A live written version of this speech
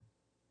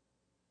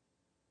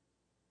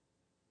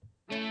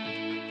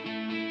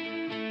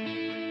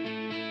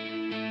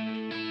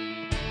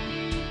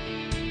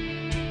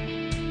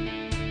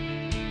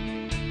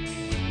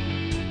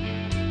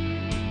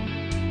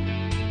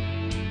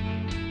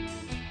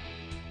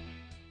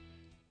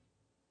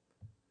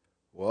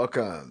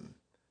Welcome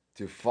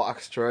to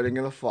Foxtrotting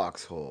in a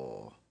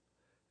Foxhole,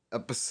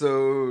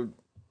 episode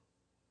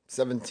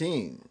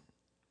 17,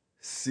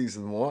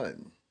 season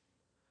 1.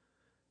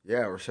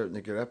 Yeah, we're starting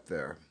to get up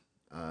there.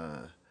 Uh,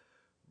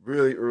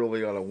 really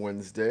early on a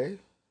Wednesday.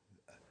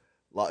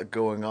 A lot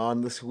going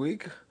on this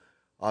week.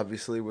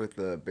 Obviously, with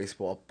the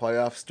baseball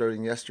playoffs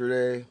starting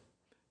yesterday,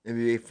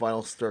 NBA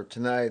finals start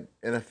tonight,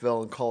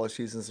 NFL and college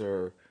seasons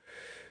are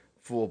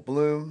full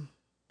bloom.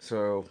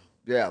 So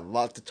yeah, a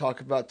lot to talk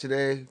about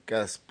today.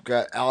 Got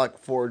Alec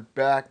Ford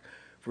back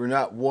for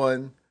not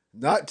one,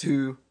 not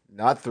two,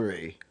 not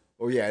three.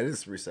 Oh yeah, it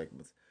is 3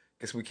 segments.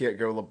 Guess we can't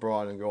go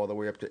LeBron and go all the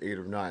way up to 8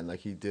 or 9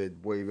 like he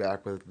did way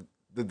back with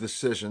the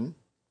decision.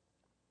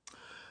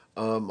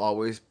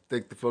 Always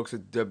thank the folks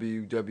at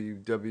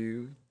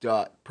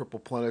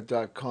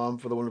www.purpleplanet.com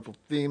for the wonderful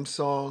theme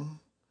song.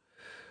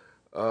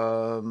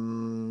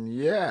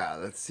 Yeah,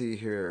 let's see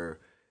here.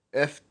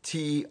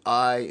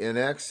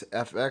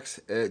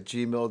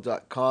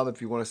 FTINXFX@gmail.com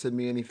if you want to send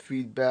me any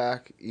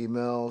feedback,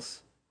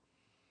 emails.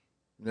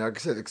 Like I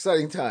said,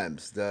 exciting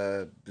times.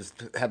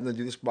 Just having to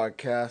do this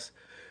podcast.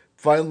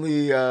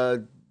 Finally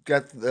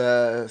got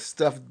the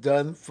stuff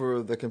done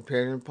for the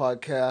companion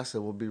podcast,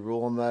 and we'll be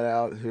rolling that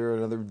out here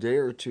another day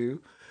or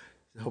two.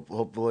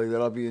 Hopefully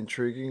that'll be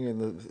intriguing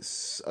and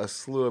a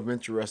slew of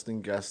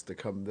interesting guests to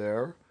come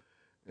there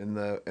in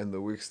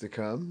the weeks to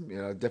come.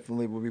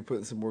 Definitely we'll be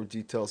putting some more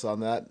details on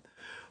that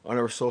on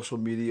our social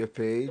media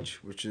page,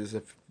 which is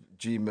if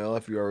Gmail.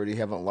 If you already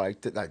haven't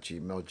liked it, not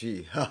Gmail.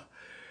 Gee, huh.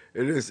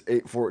 It is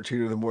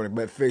 8:14 in the morning.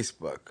 But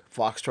Facebook,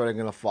 Foxtrotting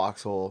in a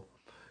Foxhole.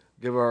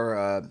 Give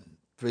our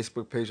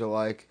Facebook page a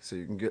like so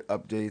you can get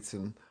updates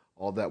and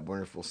all that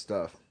wonderful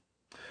stuff.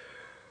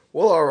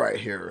 Well, all right,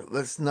 here.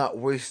 Let's not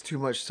waste too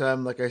much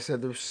time. Like I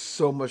said, there's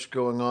so much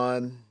going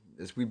on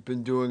as we've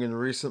been doing in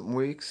recent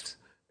weeks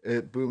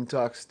at Boom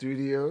Talk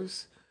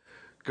Studios,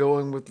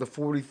 going with the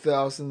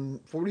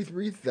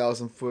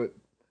 43,000 foot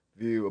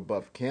view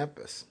above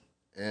campus.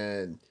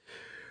 And,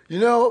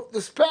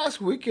 this past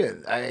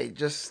weekend, I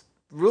just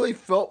really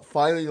felt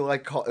finally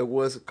like it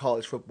was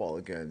college football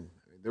again.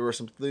 There were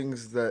some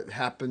things that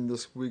happened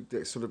this week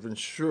that sort of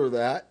ensure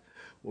that.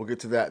 We'll get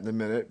to that in a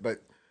minute.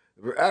 But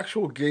there were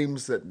actual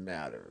games that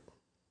mattered.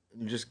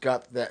 And you just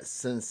got that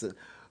sense that,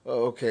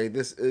 oh, okay,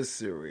 this is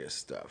serious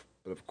stuff.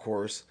 But of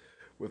course,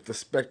 with the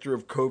specter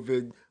of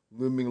COVID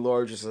looming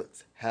large as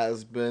it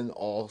has been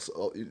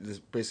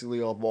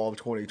basically all of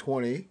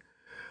 2020,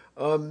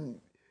 a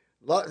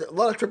lot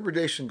of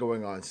trepidation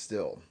going on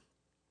still.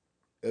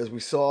 As we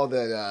saw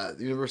that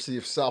the University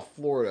of South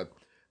Florida,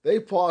 they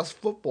paused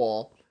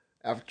football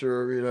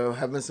after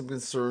having some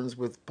concerns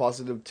with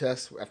positive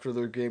tests after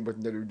their game with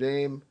Notre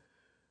Dame.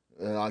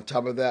 And on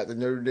top of that, the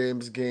Notre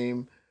Dame's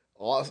game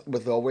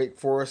with the Wake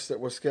Forest that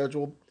was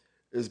scheduled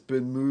has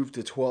been moved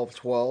to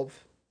 12-12.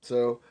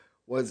 So,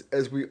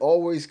 as we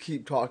always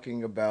keep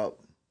talking about,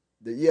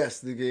 that yes,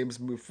 the games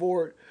move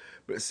forward,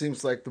 but it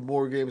seems like the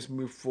more games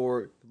move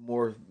forward,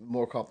 the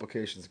more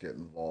complications get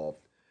involved.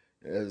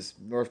 As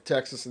North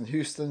Texas and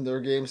Houston,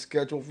 their game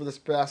scheduled for this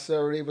past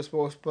Saturday was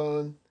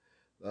postponed.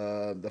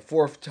 The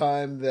fourth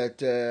time that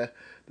the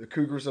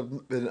Cougars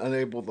have been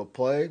unable to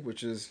play,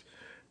 which is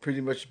pretty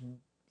much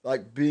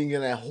like being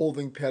in a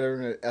holding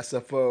pattern at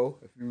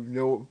SFO. If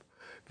you've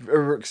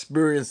ever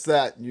experienced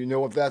that, you know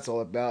what that's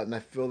all about. And I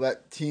feel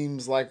that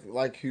teams like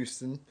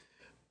Houston,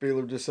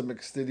 Baylor to some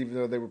extent, even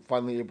though they were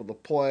finally able to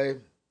play.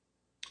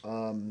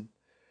 Um,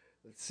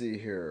 let's see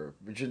here.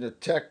 Virginia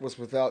Tech was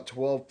without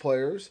 12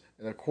 players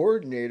and a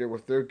coordinator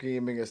with their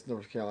game against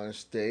North Carolina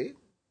State.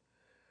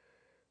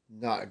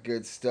 Not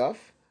good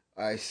stuff.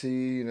 I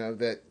see,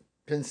 that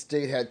Penn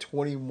State had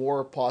 20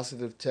 more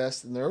positive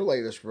tests in their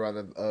latest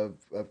run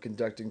of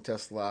conducting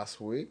tests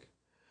last week.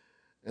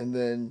 And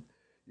then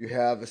you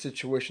have a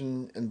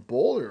situation in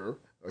Boulder.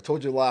 I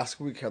told you last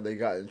week how they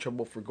got in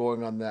trouble for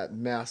going on that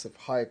massive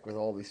hike with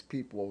all these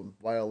people in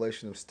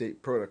violation of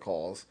state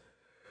protocols.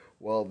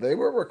 Well, they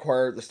were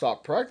required to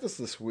stop practice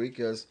this week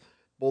as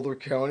Boulder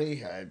County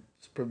had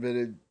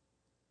prevented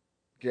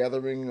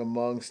gathering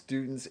among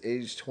students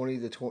aged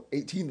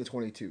 18 to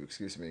 22,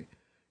 excuse me.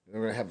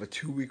 They're going to have a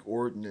 2 week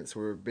ordinance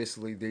where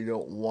basically they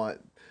don't want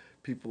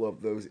people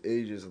of those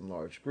ages in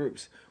large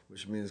groups,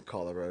 which means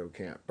Colorado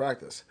can't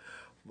practice.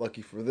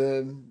 Lucky for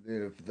them,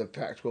 the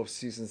Pac-12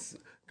 season's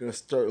going to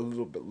start a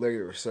little bit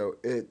later, so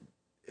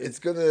it's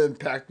going to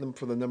impact them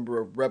for the number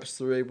of reps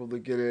they're able to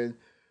get in.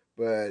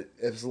 But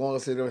as long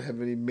as they don't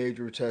have any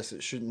major tests,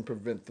 it shouldn't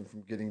prevent them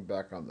from getting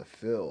back on the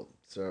field.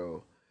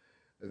 So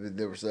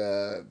there was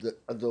a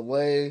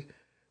delay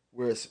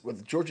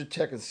with Georgia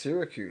Tech and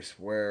Syracuse,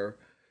 where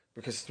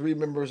because 3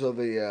 members of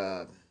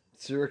the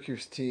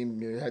Syracuse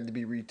team had to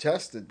be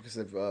retested because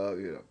of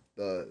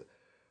the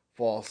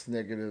false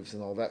negatives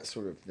and all that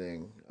sort of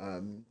thing.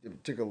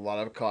 It took a lot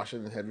of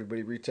caution and had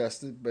everybody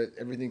retested, but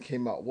everything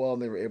came out well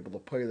and they were able to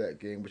play that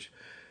game, which,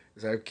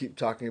 as I keep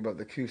talking about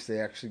the Cuse, they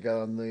actually got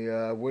on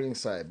the winning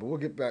side. But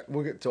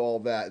we'll get to all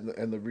that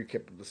and the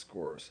recap of the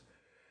scores.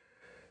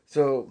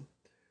 So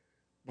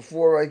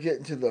before I get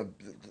into the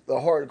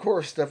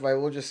hardcore stuff, I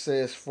will just say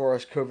as far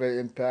as COVID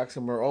impacts,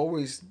 and we're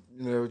always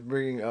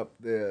bringing up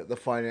the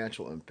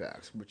financial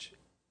impacts, which,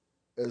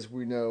 as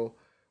we know,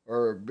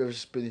 are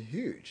has been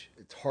huge.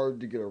 It's hard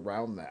to get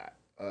around that,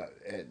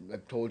 and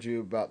I've told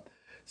you about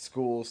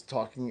schools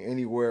talking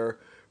anywhere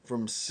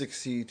from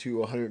 $60 to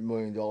 $100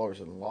 million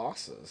in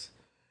losses.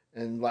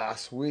 And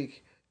last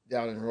week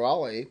down in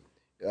Raleigh,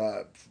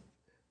 uh,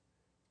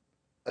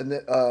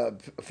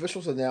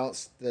 officials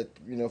announced that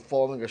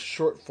following a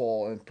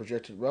shortfall in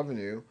projected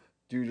revenue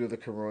due to the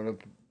corona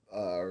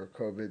or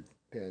COVID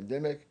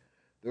pandemic,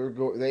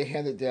 they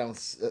handed down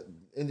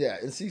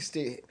NC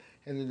State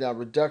handed down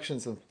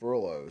reductions in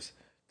furloughs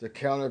to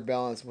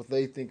counterbalance what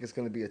they think is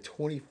going to be a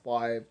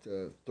 $25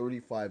 to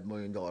 $35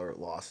 million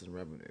loss in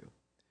revenue.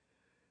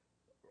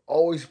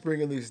 Always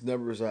bringing these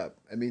numbers up.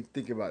 I mean,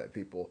 think about it,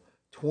 people.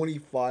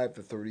 25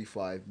 to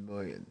 35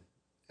 million,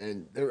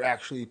 and they're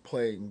actually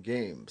playing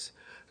games.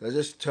 So that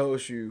just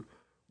tells you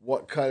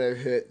what kind of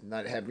hit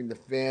not having the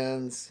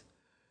fans,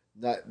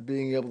 not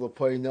being able to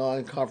play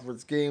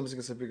non-conference games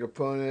against a big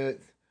opponent,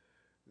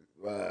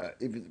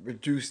 even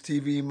reduced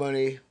TV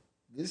money.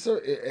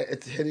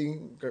 It's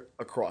hitting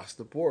across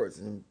the boards,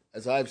 and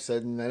as I've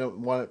said, and I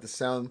don't want it to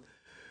sound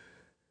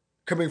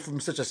coming from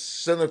such a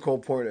cynical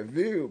point of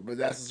view, but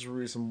that's the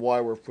reason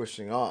why we're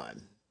pushing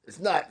on. It's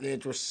not the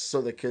interest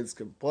so the kids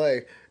can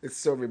play, it's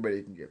so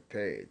everybody can get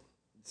paid.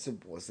 It's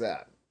simple as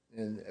that.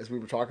 And as we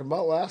were talking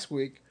about last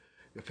week,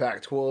 the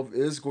Pac 12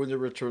 is going to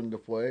return to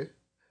play.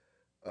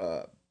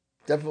 Uh,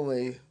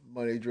 Definitely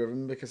money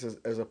driven because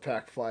as a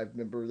Pac 5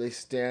 member, they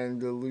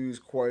stand to lose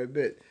quite a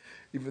bit,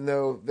 even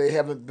though they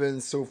haven't been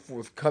so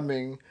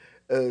forthcoming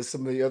as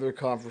some of the other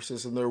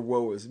conferences in their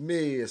woe is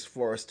me as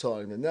far as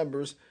telling the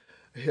numbers.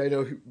 I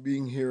know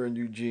being here in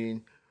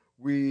Eugene,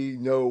 we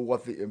know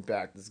what the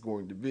impact is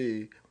going to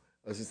be,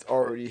 as it's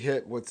already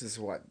hit. What's this?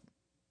 What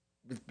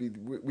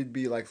we'd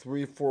be like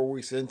 3 4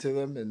 weeks into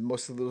them, and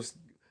most of those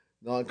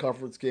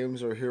non-conference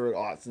games are here at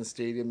Autzen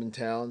Stadium in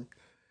town.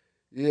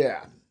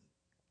 Yeah.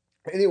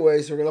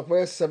 Anyways, we're gonna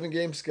play a 7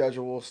 game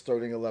schedule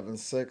starting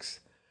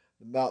 11/6.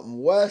 The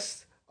Mountain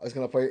West is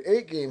gonna play an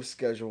 8 game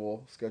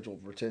schedule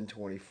scheduled for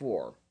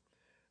 10/24.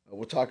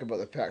 We'll talk about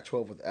the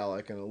Pac-12 with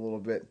Alec in a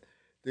little bit.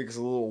 I think it's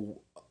a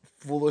little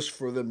foolish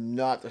for them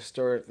not to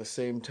start at the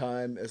same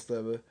time as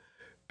the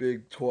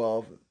Big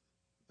 12.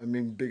 I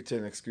mean Big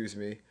 10, excuse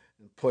me,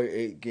 and play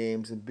 8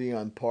 games and be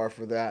on par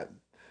for that.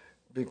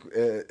 I think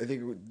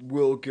it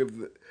will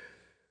give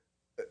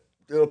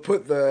it'll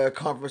put the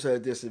conference at a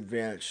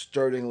disadvantage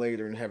starting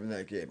later and having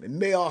that game. It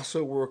may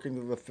also work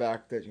into the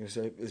fact that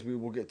as we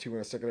will get to in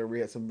a second, we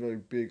had some really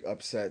big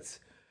upsets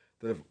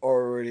that have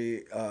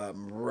already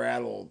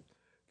rattled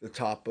the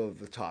top of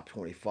the top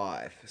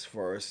 25 as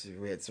far as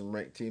we had some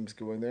ranked teams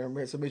going there and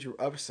we had some major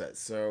upsets.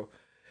 So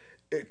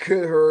it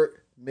could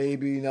hurt,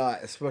 maybe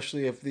not,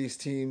 especially if these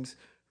teams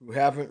who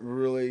haven't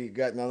really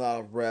gotten a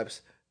lot of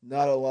reps,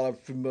 not a lot of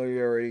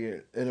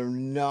familiarity, and are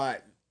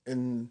not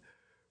in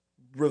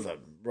rhythm,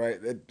 right?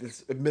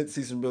 It's a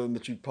mid-season rhythm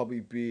that you'd probably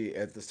be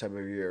at this time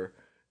of year,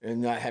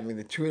 and not having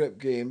the tune-up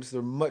games,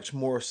 they're much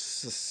more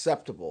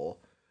susceptible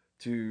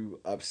to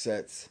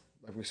upsets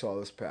like we saw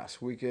this past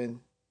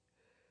weekend.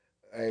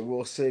 I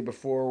will say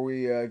before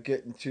we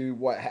get into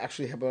what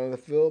actually happened on the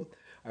field,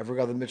 I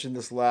forgot to mention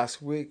this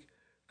last week.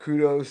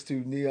 Kudos to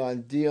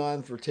Neon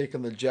Dion for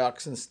taking the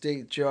Jackson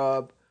State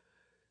job.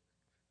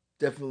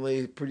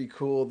 Definitely pretty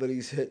cool that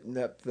he's hitting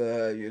up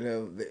the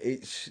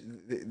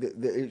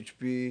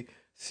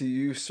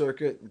HBCU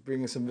circuit,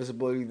 bringing some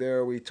visibility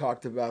there. We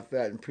talked about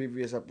that in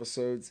previous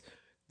episodes.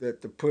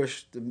 That the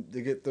push to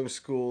get those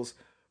schools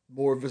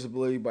more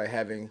visibility by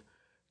having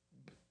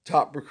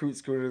top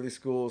recruits go to these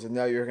schools, and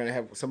now you're going to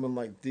have someone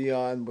like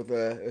Dion with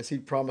as he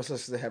promised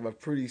us to have a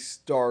pretty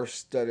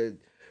star-studded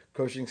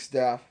coaching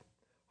staff.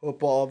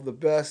 Hope all of the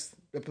best.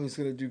 Definitely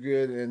going to do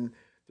good, and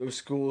those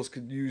schools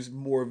could use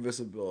more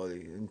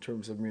visibility in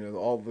terms of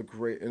all the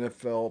great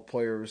NFL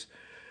players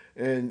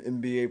and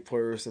NBA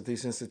players that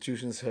these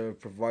institutions have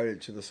provided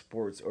to the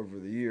sports over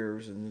the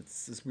years. And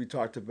it's as we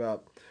talked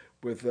about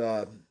with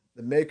the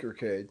Maker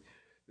kid,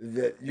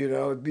 that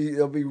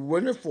it'll be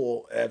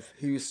wonderful if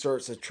he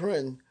starts a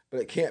trend, but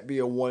it can't be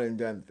a one and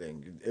done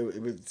thing.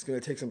 It's going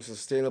to take some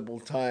sustainable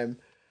time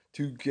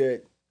to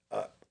get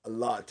a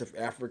lot of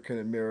African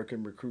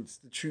American recruits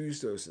to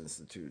choose those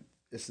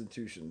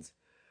institutions.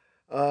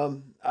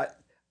 I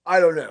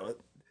don't know.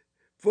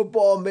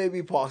 Football may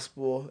be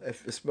possible,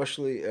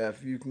 especially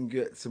if you can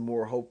get some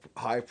more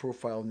high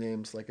profile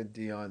names like a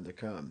Dion to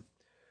come.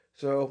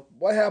 So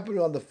what happened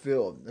on the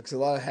field? Because a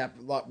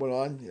lot went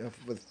on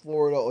with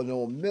Florida and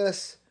Ole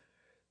Miss.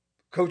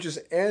 Coaches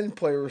and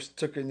players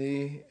took a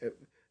knee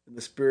in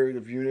the spirit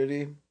of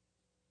unity.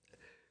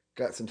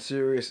 Got some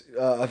serious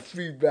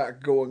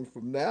feedback going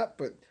from that,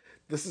 but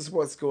this is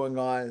what's going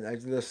on. I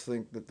just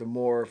think that the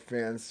more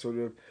fans sort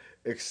of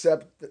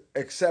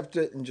accept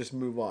it and just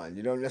move on.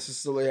 You don't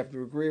necessarily have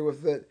to agree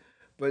with it,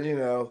 but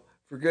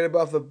forget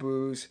about the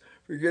booze,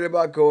 forget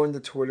about going to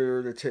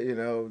Twitter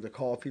to to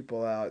call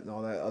people out and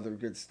all that other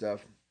good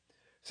stuff.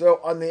 So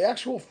on the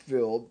actual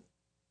field,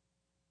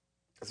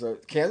 so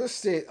Kansas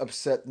State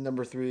upset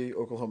number three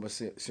Oklahoma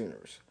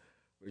Sooners,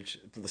 which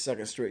for the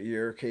second straight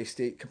year, K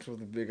State comes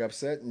with a big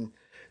upset, and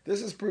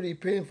this is pretty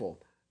painful.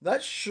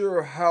 Not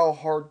sure how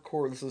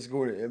hardcore this is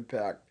going to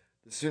impact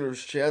the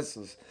Sooners'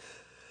 chances.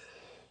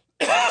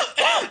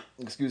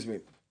 Excuse me,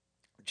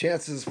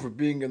 chances for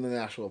being in the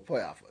national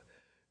playoff.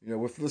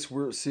 With this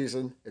weird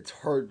season, it's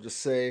hard to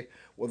say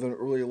whether an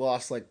early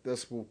loss like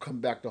this will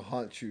come back to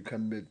haunt you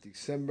come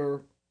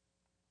mid-December.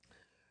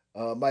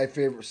 My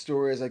favorite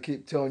story, as I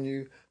keep telling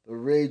you, the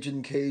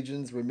Raging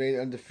Cajuns remain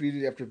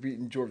undefeated after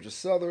beating Georgia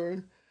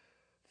Southern.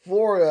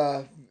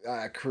 Florida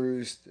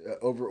cruised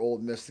over Ole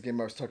Miss, the game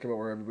I was talking about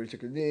where everybody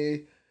took a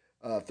knee.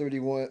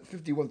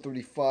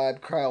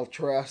 51-35. Kyle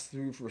Trask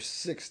threw for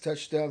 6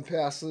 touchdown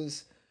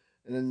passes.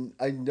 And then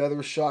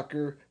another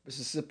shocker,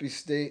 Mississippi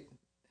State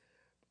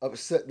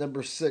upset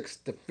number 6,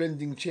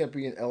 defending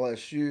champion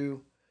LSU.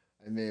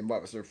 I mean,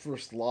 what was their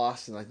first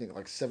loss in, I think,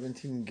 like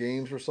 17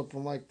 games or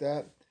something like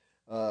that.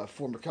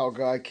 Former Cal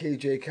guy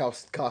KJ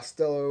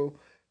Costello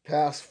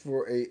passed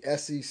for a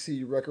SEC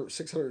record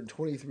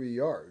 623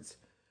 yards.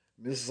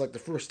 I mean, this is like the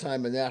first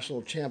time a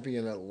national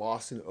champion had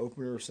lost an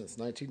opener since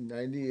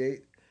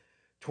 1998.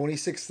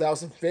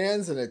 26,000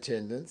 fans in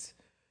attendance.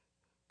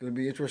 Going to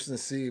be interesting to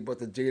see what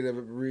the data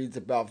reads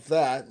about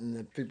that, and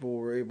if people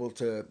were able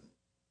to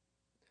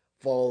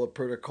follow the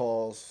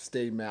protocols,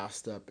 stay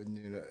masked up,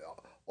 and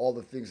all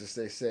the things to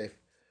stay safe.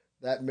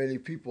 That many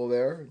people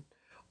there.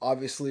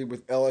 Obviously,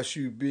 with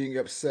LSU being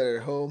upset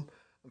at home,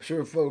 I'm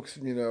sure folks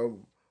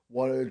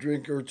wanted a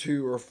drink or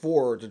two or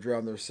four to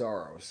drown their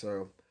sorrow.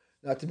 So,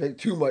 not to make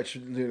too much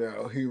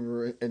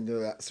humor into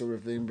that sort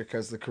of thing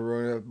because the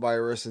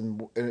coronavirus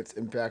and its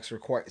impacts are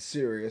quite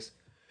serious.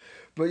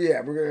 But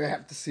yeah, we're gonna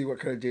have to see what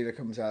kind of data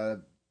comes out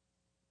of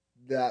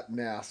that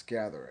mass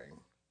gathering.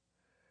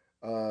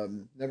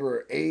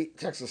 Number 8,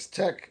 Texas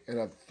Tech, in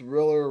a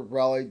thriller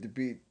rally to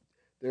beat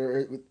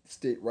their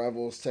state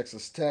rivals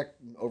Texas Tech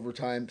in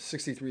overtime,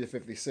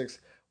 63-56.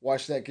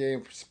 Watch that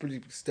game; it's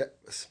pretty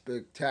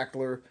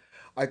spectacular.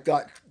 I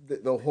thought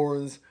that the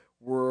Horns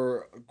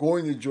were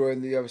going to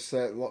join the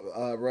upset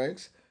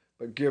ranks,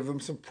 but give them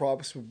some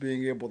props for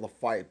being able to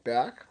fight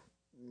back.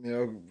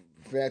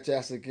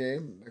 Fantastic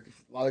game.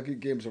 A lot of good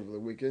games over the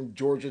weekend.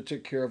 Georgia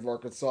took care of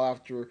Arkansas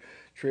after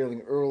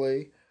trailing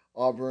early.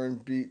 Auburn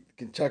beat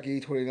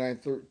Kentucky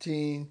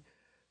 29-13.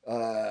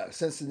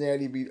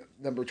 Cincinnati beat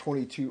number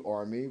 22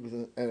 Army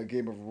in a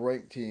game of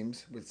ranked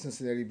teams, with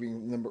Cincinnati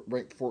being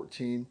ranked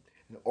 14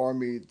 and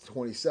Army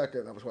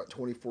 22nd. That was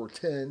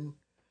 24-10.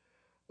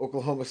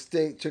 Oklahoma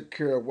State took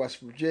care of West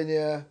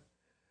Virginia.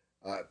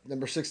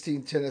 Number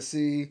 16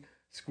 Tennessee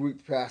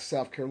squeaked past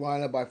South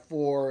Carolina by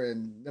 4,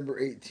 and number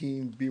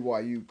 18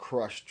 BYU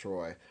crushed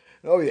Troy.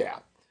 Oh yeah,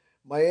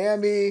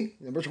 Miami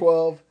number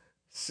 12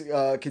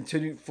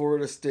 continued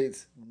Florida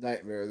State's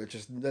nightmare that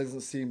just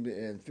doesn't seem to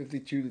end.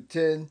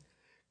 52-10.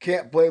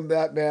 Can't blame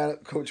that man,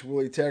 Coach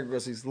Willie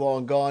Taggart. He's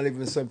long gone.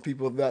 Even some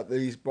people that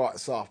he's brought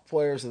soft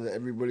players and that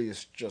everybody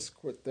has just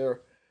quit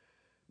there.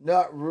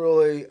 Not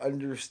really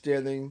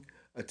understanding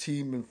a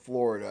team in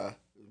Florida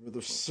where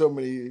there's so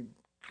many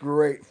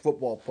great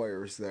football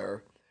players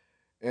there,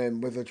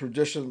 and with a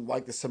tradition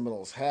like the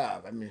Seminoles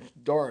have. I mean,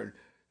 darn,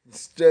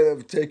 instead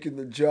of taking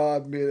the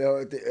job,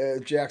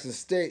 at Jackson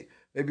State,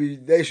 maybe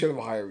they should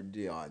have hired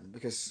Dion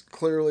because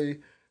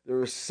clearly there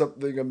was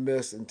something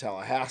amiss in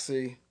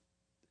Tallahassee.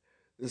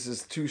 This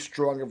is too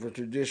strong of a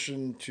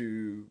tradition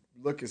to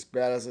look as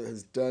bad as it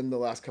has done the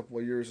last couple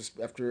of years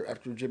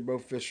after Jimbo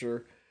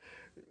Fisher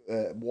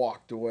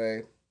walked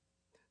away.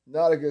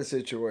 Not a good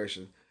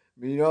situation.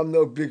 I mean, I'm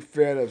no big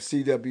fan of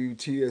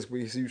CWT, as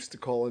we used to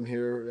call him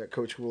here at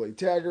Coach Willie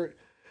Taggart,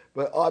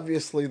 but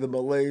obviously the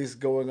malaise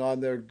going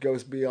on there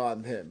goes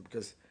beyond him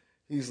because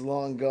he's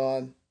long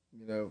gone.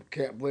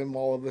 Can't blame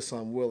all of this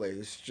on Willie.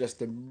 It's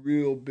just a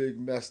real big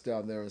mess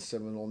down there in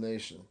Seminole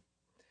Nation.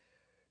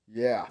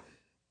 Yeah.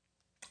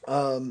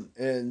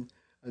 And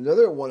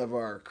another one of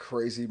our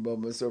crazy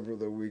moments over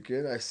the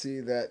weekend, I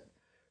see that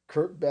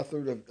Kurt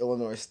Beathard of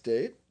Illinois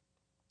State,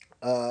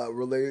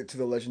 related to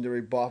the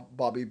legendary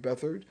Bobby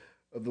Beathard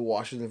of the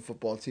Washington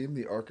football team,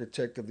 the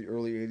architect of the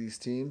early 80s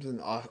teams, and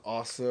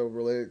also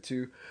related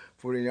to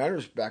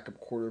 49ers backup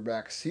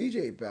quarterback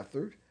CJ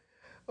Beathard.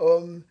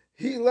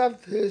 He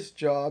left his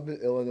job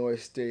at Illinois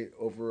State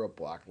over a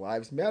Black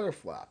Lives Matter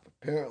flap.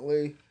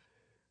 Apparently,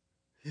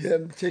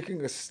 him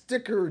taking a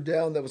sticker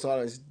down that was on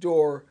his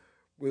door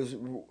was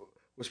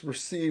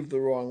perceived the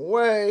wrong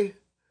way.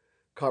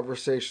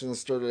 Conversations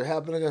started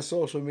happening on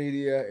social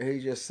media, and he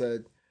just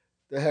said,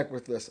 "The heck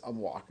with this, I'm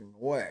walking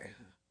away."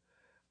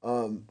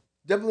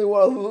 Definitely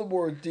want a little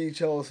more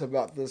details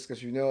about this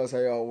because as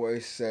I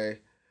always say,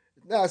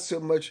 not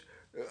so much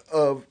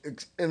of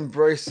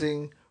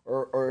embracing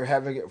or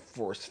having it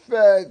force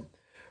fed,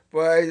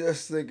 but I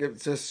just think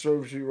it just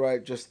serves you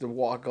right just to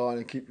walk on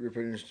and keep your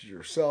opinions to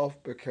yourself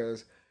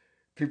because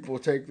people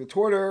take the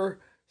Twitter,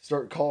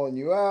 start calling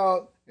you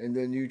out, and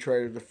then you try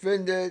to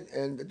defend it,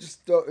 and it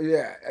just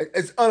yeah,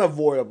 it's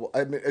unavoidable.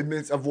 I mean,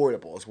 it's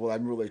avoidable. Is what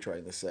I'm really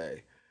trying to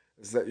say.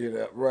 Is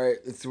that right?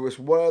 It's just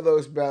one of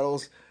those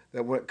battles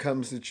that when it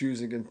comes to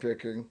choosing and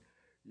picking,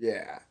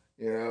 yeah,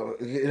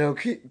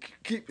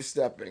 keep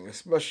stepping.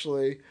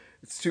 Especially,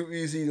 it's too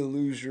easy to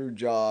lose your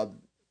job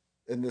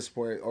in this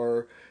point,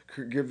 or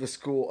give the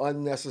school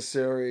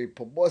unnecessary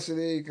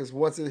publicity because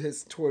once it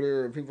hits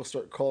Twitter and people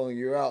start calling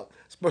you out,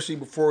 especially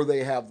before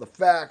they have the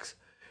facts,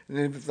 and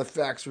even if the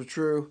facts are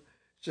true,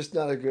 it's just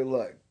not a good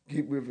look.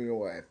 Keep moving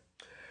away.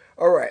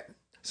 All right.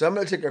 So I'm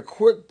going to take a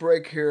quick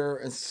break here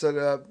and set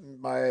up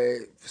my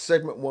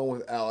segment one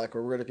with Alec.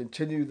 We're going to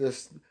continue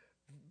this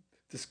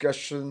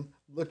discussion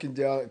looking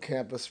down at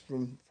campus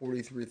from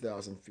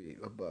 43,000 feet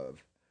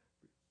above.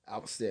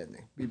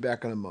 Outstanding. Be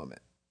back in a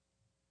moment.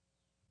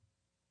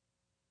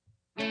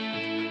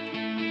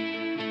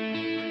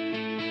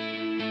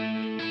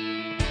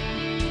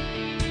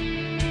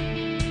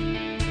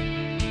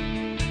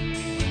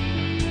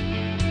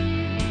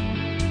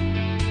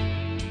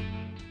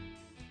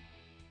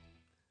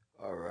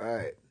 All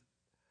right.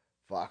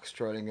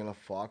 Foxtrotting in a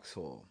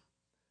Foxhole.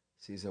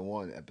 Season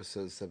 1,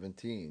 Episode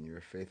 17.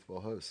 Your faithful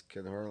host,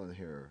 Ken Harlan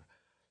here.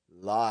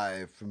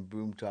 Live from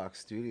Boom Talk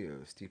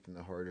Studios, deep in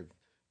the heart of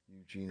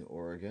Eugene,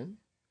 Oregon.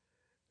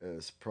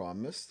 As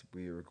promised,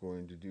 we are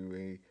going to do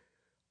a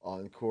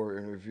encore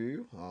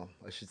interview.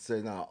 I should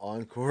say not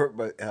encore,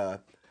 but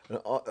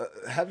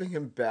having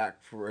him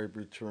back for a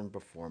return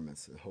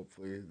performance, and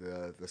hopefully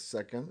the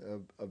second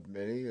of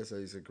many, as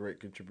he's a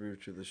great contributor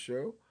to the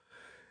show.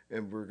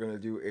 And we're going to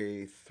do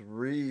a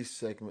 3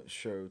 segment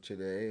show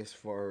today as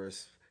far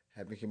as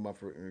having him up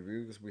for an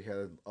interview because we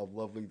had a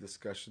lovely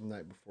discussion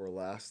night before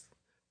last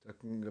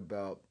talking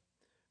about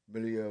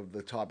many of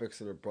the topics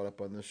that are brought up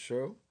on this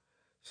show.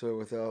 So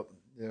without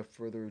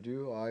further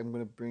ado, I'm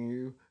going to bring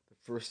you the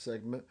first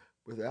segment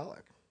with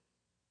Alec.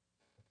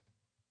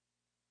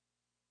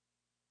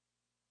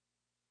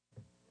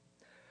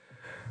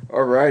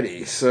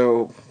 Alrighty,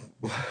 so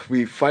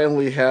we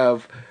finally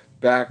have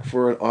back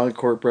for an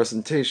encore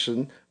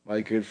presentation my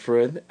good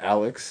friend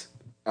Alec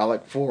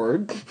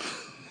Ford,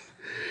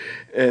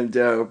 and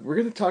we're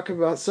going to talk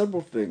about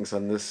several things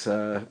on this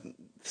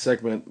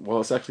segment.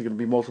 Well, it's actually going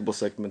to be multiple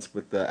segments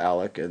with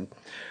Alec, and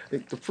I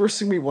think the first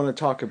thing we want to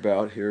talk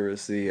about here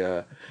is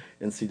the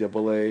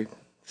NCAA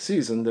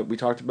season that we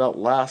talked about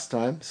last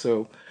time.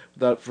 So,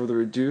 without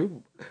further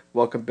ado,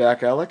 welcome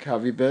back, Alec. How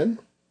have you been?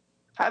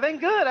 I've been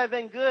good. I've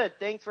been good.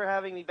 Thanks for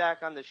having me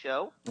back on the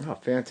show. Oh,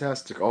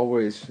 fantastic!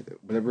 Always,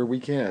 whenever we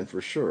can, for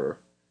sure.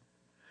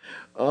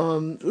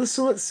 So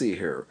let's see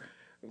here,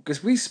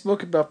 because we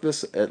spoke about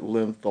this at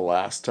length the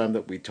last time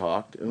that we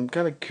talked. And I'm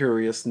kind of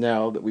curious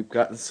now that we've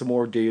gotten some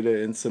more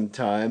data and some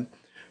time,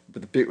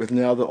 but with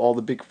now that all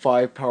the big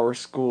five power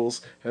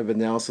schools have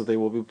announced that they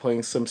will be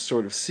playing some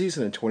sort of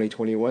season in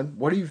 2021.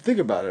 What do you think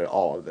about it,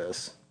 all of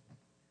this?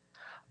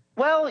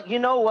 Well, you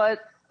know what?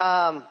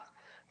 What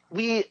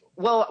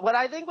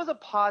I think was a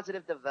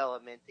positive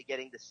development to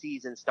getting the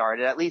season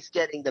started, at least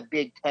getting the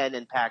Big Ten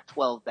and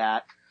Pac-12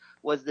 back,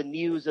 was the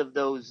news of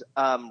those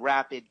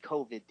rapid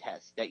COVID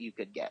tests that you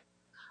could get.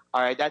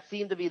 All right, that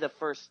seemed to be the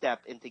first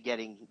step into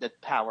getting the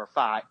Power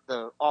Five,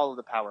 all of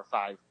the Power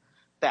Five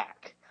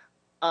back.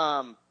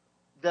 Um,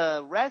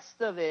 the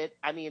rest of it,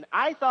 I mean,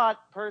 I thought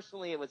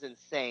personally it was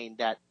insane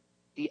that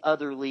the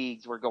other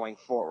leagues were going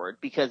forward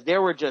because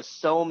there were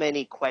just so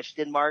many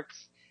question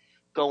marks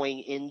going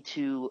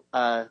into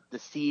the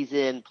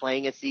season,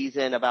 playing a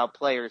season about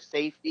player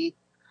safety.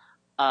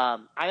 I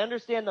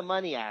understand the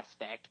money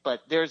aspect,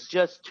 but there's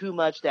just too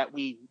much that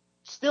we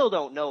still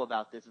don't know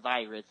about this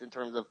virus in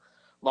terms of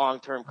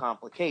long-term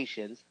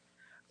complications.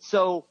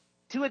 So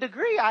to a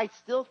degree, I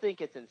still think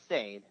it's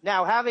insane.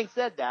 Now, having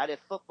said that, if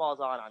football's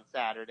on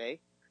Saturday,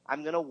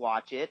 I'm going to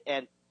watch it.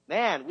 And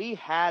man, we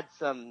had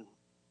some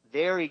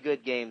very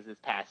good games this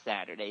past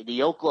Saturday.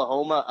 The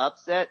Oklahoma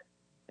upset,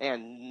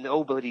 and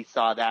nobody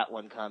saw that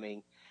one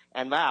coming.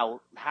 And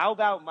wow, how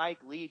about Mike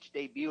Leach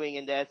debuting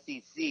in the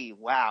SEC?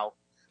 Wow.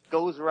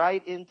 Goes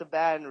right into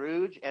Baton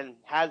Rouge and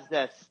has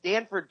the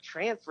Stanford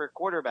transfer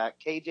quarterback,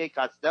 KJ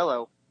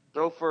Costello,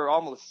 throw for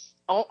almost,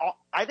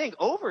 I think,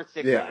 over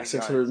Yeah, 600 yards.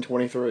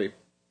 623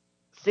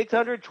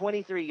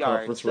 623 yards.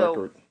 conference So,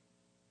 record.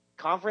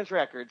 conference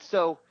record.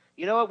 So,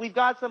 you know what? We've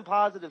got some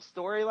positive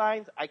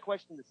storylines. I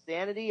question the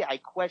sanity. I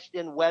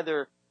question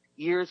whether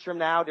years from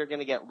now they're going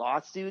to get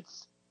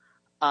lawsuits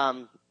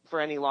for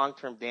any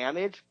long-term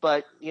damage.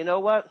 But you know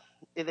what?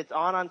 If it's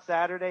on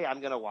Saturday, I'm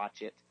going to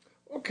watch it.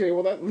 Okay,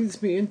 well that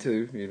leads me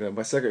into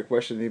my second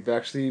question. You've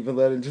actually even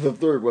led into the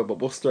third one, but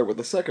we'll start with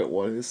the second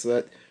one. Is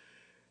that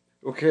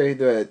okay?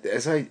 That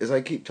as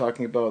I keep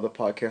talking about the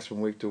podcast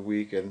from week to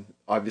week, and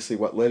obviously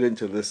what led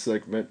into this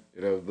segment,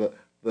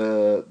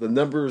 the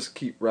numbers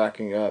keep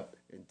racking up,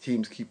 and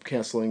teams keep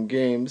canceling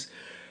games.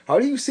 How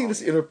do you see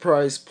this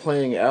enterprise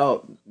playing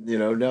out?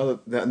 Now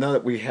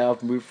that we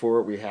have moved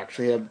forward, we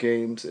actually have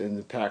games, and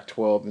the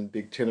Pac-12 and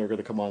Big Ten are going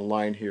to come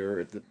online here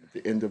at the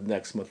end of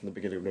next month and the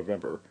beginning of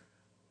November.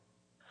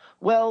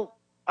 Well,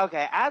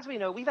 Okay, as we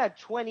know, we've had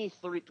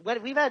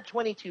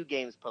 22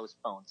 games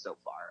postponed so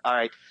far. All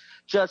right,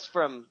 just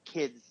from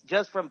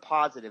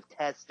positive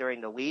tests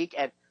during the week,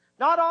 and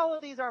not all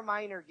of these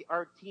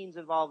are teams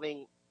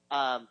involving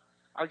um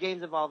are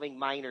games involving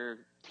minor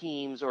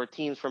teams or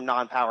teams from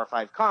non-Power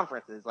 5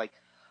 conferences. Like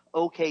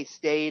OK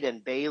State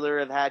and Baylor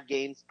have had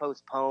games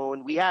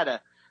postponed. We had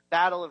a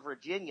Battle of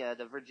Virginia.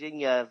 The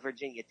Virginia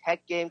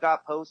Tech game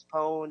got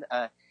postponed.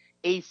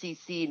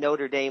 ACC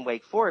Notre Dame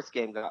Wake Forest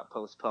game got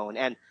postponed,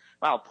 and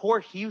wow, poor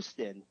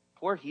Houston.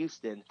 Poor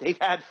Houston. They've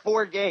had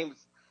 4 games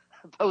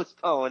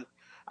postponed.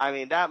 I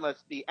mean, that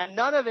must be, and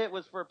none of it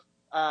was for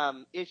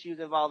issues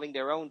involving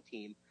their own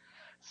team.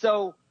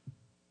 So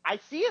I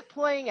see it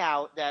playing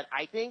out that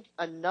I think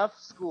enough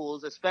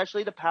schools,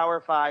 especially the Power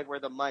Five where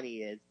the money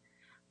is,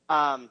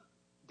 um,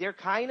 they're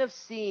kind of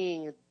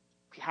seeing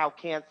how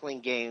canceling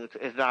games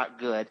is not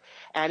good.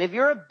 And if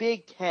you're a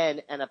Big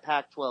Ten and a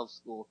Pac-12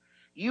 school,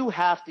 you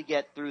have to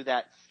get through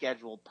that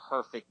schedule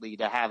perfectly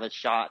to have a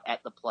shot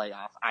at the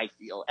playoff, I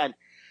feel. And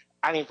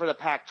I mean, for the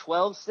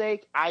Pac-12's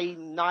sake,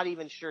 I'm not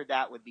even sure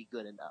that would be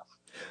good enough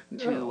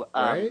to No,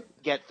 right?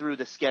 get through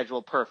the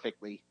schedule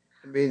perfectly.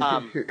 I mean,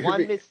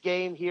 One missed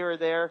game here or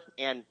there,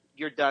 and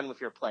you're done with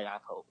your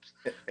playoff hopes.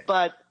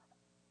 But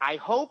I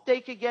hope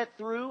they could get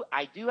through.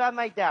 I do have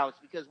my doubts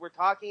because we're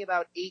talking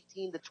about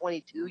 18 to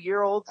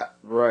 22-year-olds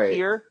right.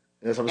 here,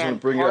 And that's what I was going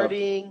and to bring up.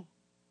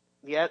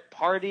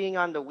 partying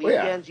on the Oh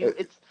yeah. weekends.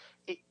 Did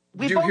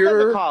We you both been to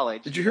hear?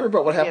 college. Did you hear about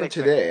You what can't happened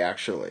expect today? it.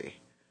 Actually,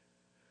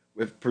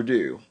 with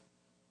Purdue.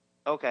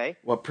 Okay.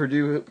 Well,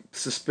 Purdue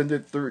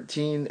suspended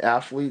 13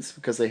 athletes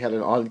because they had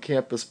an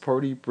on-campus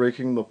party,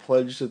 breaking the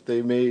pledge that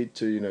they made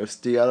to,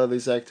 stay out of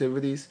these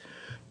activities.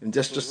 And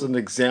that's just Hmm. an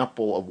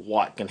example of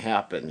what can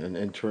happen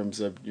in terms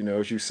of,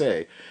 as you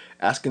say,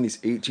 asking these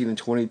 18 and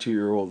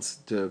 22-year-olds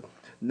to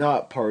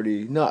not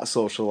party, not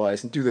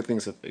socialize, and do the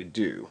things that they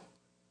do.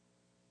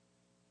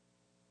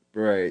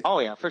 Right. Oh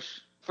yeah,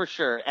 for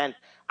sure. And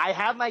I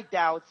have my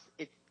doubts.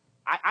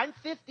 I'm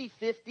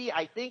 50-50.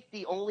 I think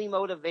the only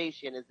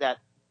motivation is that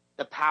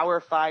the Power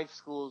 5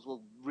 schools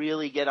will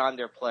really get on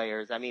their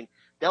players. I mean,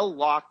 they'll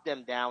lock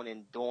them down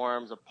in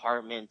dorms,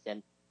 apartments,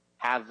 and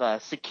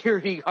have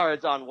security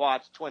guards on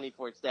watch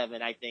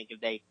 24/7. I think if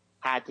they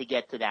had to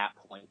get to that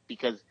point,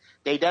 because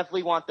they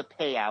definitely want the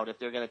payout if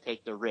they're going to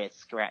take the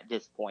risk at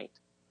this point.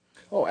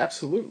 Oh,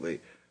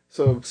 absolutely.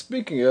 So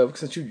speaking of,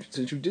 since you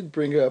did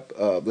bring up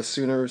the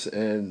Sooners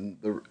and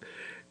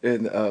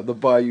the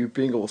Bayou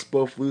Bengals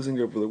both losing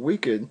over the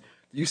weekend,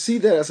 do you see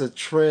that as a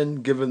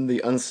trend given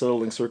the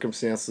unsettling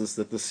circumstances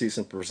that the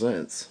season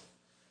presents?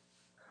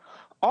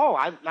 Oh,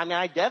 I mean,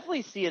 I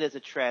definitely see it as a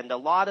trend. A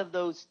lot of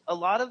those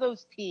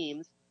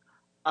teams,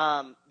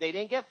 they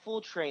didn't get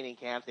full training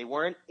camps. They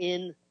weren't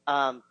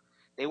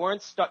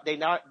start.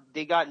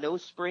 They got no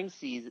spring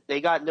season. They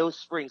got no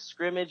spring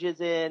scrimmages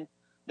in,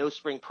 no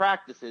spring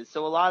practices.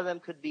 So a lot of them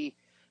could be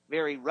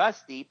very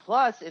rusty.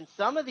 Plus, in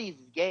some of these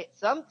games,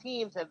 some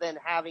teams have been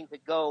having to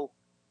go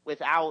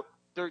without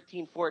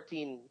 13,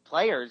 14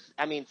 players.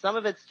 I mean, some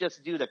of it's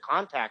just due to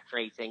contact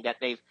tracing that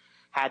they've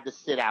had to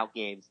sit out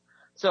games.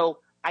 So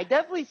I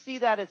definitely see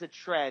that as a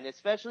trend,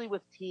 especially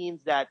with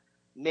teams that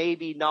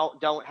maybe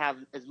don't have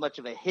as much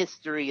of a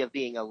history of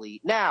being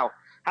elite. Now,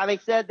 having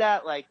said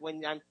that, like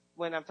when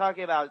I'm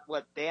talking about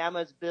what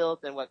Bama's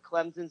built and what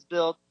Clemson's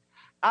built,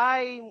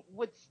 I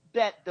would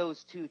bet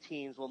those two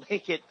teams will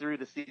make it through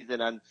the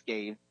season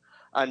unscathed,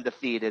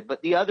 undefeated.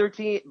 But the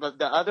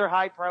other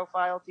high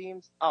profile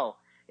teams, oh,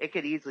 it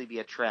could easily be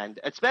a trend,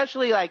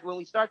 especially like when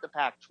we start the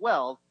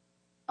Pac-12.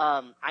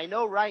 I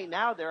know right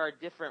now there are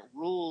different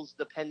rules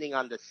depending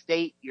on the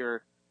state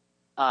you're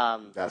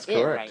That's in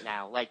right correct.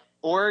 now. Like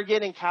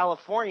Oregon and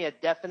California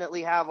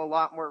definitely have a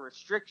lot more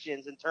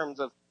restrictions in terms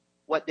of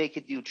what they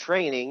could do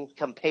training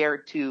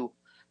compared to,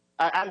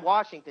 and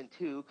Washington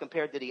too,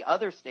 compared to the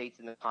other states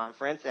in the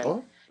conference. And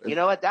Oh, you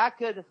know what? That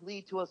could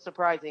lead to a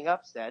surprising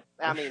upset.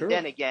 I mean, sure.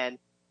 then again,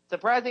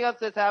 surprising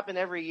upsets happen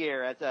every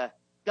year. As a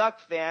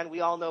Duck fan,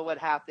 we all know what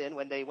happened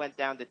when they went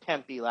down to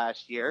Tempe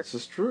last year. This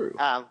is true.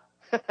 Um,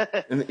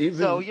 And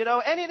so, even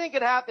anything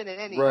could happen in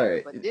any year,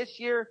 right. but this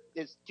year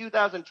is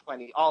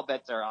 2020. All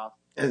bets are off.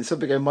 And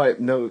something I might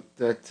note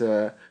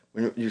that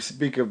when you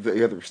speak of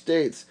the other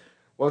states,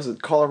 what was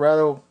it?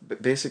 Colorado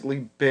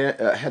basically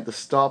had to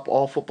stop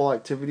all football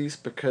activities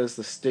because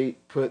the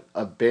state put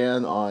a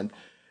ban on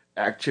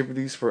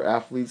activities for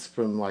athletes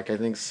from like I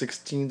think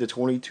 16 to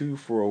 22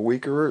 for a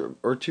week or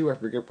two. I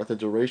forget what the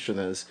duration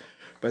is,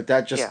 but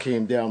that just Yeah.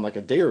 came down like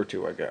a day or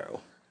two ago.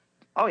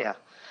 Oh, yeah.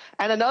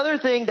 And another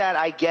thing that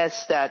I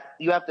guess that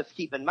you have to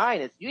keep in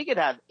mind is you could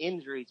have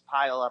injuries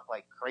pile up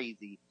like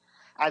crazy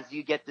as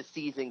you get the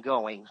season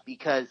going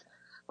because,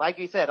 like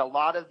you said, a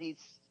lot of these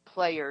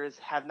players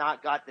have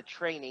not got the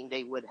training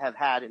they would have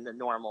had in a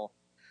normal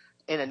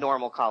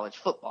college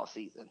football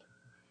season.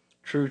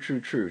 True,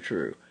 true, true,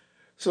 true.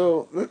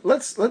 So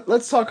let's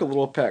talk a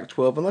little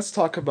Pac-12 and let's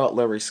talk about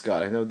Larry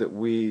Scott. I know that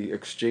we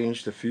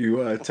exchanged a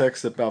few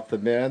texts about the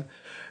man.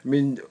 I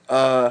mean,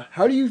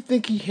 how do you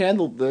think he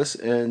handled this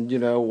and,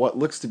 what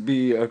looks to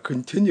be a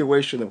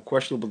continuation of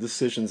questionable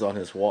decisions on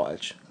his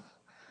watch?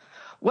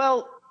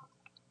 Well,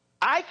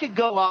 I could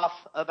go off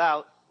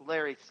about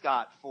Larry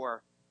Scott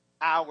for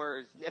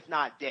hours, if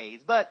not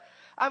days, but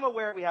I'm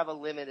aware we have a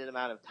limited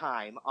amount of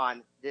time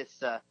on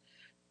this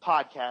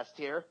podcast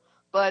here.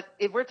 But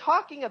if we're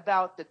talking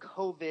about the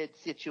COVID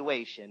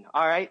situation,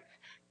 all right,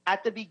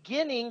 at the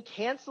beginning,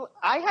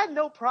 I had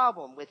no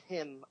problem with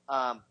him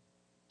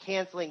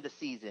canceling the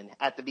season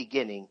at the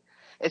beginning,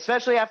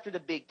 especially after the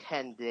Big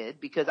Ten did,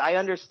 because I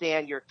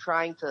understand you're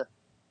trying to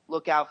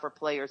look out for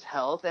players'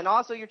 health, and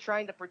also you're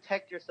trying to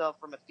protect yourself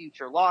from a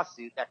future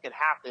lawsuit that could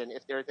happen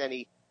if there's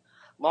any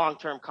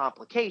long-term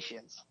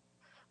complications.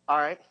 All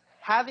right.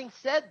 Having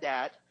said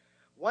that,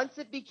 once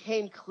it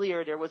became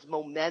clear there was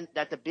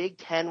that the Big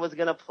Ten was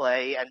going to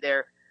play and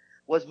there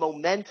was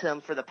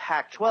momentum for the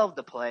Pac-12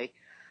 to play,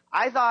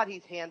 I thought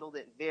he's handled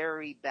it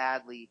very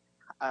badly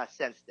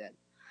since then.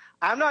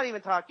 I'm not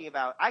even talking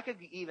about. I could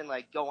even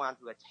go on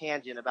to a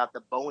tangent about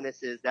the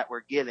bonuses that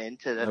were given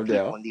to the No people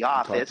doubt. in the We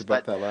talked office,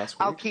 about but that last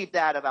I'll week. keep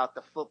that about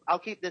the I'll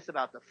keep this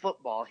about the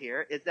football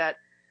here. Is that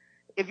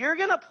if you're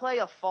going to play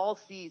a fall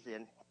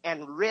season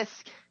and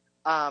risk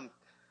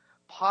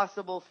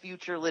possible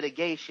future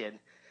litigation,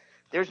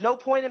 there's no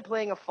point in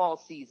playing a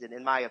fall season,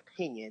 in my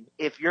opinion,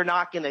 if you're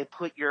not going to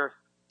put your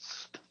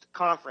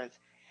conference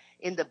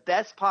in the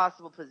best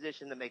possible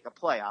position to make a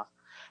playoff.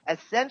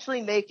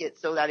 Essentially make it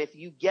so that if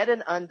you get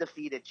an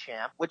undefeated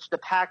champ, which the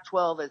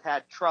Pac-12 has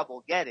had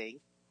trouble getting,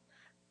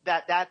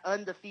 that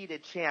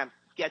undefeated champ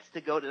gets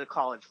to go to the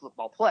college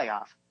football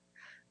playoff.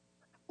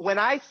 When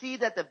I see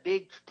that the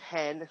Big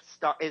Ten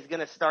is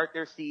going to start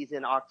their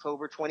season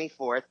October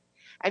 24th,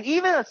 and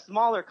even a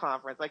smaller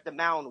conference like the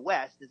Mountain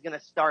West is going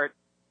to start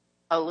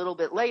a little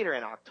bit later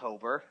in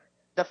October,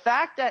 the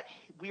fact that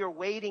we are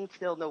waiting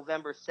till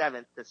November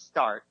 7th to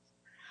start,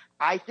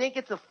 I think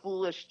it's a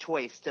foolish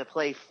choice to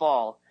play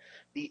fall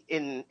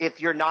if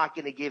you're not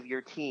going to give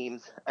your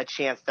teams a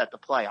chance at the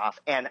playoff.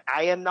 And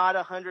I am not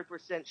 100%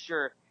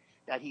 sure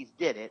that he's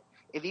did it.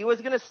 If he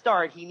was going to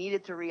start, he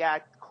needed to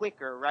react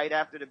quicker right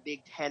after the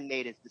Big Ten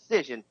made his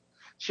decision.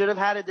 Should have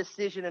had a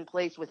decision in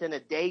place within a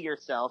day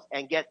yourself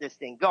and get this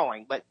thing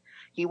going. But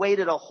he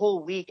waited a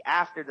whole week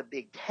after the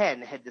Big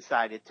Ten had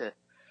decided to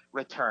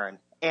return.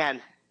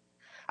 And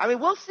I mean,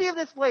 we'll see if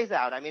this plays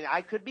out. I mean,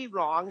 I could be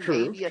wrong.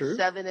 True, Maybe a true.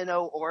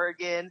 7-0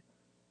 Oregon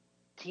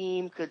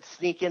team could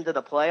sneak into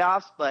the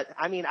playoffs, but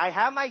I mean, I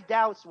have my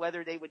doubts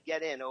whether they would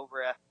get in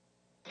over a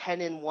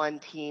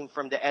 10-1 team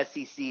from the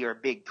SEC or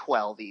Big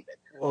 12 even.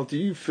 Well, do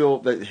you feel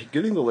that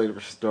getting the later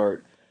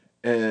start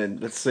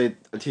and let's say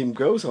a team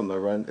goes on the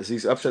run, as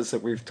these upsets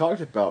that we've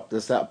talked about,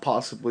 does that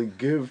possibly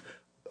give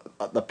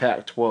the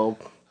Pac 12,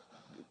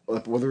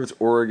 whether it's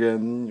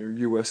Oregon or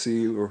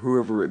USC or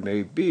whoever it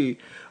may be,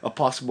 a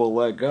possible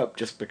leg up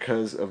just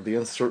because of the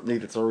uncertainty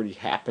that's already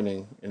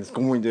happening and it's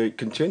going to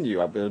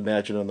continue, I would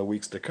imagine, in the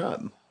weeks to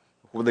come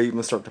before they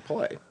even start to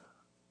play?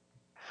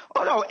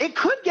 Oh no, it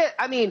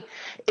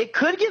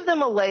could give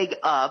them a leg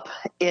up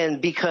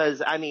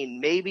because I mean,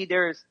 maybe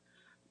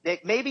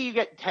you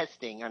get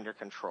testing under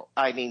control.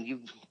 I mean,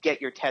 you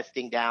get your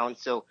testing down,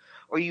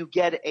 or you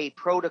get a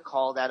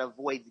protocol that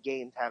avoids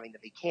games having to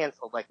be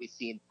canceled, like we've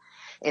seen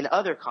in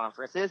other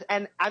conferences.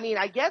 And I mean,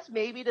 I guess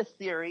maybe the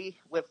theory,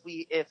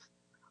 if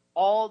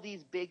all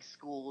these big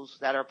schools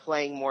that are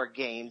playing more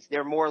games,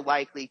 they're more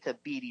likely to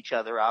beat each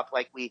other up,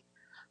 like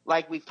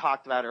we've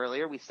talked about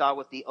earlier. We saw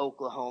with the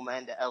Oklahoma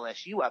and the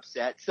LSU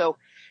upset. So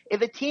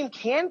if a team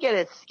can get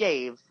a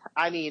scathed,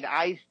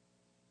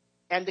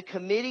 and the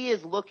committee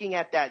is looking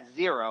at that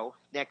 0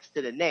 next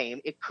to the name,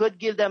 it could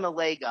give them a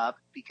leg up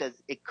because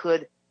it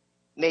could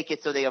make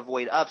it so they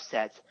avoid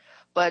upsets.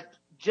 But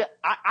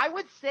I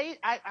would say,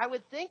 I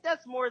would think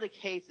that's more the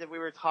case if we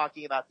were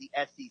talking about the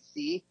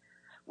SEC,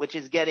 which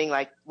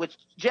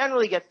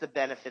generally gets the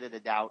benefit of the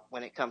doubt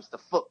when it comes to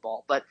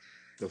football. But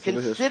That's for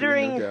the history, no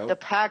considering the doubt.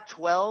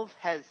 Pac-12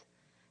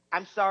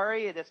 I'm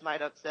sorry, this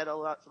might upset a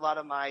lot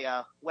of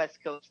my West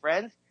Coast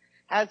friends,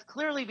 has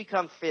clearly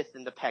become fifth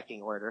in the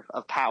pecking order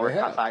of They Power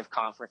have. 5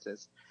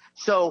 conferences.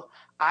 So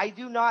I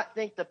do not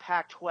think the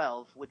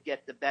Pac-12 would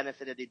get the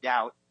benefit of the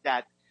doubt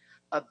that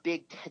a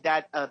Big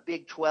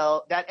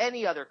 12, that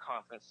any other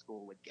conference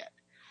school would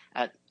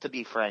get, to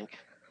be frank.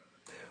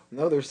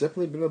 No, there's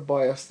definitely been a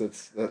bias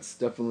that's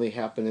definitely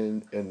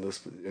happening in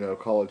this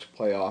college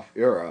playoff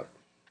era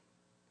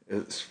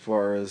as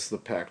far as the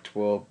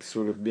Pac-12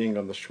 sort of being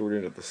on the short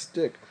end of the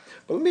stick.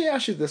 But let me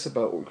ask you this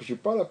about, because you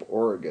brought up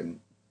Oregon,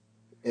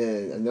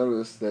 and I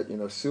noticed that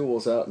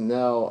Sewell's out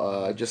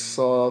now. I just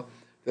saw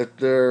that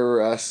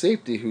their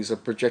safety, who's a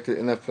projected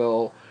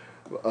NFL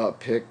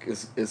pick,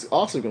 is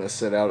also going to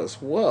sit out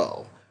as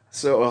well.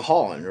 So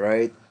Holland,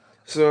 right?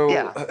 So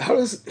Yeah. how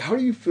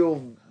do you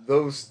feel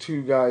those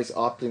two guys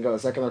opting out?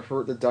 Is that going to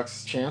hurt the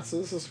Ducks'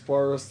 chances as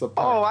far as the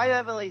Pac? Oh, I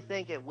definitely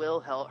think it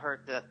will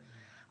hurt the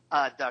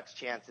Ducks'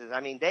 chances.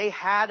 They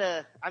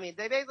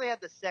basically had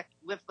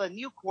with the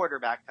new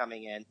quarterback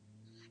coming in,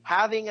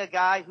 having a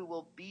guy who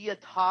will be a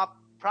top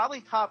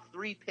probably top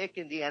 3 pick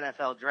in the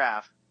NFL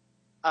draft.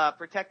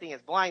 Protecting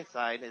his blind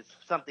side is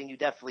something you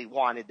definitely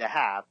wanted to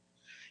have.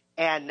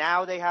 And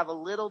now they have a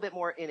little bit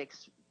more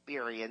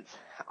inexperience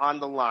on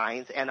the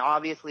lines. And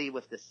obviously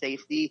with the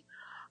safety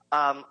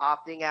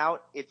opting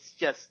out, it's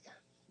just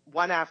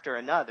one after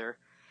another.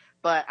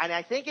 And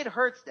I think it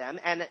hurts them.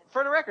 And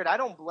for the record, I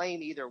don't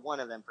blame either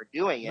one of them for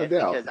doing No it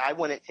doubt. because I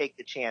wouldn't take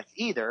the chance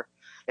either,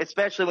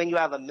 especially when you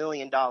have $1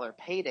 million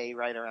payday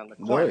right around the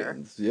corner.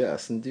 Millions,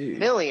 yes, indeed.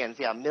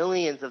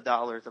 Millions of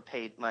dollars of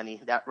paid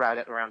money that right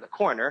around the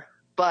corner.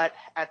 But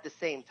at the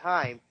same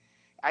time,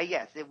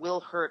 yes, it will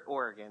hurt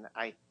Oregon,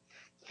 I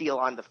feel,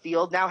 on the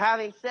field. Now,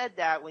 having said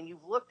that, when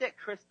you've looked at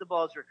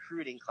Cristobal's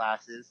recruiting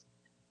classes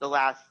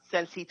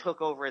since he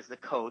took over as the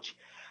coach,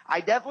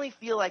 I definitely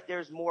feel like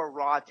there's more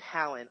raw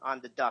talent on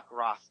the Duck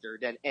roster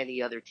than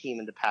any other team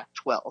in the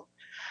Pac-12.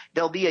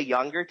 They'll be a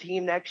younger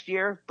team next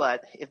year,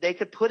 but if they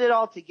could put it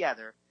all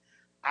together,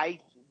 I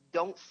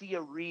don't see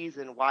a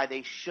reason why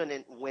they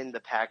shouldn't win the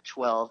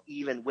Pac-12,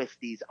 even with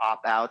these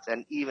opt-outs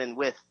and even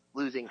with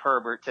losing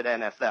Herbert to the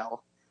NFL.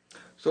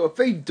 So if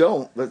they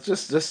don't, let's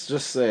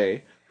just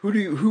say, who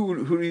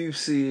do you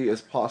see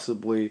as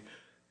possibly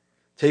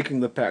taking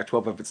the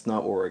Pac-12 if it's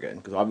not Oregon?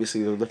 Because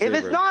obviously they're the favorite.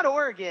 If it's not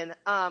Oregon,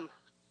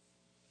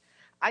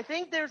 I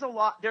think there's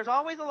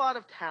always a lot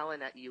of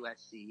talent at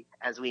USC,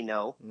 as we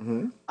know.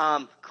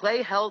 Mm-hmm.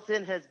 Clay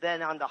Helton has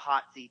been on the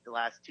hot seat the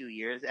last 2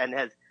 years and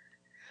has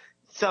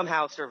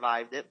somehow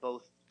survived it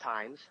both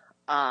times.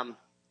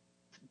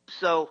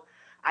 So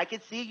I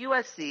could see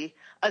USC.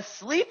 A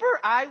sleeper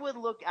I would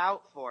look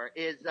out for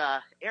is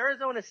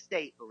Arizona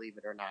State, believe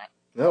it or not.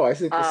 No, I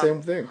think the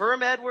same thing.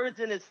 Herm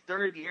Edwards in his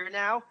 3rd year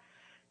now.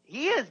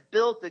 He has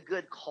built a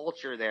good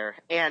culture there.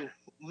 And,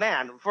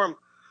 man, from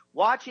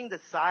watching the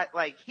side,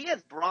 like, he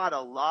has brought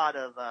a lot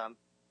of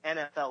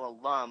NFL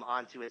alum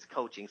onto his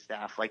coaching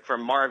staff, like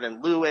from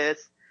Marvin Lewis,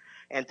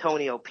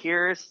 Antonio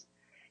Pierce.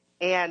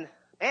 And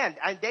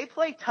they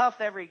play tough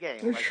every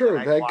game. Like,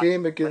 sure, that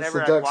game against the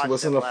Ducks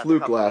wasn't a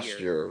fluke last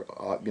year.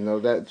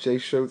 That Jay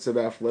showed some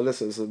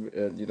athleticism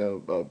and,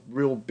 a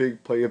real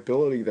big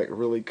playability that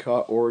really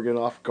caught Oregon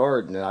off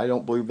guard, and I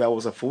don't believe that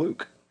was a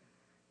fluke.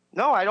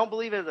 No, I don't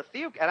believe it was a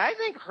fluke. And I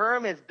think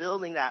Herm is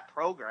building that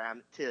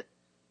program to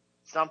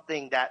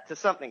something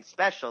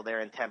special there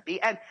in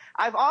Tempe. And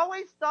I've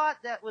always thought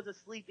that was a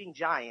sleeping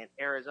giant,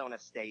 Arizona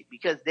State,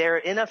 because they're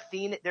in a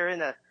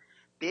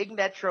big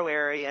metro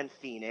area in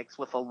Phoenix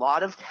with a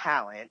lot of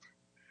talent,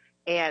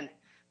 and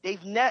they've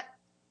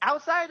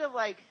outside of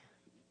like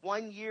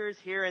 1 years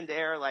here and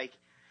there, like,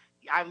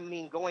 I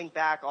mean, going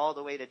back all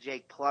the way to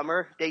Jake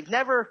Plummer,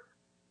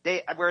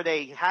 where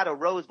they had a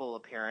Rose Bowl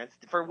appearance.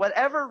 For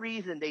whatever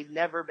reason, they've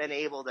never been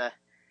able to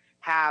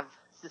have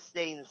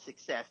sustained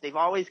success. They've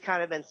always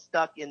kind of been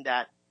stuck in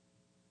that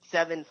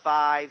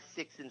 7-5,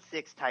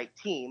 6-6 type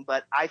team,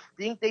 but I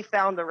think they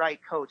found the right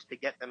coach to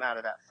get them out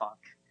of that funk.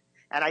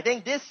 And I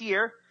think this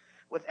year,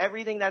 with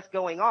everything that's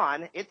going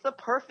on, it's a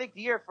perfect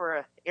year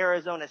for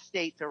Arizona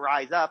State to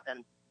rise up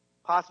and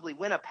possibly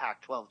win a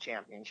Pac-12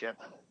 championship.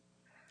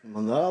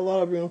 Well, not a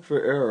lot of room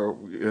for error,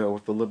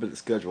 with the limited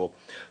schedule.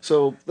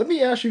 So let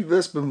me ask you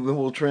this, but then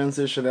we'll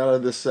transition out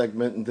of this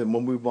segment, and then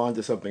we'll move on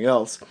to something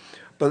else.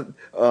 But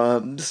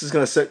this is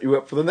going to set you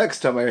up for the next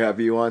time I have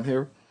you on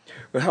here.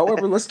 But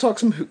however, let's talk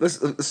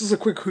this is a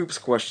quick hoops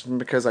question,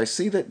 because I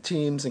see that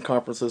teams and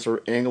conferences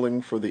are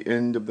angling for the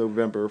end of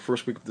November,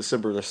 first week of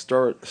December to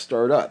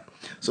start up.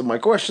 So my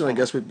question, I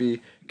guess, would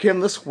be, can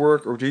this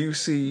work, or do you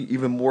see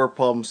even more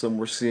problems than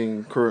we're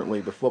seeing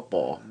currently with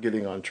football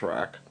getting on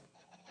track?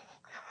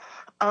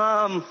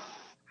 That's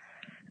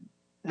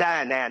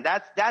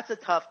a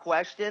tough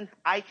question.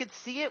 I could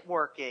see it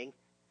working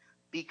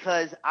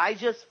because I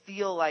just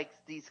feel like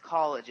these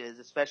colleges,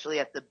 especially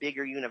at the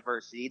bigger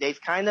university, they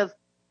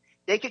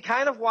could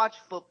kind of watch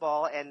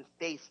football and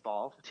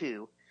baseball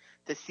too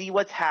to see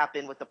what's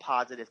happened with the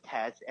positive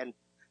test and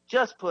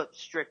just put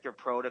stricter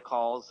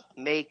protocols,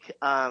 make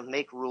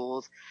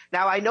rules.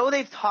 Now, I know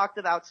they've talked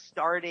about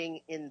starting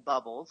in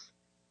bubbles.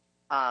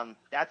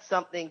 That's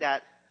something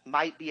that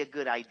might be a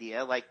good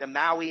idea. Like the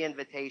Maui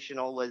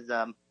Invitational was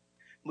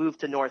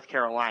moved to North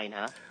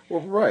Carolina.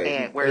 Well, right.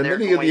 And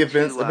many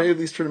of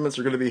these tournaments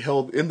are going to be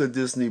held in the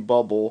Disney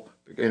bubble.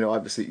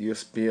 Obviously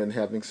ESPN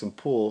having some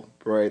pull,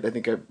 right? I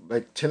think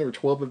like 10 or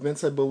 12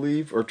 events, I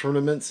believe, or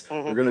tournaments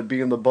are going to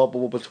be in the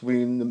bubble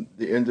between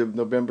the end of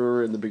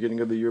November and the beginning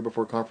of the year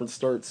before conference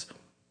starts.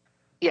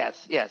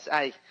 Yes,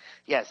 I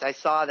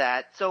saw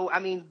that. So, I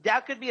mean,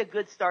 that could be a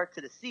good start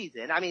to the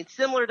season. I mean,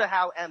 similar to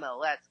how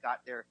MLS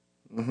got their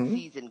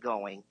season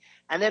going.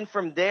 And then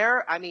from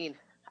there, I mean,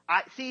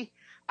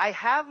 I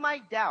have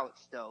my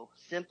doubts, though,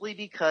 simply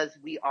because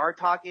we are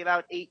talking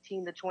about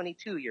 18 to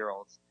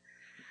 22-year-olds.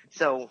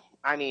 So,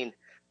 I mean,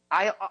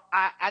 I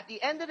at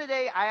the end of the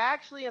day, I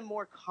actually am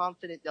more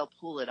confident they'll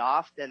pull it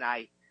off than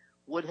I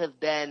would have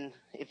been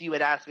if you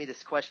had asked me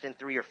this question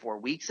 3 or 4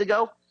 weeks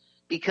ago,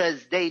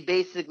 because they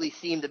basically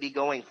seem to be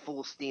going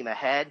full steam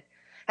ahead.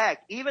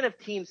 Heck, even if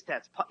players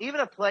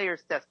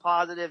test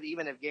positive,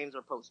 even if games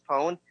are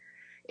postponed,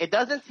 it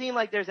doesn't seem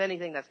like there's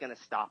anything that's going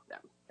to stop them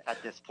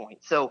at this point.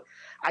 So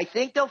I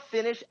think they'll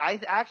finish. I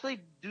actually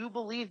do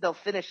believe they'll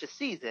finish the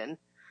season.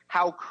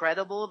 How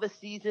credible of a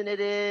season it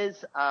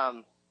is,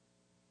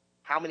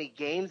 how many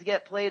games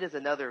get played is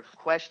another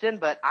question,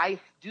 but I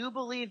do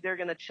believe they're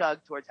going to chug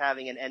towards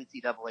having an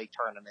NCAA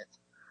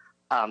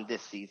tournament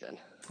this season.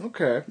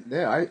 Okay,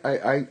 yeah,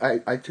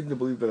 I tend to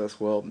believe that as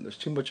well. There's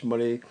too much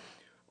money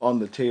on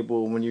the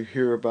table when you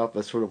hear about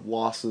the sort of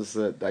losses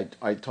that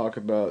I talk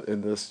about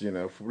in this,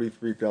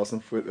 43,000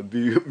 foot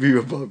view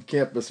above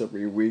campus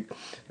every week.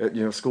 That,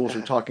 schools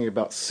are talking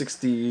about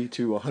 60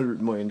 to $100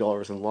 million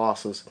in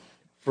losses,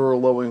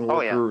 furloughing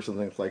Oh yeah. workers and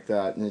things like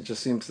that. And it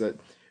just seems that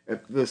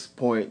at this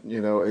point,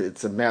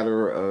 it's a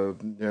matter of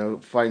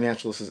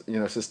financial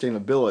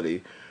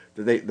sustainability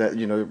that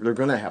they're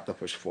going to have to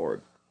push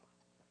forward.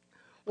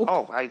 Well,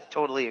 Oh, I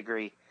totally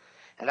agree.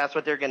 And that's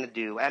what they're going to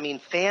do. I mean,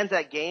 fans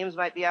at games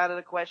might be out of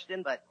the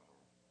question, but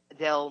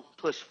they'll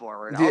push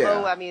forward.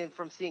 Although, yeah. I mean,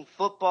 from seeing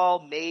football,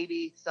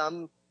 maybe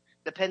some,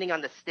 depending on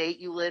the state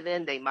you live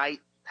in, they might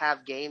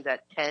have games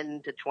at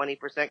 10 to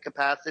 20%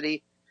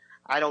 capacity.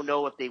 I don't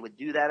know if they would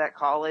do that at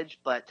college,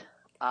 but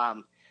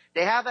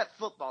they have at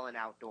football and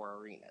outdoor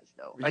arenas,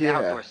 though, and Yeah,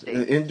 outdoor an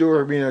stadiums. indoor So,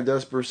 arena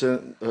does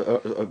present,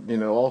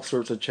 all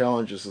sorts of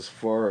challenges as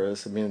far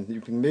as, I mean, you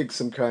can make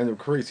some kind of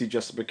crazy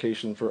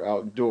justification for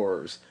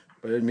outdoors,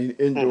 but I mean,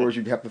 indoors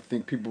you'd have to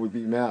think people would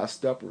be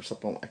masked up or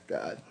something like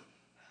that.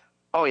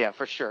 oh yeah,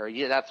 for sure.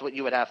 Yeah, that's what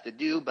you would have to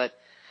do. But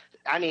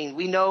I mean,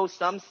 we know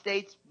some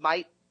states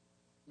might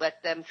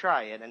let them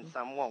try it, and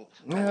some won't.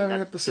 I Yeah, mean, I that's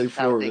have to say just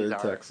how Florida things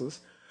and are. Texas.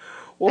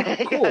 Well, Yeah,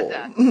 cool,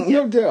 that. Yeah,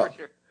 no for doubt.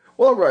 sure.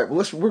 Well, all right.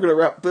 Well, we're gonna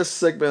wrap this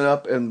segment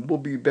up, and we'll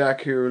be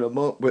back here in a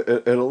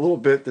little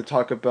bit to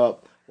talk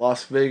about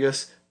Las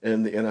Vegas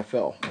and the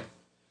NFL.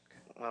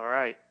 All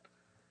right.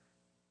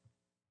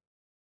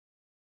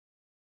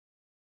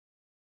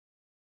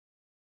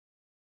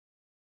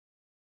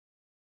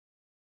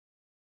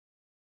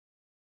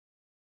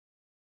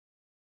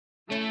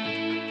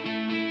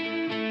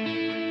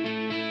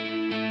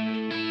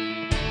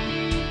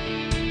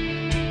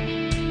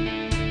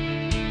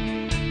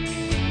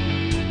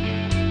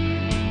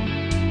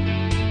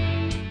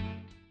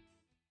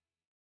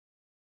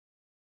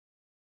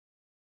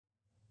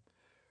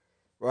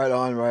 Right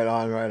on, right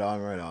on, right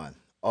on, right on.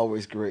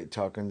 Always great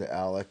talking to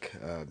Alec.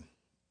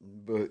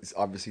 But it's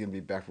obviously going to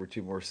be back for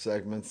two more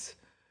segments.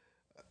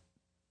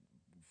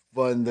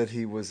 Fun that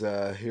he was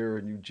here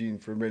in Eugene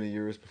for many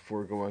years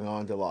before going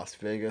on to Las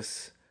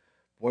Vegas.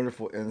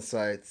 Wonderful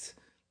insights.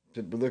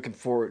 We're looking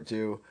forward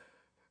to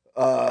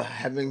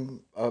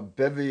having a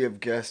bevy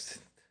of guests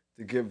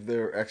to give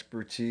their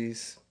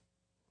expertise,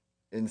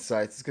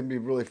 insights. It's going to be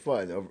really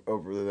fun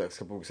over the next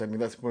couple of weeks. I mean,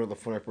 that's one of the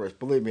fun parts.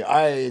 Believe me,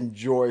 I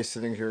enjoy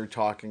sitting here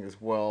talking as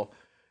well,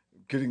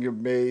 getting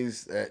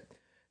amazed at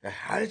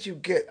how did you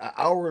get an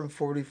hour and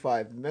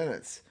 45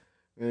 minutes?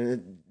 I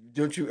mean,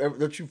 don't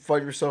you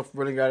find yourself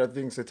running out of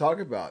things to talk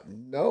about?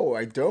 No,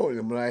 I don't.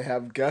 And when I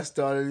have guests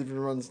on, it even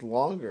runs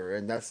longer.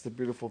 And that's the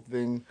beautiful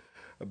thing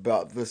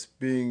about this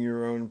being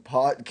your own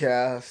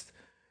podcast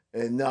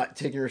and not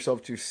taking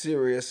yourself too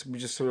serious. We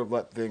just sort of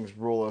let things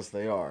roll as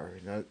they are.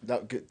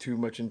 Not get too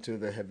much into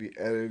the heavy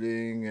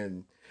editing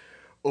and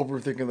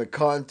overthinking the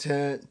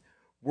content,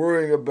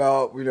 worrying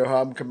about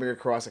how I'm coming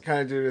across. I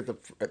kind of did it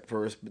at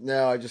first, but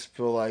now I just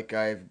feel like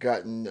I've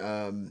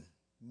gotten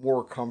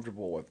more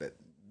comfortable with it.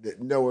 That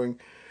knowing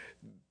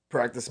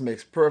practice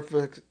makes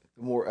perfect.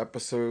 The more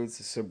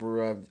episodes, so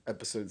we're on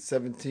episode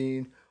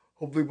 17.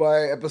 Hopefully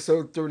by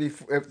episode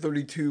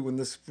 32, when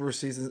this first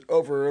season's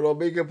over, it'll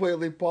be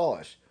completely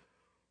polished.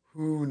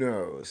 Who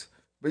knows?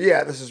 But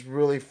yeah, this is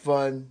really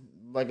fun.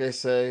 Like I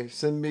say,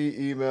 send me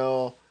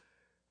email,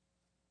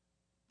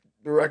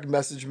 direct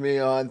message me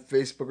on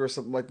Facebook or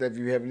something like that if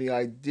you have any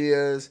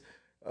ideas.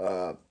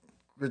 Uh,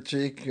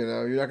 critique,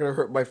 you're not going to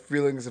hurt my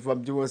feelings if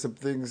I'm doing some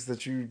things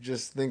that you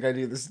just think I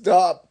need to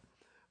stop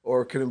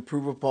or can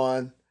improve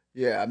upon.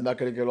 Yeah, I'm not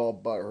going to get all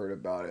butthurt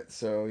about it.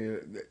 So,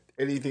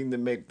 anything to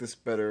make this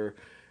better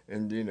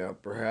and,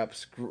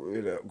 perhaps,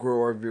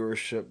 grow our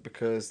viewership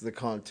because the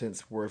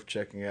content's worth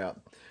checking out.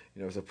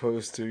 As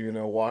opposed to,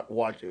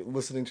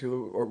 listening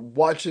to or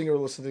watching or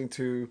listening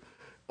to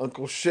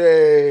Uncle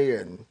Shay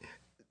and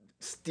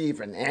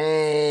Stephen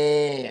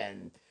A.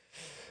 and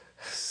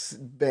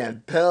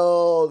Van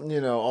Pelt,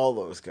 all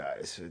those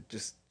guys.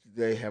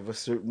 They have a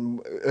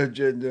certain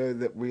agenda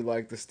that we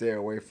like to stay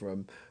away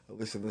from, at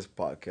least in this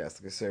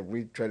podcast. Like I said,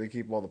 we try to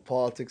keep all the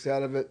politics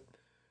out of it.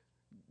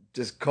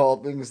 Just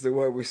call things the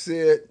way we see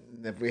it.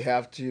 And if we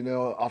have to,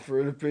 offer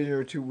an opinion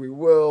or two, we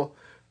will.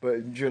 But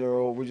in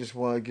general, we just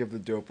want to give the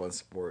dope on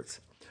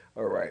sports.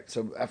 All right,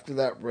 so after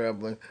that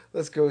rambling,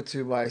 let's go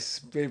to my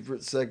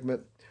favorite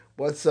segment,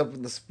 What's Up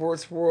in the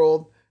Sports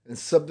World, and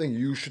something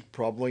you should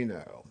probably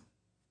know.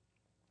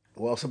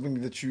 Well,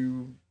 something that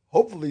you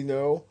hopefully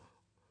know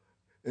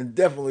and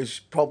definitely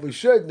probably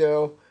should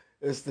know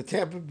is the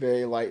Tampa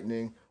Bay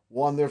Lightning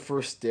won their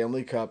first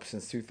Stanley Cup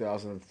since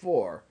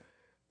 2004.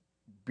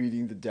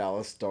 beating the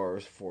Dallas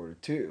Stars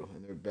 4-2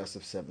 in their best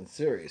of seven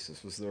series.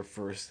 This was their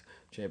first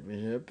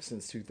championship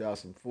since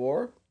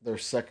 2004, their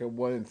second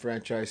one in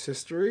franchise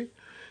history.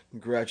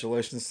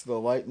 Congratulations to the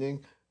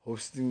Lightning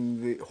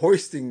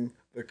hoisting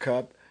the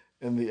cup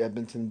in the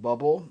Edmonton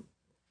bubble.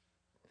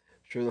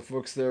 Sure, the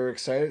folks there are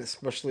excited,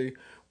 especially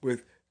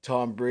with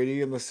Tom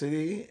Brady in the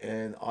city,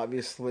 and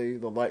obviously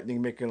the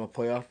Lightning making a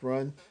playoff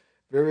run.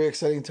 Very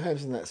exciting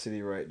times in that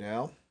city right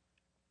now.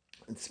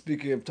 And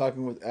speaking of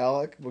talking with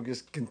Alec, we'll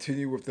just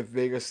continue with the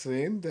Vegas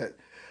theme. That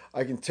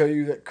I can tell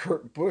you that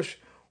Kurt Busch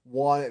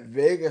won at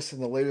Vegas in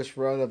the latest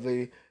round of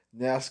the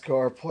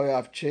NASCAR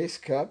Playoff Chase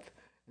Cup,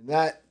 and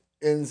that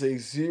ends a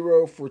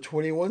 0 for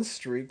 21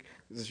 streak.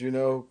 As you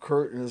know,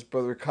 Kurt and his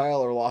brother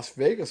Kyle are Las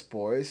Vegas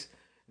boys.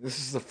 This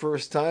is the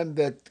first time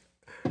that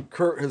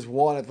Kurt has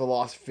won at the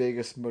Las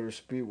Vegas Motor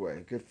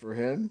Speedway. Good for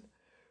him.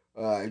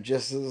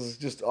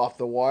 Just off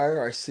the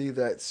wire, I see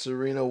that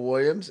Serena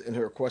Williams, in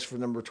her quest for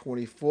number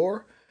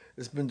 24,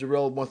 has been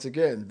derailed once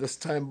again. This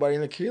time by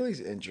an Achilles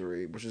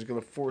injury, which is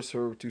going to force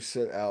her to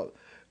sit out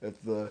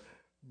at the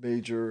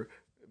major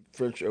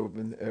French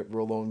Open at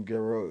Roland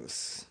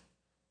Garros.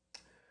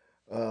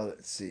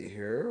 Let's see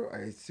here.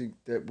 I think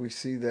that we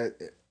see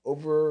that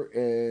over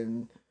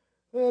in.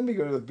 Let me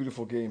go to the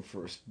beautiful game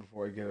first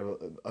before I get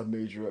a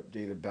major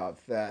update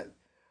about that.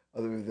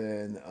 Other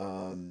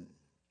than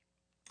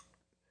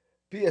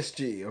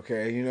PSG,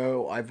 okay,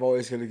 I've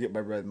always got to get my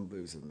red and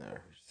blues in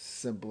there.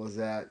 Simple as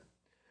that.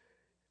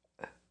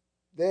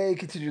 They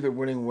continue their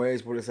winning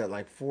ways. What is that,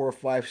 like 4 or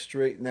 5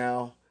 straight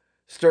now?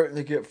 Starting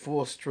to get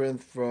full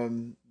strength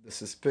from the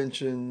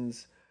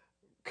suspensions,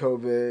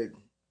 COVID.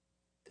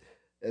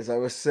 As I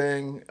was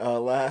saying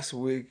last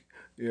week,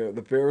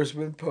 the Bears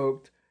been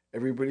poked.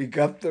 Everybody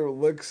got their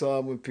licks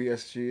on when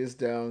PSG is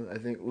down. I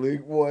think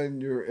League One,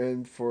 you're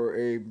in for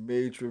a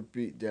major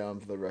beatdown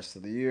for the rest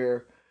of the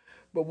year.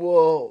 But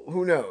well,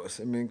 who knows?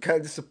 I mean, kind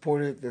of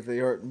disappointed that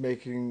they aren't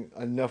making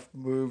enough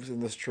moves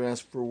in this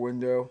transfer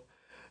window.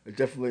 I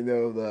definitely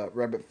know the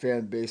Rabbit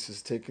fan base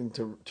is taken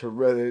to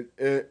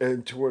Reddit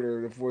and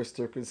Twitter to voice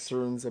their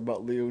concerns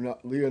about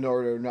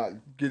Leonardo not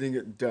getting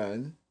it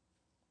done.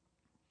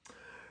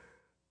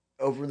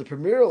 Over in the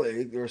Premier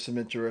League, there are some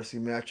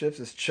interesting matchups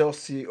as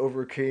Chelsea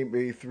overcame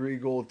a 3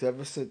 goal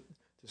deficit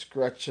to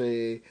scratch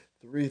a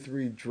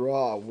 3-3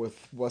 draw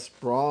with West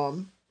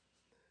Brom.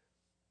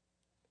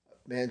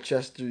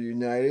 Manchester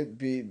United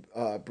beat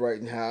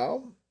Brighton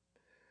Hove.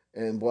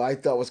 And what I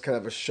thought was kind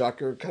of a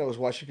shocker, kind of was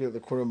watching it at the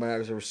corner of my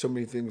eyes. There were so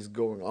many things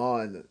going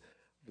on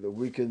for the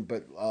weekend,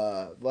 but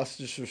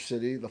Leicester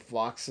City, the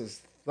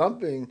Foxes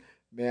thumping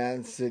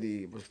Man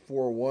City was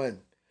 4-1.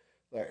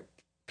 Like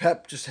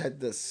Pep just had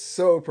this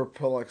so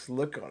perplexed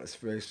look on his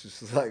face,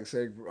 just like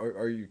saying,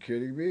 "Are you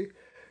kidding me?"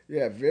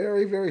 Yeah,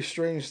 very very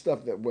strange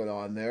stuff that went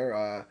on there.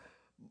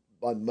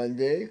 On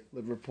Monday,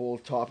 Liverpool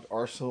topped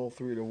Arsenal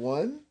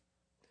 3-1.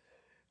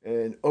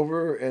 And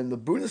over in the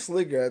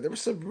Bundesliga, there were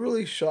some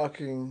really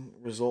shocking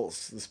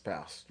results this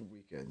past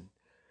weekend.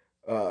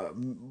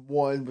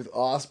 One with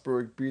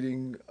Augsburg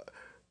beating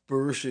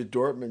Borussia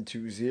Dortmund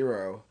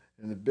 2-0.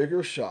 And the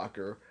bigger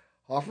shocker,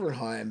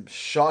 Hoffenheim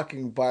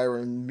shocking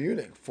Bayern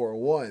Munich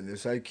 4-1.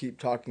 As I keep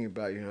talking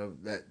about,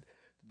 that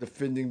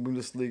defending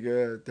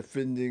Bundesliga,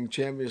 defending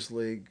Champions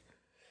League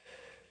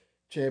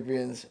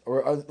champions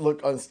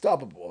look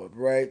unstoppable,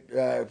 right?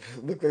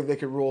 Look like they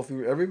could roll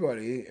through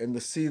everybody, and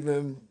to see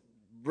them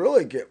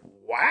really get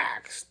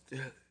waxed,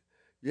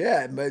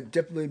 yeah, it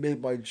definitely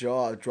made my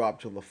jaw drop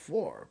to the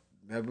floor.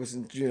 I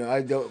wasn't,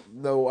 I don't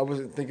know, I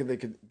wasn't thinking they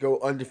could go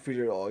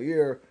undefeated all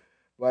year,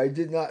 but I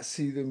did not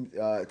see them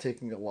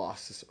taking a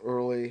loss this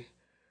early.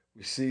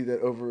 We see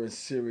that over in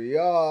Serie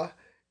A,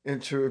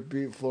 Inter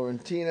beat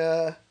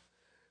Florentina.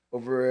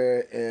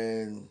 Over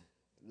in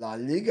La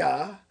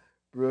Liga,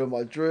 Real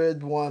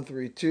Madrid won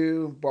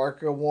 3-2.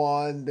 Barca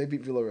won. They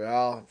beat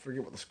Villarreal. I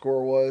forget what the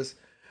score was.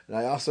 And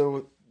I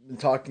also been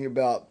talking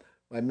about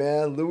my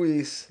man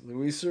Luis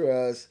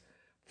Suarez,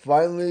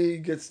 finally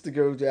gets to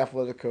go to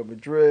Atletico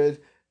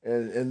Madrid.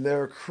 And in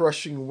their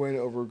crushing win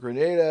over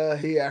Grenada,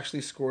 he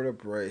actually scored a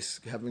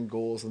brace, having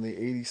goals in the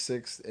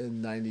 86th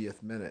and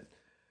 90th minute.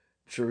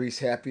 I'm sure he's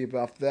happy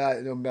about that.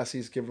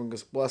 Messi's giving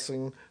us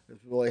blessing. I was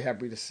really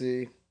happy to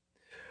see.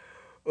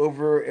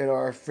 Over in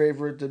our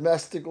favorite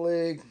domestic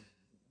league,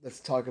 let's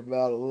talk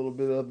about a little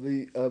bit of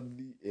the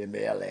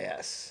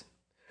MLS.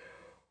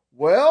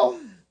 Well,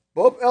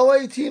 both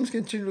LA teams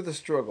continue to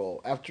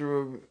struggle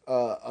after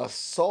a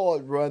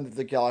solid run that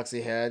the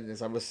Galaxy had.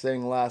 As I was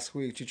saying last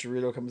week,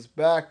 Chicharito comes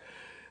back,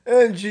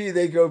 and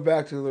they go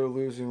back to their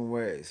losing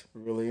ways.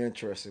 Really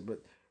interesting,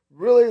 but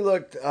really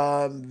looked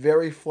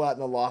very flat in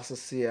the loss of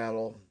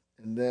Seattle.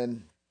 And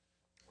then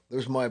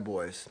there's my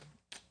boys,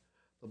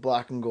 the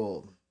black and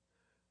gold.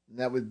 And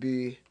that would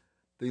be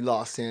the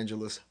Los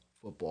Angeles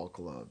Football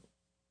Club.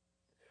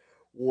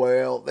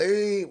 Well,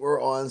 they were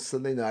on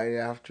Sunday night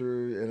after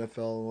NFL and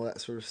all that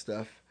sort of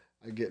stuff.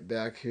 I get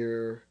back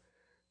here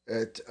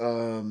at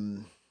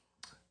 8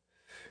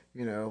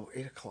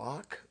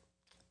 o'clock.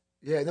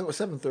 Yeah, no, it was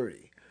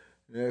 7:30.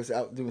 I was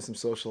out doing some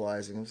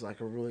socializing. I was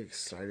like, I'm really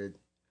excited.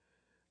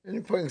 And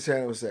you're playing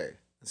San Jose.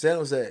 San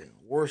Jose,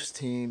 worst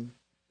team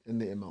in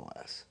the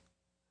MLS.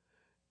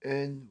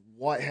 And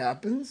what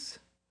happens?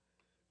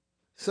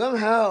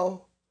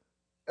 Somehow,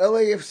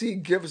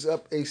 LAFC gives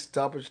up a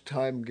stoppage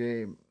time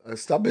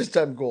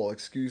goal,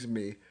 excuse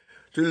me,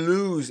 to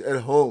lose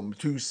at home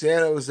to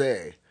San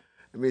Jose.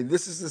 I mean,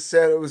 this is the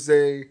San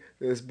Jose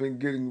that has been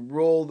getting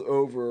rolled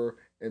over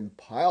and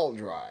pile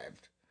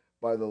drived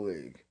by the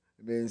league.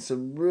 I mean,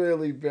 some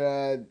really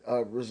bad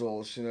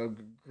results.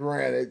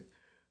 Granted,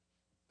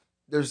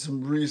 there's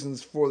some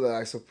reasons for that,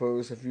 I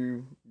suppose, if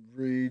you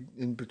read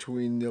in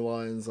between the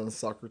lines on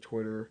soccer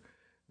Twitter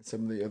and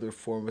some of the other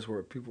forums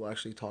where people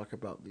actually talk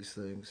about these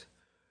things.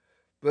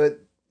 But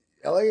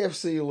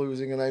LAFC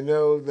losing, and I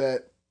know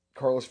that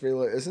Carlos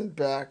Vela isn't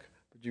back,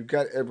 but you've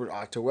got Edward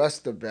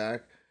Atuesta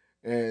back.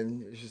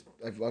 And it's just,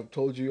 I've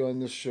told you on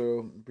this show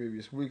in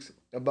previous weeks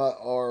about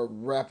our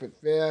Rapid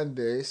fan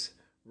base,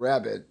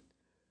 Rabid.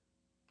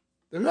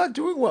 They're not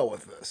doing well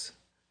with this.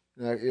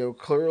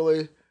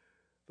 Clearly,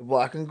 the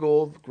Black and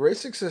Gold, great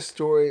success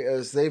story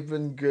as they've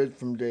been good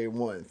from day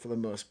one for the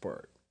most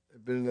part.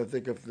 They've been in the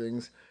thick of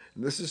things,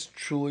 and this is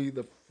truly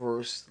the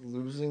first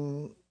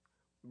losing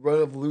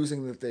run of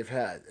losing that they've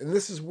had. And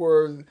this is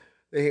where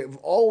they have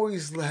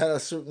always had a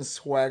certain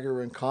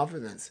swagger and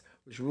confidence,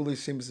 which really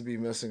seems to be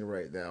missing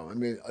right now. I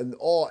mean, in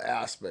all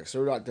aspects.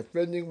 They're not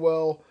defending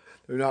well.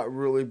 They're not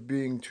really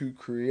being too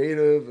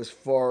creative as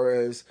far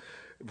as,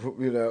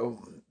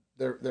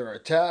 their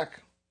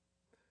attack.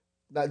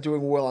 Not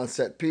doing well on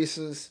set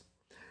pieces.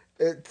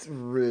 It's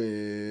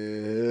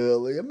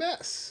really a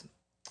mess.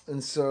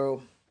 And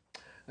so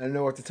I don't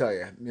know what to tell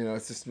you.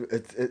 It's just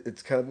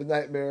it's kind of a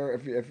nightmare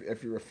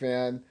if you're a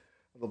fan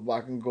of the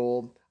Black and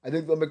Gold. I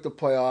think they'll make the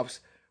playoffs.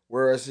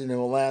 Whereas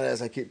Atlanta,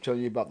 as I keep telling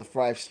you about the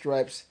Five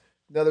Stripes,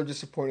 another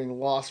disappointing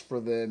loss for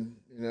them.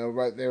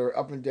 Right there,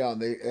 up and down.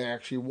 They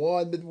actually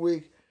won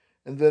midweek,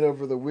 and then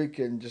over the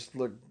weekend just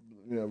looked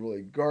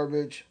really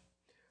garbage.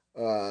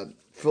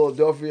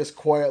 Philadelphia's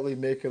quietly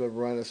making a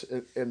run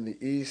in the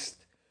East.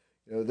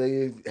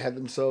 They had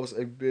themselves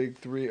a big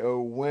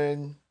 3-0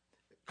 win.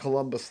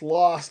 Columbus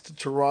lost to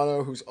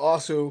Toronto, who's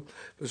also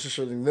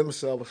positioning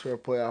themselves for a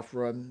playoff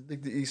run. I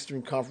think the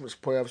Eastern Conference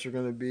playoffs are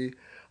going to be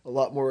a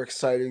lot more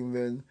exciting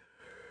than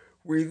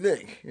we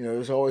think.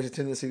 There's always a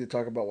tendency to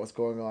talk about what's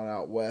going on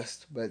out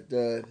west, but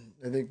I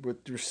think what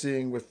you're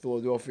seeing with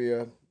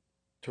Philadelphia,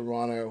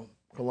 Toronto,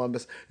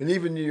 Columbus, and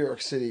even New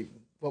York City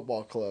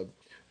Football Club,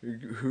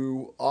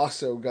 who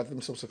also got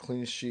themselves a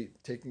clean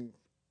sheet, taking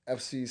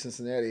FC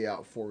Cincinnati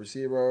out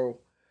 4-0.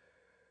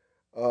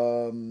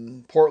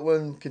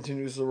 Portland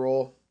continues to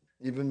roll,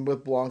 even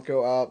with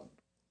Blanco out.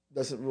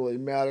 Doesn't really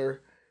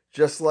matter.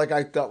 Just like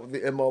I thought with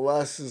the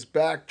MLS's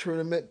back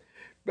tournament,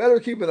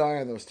 better keep an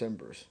eye on those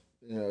Timbers.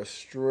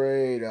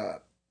 Straight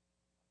up.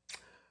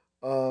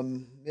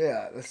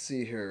 Yeah, let's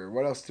see here.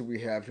 What else do we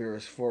have here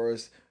as far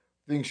as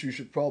things you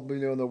should probably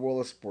know in the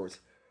world of sports?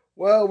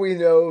 Well, we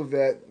know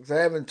that, because I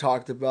haven't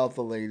talked about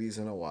the ladies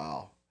in a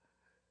while.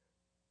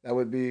 That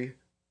would be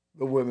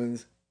the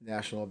Women's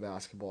National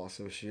Basketball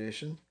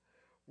Association.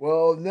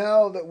 Well,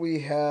 now that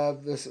we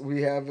have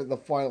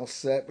the final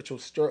set, which will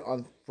start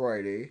on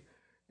Friday,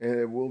 and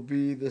it will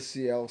be the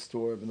Seattle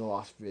Storm and the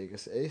Las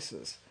Vegas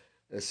Aces.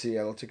 As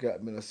Seattle took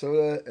out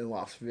Minnesota and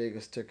Las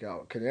Vegas took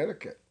out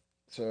Connecticut.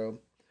 So,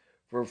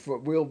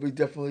 we'll be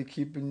definitely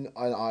keeping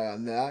an eye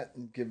on that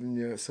and giving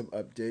you some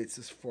updates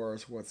as far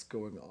as what's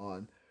going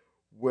on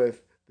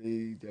with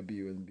the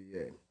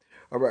WNBA.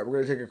 All right,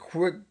 we're going to take a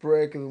quick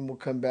break and then we'll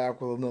come back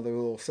with another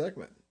little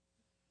segment.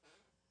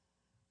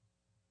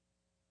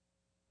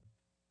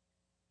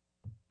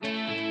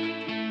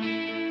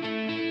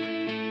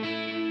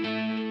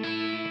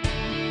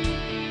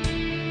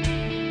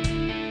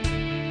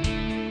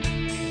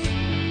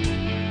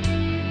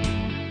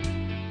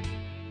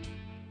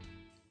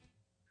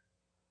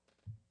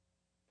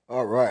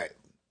 All right,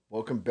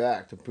 welcome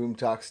back to Boom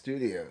Talk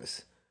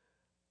Studios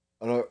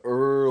on an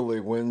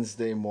early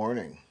Wednesday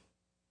morning.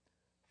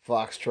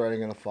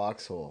 Foxtrotting in a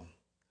Foxhole,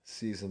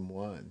 Season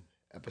 1,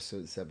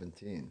 Episode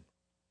 17.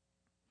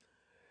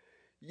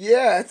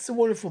 Yeah, it's a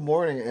wonderful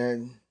morning,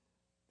 and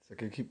it's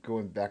like I keep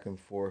going back and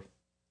forth,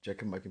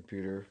 checking my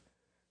computer.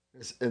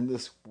 It's in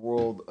this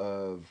world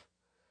of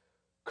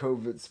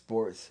COVID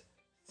sports,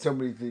 so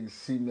many things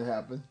seem to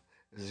happen.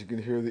 As you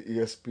can hear the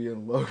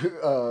ESPN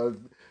logo,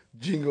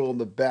 jingle in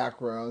the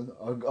background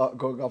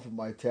going off of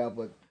my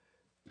tablet.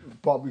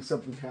 Probably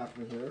something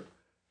happened here.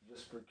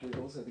 Just for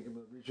giggles, I think I'm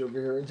going to reach over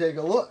here and take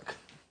a look.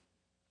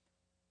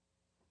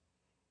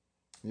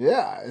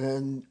 Yeah,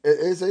 and it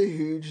is a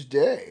huge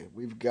day.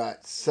 We've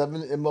got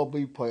 7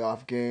 MLB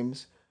playoff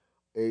games,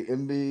 a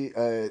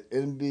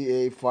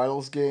NBA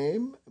Finals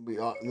game. We've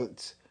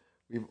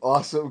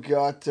also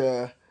got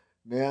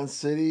Man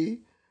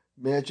City,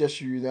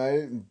 Manchester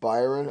United, and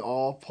Byron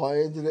all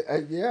playing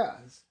today. Yeah,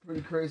 it's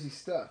pretty crazy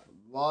stuff.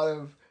 A lot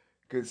of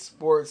good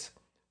sports.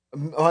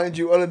 Mind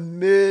you, on a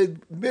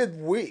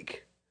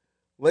midweek,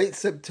 late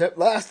September,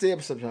 last day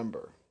of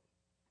September.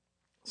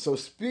 So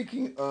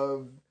speaking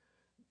of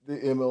the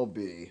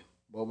MLB,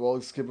 well, we'll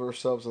just give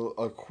ourselves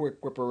a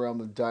quick whip around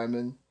the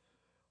diamond.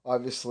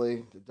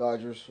 Obviously, the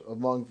Dodgers,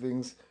 among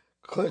things,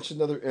 clinched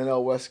another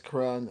NL West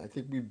crown. I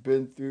think we've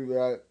been through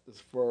that as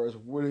far as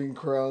winning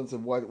crowns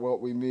and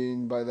what we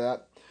mean by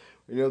that.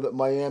 We know that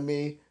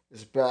Miami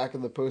is back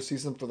in the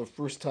postseason for the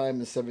first time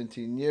in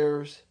 17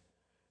 years.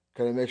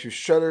 Kind of makes you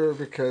shudder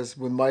because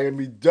when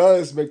Miami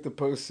does make the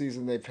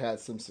postseason, they've had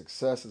some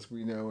success, as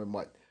we know, in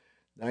what,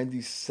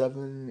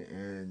 97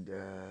 and,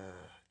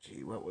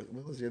 gee,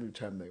 when was the other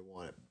time they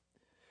won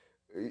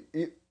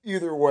it?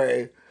 Either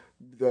way,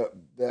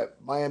 that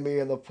Miami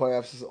in the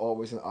playoffs is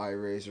always an eye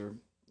raiser.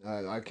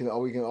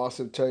 We can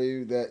also tell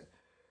you that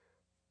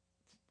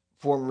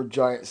former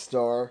Giant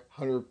star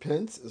Hunter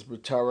Pence is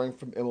retiring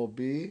from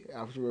MLB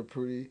after a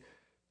pretty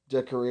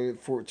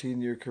decorated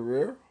 14-year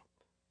career.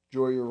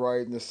 Enjoy your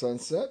ride in the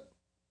sunset.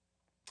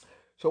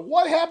 So,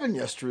 what happened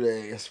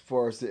yesterday as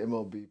far as the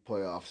MLB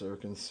playoffs are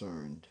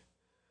concerned?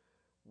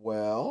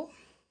 Well,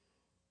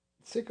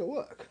 let's take a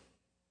look.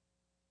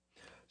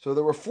 So,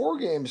 there were 4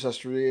 games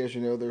yesterday. As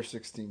you know, there are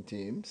 16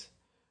 teams,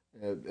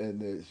 and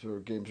the sort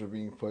of games are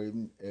being played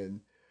in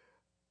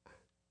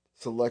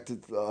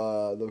selected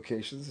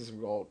locations, as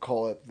we all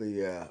call it,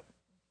 the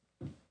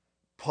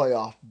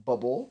playoff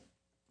bubble.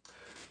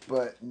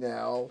 But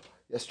now,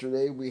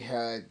 yesterday we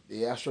had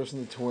the Astros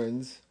and the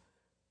Twins.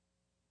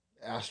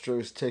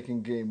 Astros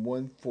taking game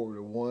one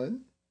 4-1.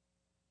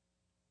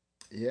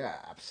 Yeah,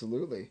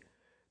 absolutely.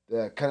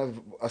 Kind of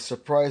a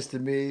surprise to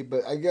me,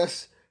 but I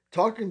guess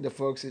talking to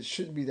folks, it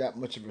shouldn't be that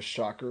much of a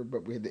shocker.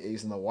 But we had the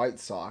A's and the White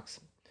Sox.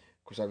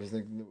 Of course, I was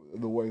thinking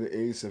the way the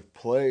A's have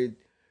played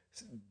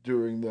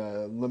during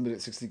the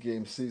limited 60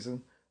 game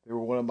season. They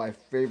were one of my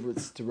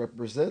favorites to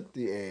represent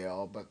the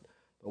AL, but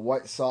the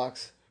White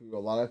Sox, who a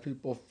lot of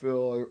people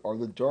feel are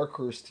the dark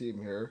horse team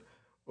here,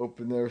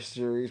 opened their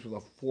series with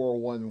a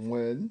 4-1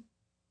 win.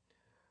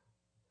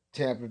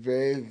 Tampa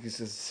Bay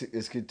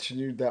has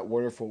continued that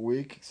wonderful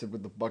week, except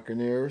with the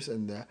Buccaneers,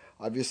 and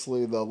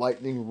obviously the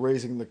Lightning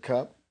raising the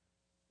cup.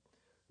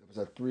 It was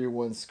a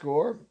 3-1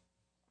 score.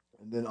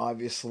 And then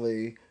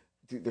obviously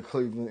the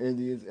Cleveland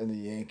Indians and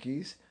the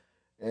Yankees.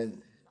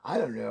 And I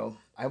don't know.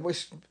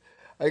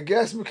 I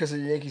guess because the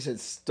Yankees had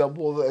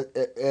stumbled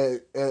at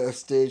a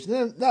stage,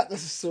 not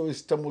necessarily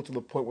stumbled to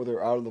the point where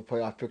they're out of the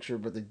playoff picture,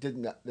 but they did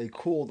not. They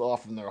cooled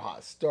off from their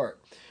hot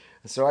start,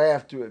 and so I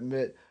have to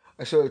admit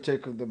I sort of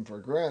take them for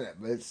granted.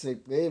 But it's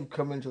like they've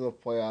come into the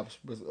playoffs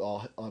with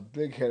a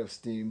big head of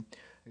steam.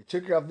 They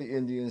took out the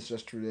Indians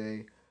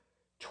yesterday,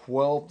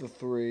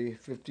 12-3,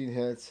 15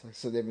 hits. Like I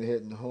said, they've been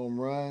hitting home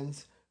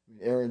runs.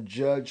 Aaron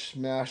Judge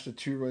smashed a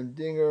 2-run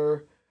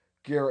dinger.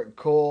 Garrett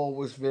Cole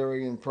was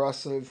very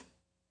impressive.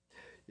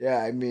 Yeah,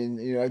 I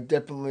mean, I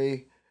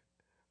definitely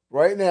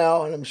right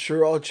now, and I'm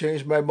sure I'll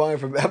change my mind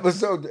from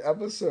episode to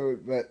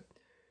episode, but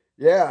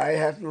yeah, I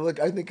have to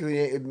look. I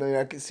mean,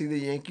 I can see the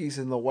Yankees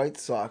and the White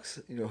Sox,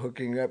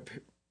 hooking up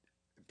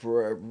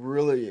for a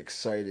really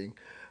exciting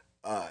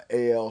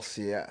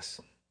ALCS.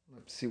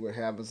 Let's see what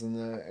happens in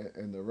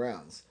the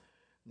rounds.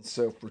 And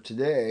so for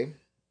today,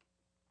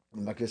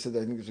 like I said, I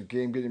think there's a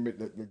game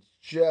that's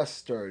just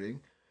starting.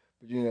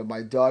 But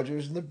my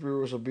Dodgers and the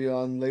Brewers will be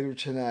on later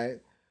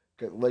tonight.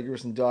 Got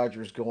Lakers and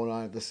Dodgers going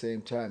on at the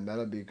same time.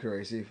 That'll be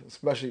crazy,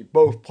 especially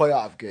both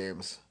playoff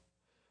games.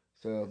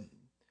 So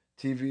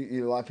TV,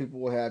 a lot of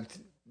people will have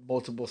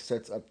multiple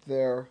sets up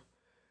there.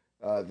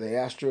 The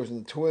Astros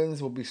and the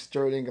Twins will be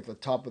starting at the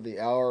top of the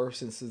hour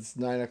since it's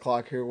 9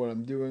 o'clock here when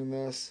I'm doing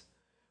this.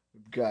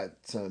 We've got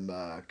some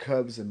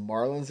Cubs and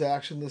Marlins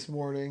action this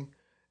morning.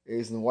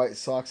 A's and White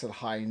Sox at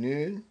high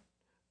noon.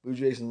 Blue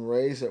Jays and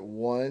Rays at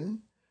 1.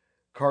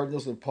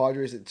 Cardinals and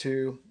Padres at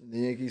 2. And the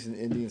Yankees and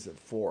Indians at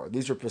 4.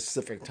 These are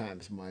Pacific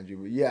times, mind you.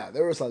 But yeah,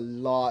 there was a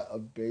lot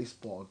of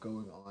baseball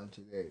going on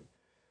today.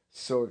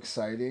 So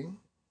exciting.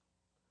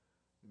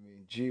 I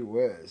mean, gee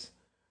whiz.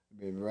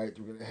 I mean, right,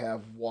 we're going to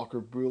have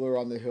Walker Buehler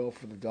on the hill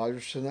for the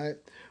Dodgers tonight,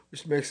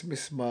 which makes me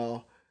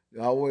smile.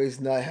 Always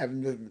not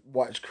having to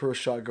watch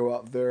Kershaw go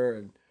out there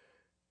and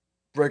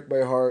break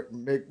my heart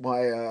and make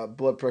my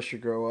blood pressure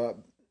go up.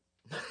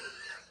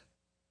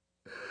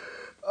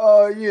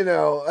 Oh,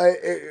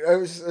 I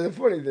was the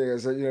funny thing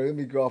is that let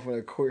me go off on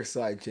a quick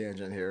side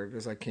tangent here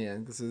because I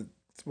can because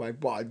it's my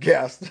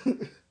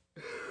podcast.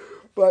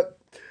 But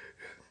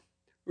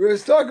we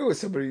was talking with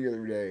somebody the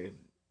other day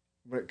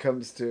when it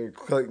comes to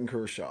Clayton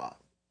Kershaw,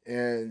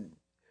 and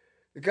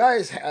the guy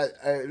has had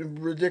a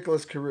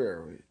ridiculous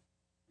career.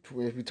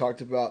 We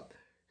talked about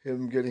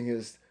him getting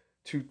his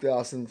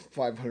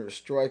 2,500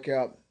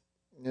 strikeout.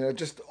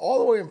 Just all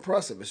the way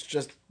impressive. It's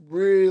just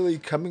really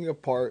coming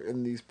apart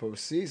in these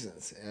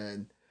postseasons.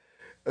 And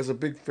as a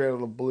big fan of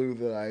the blue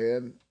that I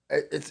am,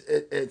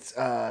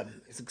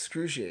 it's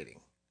excruciating.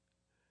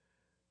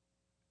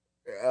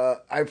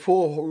 I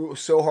pull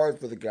so hard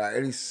for the guy,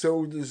 and he's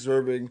so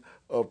deserving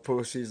of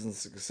postseason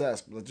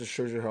success. But it just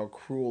shows you how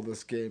cruel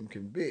this game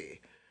can be.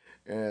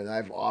 And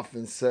I've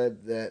often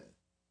said that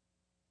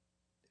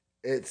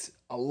it's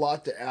a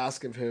lot to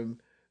ask of him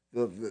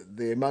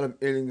the amount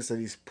of innings that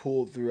he's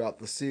pulled throughout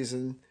the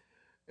season,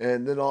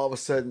 and then all of a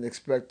sudden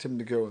expect him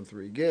to go in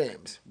 3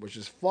 games, which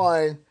is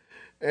fine.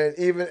 And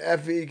even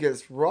if he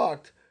gets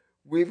rocked,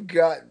 we've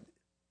got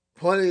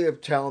plenty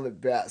of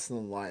talented bats in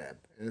the lineup,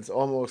 and it's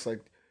almost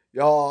like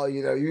y'all,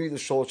 you need to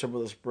shoulder some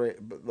of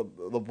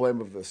the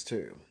blame of this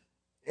too.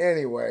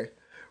 Anyway,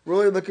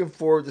 really looking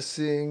forward to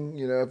seeing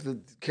if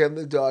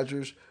the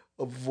Dodgers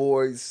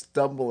avoid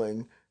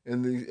stumbling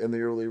in the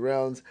early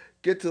rounds,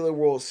 get to the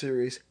World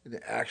Series, and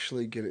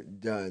actually get it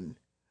done.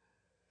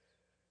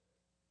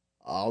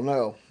 I don't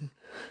know.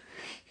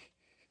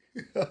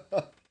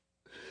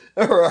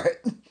 All right.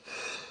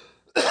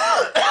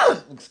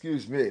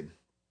 Excuse me.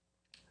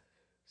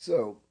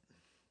 So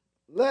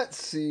let's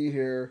see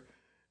here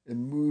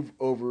and move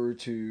over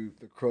to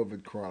the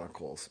COVID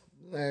Chronicles.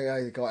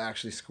 I think I'll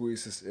actually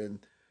squeeze this in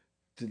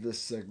to this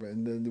segment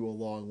and then do a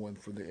long one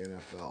for the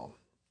NFL.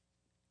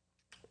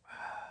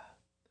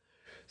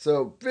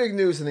 So big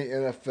news in the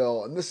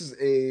NFL, and this is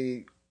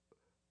a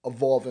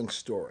evolving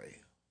story.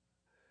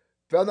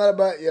 Found out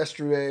about it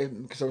yesterday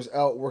because I was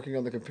out working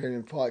on the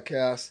companion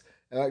podcast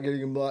and not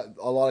getting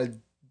a lot of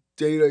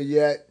data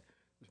yet.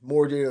 There's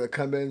more data to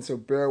come in, so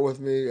bear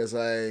with me as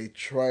I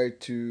try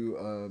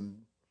to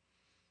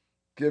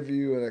give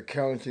you an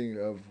accounting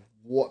of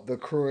what the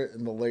current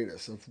and the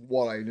latest of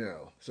what I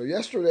know. So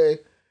yesterday,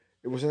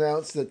 it was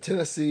announced that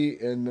Tennessee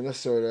and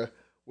Minnesota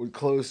would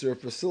close their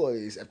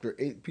facilities after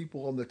 8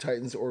 people on the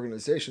Titans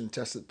organization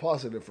tested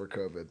positive for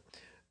COVID.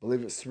 I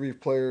believe it's 3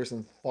 players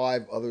and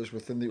 5 others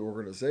within the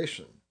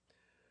organization.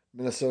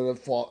 Minnesota,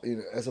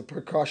 as a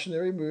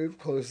precautionary move,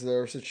 closed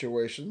their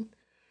situation.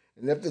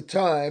 And at the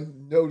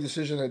time, no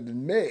decision had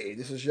been made.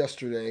 This was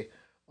yesterday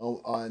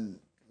on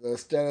the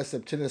status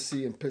of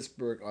Tennessee and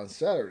Pittsburgh on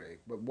Saturday.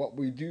 But what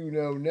we do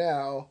know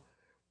now,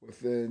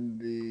 within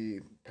the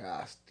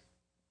past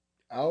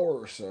hour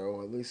or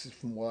so, at least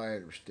from what I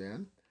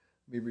understand,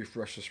 let me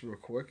refresh this real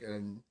quick,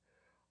 and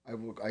I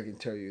can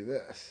tell you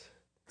this.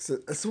 So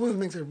that's one of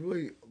the things I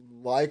really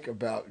like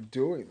about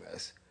doing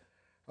this.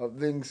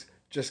 Things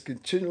just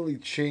continually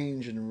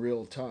change in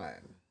real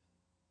time.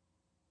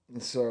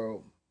 And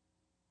so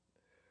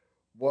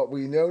what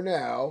we know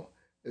now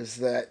is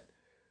that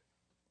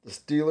the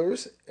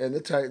Steelers and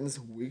the Titans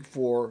Week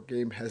 4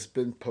 game has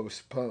been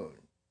postponed.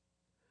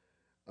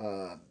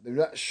 They're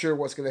not sure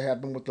what's going to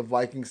happen with the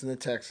Vikings and the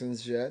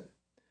Texans yet.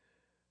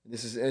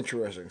 This is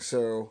interesting.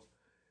 So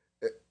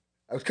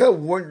I was kind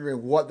of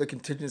wondering what the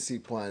contingency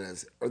plan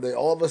is. Are they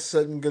all of a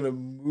sudden going to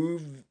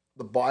move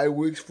the bye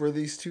weeks for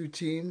these 2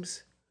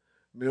 teams?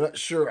 I'm not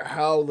sure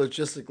how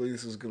logistically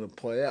this is going to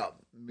play out.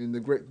 I mean, the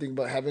great thing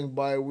about having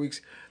bye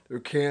weeks, there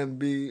can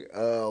be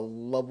a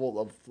level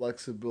of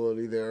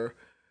flexibility there,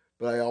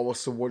 but I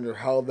also wonder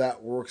how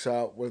that works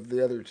out with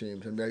the other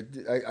teams. I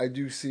mean, I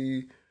do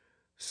see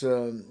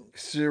some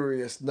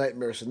serious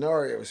nightmare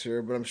scenarios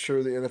here, but I'm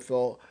sure the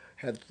NFL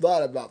had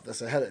thought about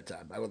this ahead of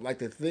time. I would like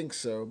to think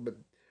so, but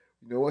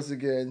once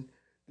again,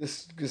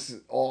 this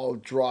is all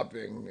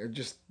dropping.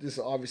 This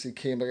obviously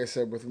came, like I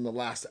said, within the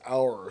last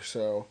hour or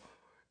so,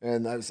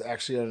 and I was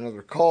actually on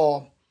another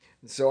call,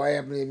 and so I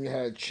haven't even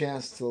had a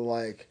chance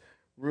to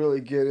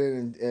really get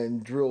in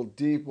and drill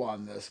deep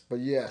on this. But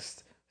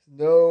yes,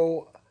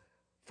 no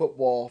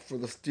football for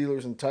the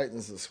Steelers and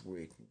Titans this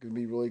week. I'm gonna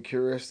be really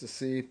curious to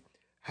see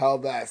how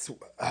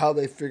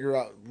they figure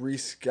out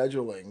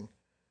rescheduling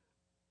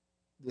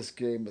this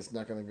game that's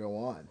not going to go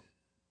on.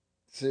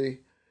 See,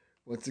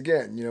 once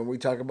again, when we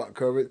talk about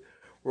COVID,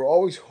 we're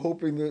always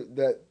hoping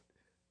that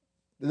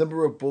the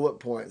number of bullet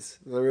points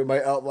that we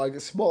might outline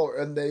is smaller,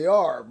 and they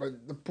are.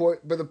 But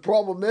the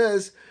problem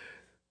is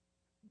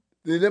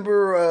the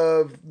number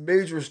of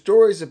major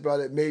stories about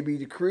it may be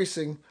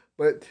decreasing,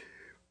 but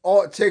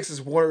all it takes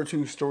is 1 or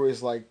 2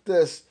 stories like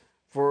this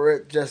for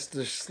it just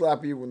to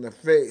slap you in the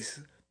face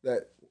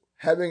that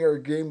having our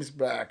games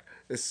back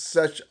is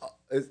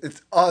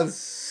it's on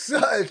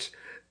such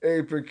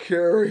a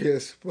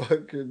precarious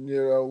fucking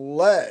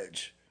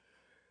ledge,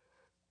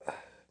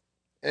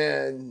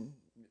 and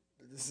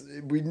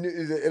we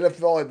knew the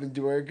NFL had been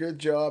doing a good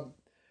job,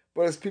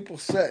 but as people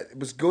said, it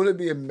was going to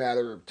be a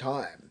matter of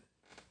time.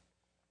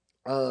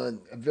 A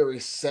very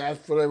sad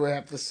foot, I would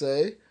have to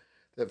say,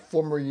 that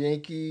former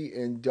Yankee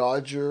and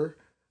Dodger,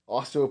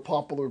 also a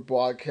popular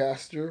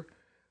broadcaster,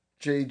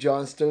 Jay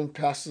Johnstone,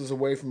 passes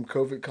away from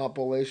COVID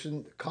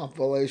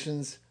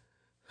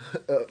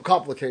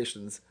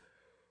complications.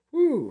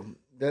 Whew,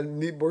 then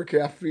need more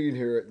caffeine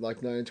here at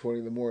like 9:20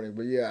 in the morning.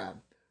 But yeah,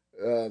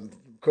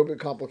 COVID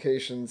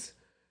complications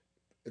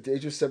at the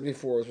age of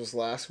 74. This was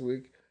last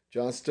week.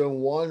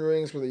 Johnstone won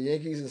rings with the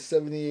Yankees in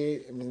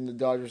 78 and with the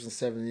Dodgers in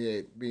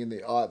 78, being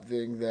the odd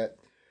thing that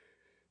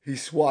he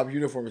swapped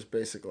uniforms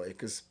basically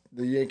because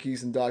the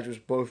Yankees and Dodgers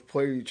both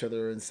played each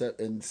other in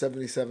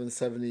 77,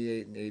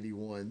 78, and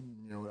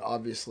 81.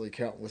 Obviously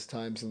countless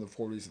times in the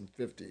 40s and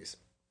 50s.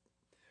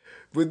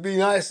 It would be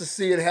nice to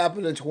see it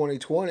happen in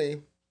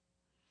 2020,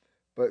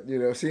 but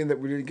seeing that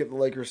we didn't get the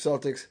Lakers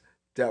Celtics,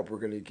 doubt we're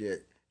going to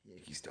get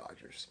Yankees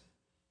Dodgers.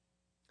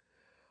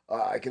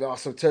 I can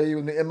also tell you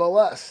in the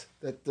MLS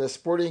that the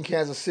Sporting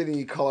Kansas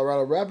City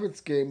Colorado Rapids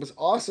game was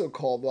also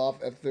called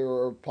off after there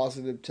were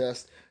positive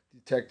tests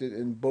detected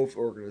in both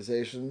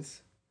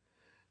organizations.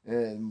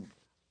 And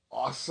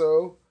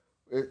also,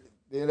 the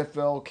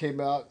NFL came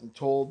out and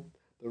told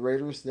the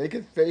Raiders they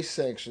could face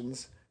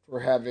sanctions for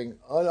having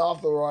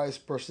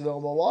unauthorized personnel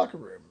in the locker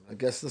room. I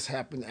guess this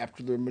happened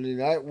after their Monday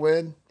night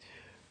win.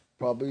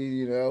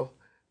 Probably,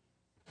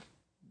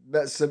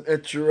 met some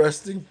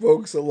interesting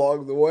folks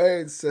along the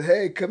way and said,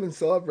 hey, come and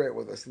celebrate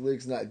with us. The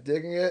league's not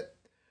digging it.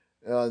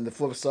 On the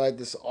flip side,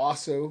 this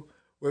also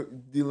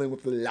dealing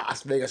with the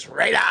Las Vegas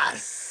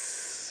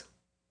Raiders.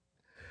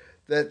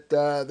 That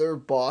their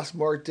boss,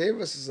 Mark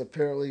Davis, is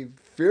apparently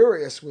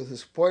furious with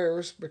his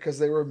players because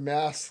they were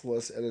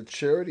maskless at a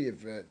charity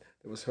event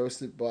that was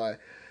hosted by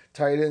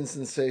tight end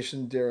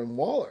sensation Darren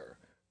Waller.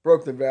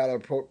 Broke Nevada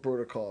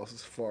protocols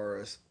as far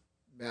as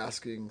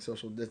masking,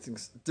 social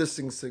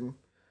distancing.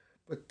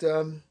 But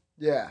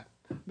yeah,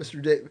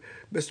 Mr.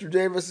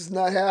 Davis is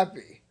not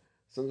happy.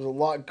 So there's a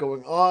lot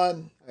going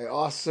on. We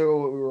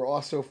were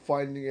also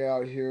finding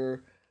out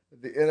here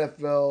that the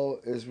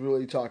NFL is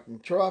really talking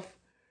tough.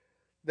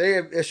 They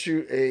have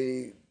issued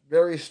a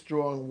very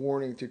strong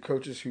warning to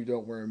coaches who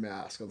don't wear a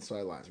mask on the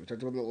sidelines. We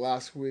talked about it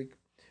last week.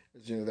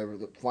 As you know, there were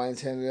the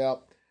fines handed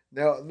out.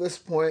 Now at this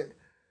point,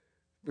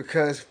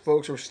 because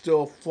folks are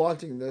still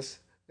flaunting this,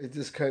 it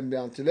just came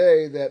down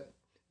today that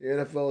the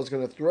NFL is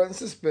going to threaten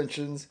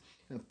suspensions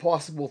and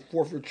possible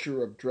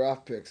forfeiture of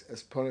draft picks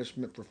as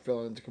punishment for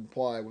failing to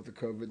comply with the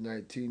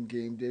COVID-19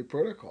 game day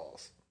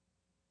protocols.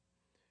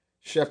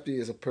 Shefty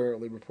is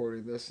apparently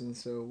reporting this, and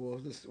so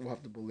we'll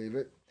have to believe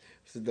it.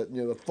 Said that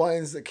the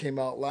fines that came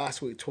out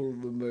last week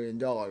totaled $1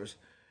 million,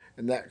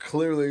 and that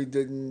clearly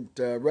didn't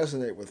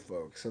resonate with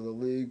folks. So the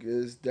league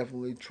is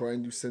definitely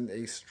trying to send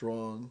a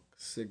strong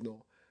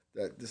signal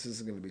that this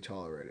isn't going to be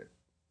tolerated.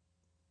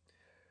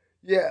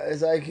 Yeah,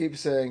 as I keep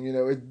saying,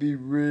 it'd be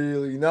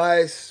really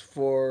nice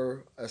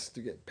for us to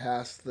get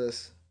past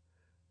this,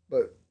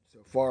 but so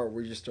far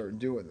we just started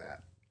doing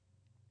that.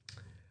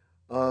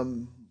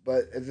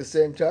 But at the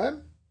same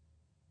time,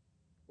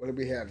 what do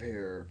we have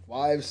here?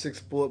 5,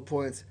 6 bullet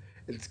points.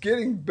 It's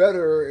getting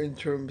better in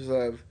terms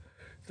of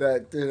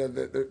that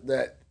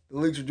that the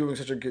leagues are doing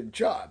such a good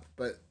job.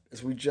 But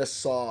as we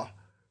just saw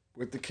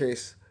with the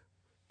case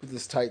with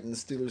this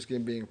Titans Steelers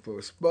game being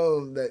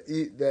postponed,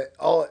 that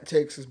all it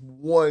takes is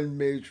one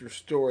major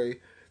story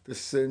to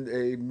send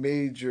a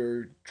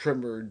major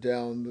tremor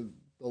down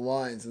the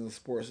lines in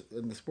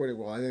the sporting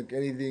world. I think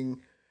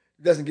anything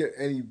it doesn't get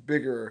any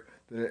bigger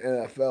than an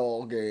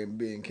NFL game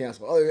being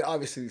canceled.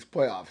 Obviously, these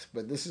playoffs,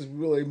 but this is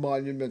really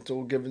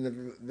monumental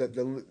given that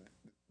the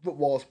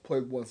football is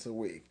played once a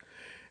week,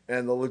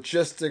 and the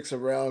logistics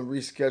around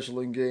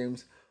rescheduling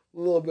games a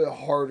little bit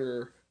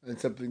harder than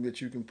something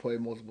that you can play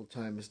multiple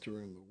times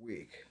during the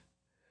week.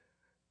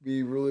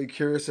 Be really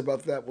curious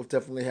about that. We'll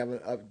definitely have an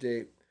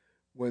update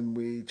when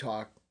we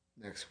talk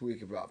next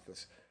week about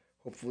this.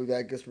 Hopefully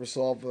that gets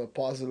resolved in a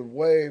positive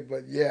way.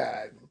 But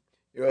yeah,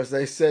 as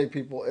they say,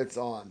 people, it's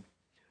on.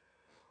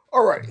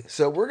 Alrighty,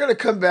 so we're going to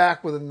come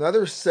back with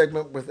another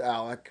segment with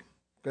Alec.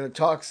 Going to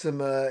talk some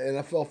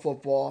NFL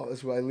football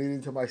as I lead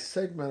into my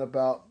segment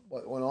about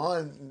what went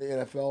on in the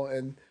NFL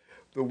and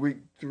the Week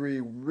 3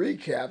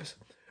 recaps.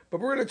 But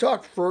we're going to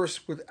talk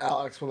first with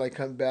Alex when I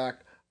come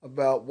back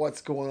about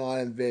what's going on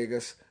in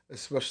Vegas,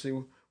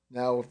 especially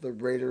now with the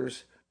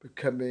Raiders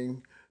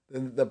becoming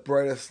the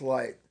brightest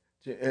light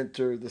to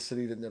enter the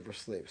city that never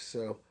sleeps.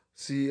 So,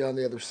 see you on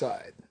the other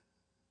side.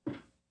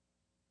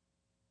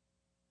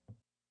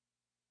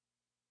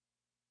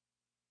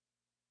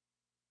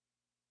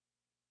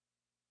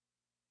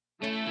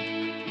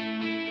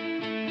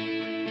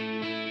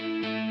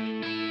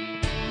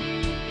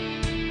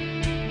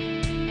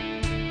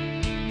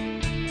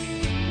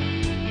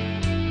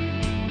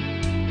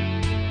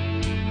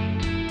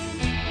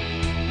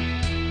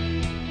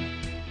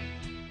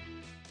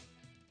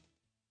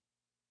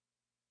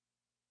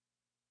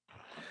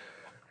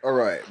 All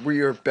right,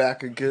 we are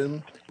back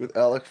again with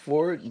Alec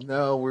Ford.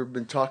 Now we've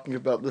been talking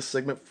about this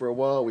segment for a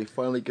while. We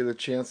finally get a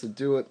chance to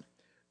do it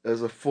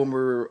as a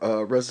former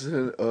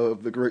resident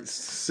of the great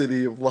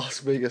city of Las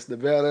Vegas,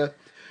 Nevada,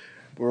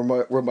 where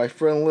my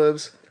friend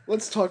lives.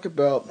 Let's talk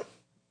about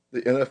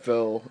the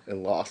NFL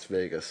in Las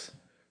Vegas.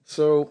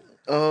 So,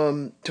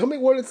 tell me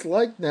what it's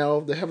like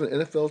now to have an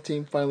NFL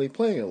team finally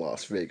playing in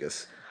Las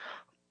Vegas.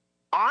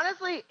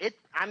 Honestly,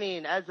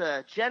 as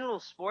a general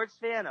sports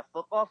fan, a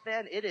football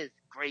fan, it is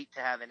great to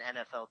have an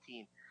NFL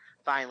team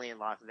finally in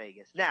Las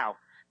Vegas. Now,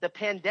 the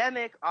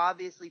pandemic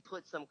obviously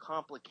put some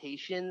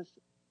complications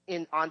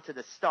onto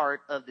the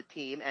start of the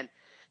team. And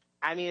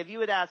if you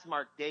would ask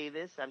Mark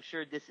Davis, I'm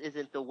sure this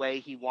isn't the way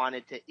he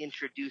wanted to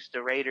introduce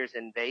the Raiders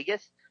in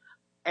Vegas.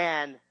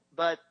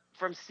 But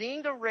from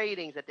seeing the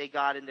ratings that they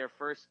got in their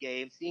first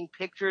game, seeing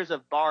pictures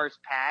of bars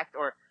packed,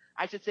 or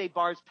I should say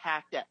bars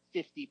packed at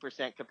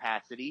 50%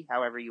 capacity,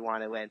 however you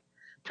want to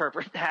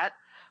interpret that.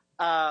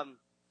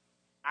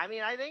 I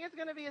think it's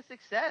going to be a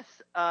success.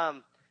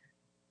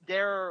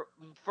 their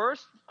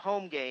first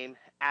home game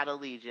at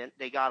Allegiant,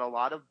 they got a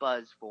lot of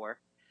buzz for.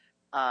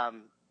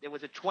 It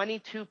was a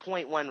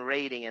 22.1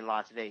 rating in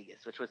Las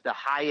Vegas, which was the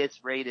highest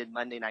rated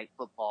Monday Night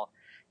Football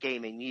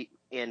game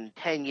in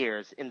 10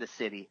 years in the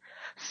city.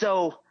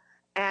 So,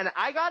 and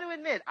I got to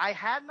admit, I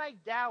had my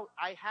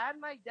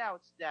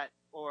doubts that,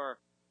 or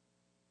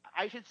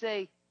I should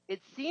say,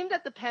 it seemed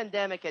that the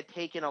pandemic had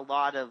taken a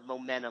lot of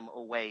momentum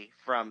away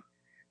from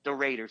the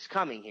Raiders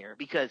coming here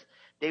because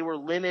they were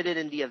limited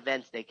in the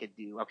events they could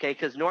do. Okay.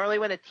 Because normally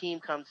when a team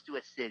comes to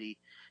a city,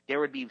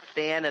 there would be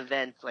fan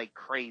events like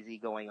crazy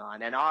going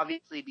on. And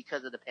obviously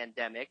because of the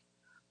pandemic,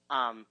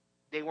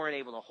 they weren't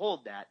able to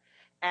hold that.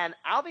 And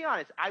I'll be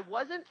honest, I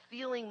wasn't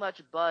feeling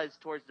much buzz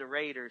towards the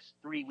Raiders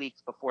 3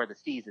 weeks before the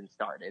season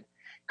started.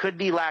 Could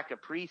be lack of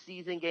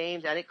preseason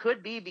games, and it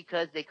could be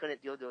because they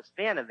couldn't do those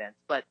fan events.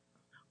 But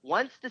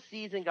once the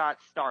season got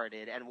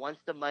started and once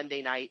the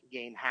Monday night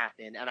game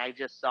happened and I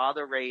just saw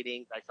the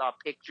ratings, I saw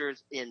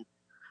pictures in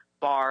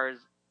bars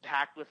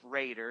packed with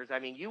Raiders. I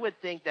mean, you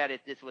would think that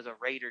if this was a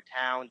Raider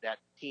town, that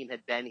team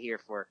had been here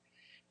for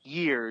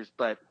years,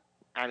 but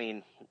I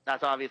mean,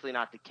 that's obviously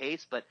not the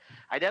case, but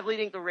I definitely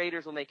think the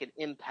Raiders will make an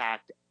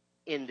impact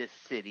in this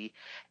city.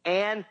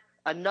 And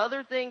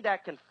another thing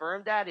that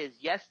confirmed that is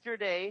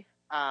yesterday,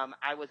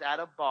 I was at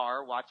a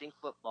bar watching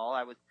football.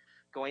 I was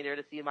going there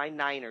to see my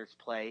Niners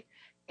play,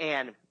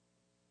 and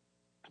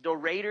the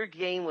Raider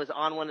game was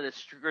on one of the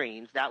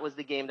screens. That was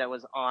the game that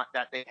was on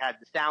that they had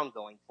the sound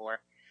going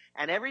for.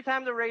 And every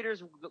time the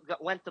Raiders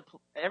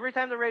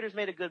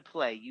made a good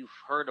play, you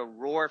heard a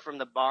roar from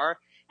the bar.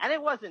 And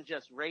it wasn't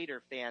just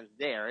Raider fans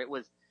there. It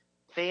was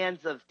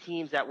fans of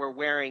teams that were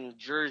wearing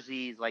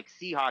jerseys like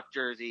Seahawk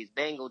jerseys,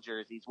 Bengal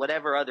jerseys,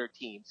 whatever other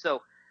team.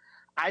 So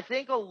I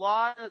think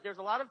there's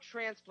a lot of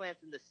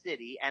transplants in the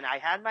city, and I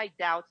had my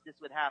doubts this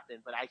would happen,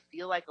 but I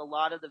feel like a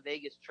lot of the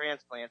Vegas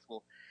transplants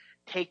will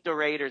take the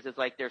Raiders as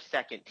like their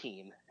second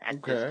team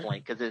at this Okay.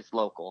 point because it's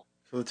local.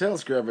 So the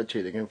town's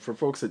gravitating, and for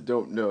folks that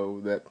don't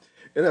know, that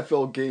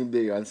NFL game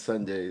day on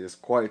Sunday is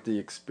quite the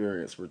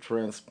experience for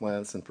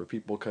transplants and for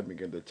people coming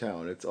into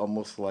town. It's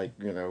almost like,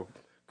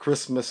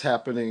 Christmas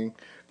happening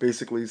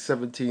basically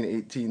 17,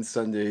 18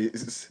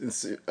 Sundays,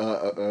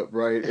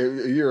 right?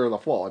 A year in the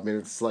fall. I mean,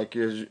 it's like,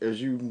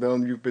 as you've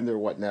known, you've been there,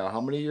 what now?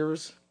 How many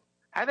years?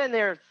 I've been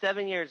there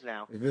 7 years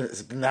now.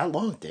 It's been that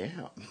long?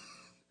 Damn.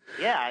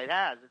 Yeah, it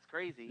has. It's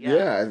crazy. Yeah.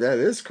 Yeah, that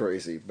is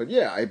crazy. But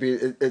yeah, I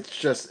mean,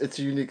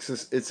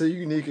 it's a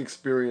unique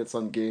experience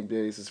on game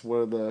days. It's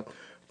one of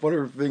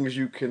the things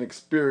you can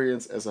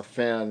experience as a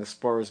fan, as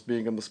far as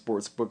being in the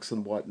sports books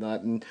and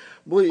whatnot. And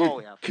really Oh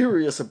yeah.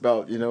 curious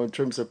about, in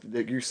terms of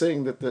like, you're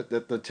saying that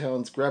the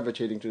town's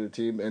gravitating to the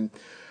team, and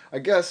I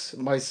guess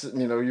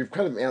you've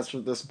kind of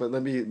answered this, but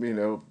let me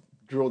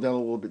drill down a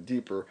little bit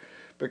deeper.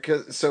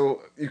 Because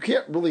so you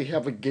can't really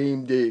have a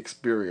game day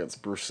experience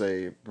per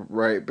se,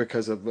 right?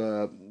 Because of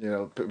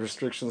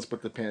restrictions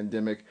with the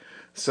pandemic.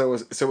 So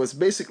it's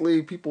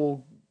basically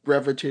people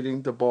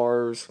gravitating to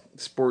bars,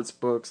 sports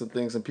books, and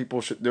things, and people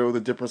should know the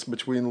difference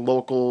between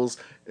locals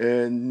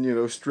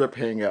and strip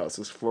hangouts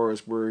as far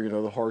as where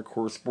the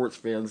hardcore sports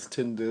fans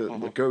tend to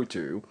Mhm. go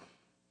to.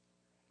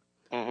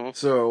 Mhm.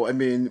 So I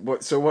mean,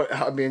 what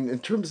I mean in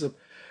terms of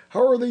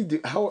how are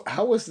they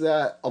how is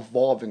that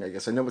evolving? I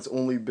guess I know it's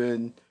only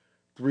been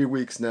 3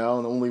 weeks now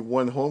and only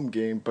one home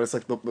game, but it's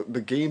like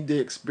the game day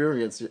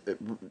experience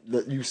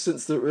that you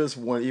sense there is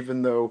one,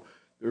 even though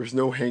there's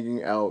no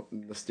hanging out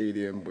in the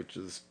stadium, which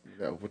is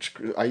which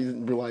I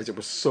didn't realize it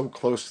was so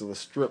close to the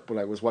strip when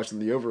I was watching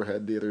the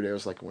overhead the other day. I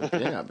was like, well,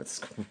 damn, it's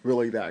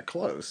really that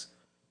close.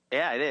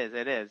 Yeah, it is.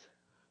 It is.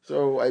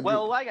 So I mean,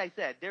 Well, like I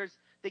said, there's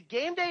the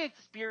game day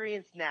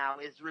experience now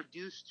is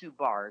reduced to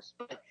bars.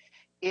 But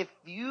if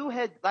you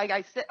had, like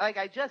I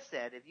just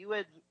said, if you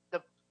had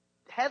the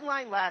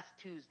headline last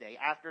Tuesday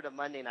after the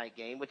Monday night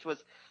game, which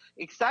was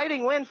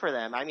exciting win for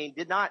them. I mean,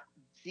 did not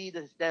see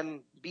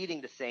them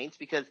beating the Saints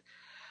because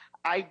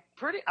I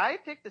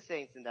picked the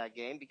Saints in that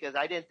game because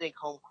I didn't think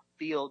home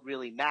field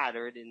really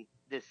mattered in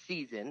this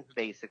season,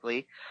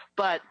 basically.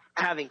 But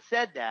having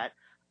said that,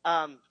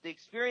 the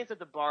experience at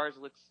the bars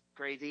looks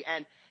crazy.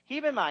 And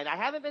keep in mind, I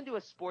haven't been to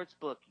a sports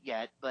book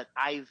yet, but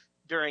I've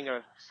during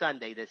a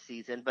Sunday this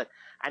season, but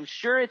I'm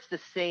sure it's the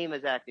same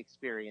exact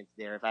experience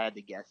there if I had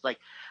to guess. Like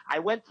I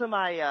went to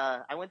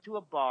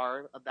a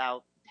bar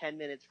about 10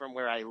 minutes from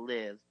where I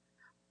live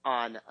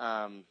on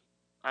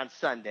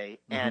Sunday,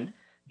 and mhm,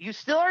 you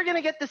still are going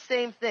to get the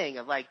same thing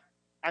of like,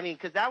 I mean,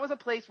 because that was a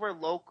place where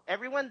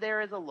everyone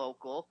there is a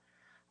local,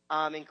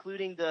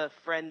 including the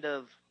friend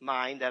of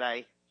mine that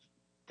I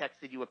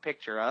texted you a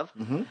picture of,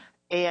 mhm,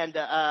 and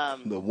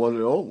the one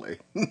and only.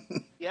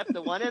 yep,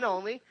 the one and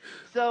only.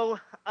 So,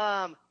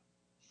 um,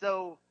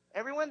 so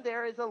everyone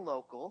there is a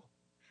local,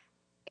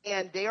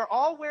 and they are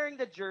all wearing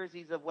the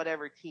jerseys of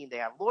whatever team they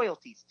have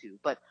loyalties to.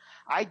 But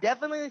I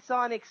definitely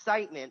saw an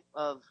excitement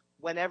of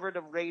whenever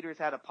the Raiders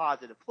had a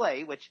positive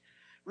play, which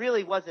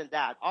really wasn't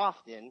that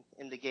often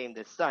in the game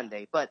this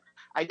Sunday. But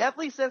I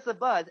definitely sense the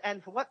buzz.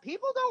 And what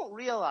people don't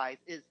realize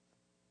is,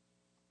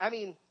 I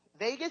mean,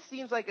 Vegas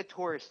seems like a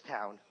tourist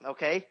town,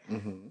 okay?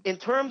 Mm-hmm. In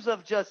terms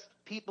of just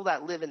people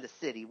that live in the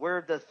city,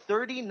 we're the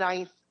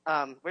 39th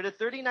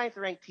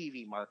ranked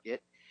TV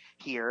market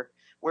here.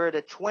 We're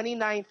the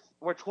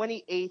we're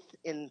 28th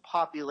in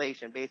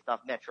population based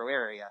off metro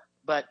area.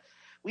 But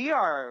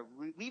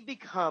we've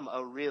become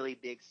a really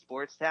big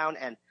sports town,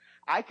 and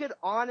I could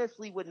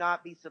honestly would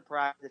not be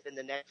surprised if in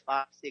the next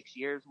 5, 6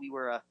 years we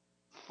were a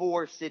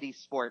 4 city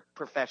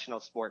professional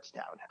sports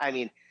town. I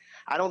mean,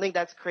 I don't think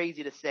that's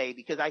crazy to say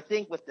because I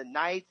think with the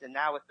Knights and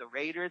now with the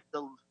Raiders,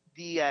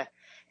 the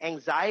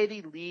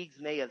anxiety leagues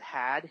may have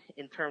had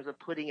in terms of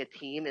putting a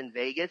team in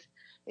Vegas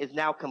is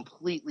now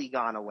completely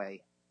gone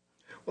away.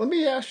 Let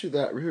me ask you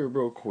that here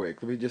real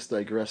quick. Let me just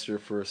digress here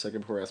for a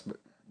second before I ask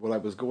what I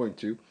was going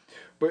to.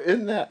 But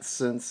in that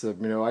sense of,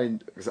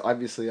 'cause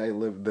obviously I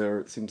lived there,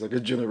 it seems like a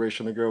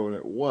generation ago, and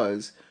it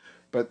was.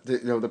 But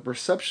the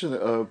perception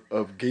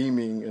of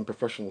gaming and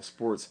professional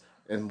sports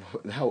and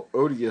how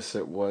odious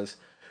it was.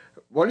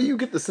 Why do you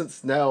get the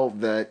sense now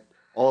that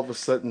all of a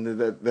sudden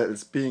that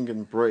it's being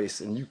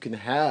embraced and you can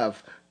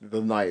have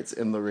the Knights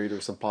and the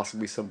Raiders and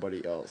possibly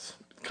somebody else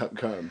come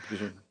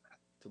to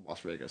Las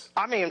Vegas?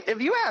 I mean,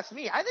 if you ask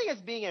me, I think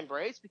it's being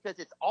embraced because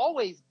it's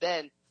always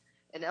been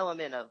an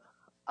element of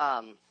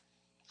um,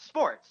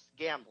 sports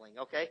gambling.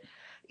 Okay,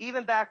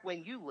 even back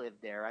when you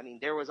lived there, I mean,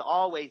 there was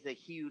always a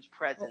huge Oh,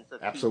 presence of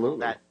people absolutely.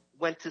 that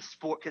went to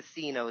sport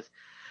casinos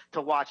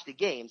to watch the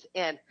games,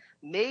 and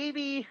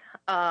maybe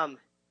um,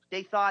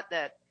 they thought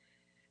that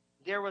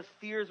there was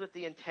fears with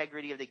the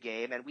integrity of the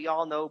game, and we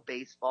all know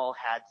baseball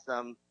had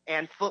some,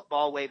 and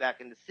football way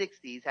back in the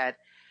 '60s had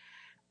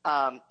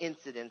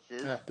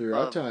incidences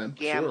Throughout of time, sure.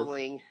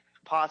 gambling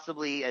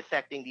possibly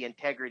affecting the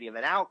integrity of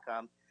an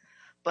outcome.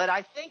 But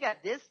I think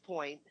at this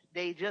point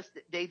they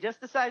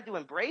just decided to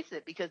embrace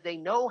it because they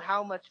know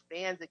how much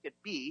fans it could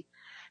be,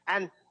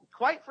 and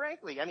quite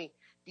frankly, I mean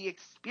the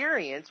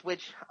experience,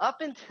 which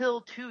up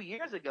until 2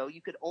 years ago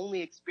you could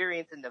only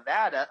experience in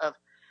Nevada, of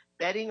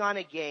betting on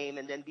a game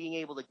and then being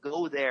able to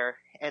go there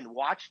and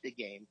watch the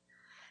game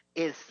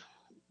is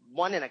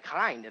one in a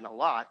kind in a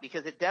lot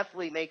because it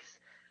definitely makes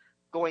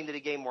going to the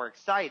game more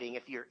exciting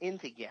if you're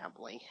into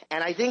gambling.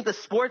 And I think the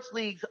sports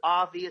leagues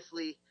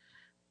obviously,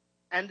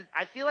 and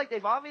I feel like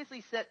they've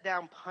obviously set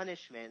down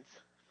punishments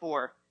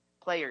for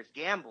players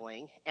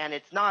gambling. And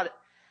it's not,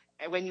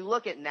 and when you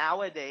look at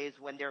nowadays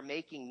when they're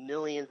making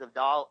millions of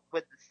dollars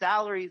with the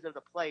salaries of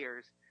the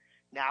players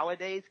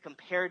nowadays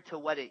compared to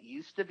what it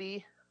used to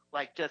be,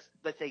 like just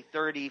let's say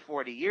 30,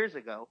 40 years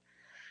ago,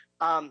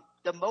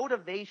 the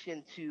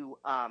motivation to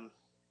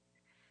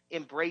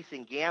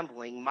embracing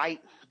gambling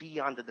might be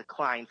on the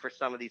decline for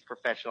some of these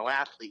professional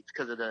athletes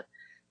because of the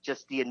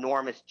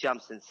enormous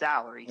jumps in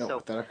salary. No, So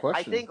without a I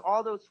question. think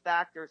all those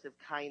factors have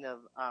kind of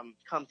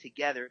come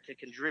together to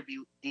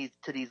contribute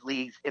to these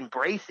leagues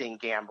embracing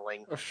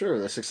gambling Oh, sure.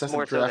 The success of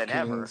more so than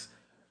ever. DraftKings,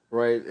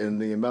 right,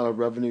 and the amount of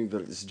revenue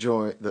that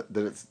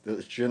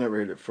it's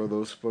generated for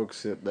those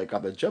folks that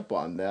got the jump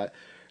on that,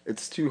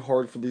 it's too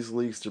hard for these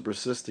leagues to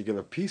persist to get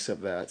a piece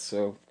of that.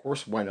 So, of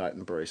course, why not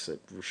embrace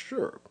it for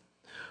sure?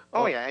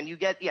 Oh Uh, yeah, and you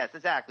get, yes,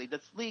 exactly.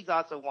 The leagues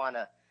also want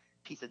a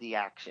piece of the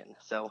action.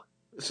 So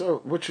so,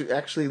 which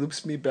actually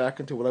loops me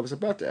back into what I was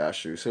about to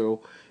ask you.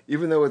 So,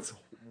 even though it's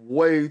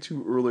way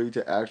too early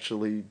to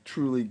actually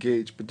truly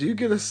gauge, but do you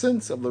get a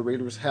sense of the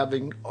Raiders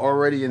having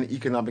already an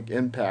economic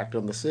impact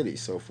on the city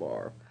so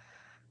far?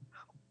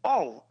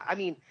 oh, I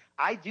mean,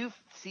 I do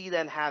see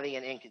them having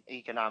an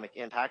economic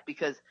impact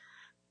because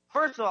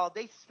first of all,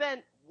 they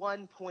spent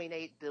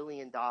 $1.8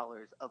 billion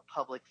dollars of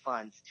public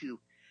funds to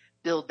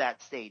build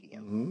that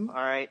stadium. Hmm. All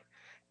right.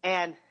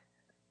 And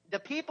the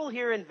people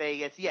here in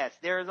Vegas, yes,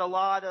 there's a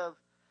lot of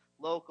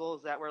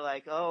locals that were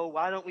like, oh,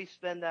 why don't we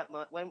spend that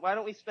why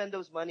don't we spend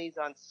those monies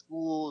on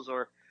schools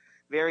or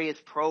various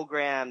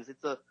programs?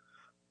 It's a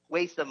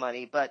waste of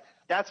money. But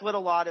that's what a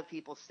lot of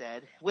people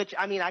said, which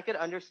I mean, I could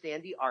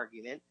understand the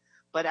argument,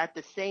 but at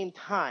the same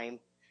time,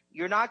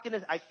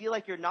 I feel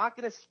like you're not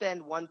going to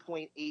spend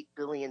 $1.8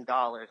 billion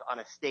dollars on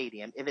a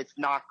stadium if it's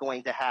not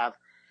going to have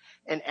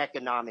an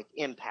economic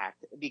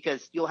impact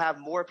because you'll have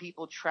more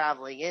people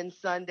traveling in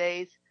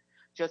Sundays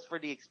just for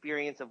the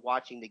experience of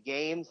watching the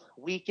games.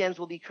 Weekends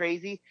will be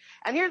crazy.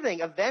 And here's the thing,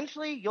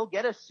 eventually you'll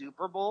get a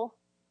Super Bowl.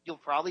 You'll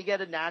probably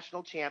get a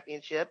national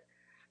championship,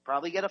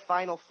 probably get a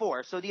Final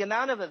Four. So the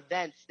amount of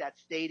events that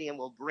stadium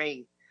will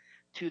bring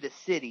to the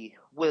city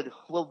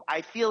will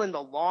I feel in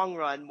the long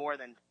run more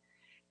than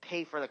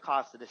pay for the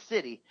cost of the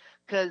city.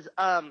 Because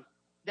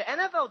the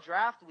NFL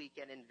draft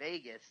weekend in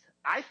Vegas,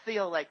 I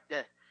feel like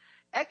the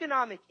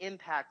economic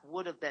impact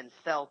would have been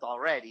felt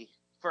already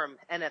from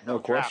No NFL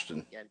draft question.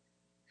 weekend.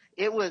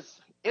 It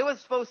was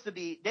supposed to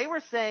be, they were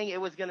saying it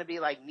was going to be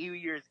like New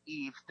Year's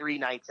Eve 3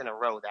 nights in a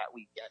row that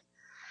weekend.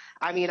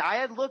 I mean, I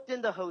had looked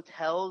into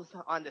hotels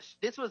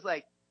this was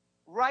like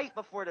right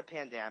before the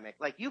pandemic.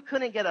 Like you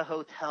couldn't get a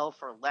hotel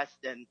for less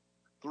than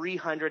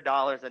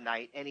 $300 a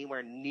night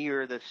anywhere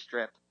near the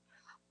strip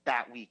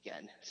that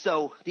weekend.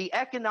 So the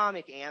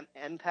economic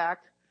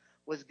impact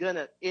was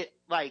gonna, it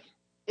like,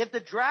 if the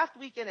draft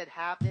weekend had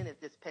happened, if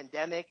this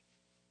pandemic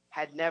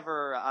had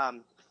never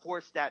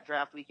forced that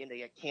draft weekend to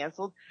get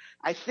canceled,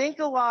 I think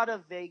a lot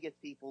of Vegas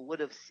people would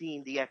have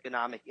seen the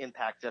economic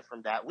impact just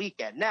from that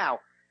weekend. Now,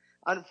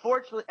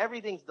 unfortunately,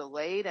 everything's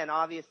delayed, and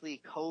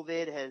obviously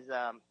COVID has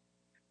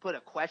put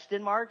a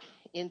question mark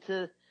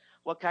into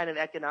what kind of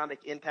economic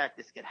impact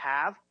this could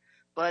have.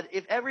 But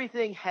if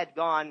everything had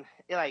gone,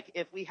 like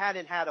if we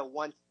hadn't had a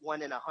one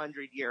in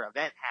 100 year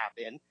event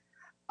happen,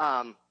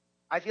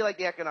 I feel like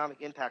the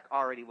economic impact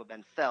already would have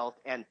been felt,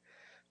 and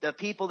the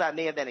people that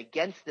may have been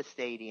against the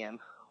stadium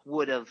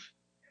would have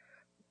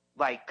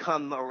like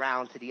come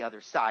around to the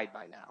other side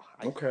by now.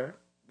 Okay.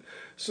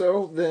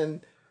 So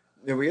then,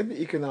 we have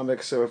the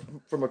economics. So,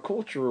 from a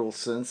cultural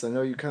sense, I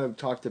know you kind of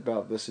talked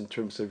about this in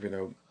terms of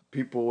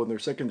people and their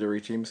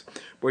secondary teams.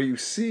 Were you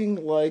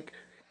seeing like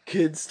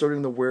kids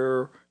starting to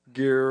wear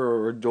gear,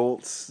 or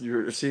adults?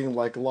 You're seeing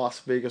like Las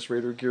Vegas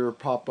Raider gear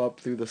pop up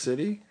through the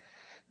city.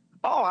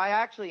 Oh, I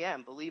actually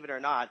am, believe it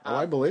or not. Oh,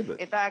 I believe it.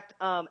 In fact,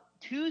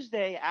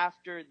 Tuesday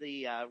after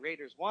the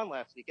Raiders won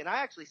last week, and I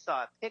actually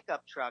saw a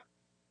pickup truck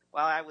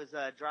while I was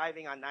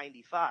driving on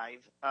 95.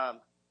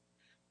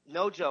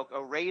 No joke,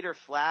 a Raider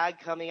flag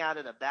coming out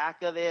of the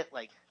back of it,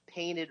 like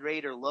painted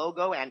Raider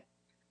logo, and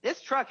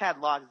this truck had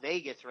Las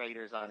Vegas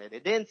Raiders on it.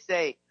 It didn't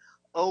say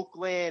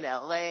Oakland,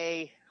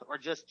 LA, or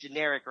just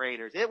generic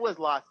Raiders. It was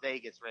Las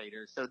Vegas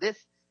Raiders. So this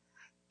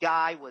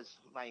guy was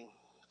like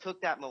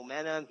took that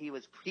momentum.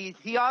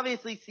 He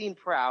obviously seemed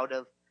proud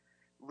of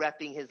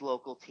repping his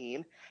local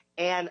team.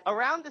 And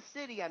around the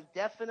city, I'm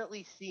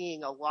definitely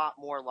seeing a lot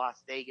more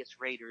Las Vegas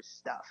Raiders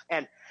stuff.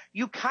 And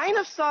you kind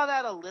of saw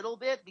that a little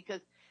bit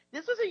because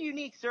this was a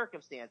unique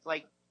circumstance.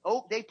 Like,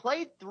 they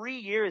played 3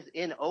 years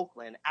in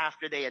Oakland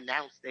after they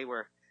announced they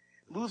were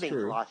moving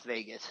to Las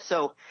Vegas.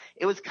 So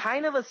it was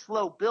kind of a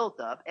slow build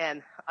up.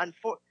 And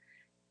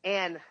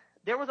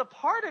there was a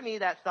part of me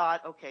that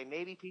thought, okay,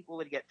 maybe people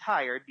would get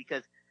tired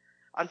because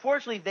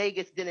unfortunately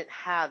Vegas didn't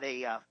have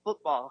a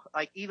football,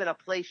 like even a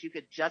place you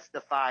could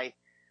justify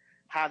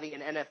having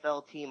an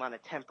NFL team on a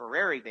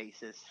temporary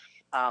basis.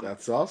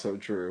 That's also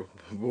true.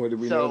 Boy, did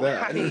we so, know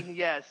that. I mean,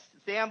 yes,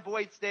 Sam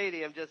Boyd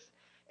Stadium just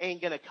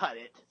ain't going to cut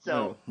it.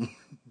 So,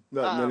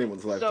 No, not in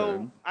anyone's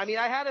lifetime. I mean,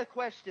 I had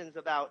questions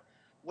about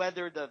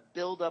whether the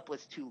buildup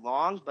was too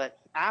long, but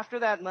after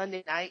that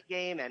Monday night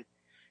game and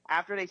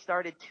after they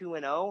started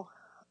 2-0,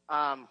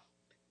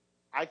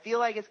 I feel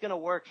like it's going to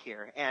work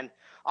here. And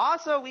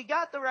also, we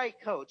got the right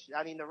coach.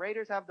 I mean, the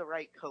Raiders have the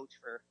right coach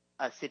for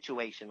a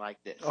situation like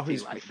this. Oh,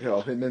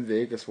 him in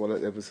Vegas.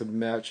 It was a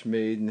match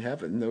made in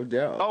heaven, no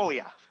doubt. Oh,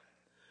 yeah.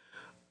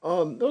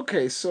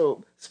 Okay,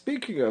 so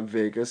speaking of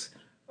Vegas,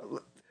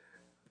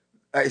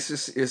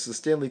 is the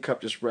Stanley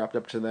Cup just wrapped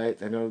up tonight?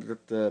 I know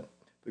that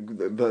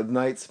the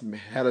Knights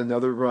had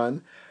another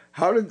run.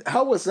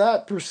 How was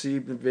that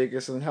perceived in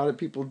Vegas, and how did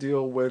people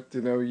deal with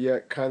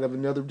yet kind of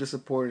another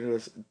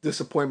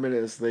disappointment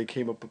as they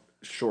came up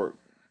short?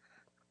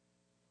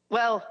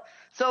 Well,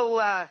 so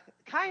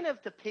kind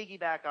of to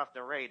piggyback off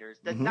the Raiders,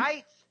 the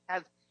Knights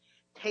have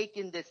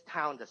taken this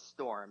town to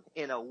storm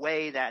in a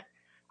way that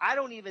I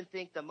don't even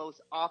think the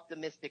most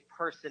optimistic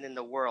person in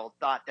the world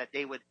thought that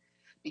they would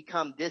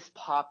become this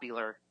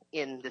popular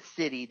in the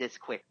city this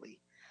quickly.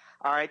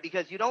 All right,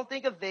 because you don't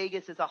think of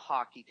Vegas as a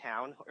hockey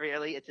town.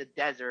 Really, it's a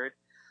desert,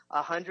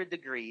 100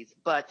 degrees.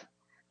 But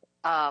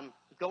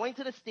going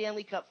to the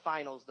Stanley Cup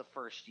Finals the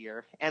first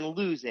year and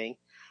losing,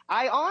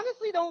 I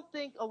honestly don't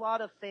think a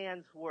lot of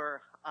fans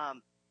were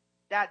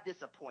that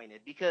disappointed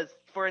because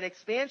for an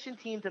expansion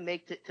team to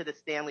make it to the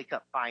Stanley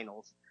Cup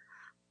Finals,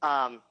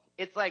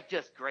 it's like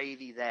just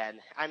gravy then.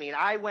 I mean,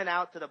 I went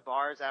out to the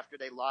bars after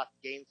they lost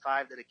Game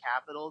 5 to the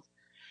Capitals,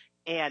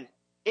 and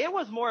it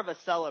was more of a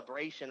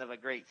celebration of a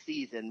great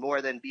season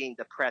more than being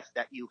depressed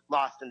that you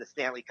lost in the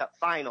Stanley Cup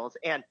Finals.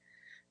 And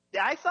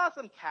I saw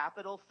some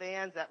Capital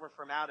fans that were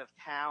from out of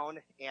town,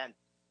 and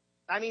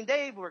I mean,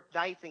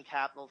 Knights and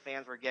Capital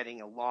fans were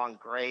getting along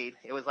great.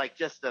 It was like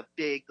just a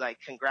big, like,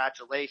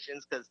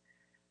 congratulations because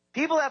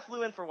people that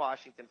flew in for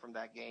Washington from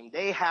that game,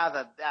 they have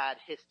a bad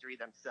history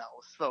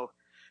themselves. So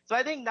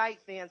I think Knight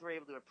fans were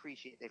able to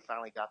appreciate they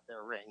finally got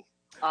their ring.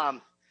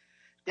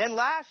 Then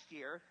last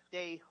year,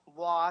 they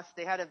lost.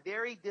 They had a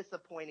very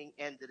disappointing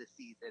end to the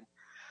season.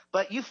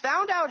 But you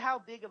found out how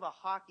big of a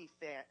hockey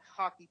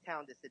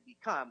town this had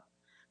become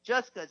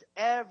just because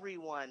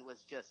everyone was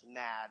just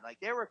mad. Like,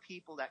 there were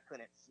people that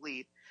couldn't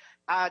sleep.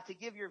 To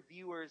give your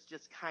viewers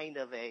just kind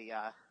of a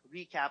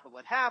recap of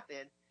what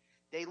happened,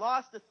 they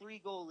lost a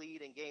 3-goal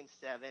lead in Game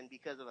 7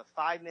 because of a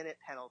 5-minute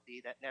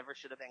penalty that never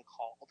should have been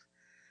called.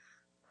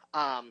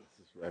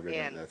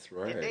 And that's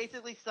right. It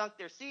basically sunk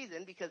their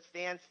season because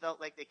fans felt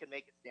like they could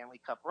make a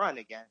Stanley Cup run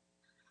again.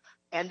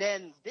 And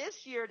then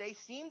this year, they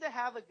seem to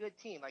have a good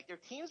team. Like, their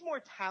team's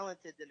more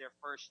talented than their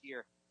first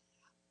year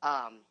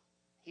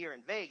here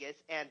in Vegas.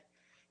 And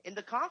in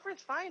the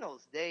conference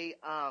finals, they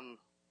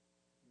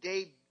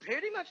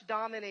pretty much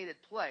dominated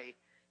play.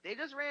 They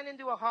just ran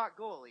into a hot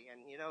goalie. And,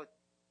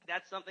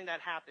 that's something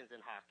that happens in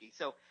hockey.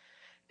 So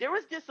there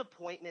was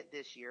disappointment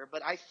this year,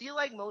 but I feel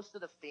like most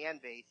of the fan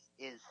base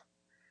is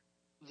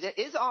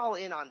is all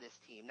in on this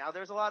team. Now,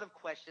 there's a lot of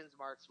questions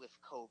marks with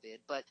COVID,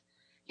 but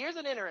here's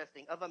an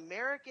interesting of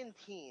American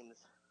teams.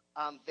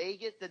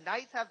 Vegas, the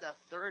Knights have the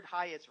third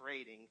highest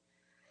rating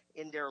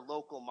in their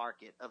local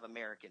market of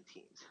American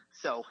teams.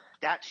 So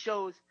that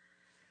shows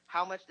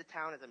how much the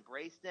town has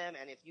embraced them.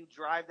 And if you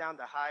drive down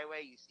the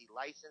highway, you see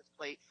license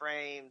plate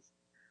frames,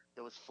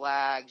 those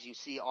flags, you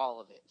see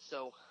all of it.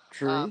 So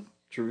True,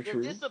 they're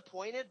true.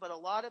 disappointed, but a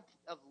lot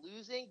of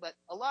losing. But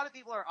a lot of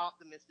people are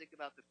optimistic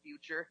about the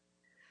future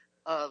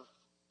of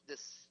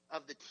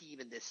of the team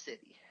in this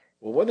city.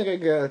 Well, one thing I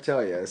gotta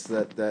tell you is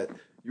that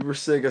you were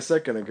saying a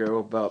second ago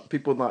about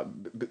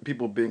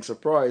people being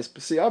surprised.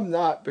 But see, I'm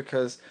not,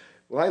 because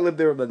when I lived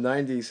there in the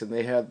 '90s and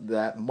they had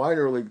that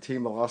minor league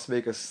team, the Las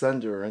Vegas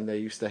Thunder, and they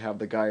used to have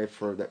the guy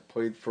for that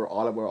played for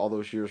Ottawa all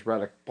those years,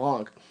 Radek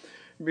Bonk.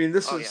 I mean,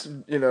 this Oh yeah, was,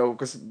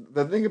 because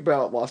the thing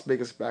about Las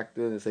Vegas back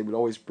then is they would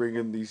always bring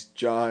in these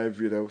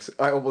jive,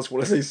 I almost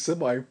want to say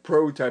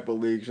semi-pro type of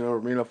leagues,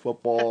 arena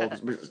football,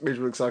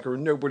 Major League Soccer,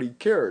 and nobody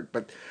cared.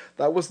 But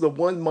that was the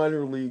one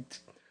minor league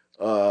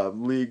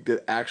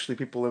that actually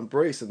people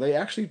embraced, and they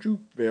actually drew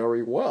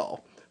very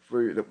well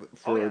for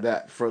oh for yeah.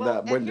 that for Well,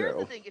 that and here's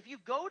the window. thing: if you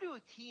go to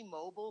a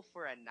T-Mobile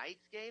for a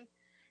Knights game,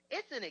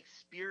 it's an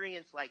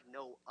experience like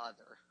no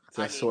other.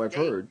 I That's so mean, I've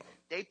heard.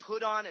 they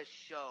put on a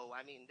show.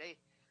 I mean,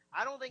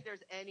 I don't think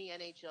there's any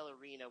NHL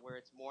arena where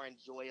it's more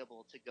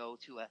enjoyable to go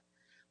to a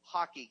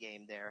hockey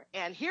game there.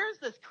 And here's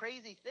the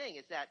crazy thing: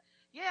 is that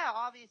yeah,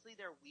 obviously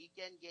their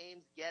weekend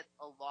games get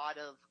a lot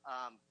of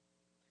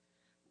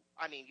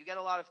I mean, you get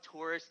a lot of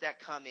tourists that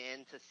come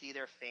in to see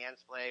their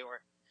fans play,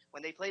 or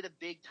when they play the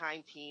big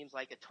time teams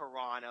like a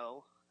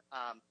Toronto,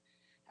 um,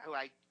 who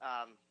I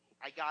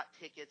got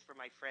tickets for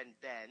my friend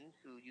Ben,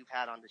 who you've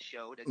had on the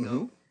show, to Mm-hmm.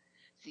 go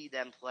see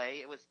them play.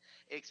 It was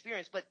an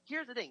experience. But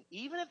here's the thing: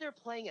 even if they're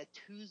playing a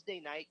Tuesday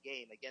night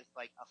game against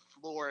like a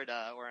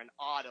Florida or an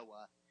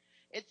Ottawa,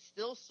 it's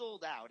still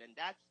sold out, and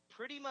that's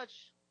pretty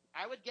much.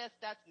 I would guess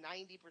that's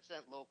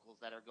 90% locals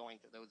that are going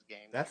to those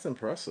games. That's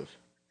impressive.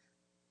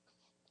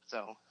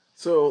 So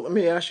So let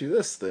me ask you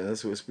this then,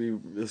 as we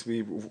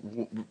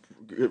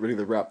get ready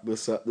to wrap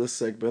this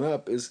segment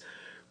up, is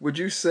would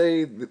you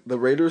say the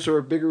Raiders are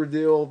a bigger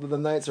deal than the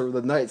Knights, or are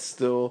the Knights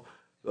still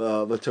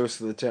the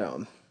toast of the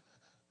town?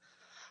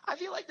 I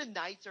feel like the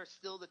Knights are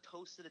still the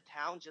toast of the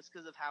town just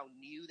because of how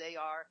new they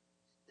are,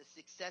 the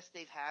success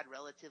they've had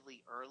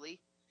relatively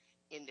early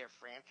in their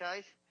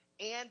franchise,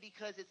 and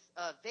because it's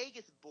a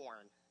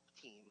Vegas-born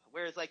team.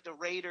 Whereas like the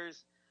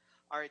Raiders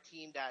are a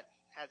team that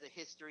has a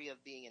history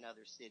of being in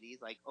other cities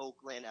like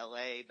Oakland,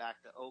 LA,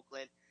 back to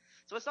Oakland.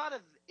 So it's not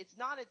a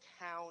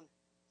town.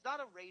 It's not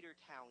a Raider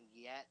town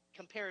yet,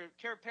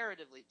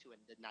 comparatively to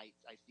the Knights,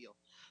 I feel.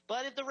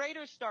 But if the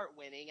Raiders start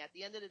winning, at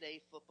the end of the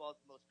day, football is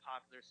the most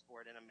popular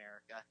sport in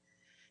America.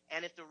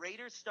 And if the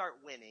Raiders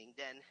start winning,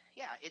 then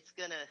yeah, it's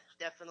gonna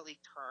definitely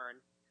turn.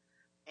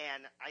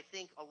 And I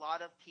think a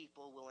lot of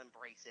people will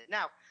embrace it.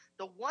 Now,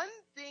 the one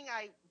thing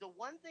I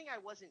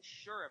wasn't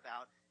sure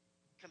about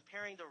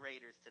comparing the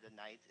Raiders to the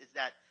Knights is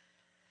that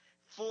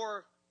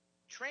for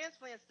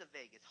transplants to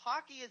Vegas,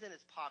 hockey isn't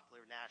as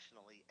popular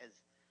nationally as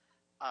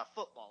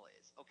football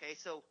is. Okay,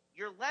 so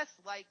you're less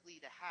likely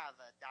to have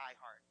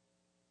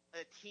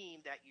a team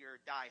that you're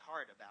die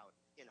hard about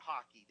in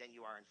hockey than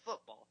you are in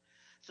football.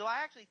 So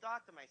I actually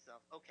thought to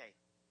myself, okay,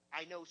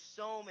 I know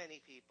so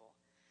many people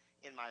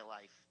in my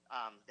life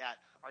that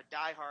are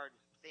diehard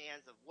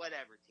fans of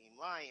whatever team,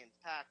 Lions,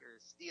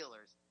 Packers,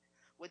 Steelers.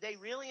 Would they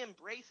really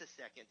embrace a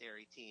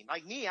secondary team?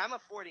 Like me, I'm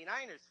a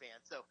 49ers fan,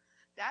 so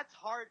that's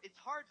hard. It's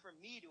hard for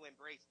me to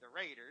embrace the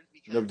Raiders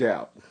No because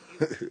doubt.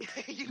 you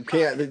You you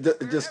got can't. it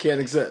It just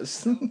can't wherever they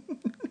exist. go,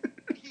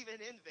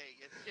 even in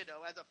Vegas,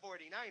 as a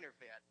 49er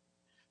fan.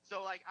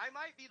 So like I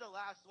might be the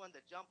last one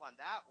to jump on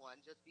that one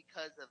just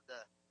because of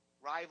the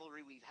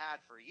rivalry we've had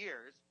for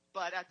years.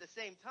 But at the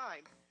same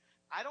time,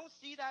 I don't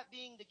see that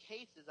being the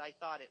case as I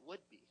thought it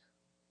would be.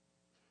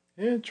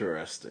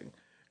 Interesting.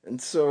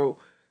 And so,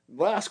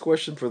 last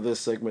question for this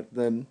segment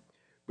then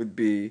would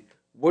be,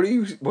 what do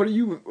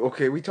you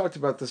okay, we talked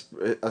about this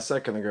a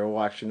second ago,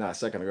 well actually not a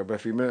second ago, but a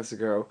few minutes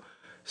ago.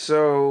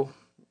 So,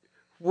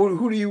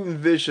 who do you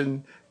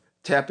envision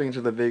tapping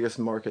into the Vegas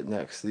market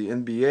next? The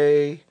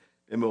NBA,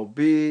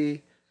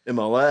 MLB,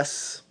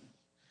 MLS?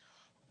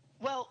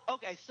 Well,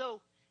 okay,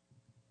 so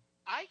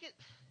I get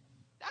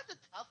that's a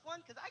tough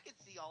one because I could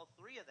see all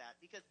three of that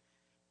because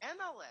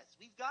MLS,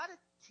 we've got a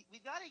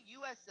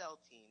USL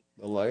team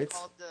The lights?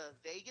 called the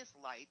Vegas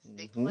Lights.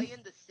 They Mm-hmm. play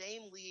in the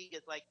same league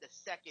as like the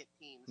second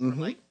teams from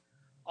Mm-hmm. like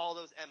all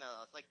those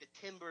MLS, like the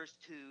Timbers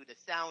 2, the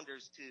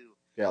Sounders 2,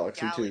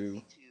 Galaxy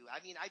 2. Galaxy 2. I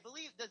mean, I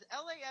believe does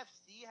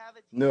LAFC have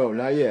a team No, in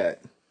not that?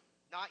 yet.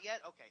 Not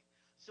yet. Okay,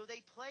 so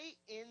they play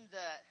in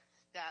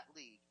that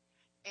league,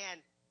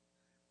 and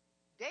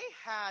they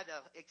had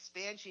an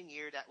expansion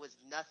year that was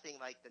nothing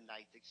like the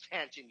Knights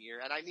expansion year,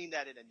 and I mean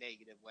that in a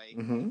negative way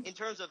Mm-hmm. in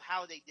terms of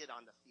how they did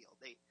on the field.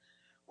 They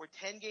were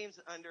 10 games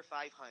under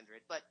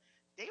 500, but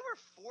they were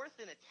fourth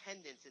in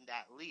attendance in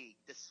that league,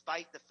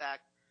 despite the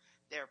fact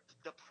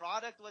the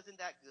product wasn't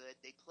that good.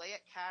 They play at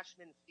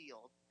Cashman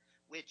Field,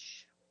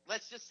 which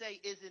let's just say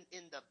isn't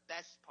in the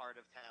best part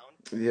of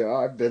town Yeah,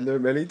 I've to been there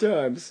many put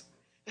times.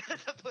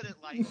 to put it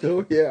lightly.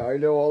 Oh yeah, I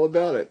know all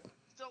about Um, it.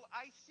 so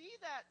I see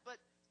that, but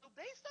so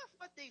based off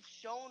what they've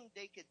shown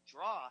they could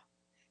draw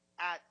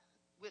at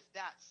with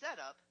that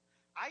setup,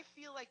 I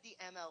feel like the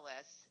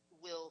MLS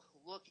will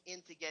look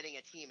into getting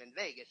a team in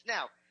Vegas.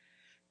 Now,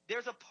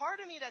 there's a part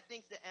of me that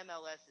thinks the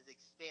MLS is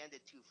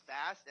expanded too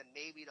fast and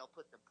maybe they'll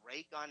put the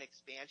brake on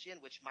expansion,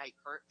 which might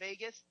hurt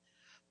Vegas.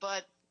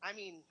 But I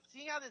mean,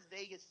 seeing how this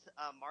Vegas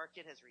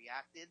market has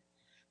reacted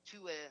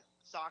to a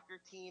soccer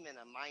team in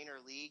a minor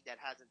league that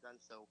hasn't done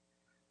so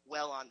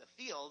well on the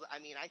field, I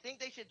mean, I think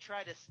they should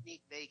try to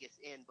sneak Vegas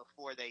in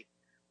before they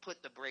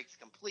put the brakes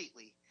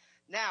completely.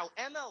 Now,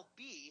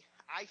 MLB,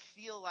 I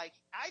feel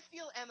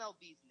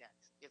MLB's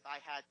next if I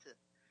had to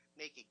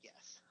make a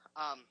guess.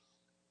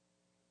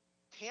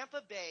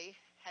 Tampa Bay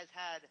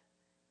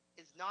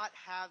is not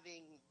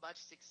having much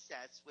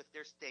success with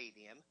their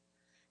stadium,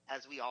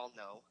 as we all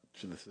know.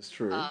 This is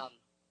true. Um,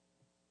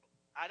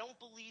 I don't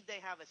believe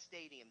they have a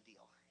stadium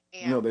deal,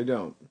 and No, they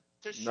don't.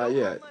 to Not show how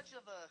yet. much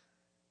of a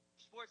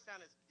sports town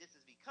this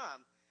has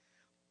become,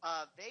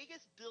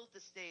 Vegas built a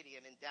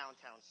stadium in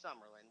downtown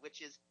Summerlin,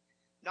 which is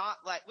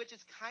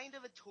kind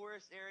of a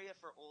tourist area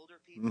for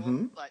older people,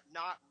 Mm-hmm. but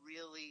not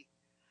really.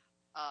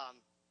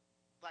 Um,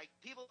 like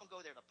people don't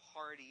go there to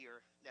party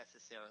or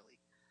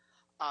necessarily.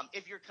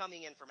 If you're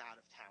coming in from out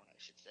of town, I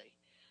should say.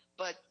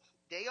 But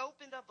they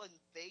opened up a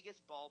Vegas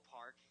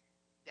ballpark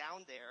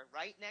down there,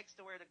 right next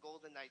to where the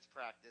Golden Knights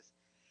practice,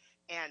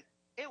 and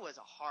it was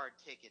a hard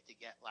ticket to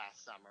get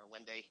last summer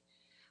when they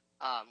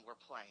were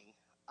playing.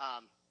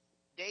 Um,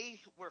 they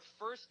were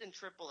first in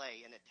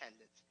AAA in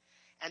attendance,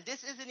 and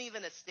this isn't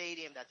even a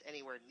stadium that's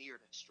anywhere near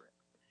the Strip.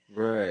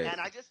 Right. And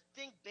I just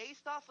think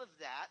based off of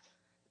that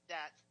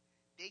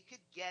they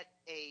could get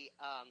a.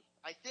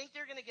 I think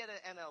they're going to get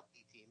an MLB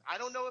team. I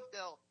don't know if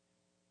they'll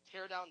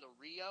tear down the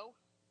Rio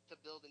to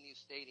build a new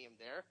stadium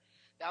there.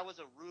 That was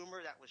a rumor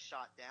that was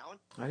shot down.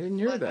 I didn't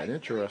hear But that. I really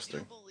do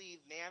Interesting. believe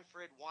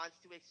Manfred wants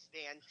to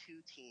expand two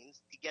teams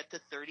to get to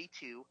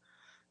 32.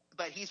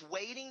 But he's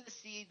waiting to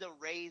see the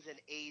Rays and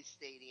A's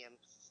stadium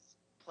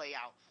play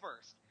out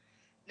first.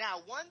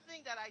 Now, one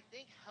thing that I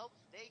think helps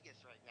Vegas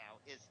right now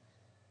is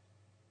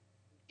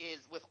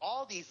with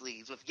all these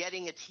leagues, with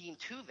getting a team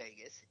to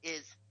Vegas,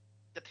 is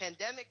the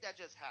pandemic that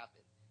just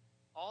happened.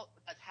 All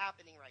that's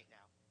happening right now.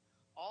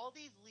 All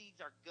these leagues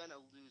are gonna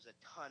lose a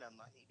ton of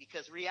money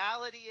because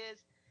reality is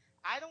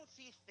I don't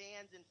see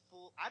fans in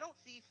full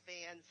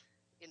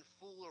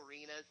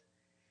arenas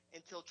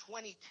until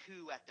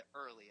 22 at the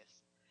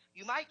earliest.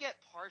 You might get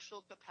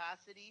partial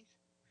capacities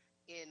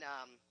in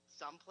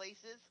some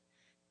places,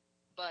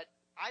 but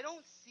I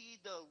don't see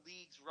the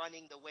leagues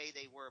running the way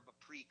they were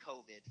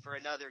pre-COVID for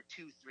another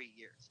 2-3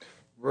 years.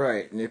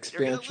 Right. And They're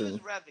going to expansion.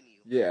 lose revenue.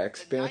 Yeah, The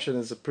expansion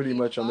is Knights pretty paid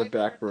much on the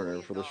back $500 burner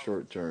million for the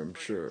short dollars term. for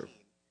their Sure.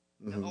 team,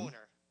 the Mm-hmm.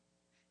 owner.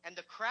 And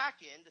the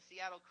Kraken, the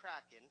Seattle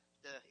Kraken,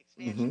 the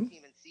expansion Mm-hmm.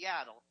 team in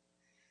Seattle,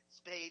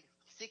 paid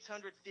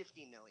 $650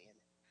 million.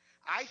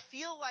 I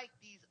feel like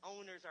these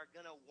owners are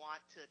going to want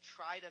to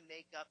try to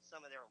make up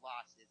some of their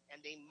losses, and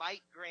they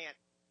might grant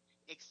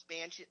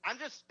expansion. I'm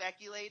just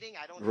speculating.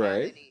 I don't have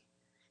Right. any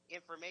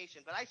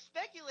information, but I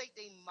speculate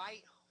they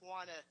might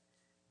want to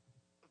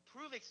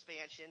approve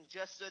expansion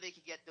just so they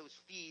could get those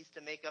fees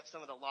to make up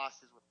some of the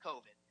losses with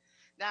COVID.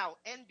 Now,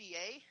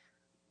 NBA,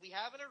 we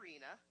have an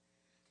arena,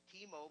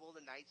 T-Mobile,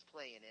 the Knights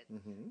play in it.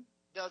 Mm-hmm.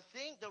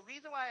 The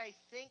reason why I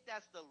think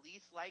that's the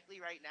least likely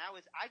right now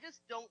is I just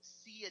don't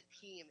see a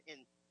team in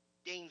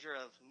danger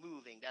of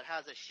moving that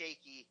has a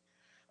shaky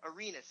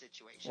arena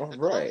situation. All The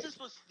right. closest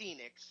was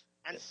Phoenix,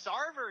 and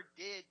Sarver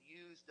did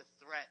use the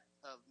threat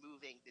of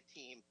moving the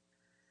team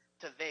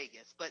to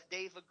Vegas, but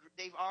the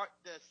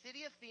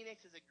city of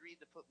Phoenix has agreed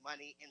to put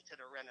money into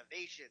the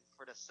renovation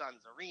for the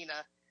Suns arena.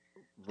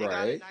 They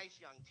got a Right. nice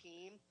young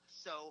team,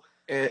 so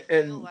And, I feel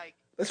and like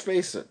let's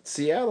face it,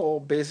 Seattle,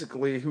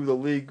 basically, who the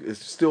league is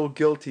still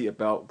guilty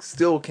about,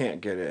 still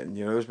can't get in.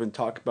 There's been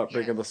talk about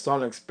bringing the yes.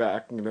 Sonics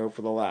back,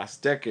 for the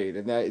last decade,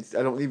 and I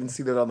don't even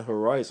see that on the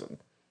horizon.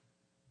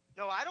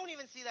 No, I don't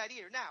even see that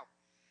either. Now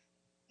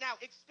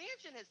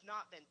expansion has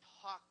not been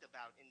talked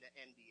about in the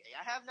NBA.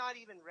 I have not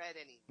even read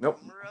any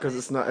Nope, rumor of because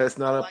it, it's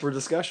not up unlike for the other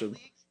discussion.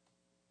 leagues.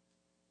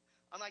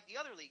 Unlike the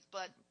other leagues,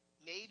 but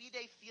maybe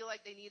they feel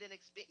like they need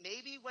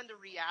maybe when the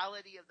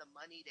reality of the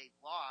money they've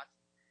lost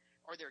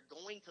or they're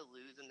going to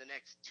lose in the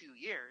next 2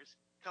 years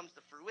comes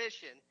to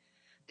fruition,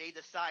 they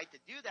decide to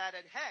do that.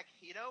 And heck,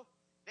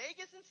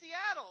 Vegas and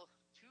Seattle,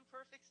 two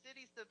perfect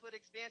cities to put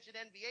expansion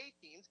NBA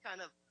teams, kind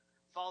of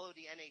follow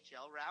the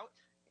NHL route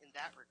in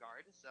that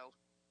regard.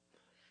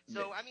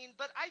 So I mean,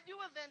 but I do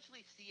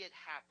eventually see it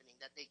happening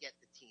that they get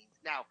the teams.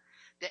 Now,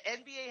 the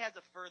NBA has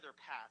a further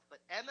path, but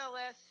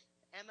MLS,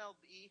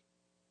 MLB,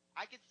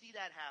 I could see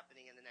that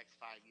happening in the next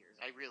 5 years.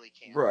 I really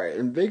can. Right,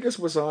 and Vegas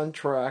was on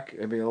track.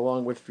 I mean,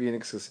 along with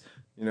Phoenix,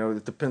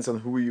 it depends on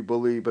who you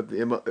believe, but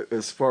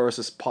as far as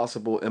this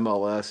possible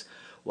MLS,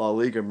 La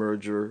Liga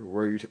merger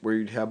where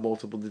you'd have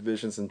multiple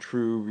divisions in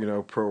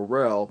true pro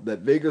rel. That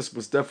Vegas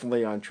was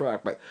definitely on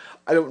track, but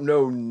I don't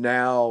know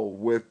now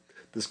with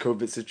this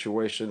COVID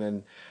situation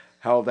and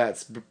how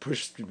that's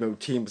pushed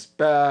teams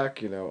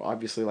back.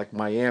 Obviously like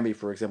Miami,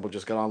 for example,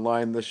 just got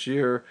online this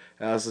year,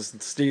 has this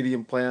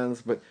stadium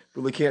plans, but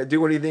really can't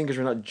do anything because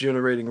you're not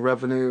generating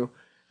revenue.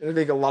 And I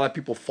think a lot of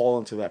people fall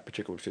into that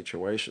particular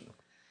situation.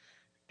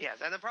 Yes,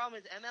 and the problem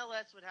is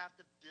MLS would have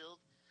to build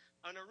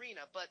an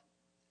arena, but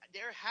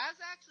there has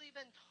actually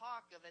been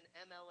talk of an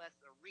MLS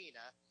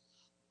arena.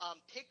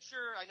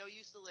 Picture, I know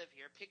you used to live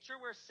here. Picture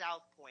where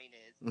South Point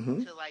is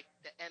Hmm. to like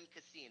the M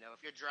Casino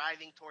if you're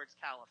driving towards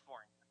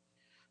California.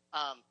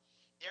 Um,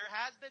 there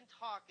has been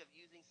talk of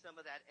using some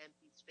of that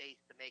empty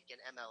space to make an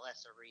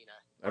MLS arena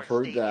I've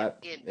or heard stadium that.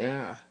 in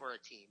Yeah. Vegas for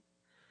a team.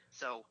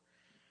 So,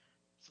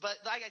 but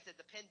like I said,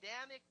 the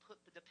pandemic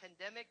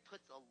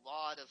puts a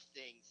lot of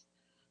things,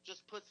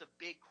 just puts a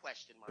big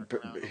question mark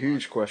around a lot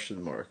Huge of question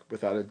things. mark,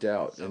 without a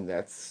doubt, So and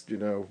that's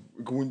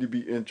going to be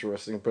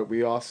interesting. But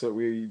we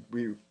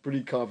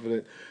pretty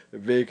confident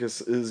that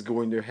Vegas is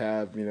going to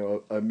have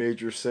a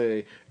major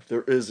say if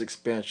there is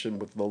expansion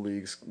with the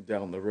leagues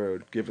down the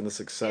road, given the yeah,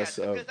 success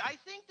of. because I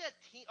think that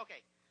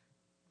okay,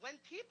 when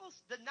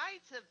the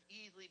Knights have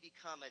easily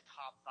become a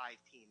top five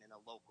team in a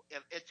local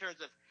in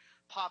terms of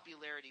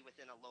popularity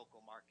within a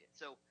local market.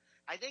 So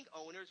I think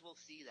owners will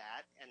see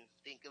that and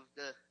think of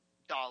the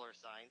dollar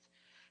signs,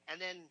 and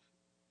then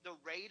the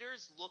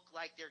Raiders look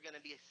like they're going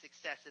to be a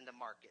success in the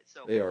market.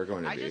 So They are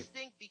going to I be. just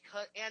think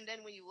and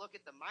then when you look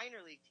at the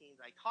minor league teams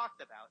I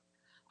talked about,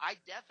 I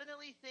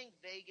definitely think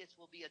Vegas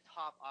will be a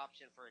top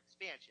option for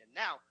expansion.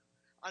 Now,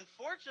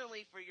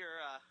 unfortunately for your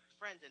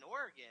friends in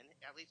Oregon,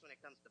 at least when it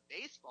comes to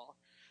baseball,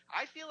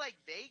 I feel like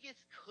Vegas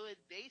could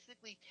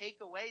basically take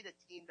away the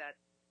team that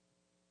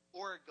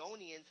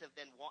Oregonians have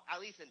been,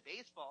 at least in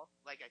baseball,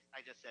 like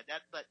I just said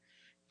that, but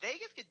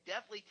Vegas could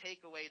definitely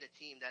take away the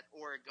team that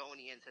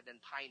Oregonians have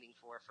been pining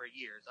for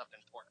years up in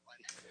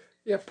Portland.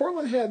 Yeah,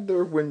 Portland had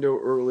their window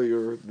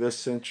earlier this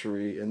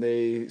century, and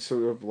they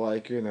sort of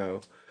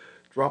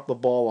dropped the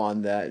ball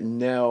on that. And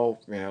now,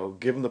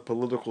 given the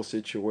political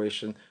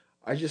situation,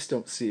 I just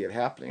don't see it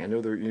happening. I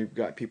know you've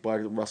got people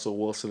like Russell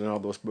Wilson and all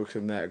those books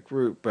in that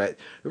group, but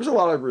there's a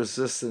lot of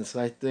resistance,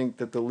 and I think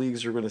that the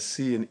leagues are going to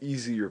see an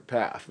easier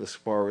path as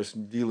far as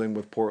dealing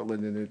with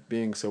Portland and it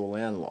being so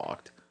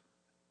landlocked.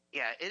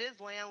 Yeah, it is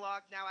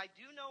landlocked. Now, I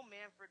do know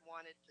Manfred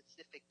wanted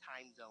Pacific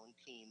time zone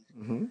teams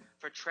Hmm.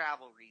 for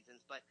travel reasons,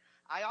 but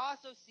I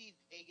also see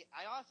Vegas,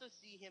 I also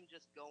see him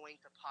just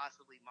going to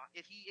possibly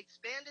if he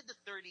expanded to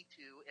 32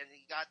 and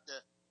he got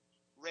the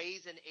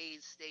Rays and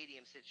A's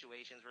stadium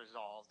situations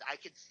resolved, I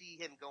could see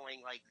him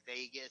going like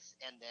Vegas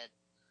and then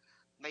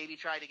maybe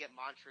try to get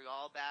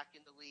Montreal back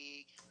in the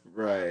league.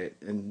 Right,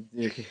 and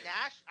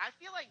I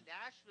feel like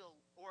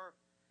Nashville or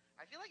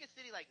I feel like a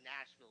city like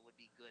Nashville would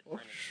be good well,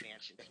 for an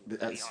expansion team, to be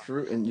that's true,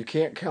 honest. and you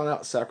can't count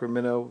out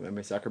Sacramento. I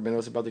mean,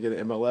 Sacramento's about to get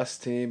an MLS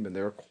team, and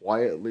they're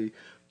quietly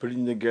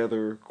putting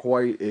together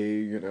quite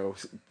a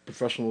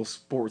professional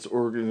sports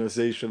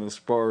organization as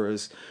far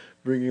as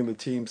bringing the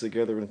teams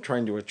together and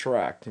trying to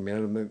attract. I mean, I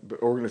don't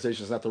think,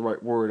 organization is not the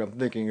right word I'm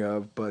thinking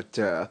of, but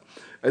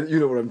you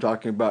know what I'm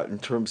talking about in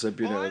terms of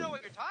Oh, I know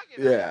what you're talking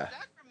about. Yeah, yeah,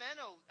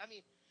 Sacramento. I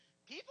mean,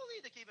 people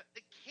need to keep it.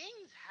 The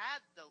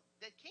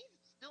Kings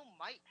still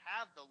might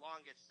have the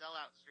longest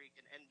sellout streak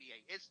in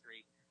NBA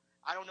history.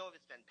 I don't know if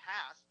it's been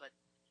passed, but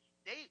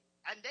they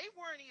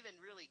weren't even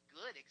really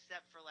good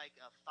except for like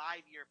a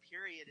 5 year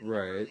period in the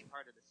right. early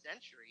part of the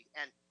century,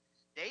 and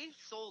they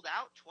sold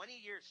out 20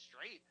 years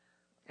straight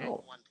at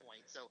Oh, one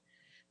point. So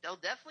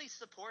they'll definitely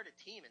support a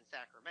team in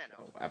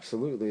Sacramento.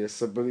 absolutely. As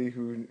somebody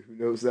who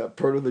knows that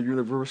part of the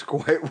universe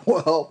quite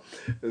well,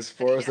 as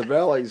far as the Yes.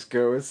 valleys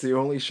go, it's the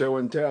only show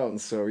in town.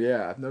 So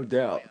yeah, no Oh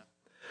doubt. yeah.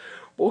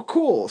 Well,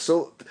 cool.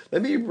 So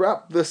let me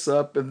wrap this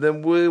up, and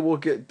then we will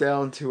get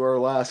down to our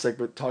last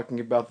segment talking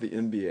about the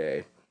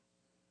NBA.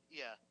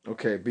 Yeah.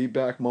 Okay, be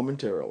back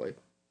momentarily.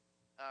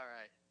 All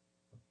right.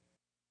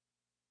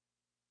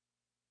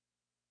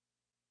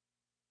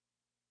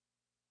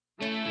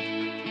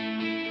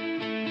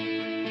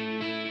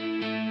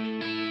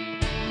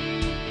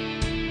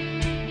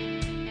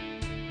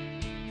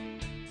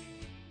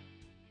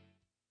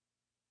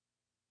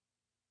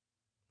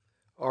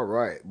 All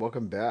right,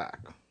 welcome back.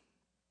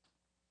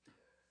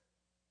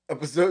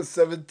 Episode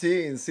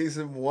 17,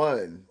 Season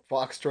 1,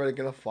 Foxtrotting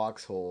in a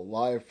Foxhole,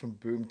 live from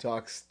Boom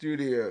Talk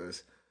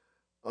Studios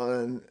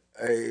on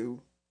a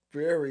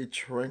very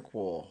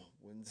tranquil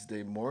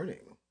Wednesday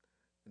morning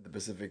in the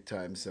Pacific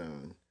time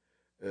zone.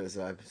 As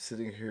I'm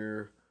sitting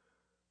here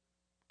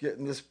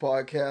getting this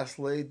podcast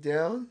laid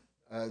down.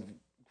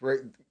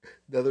 Great,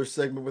 another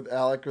segment with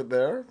Alec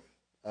there.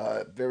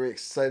 Very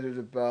excited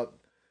about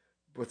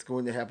what's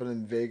going to happen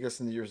in Vegas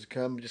in the years to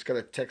come. Just got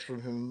a text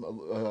from him a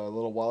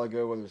little while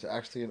ago where there's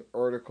actually an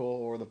article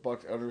or the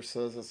Bucks owner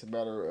says it's a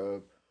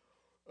matter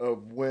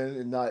of when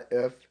and not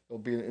if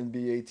there'll be an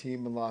NBA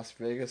team in Las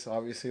Vegas.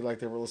 Obviously, like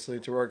they were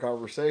listening to our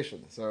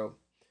conversation, so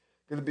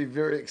going to be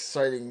very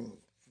exciting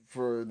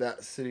for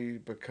that city to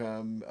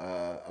become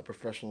a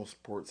professional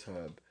sports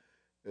hub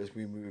as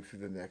we move through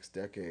the next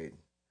decade.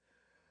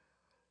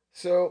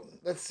 So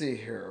let's see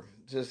here.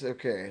 Just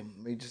okay.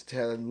 We just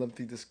had a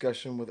lengthy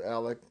discussion with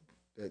Alec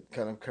that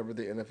kind of covered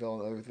the NFL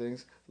and other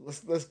things.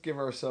 Let's give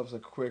ourselves a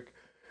quick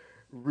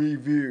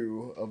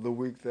review of the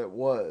week that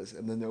was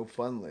in the No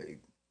Fun League.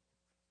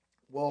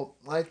 Well,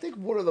 I think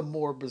one of the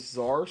more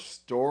bizarre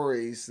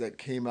stories that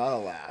came out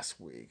of last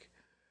week,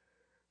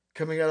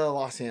 coming out of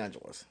Los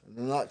Angeles, and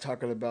I'm not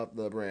talking about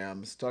the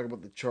Rams, talking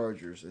about the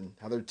Chargers and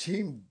how their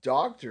team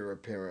doctor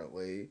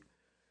apparently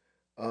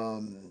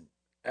um,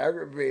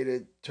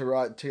 aggravated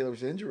Tyrod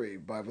Taylor's injury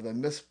by with a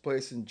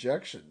misplaced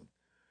injection.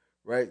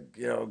 Right,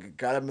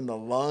 got him in the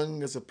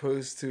lung as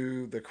opposed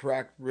to the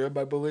cracked rib,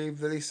 I believe,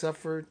 that he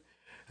suffered,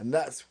 and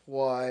that's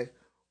why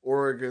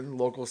Oregon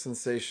local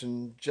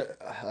sensation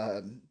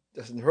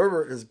Justin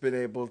Herbert has been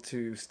able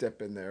to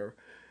step in there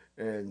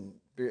and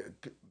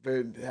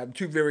have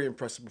two very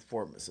impressive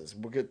performances.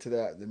 We'll get to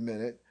that in a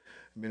minute.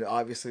 I mean,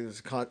 obviously,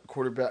 there's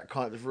quarterback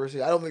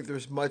controversy. I don't think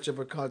there's much of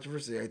a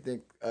controversy. I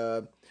think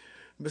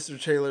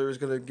Mr. Taylor is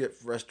going to get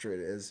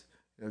frustrated as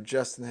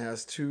Justin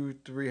has two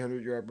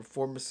 300-yard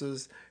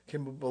performances,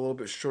 came up a little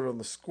bit short on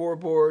the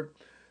scoreboard,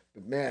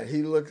 but man,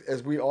 he looked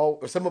as we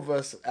all, some of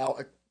us,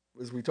 Alec,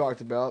 as we talked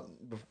about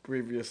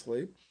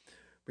previously,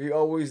 we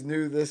always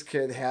knew this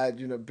kid had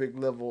big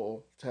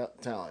level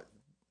talent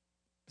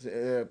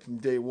from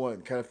day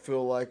one. Kind of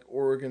feel like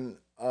Oregon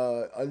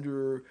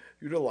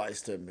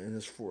underutilized him in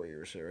his 4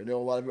 years here. I know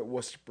a lot of it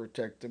was to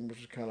protect him,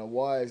 which is kind of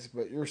wise,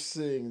 but you're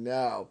seeing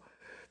now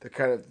the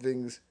kind of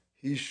things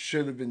he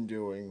should have been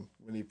doing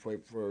when he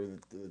played for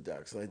the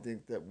Ducks. And I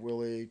think that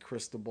Willie,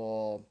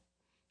 Cristobal,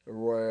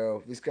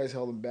 Arroyo, these guys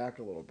held him back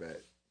a little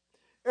bit.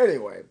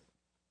 Anyway,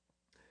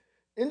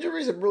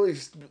 injuries are really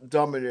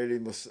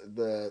dominating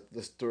the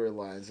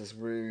storylines as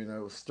we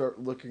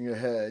start looking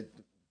ahead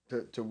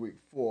to week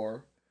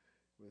 4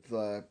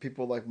 with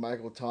people like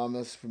Michael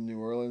Thomas from New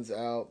Orleans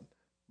out,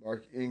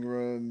 Mark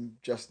Ingram,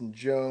 Justin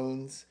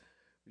Jones.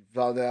 We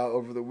found out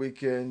over the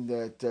weekend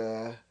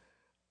that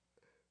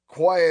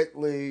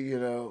quietly,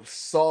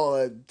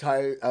 solid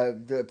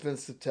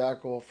defensive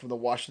tackle from the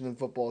Washington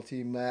football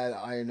team, Matt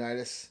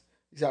Ioannidis.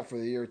 He's out for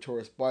the year, tore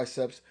his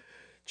biceps.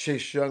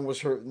 Chase Young was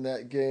hurt in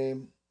that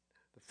game.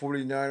 The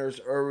 49ers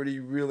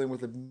already reeling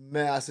with the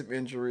massive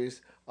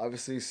injuries.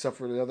 Obviously,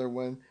 suffered another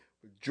one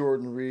with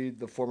Jordan Reed,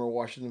 the former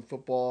Washington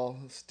football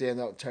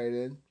standout tight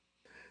end.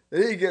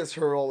 And he gets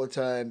hurt all the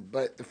time,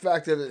 but the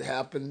fact that it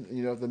happened,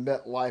 the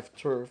MetLife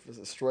turf as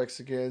it strikes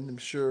again, I'm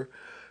sure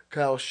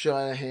Kyle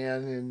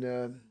Shanahan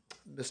and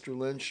Mr.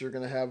 Lynch are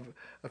going to have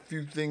a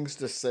few things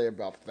to say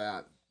about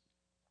that.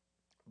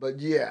 But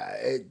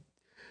yeah,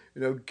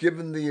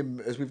 given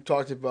the as we've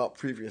talked about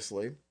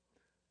previously,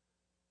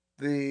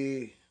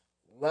 the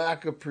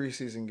lack of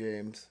preseason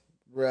games,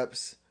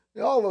 reps,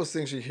 all those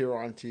things you hear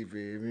on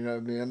TV. I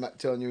mean, I'm not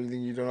telling you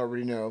anything you don't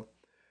already know.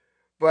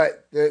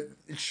 But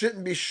it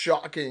shouldn't be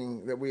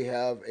shocking that we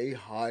have a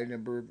high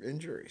number of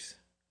injuries.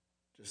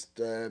 Just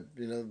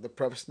the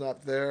prep's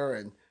not there,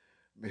 and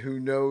who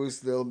knows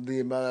the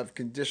amount of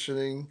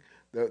conditioning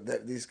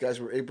that these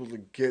guys were able to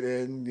get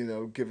in.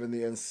 Given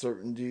the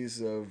uncertainties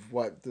of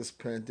what this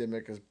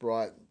pandemic has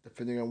brought,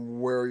 depending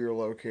on where you're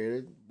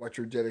located, what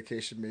your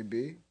dedication may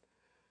be.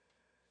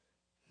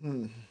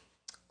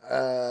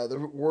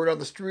 The word on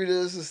the street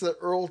is that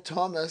Earl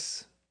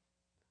Thomas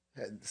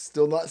had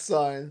still not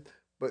signed,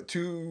 but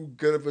too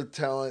good of a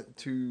talent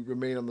to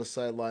remain on the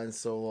sidelines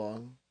so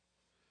long.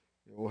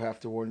 We'll have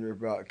to wonder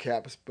about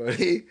Cap's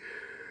buddy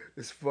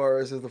as far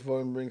as if the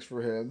phone rings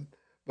for him.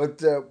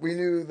 But we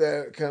knew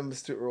that it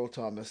comes to Earl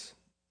Thomas,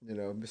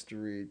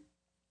 Mr. Reed.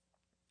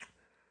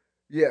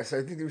 Yes,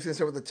 I think he was going to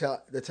start with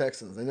the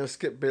Texans. I know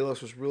Skip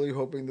Bayless was really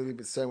hoping that he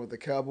would sign with the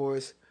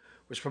Cowboys,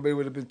 which probably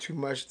would have been too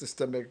much to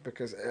stomach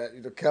because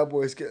the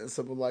Cowboys getting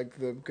someone like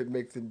them could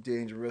make them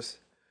dangerous.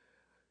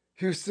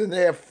 Houston,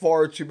 they have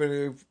far too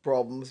many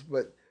problems,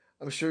 but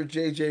I'm sure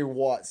J.J.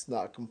 Watt's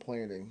not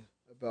complaining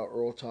about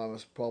Earl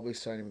Thomas probably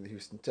signing with the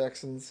Houston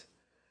Texans.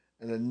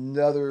 And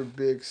another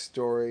big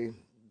story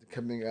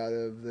coming out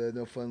of the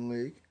No Fun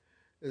League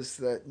is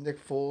that Nick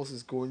Foles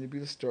is going to be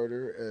the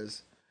starter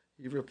as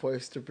he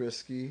replaced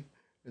Trubisky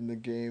in the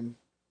game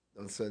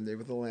on Sunday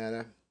with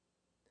Atlanta.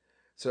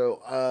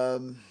 So,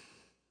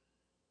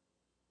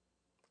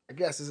 I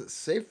guess, is it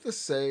safe to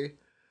say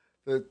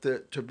that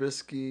the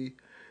Trubisky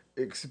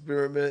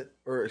experiment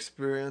or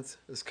experience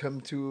has come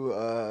to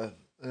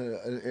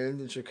an end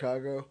in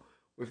Chicago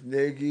with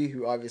Nagy,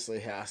 who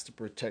obviously has to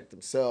protect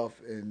himself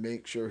and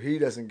make sure he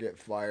doesn't get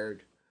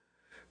fired?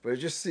 But it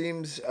just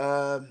seems,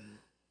 I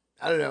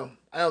don't know.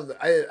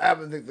 I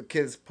haven't think the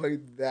kids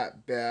played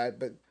that bad,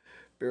 but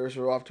Bears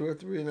are off to a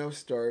 3-0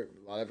 start.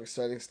 A lot of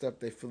exciting stuff.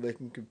 They feel they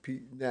can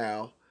compete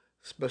now,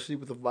 especially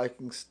with the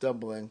Vikings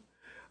stumbling.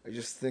 I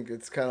just think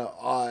it's kind of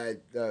odd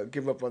to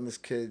give up on this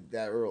kid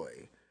that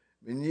early.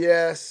 I mean,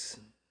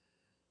 yes.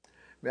 I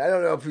mean, I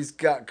don't know if he's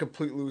got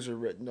complete loser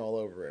written all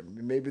over him. I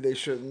mean, maybe they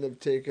shouldn't have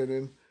taken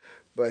him,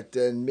 but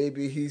then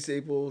maybe he's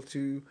able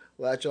to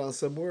latch on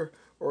somewhere,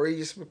 or he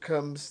just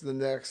becomes the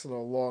next in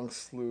a long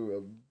slew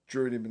of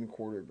journeyman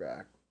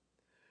quarterback.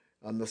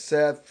 On the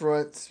sad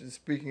front,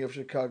 speaking of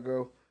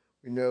Chicago,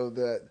 we know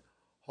that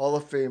Hall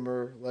of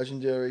Famer,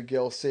 legendary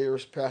Gale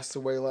Sayers passed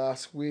away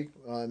last week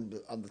on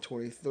the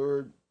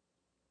 23rd,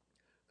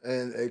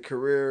 and a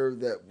career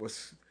that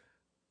was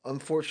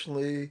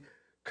unfortunately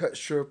cut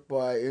short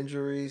by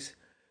injuries.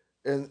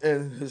 In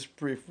his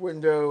brief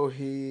window,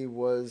 he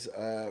was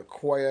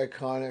quite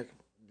iconic.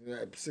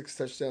 6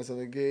 touchdowns in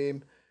the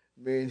game.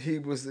 I mean, he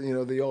was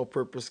the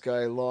all-purpose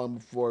guy long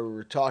before we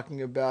were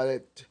talking about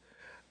it.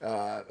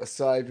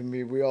 Aside from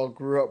me, we all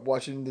grew up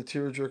watching the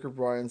Tearjerker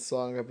Brian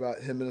song about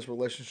him and his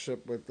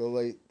relationship with the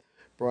late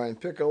Brian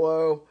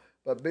Piccolo.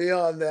 But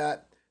beyond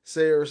that,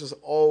 Sayers has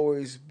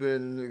always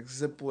been an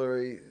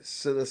exemplary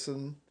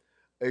citizen,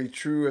 a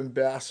true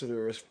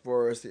ambassador as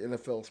far as the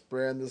NFL's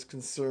brand is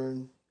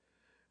concerned.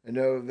 I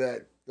know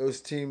that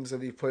those teams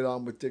that he played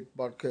on with Dick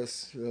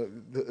Butkus,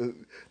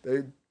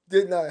 they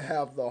did not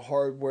have the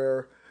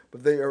hardware,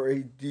 but they are a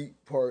deep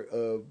part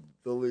of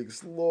the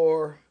league's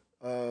lore.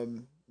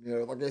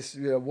 Like I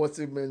said, once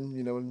again,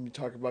 when you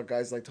talk about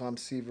guys like Tom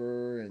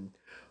Seaver and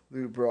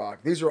Lou Brock,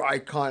 these are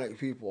iconic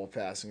people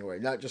passing away,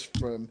 not just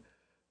from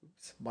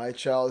my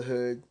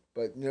childhood,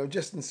 but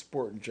just in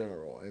sport in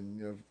general.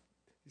 And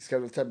these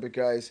kind of type of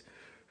guys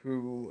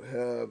who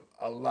have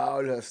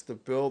allowed us to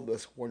build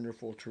this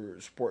wonderful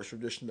sports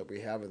tradition that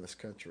we have in this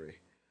country.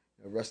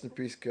 Rest in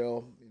peace,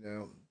 Gil.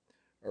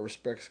 Our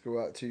respects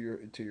go out to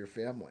your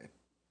family.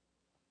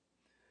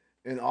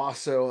 And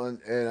also,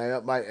 and I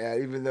might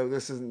add, even though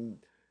this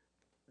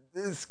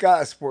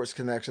got a sports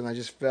connection, I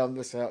just found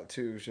this out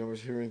too. I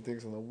was hearing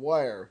things on the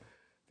wire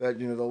that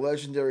the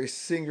legendary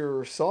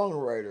singer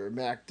songwriter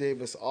Mac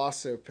Davis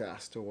also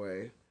passed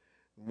away.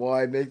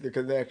 Why make the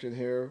connection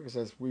here? Because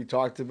as we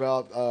talked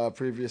about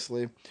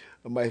previously,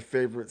 my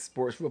favorite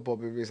sports football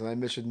movies, and I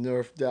mentioned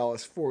North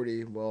Dallas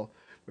 40. Well,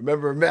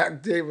 remember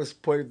Mac Davis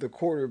played the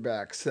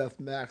quarterback, Seth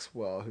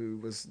Maxwell, who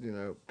was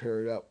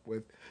paired up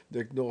with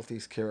Nick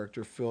Nolte's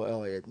character Phil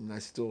Elliott, and I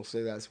still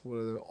say that's one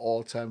of the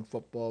all-time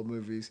football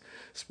movies,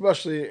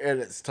 especially in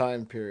its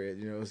time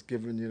period. It's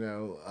given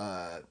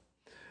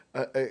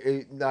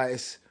a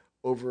nice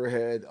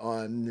overhead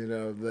on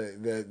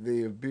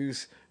the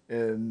abuse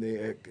and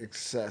the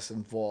excess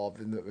involved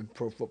in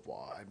pro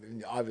football. I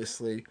mean,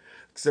 obviously,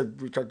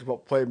 except we talked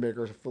about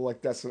playmakers, I feel like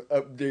that's an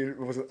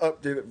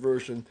updated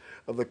version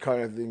of the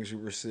kind of things you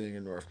were seeing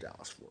in North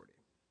Dallas 40.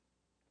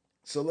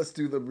 So let's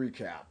do the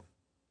recap.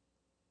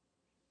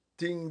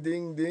 Ding,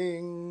 ding,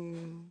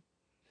 ding.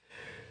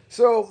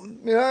 So,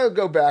 I'll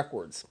go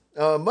backwards.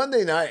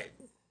 Monday night,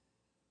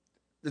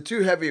 the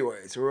two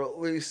heavyweights, or at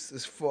least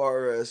as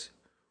far as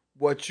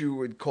what you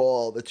would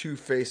call the two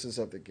faces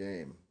of the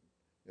game.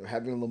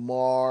 Having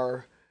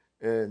Lamar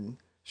and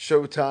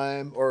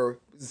Showtime, or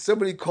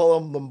somebody call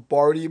him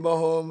Lombardi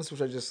Mahomes,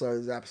 which I just thought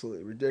is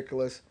absolutely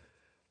ridiculous.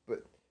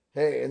 But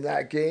hey, in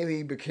that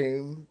game,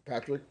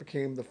 Patrick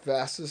became the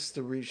fastest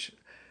to reach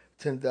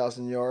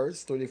 10,000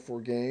 yards,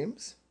 34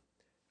 games.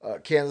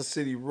 Kansas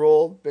City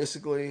rolled.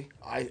 Basically,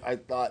 I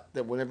thought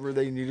that whenever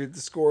they needed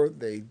to score,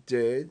 they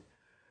did.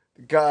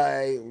 The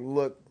guy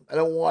looked, I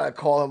don't want to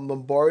call him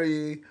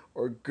Lombardi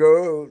or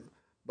GOAT,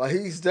 but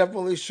he's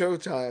definitely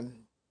Showtime.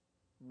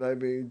 I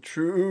mean,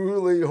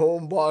 truly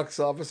home box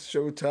office,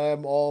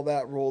 Showtime, all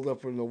that rolled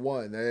up into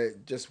one.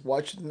 Just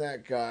watching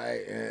that guy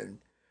and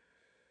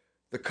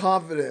the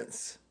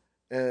confidence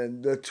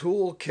and the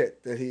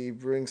toolkit that he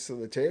brings to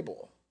the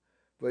table.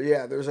 But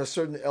yeah, there's a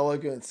certain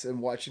elegance in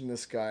watching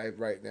this guy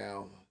right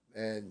now.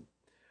 And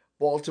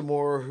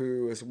Baltimore,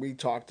 who, as we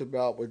talked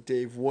about with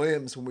Dave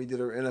Williams when we did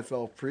our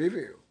NFL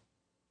preview,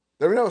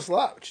 they're no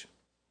slouch.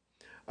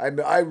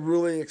 I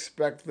really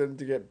expect them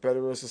to get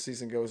better as the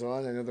season goes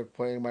on. I know they're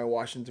playing my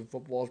Washington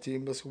football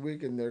team this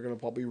week, and they're going to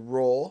probably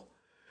roll.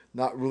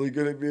 Not really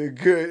going to be a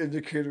good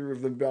indicator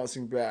of them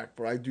bouncing back,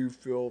 but I do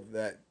feel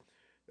that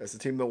that's a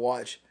team to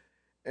watch.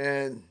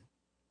 And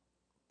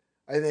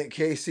I think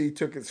KC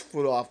took its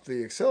foot off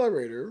the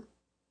accelerator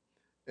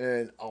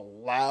and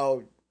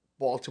allowed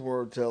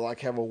Baltimore to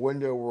have a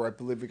window where I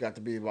believe it got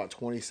to be about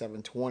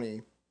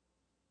 27-20.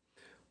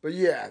 But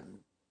yeah,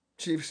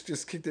 Chiefs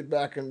just kicked it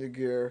back into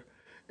gear,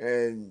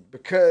 and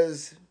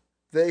because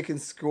they can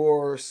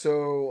score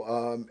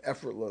so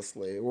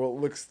effortlessly, well,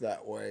 it looks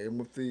that way, and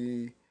with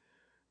the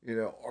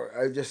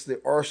just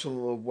the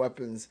arsenal of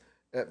weapons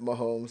at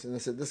Mahomes, and I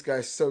said this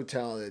guy's so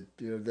talented,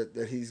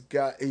 that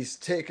he's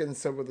taken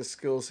some of the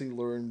skills he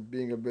learned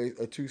being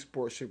a two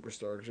sport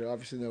superstar. Because you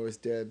obviously know his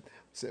dad,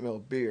 Samuel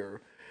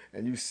Beer,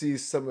 and you see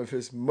some of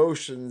his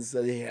motions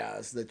that he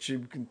has that you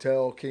can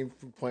tell came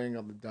from playing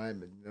on the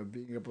diamond.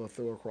 Being able to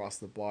throw across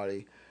the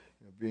body,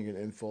 being an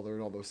infielder,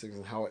 and all those things,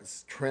 and how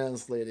it's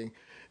translating.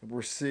 And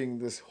we're seeing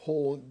this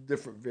whole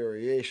different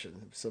variation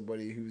of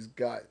somebody who's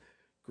got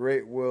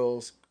great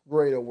wills,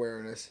 great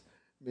awareness.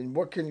 I mean,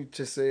 what can you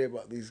just say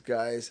about these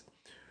guys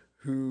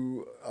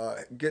who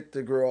get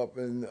to grow up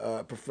in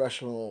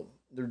professional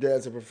their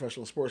dad's a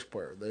professional sports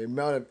player. The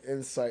amount of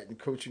insight and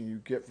coaching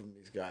you get from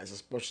these guys,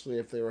 especially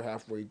if they were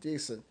halfway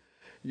decent,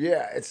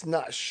 yeah, it's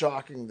not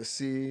shocking to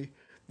see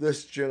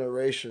this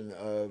generation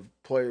of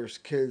players,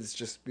 kids,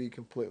 just be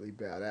completely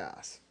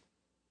badass.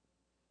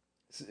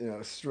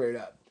 Straight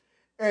up.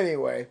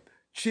 Anyway,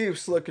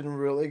 Chiefs looking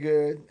really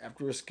good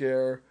after a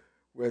scare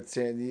with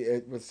San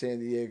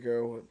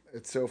Diego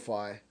at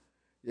SoFi.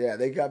 Yeah,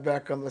 they got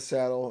back on the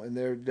saddle, and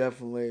they're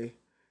definitely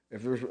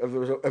if there's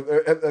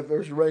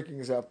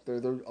rankings up there,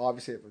 they're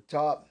obviously at the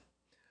top.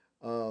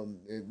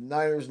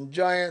 Niners and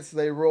Giants,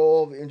 they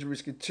roll. The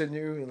injuries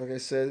continue, and like I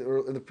said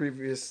in the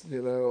previous,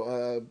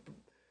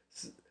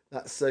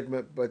 not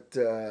segment, but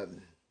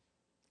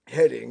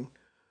heading,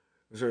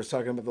 as I was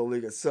talking about the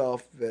league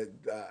itself, that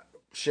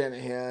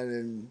Shanahan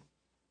and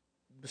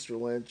Mr.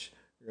 Lynch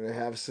are going to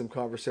have some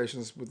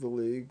conversations with the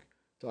league,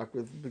 talk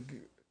with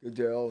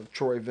Goodell,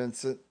 Troy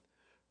Vincent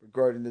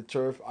regarding the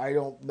turf. I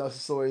don't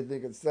necessarily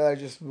think it's that. I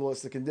just feel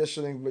it's the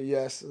conditioning. But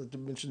yes, to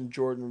mention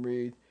Jordan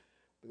Reed,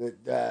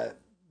 that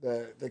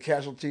the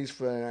casualties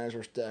for the Niners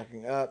are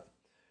stacking up.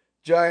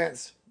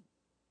 Giants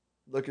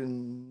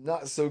looking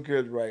not so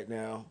good right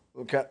now.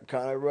 Kind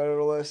of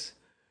rudderless.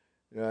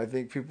 I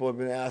think people have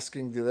been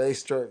asking, do they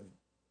start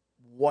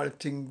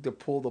wanting to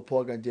pull the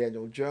plug on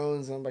Daniel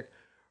Jones? And I'm like,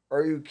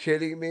 are you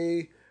kidding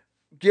me?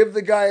 Give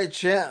the guy a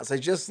chance. I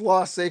just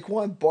lost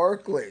Saquon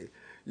Barkley.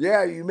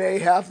 Yeah, you may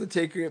have to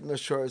take it in the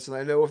charts, and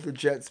I know with the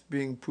Jets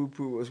being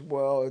poo-poo as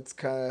well, it's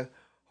kind of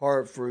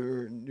hard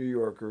for New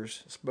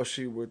Yorkers,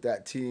 especially with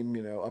that team,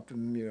 up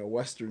in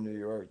Western New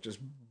York, just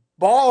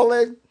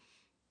balling.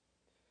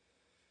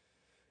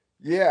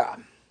 Yeah.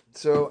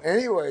 So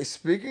anyway,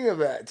 speaking of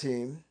that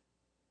team,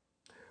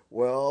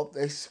 well,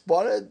 they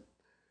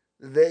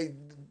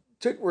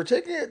we're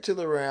taking it to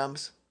the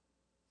Rams.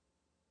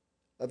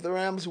 Let the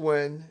Rams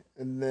win,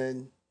 and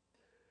then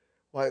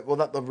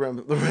not the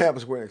Rams. The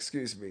Rams win.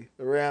 Excuse me.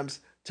 The Rams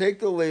take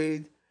the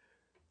lead,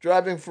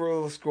 driving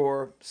for the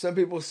score. Some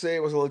people say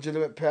it was a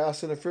legitimate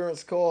pass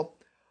interference call.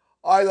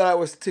 I thought it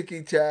was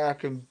ticky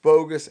tack and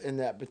bogus in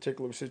that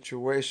particular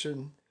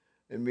situation.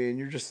 I mean,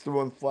 you're just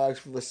throwing flags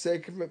for the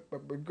sake of it.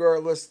 But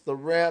regardless, the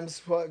Rams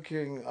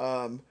fucking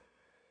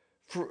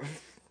fr-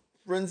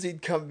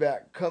 frenzied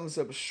comeback comes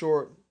up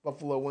short.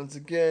 Buffalo once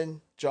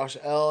again. Josh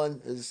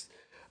Allen is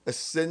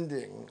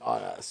ascending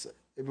on us.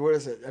 What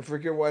is it? I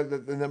forget why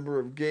the number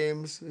of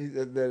games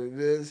that it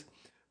is.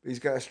 But he's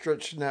got a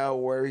stretch now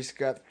where he's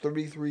got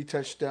 33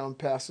 touchdown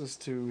passes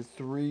to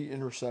 3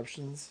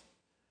 interceptions.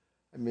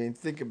 I mean,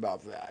 think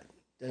about that.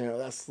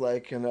 That's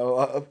like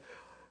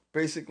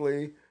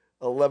basically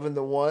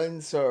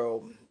 11-1.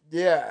 So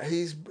yeah,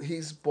 he's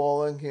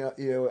balling.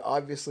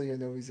 Obviously,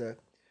 he's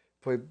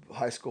played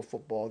high school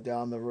football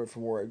down the road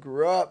from where I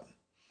grew up.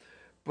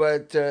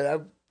 But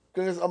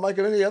I'm like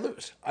any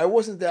others. I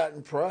wasn't that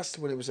impressed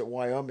when it was at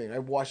Wyoming. I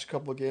watched a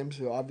couple of games.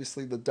 So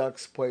obviously, the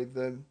Ducks played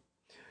them,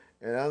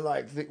 and I'm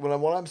like, when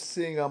I'm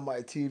seeing on my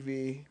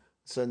TV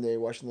Sunday,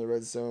 watching the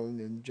Red Zone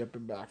and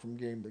jumping back from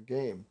game to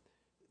game,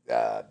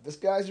 this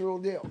guy's a real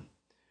deal.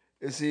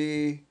 Is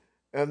he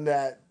in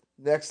that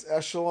next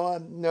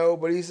echelon? No,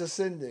 but he's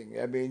ascending.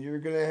 I mean,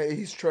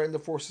 he's trying to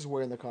force his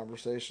way in the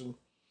conversation.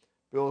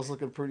 Bill's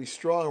looking pretty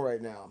strong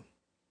right now.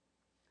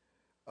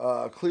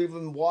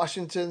 Cleveland,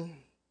 Washington.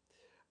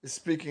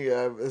 Speaking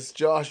of, as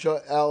Josh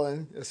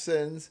Allen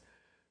ascends,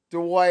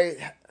 Dwight.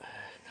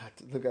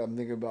 Look, I'm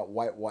thinking about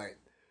White.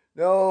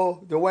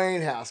 No,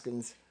 Dwayne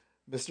Haskins,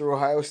 Mr.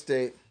 Ohio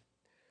State,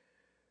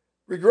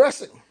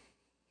 regressing.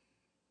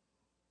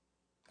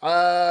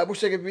 I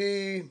wish I could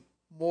be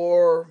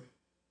more.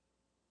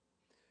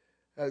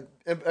 If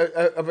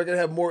I could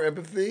have more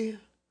empathy,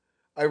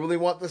 I really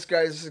want this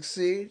guy to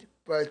succeed,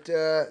 but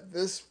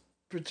this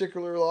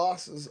particular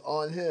loss is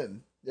on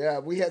him. Yeah,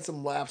 we had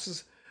some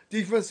lapses.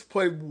 Defense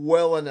played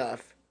well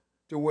enough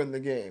to win the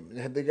game, and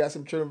had they got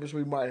some turnovers,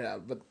 we might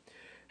have. But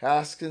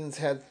Haskins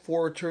had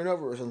 4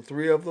 turnovers, and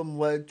 3 of them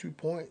led to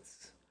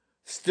points,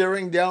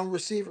 staring down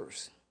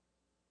receivers.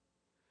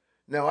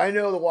 Now I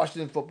know the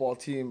Washington football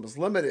team was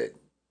limited,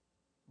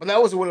 but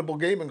that was a winnable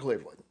game in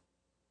Cleveland.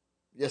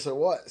 Yes, it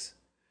was.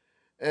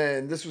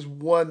 And this was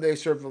one they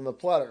served on the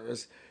platter.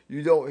 Is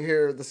you don't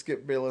hear the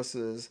Skip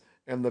Baylesses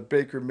and the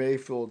Baker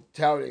Mayfield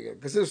touting it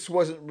because this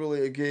wasn't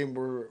really a game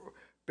where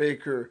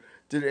Baker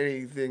did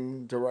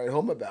anything to write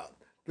home about.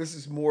 This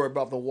is more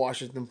about the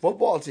Washington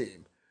football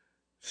team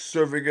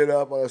serving it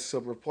up on a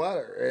silver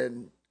platter.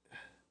 And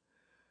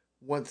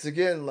once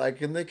again,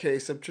 like in the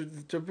case of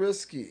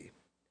Trubisky,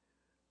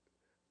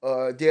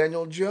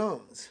 Daniel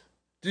Jones,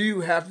 do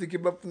you have to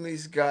give up on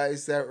these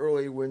guys that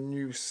early when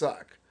you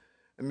suck?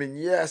 I mean,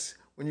 yes,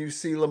 when you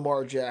see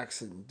Lamar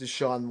Jackson,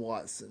 Deshaun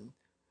Watson,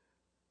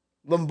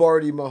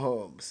 Lombardi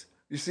Mahomes,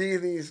 you see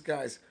these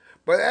guys.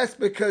 But that's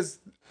because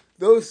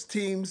those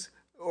teams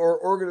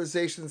or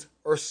organizations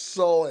are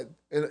solid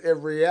in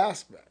every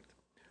aspect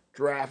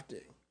drafting,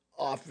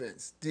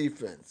 offense,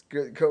 defense,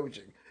 good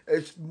coaching.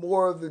 It's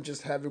more than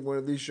just having one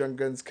of these young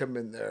guns come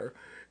in there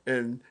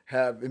and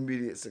have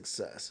immediate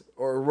success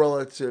or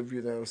relative,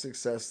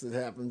 success that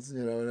happens,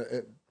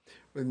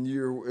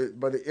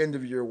 by the end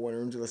of year one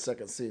or into the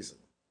second season.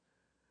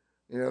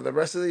 The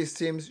rest of these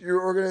teams,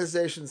 your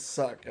organizations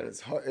suck, and it's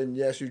hard. And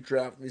yes, you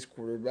draft these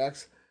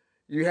quarterbacks.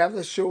 You have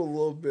to show a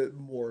little bit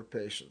more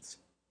patience.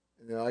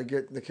 I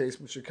get in the case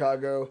with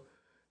Chicago,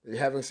 they're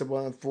having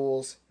someone on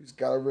Fools who's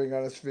got a ring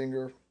on his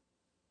finger.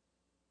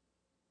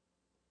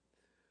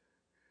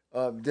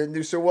 Didn't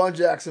do so well in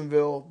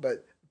Jacksonville,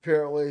 but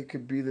apparently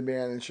could be the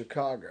man in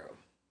Chicago.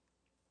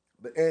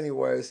 But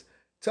anyways,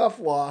 tough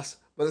loss,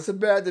 but it's a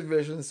bad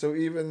division. So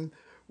even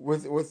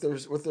with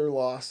their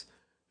loss,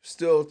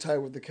 still tied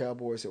with the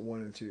Cowboys at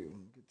 1-2.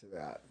 We'll get to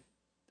that.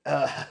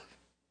 Uh,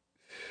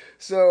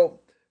 so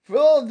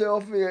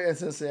Philadelphia and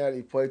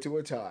Cincinnati played to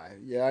a tie.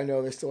 Yeah, I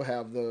know they still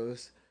have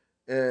those,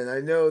 and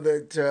I know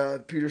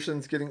that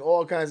Peterson's getting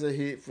all kinds of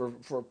heat for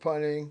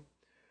punting.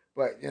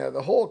 But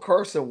the whole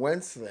Carson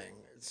Wentz thing.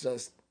 It's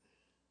just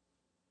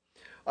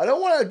I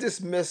don't want to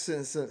dismiss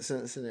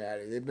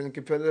Cincinnati. They've been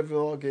competitive in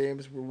all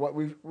games.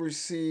 We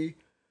see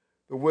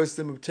the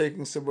wisdom of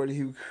taking somebody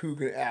who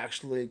can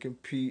actually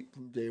compete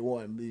from day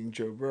one, being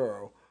Joe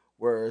Burrow.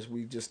 Whereas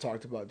we just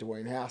talked about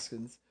Dwayne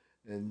Haskins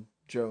and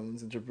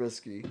Jones and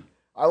Trubisky.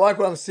 I like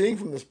what I'm seeing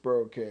from this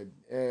Burrow kid,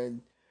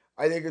 and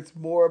I think it's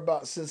more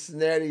about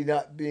Cincinnati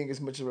not being as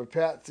much of a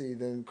patsy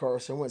than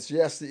Carson Wentz.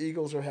 Yes, the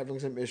Eagles are having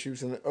some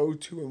issues in the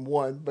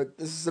 0-2-1, but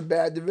this is a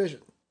bad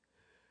division,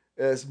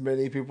 as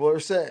many people are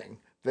saying.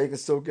 They can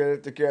still get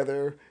it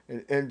together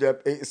and end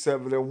up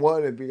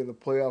 8-7-1 and be in the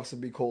playoffs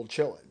and be cold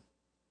chilling.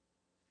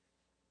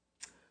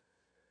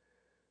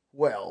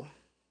 Well,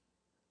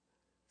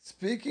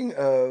 speaking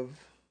of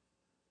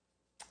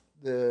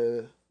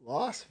the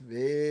Las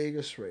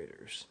Vegas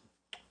Raiders,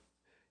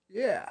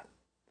 yeah,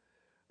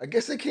 I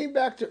guess they came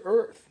back to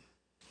earth.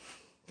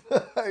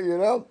 you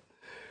know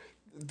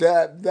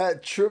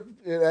that trip,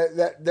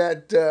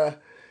 that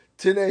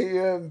 10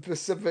 a.m.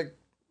 Pacific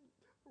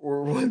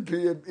or 1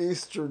 p.m.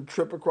 Eastern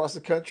trip across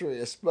the country,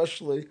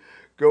 especially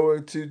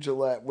going to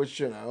Gillette,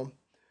 which well,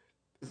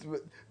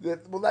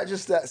 not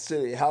just that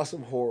city, House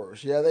of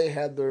Horrors. Yeah, they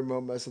had their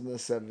moments in the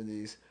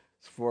 '70s,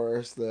 as far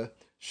as the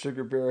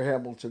Sugar Bear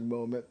Hamilton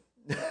moment.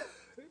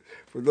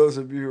 For those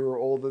of you who are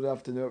old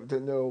enough to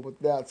know what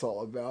that's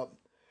all about.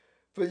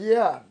 But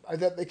yeah, I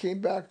thought they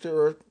came back to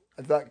earth.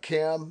 I thought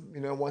Cam,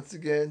 once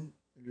again,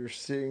 you're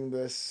seeing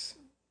this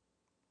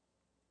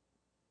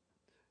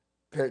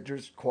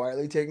Patriots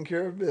quietly taking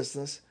care of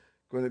business.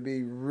 Going to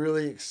be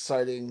really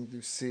exciting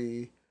to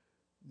see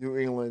New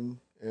England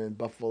and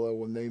Buffalo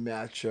when they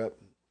match up.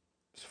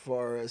 As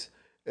far as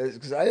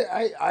because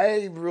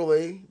I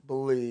really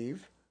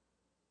believe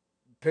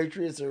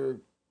Patriots are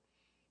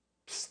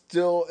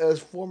still as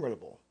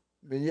formidable.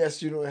 I mean,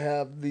 yes, you don't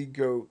have the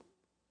GOAT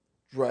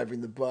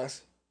driving the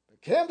bus,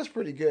 but Cam is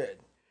pretty good.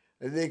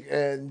 I think,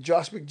 and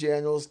Josh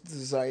McDaniels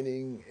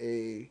designing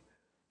a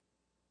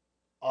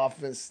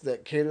offense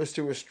that caters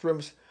to his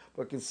strengths,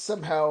 but can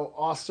somehow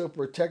also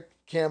protect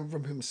Cam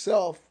from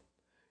himself.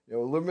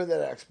 Limit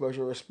that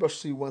exposure,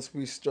 especially once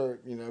we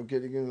start,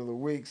 getting into the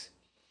weeks.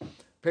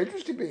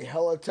 Patriots can be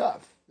hella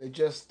tough. They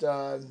just,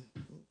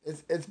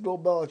 it's Bill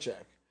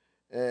Belichick,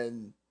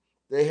 and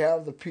they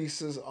have the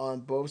pieces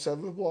on both sides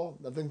of the ball.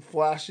 Nothing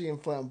flashy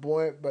and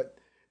flamboyant, but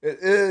it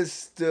is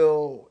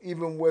still,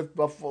 even with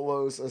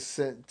Buffalo's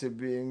ascent to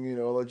being,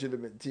 a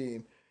legitimate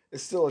team,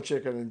 it's still a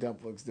chicken and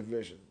dumplings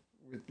division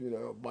with,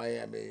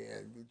 Miami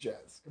and the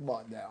Jets. Come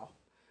on now.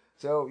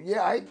 So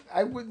yeah,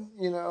 I wouldn't,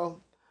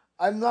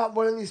 I'm not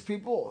one of these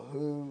people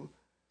who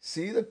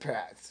see the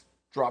Pats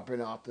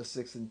dropping off to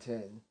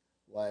 6-10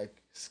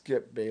 like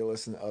Skip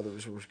Bayless and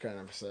others were kind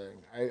of saying.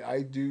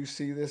 I do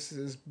see this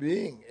as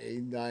being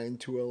a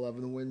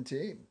 9-11 win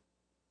team.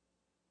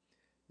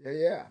 Yeah,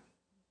 yeah.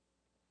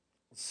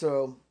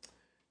 So,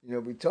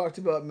 we talked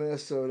about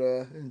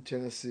Minnesota and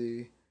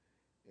Tennessee,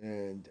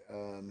 and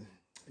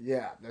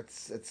yeah,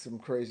 that's some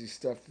crazy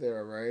stuff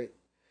there, right?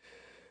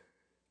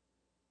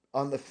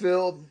 On the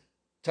field,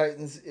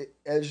 Titans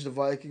edged the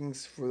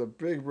Vikings for the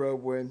big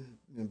road win.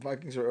 And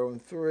Vikings are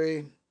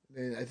 0-3.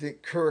 And I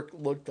think Kirk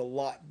looked a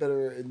lot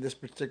better in this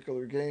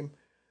particular game,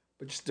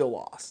 but you still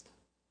lost.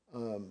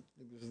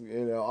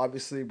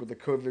 Obviously with the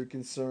COVID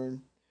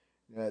concern,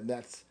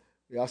 that's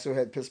we also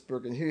had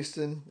Pittsburgh and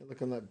Houston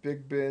looking at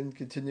Big Ben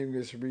continuing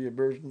his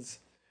reemergence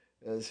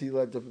as he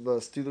led the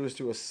Steelers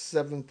to a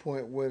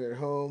 7-point win at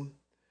home.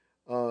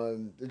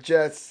 The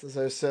Jets, as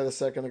I said a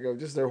second ago,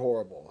 just they're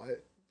horrible.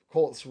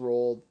 Colts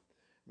rolled.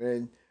 I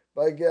mean,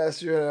 but I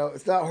guess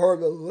it's not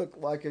hard to look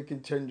like a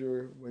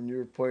contender when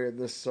you're playing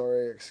this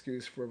sorry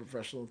excuse for a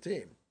professional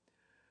team.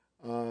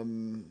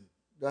 Um,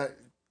 that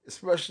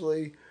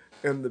especially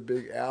in the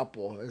Big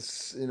Apple,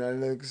 it's I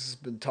think this has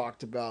been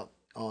talked about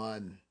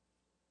on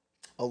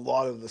a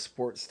lot of the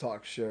sports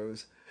talk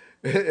shows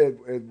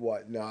and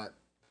whatnot.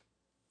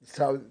 It's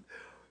how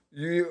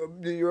New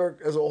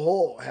York as a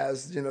whole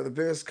has the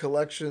biggest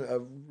collection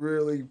of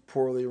really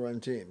poorly run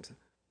teams,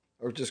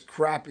 or just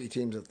crappy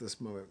teams at this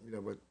moment.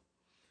 With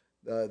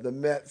the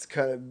Mets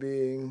kind of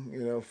being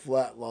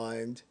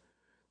flatlined,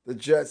 the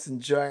Jets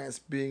and Giants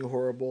being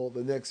horrible,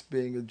 the Knicks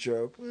being a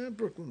joke.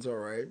 Brooklyn's all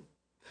right,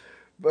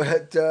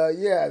 But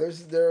yeah,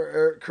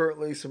 there are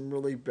currently some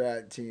really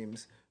bad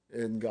teams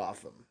in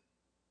Gotham.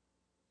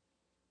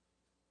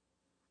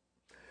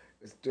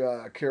 It's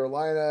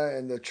Carolina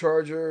and the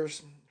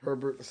Chargers.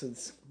 Herbert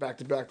since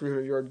back-to-back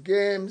 300-yard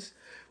games,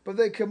 but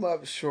they come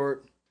up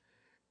short.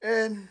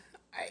 And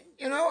I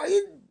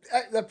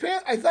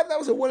thought that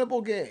was a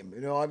winnable game.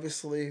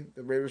 Obviously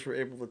the Raiders were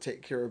able to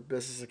take care of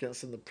business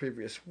against them the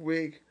previous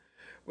week,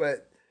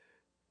 but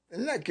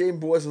and that game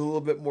was a little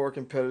bit more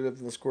competitive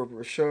than the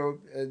scoreboard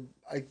showed. And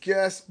I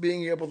guess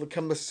being able to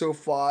come to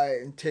SoFi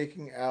and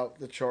taking out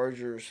the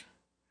Chargers,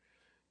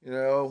 you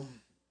know,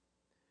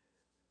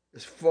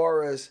 as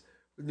far as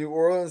New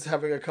Orleans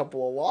having a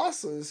couple of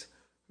losses,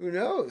 who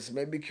knows?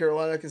 Maybe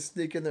Carolina can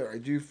sneak in there. I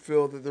do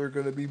feel that there are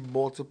going to be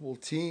multiple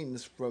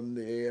teams from from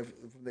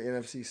the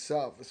NFC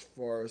South as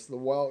far as the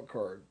wild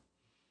card.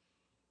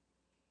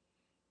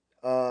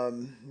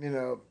 Um, you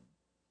know,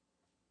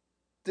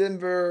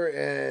 Denver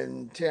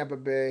and Tampa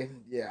Bay.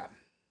 Yeah,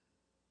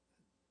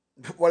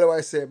 what do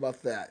I say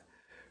about that?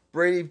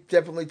 Brady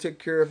definitely took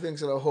care of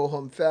things in a ho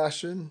hum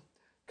fashion.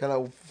 Kind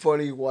of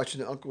funny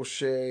watching Uncle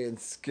Shay and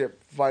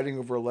Skip fighting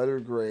over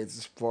letter grades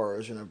as far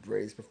as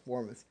Brady's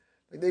performance.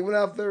 Like they went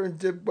out there and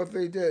did what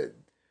they did.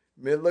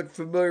 I mean, it looked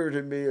familiar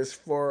to me as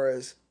far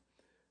as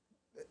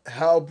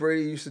how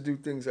Brady used to do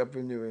things up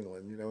in New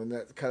England. In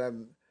that kind of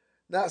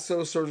not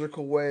so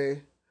surgical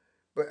way.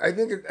 But I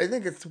think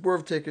it's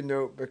worth taking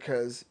note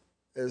because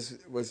as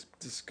was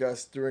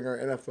discussed during our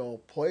NFL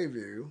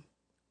playview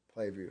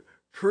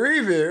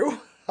preview.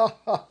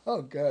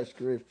 Oh gosh,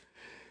 grief.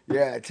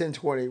 Yeah,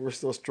 10:20. We're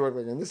still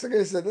struggling, and this, like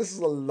I said, this is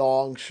a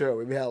long show.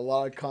 We had a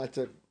lot of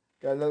content.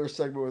 Got another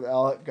segment with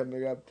Alec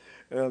coming up,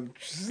 and I'm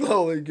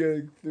slowly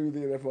getting through the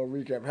NFL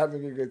recap,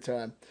 having a good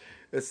time.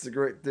 It's the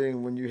great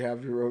thing when you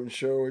have your own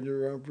show and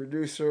your own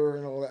producer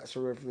and all that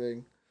sort of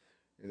thing.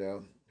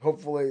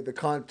 Hopefully the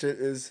content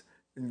is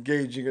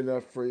engaging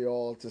enough for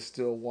y'all to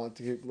still want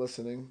to keep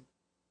listening.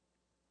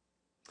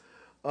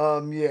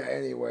 Yeah.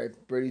 Anyway,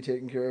 Brady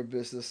taking care of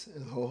business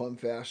in ho hum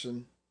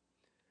fashion.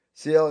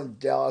 Seattle and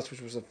Dallas,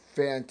 which was a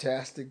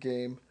fantastic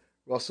game.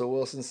 Russell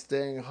Wilson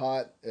staying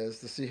hot as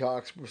the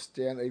Seahawks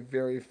withstand a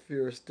very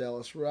fierce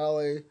Dallas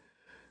rally.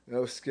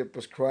 Skip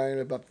was crying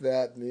about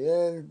that in the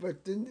end,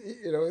 but didn't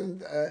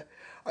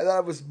I thought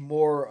it was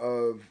more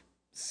of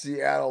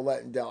Seattle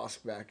letting Dallas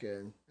back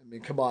in. I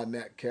mean, come on,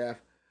 Metcalf.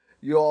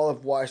 You all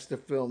have watched the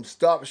film.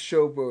 Stop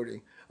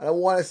showboating. I don't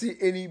want to see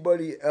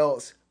anybody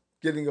else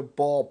getting a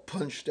ball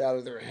punched out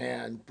of their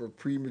hand for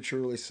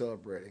prematurely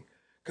celebrating.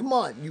 Come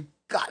on, you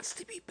got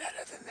to be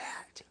better than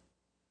that.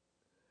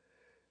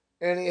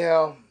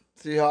 Anyhow,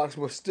 Seahawks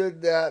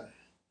withstood that,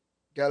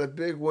 got a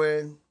big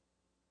win.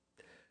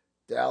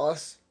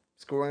 Dallas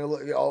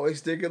scoring,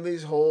 always digging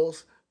these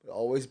holes, but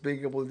always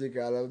being able to dig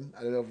out of them.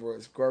 I don't know if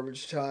it's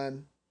garbage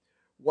time.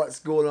 What's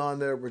going on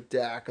there with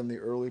Dak in the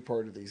early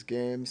part of these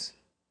games?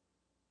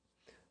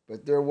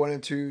 But they're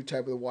 1-2,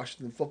 type of the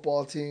Washington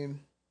football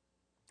team.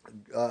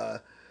 Uh,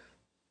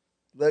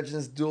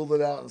 Legends dueled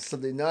it out on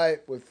Sunday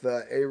night with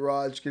A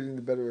Rod getting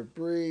the better of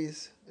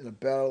Breeze in a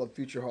battle of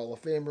future Hall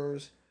of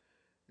Famers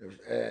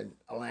and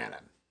Atlanta.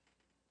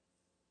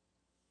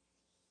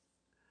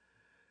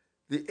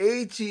 The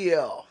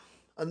ATL,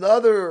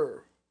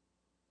 another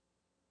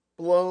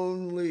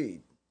blown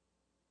lead.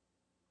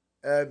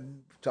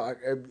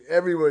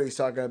 Everybody's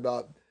talking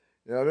about.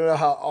 I don't know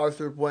how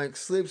Arthur Blank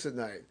sleeps at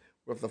night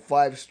with the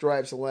Five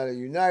Stripes Atlanta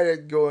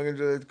United going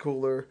into the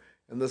cooler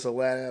and this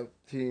Atlanta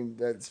team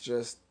that's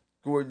just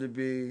going to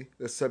be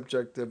the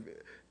subject of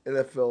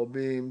NFL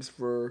memes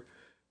for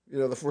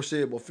the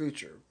foreseeable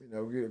future.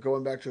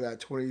 Going back to that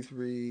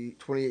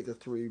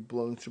 28-3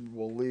 blown Super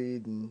Bowl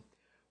lead and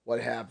what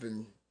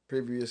happened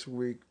previous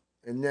week,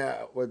 and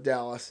now with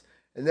Dallas,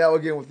 and now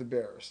again with the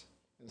Bears.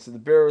 And so the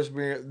Bears,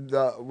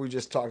 we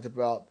just talked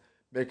about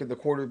making the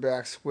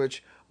quarterback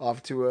switch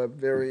off to a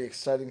very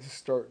exciting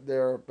start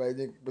there. But I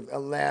think with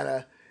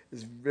Atlanta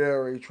is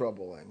very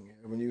troubling.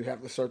 When you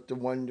have to start to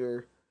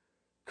wonder,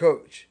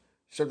 coach,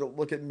 start to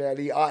look at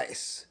Matty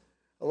Ice,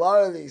 a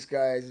lot of these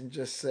guys, and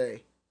just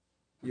say,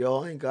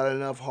 y'all ain't got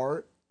enough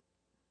heart.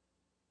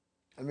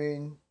 I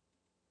mean,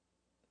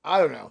 I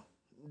don't know.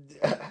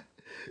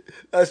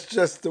 That's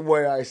just the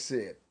way I see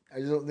it. I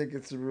just don't think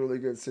it's a really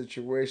good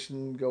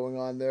situation going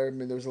on there. I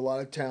mean, there's a lot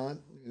of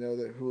talent.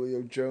 That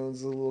Julio Jones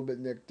is a little bit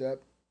nicked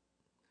up.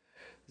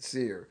 Let's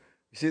see here.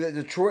 You see that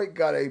Detroit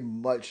got a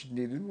much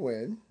needed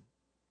win.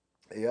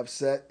 They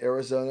upset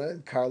Arizona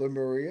and Kyler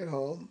Murray at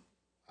home.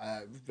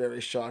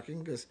 Very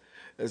shocking because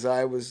as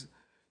I was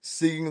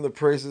singing the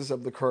praises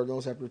of the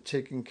Cardinals after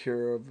taking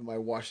care of my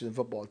Washington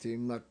football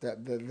team, not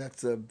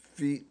that's a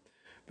feat,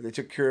 but they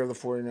took care of the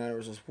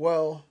 49ers as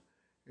well.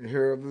 And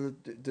here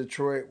of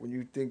Detroit, when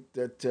you think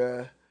that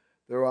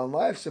they're on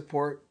life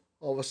support,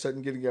 all of a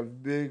sudden getting a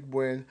big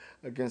win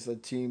against a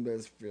team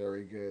that's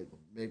very good.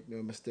 Make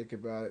no mistake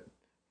about it.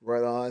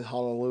 Right on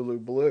Honolulu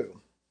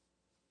Blue.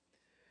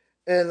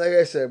 And like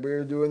I said, we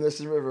were doing this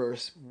in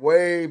reverse.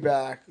 Way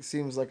back,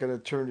 seems like an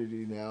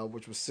eternity now,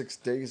 which was 6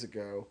 days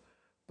ago.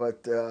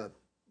 But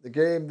The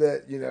game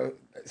that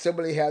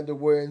somebody had to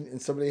win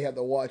and somebody had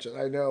to watch it.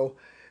 I know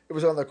it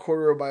was on the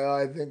corner of my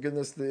eye. Thank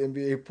goodness the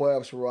NBA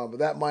playoffs were on. But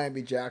that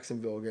Miami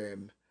Jacksonville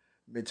game,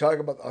 I mean, talk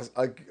about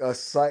a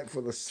sight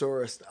for the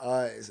sorest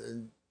eyes.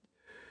 And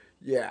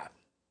yeah,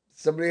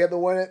 somebody had to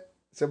win it.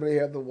 Somebody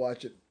had to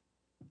watch it.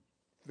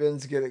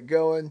 Finns get it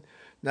going.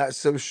 Not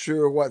so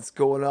sure what's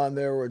going on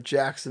there with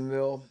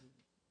Jacksonville.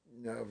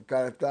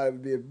 Kind of thought it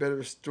would be a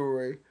better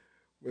story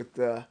with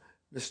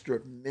Mr.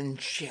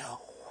 Minshew.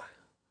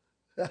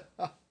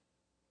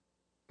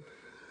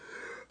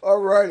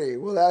 Alrighty,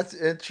 well that's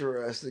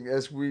interesting.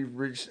 As we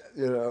reach,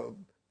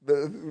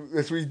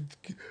 as we,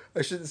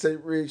 I shouldn't say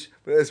reach,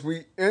 but as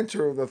we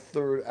enter the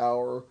third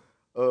hour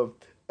of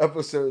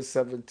episode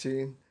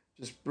 17,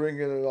 just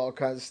bringing in all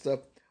kinds of stuff.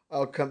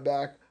 I'll come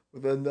back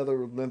with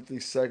another lengthy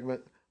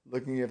segment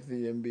looking at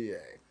the NBA.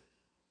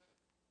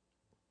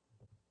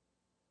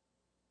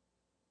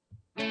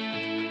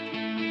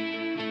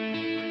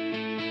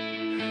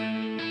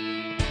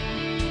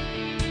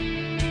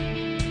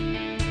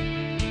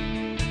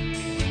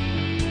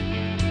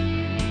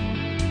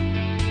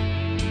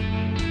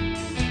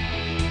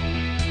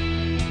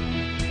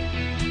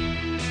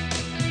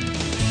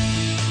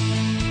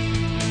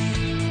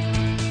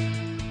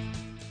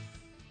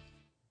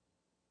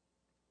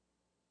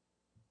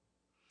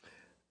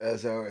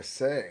 As I was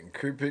saying,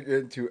 creeping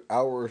into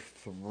hour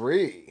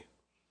three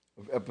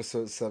of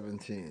episode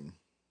 17.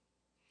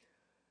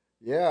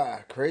 Yeah,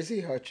 crazy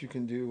how much you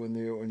can do when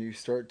you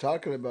start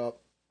talking about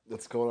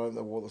what's going on in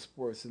the world of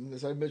sports. And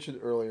as I mentioned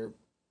earlier,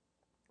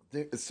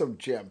 it's so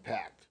jam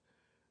packed.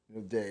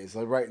 Days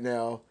like right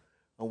now,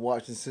 I'm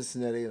watching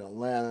Cincinnati and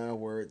Atlanta,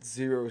 where it's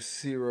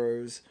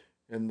 0-0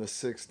 in the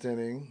sixth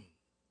inning.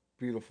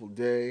 Beautiful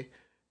day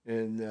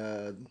in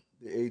the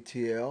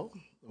ATL.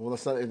 Well,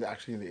 it's not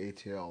actually in the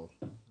ATL.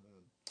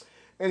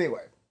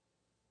 Anyway,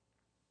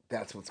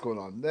 that's what's going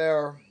on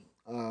there.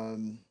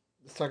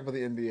 Let's talk about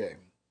the NBA.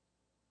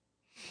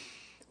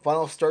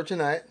 Final start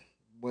tonight.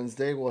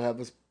 Wednesday, we'll have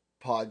this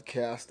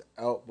podcast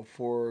out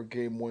before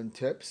Game 1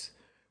 tips,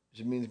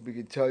 which means we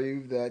can tell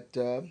you that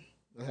that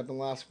happened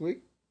last week.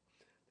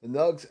 The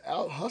Nugs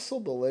out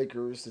hustled the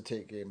Lakers to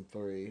take Game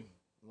 3.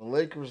 The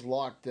Lakers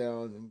locked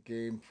down in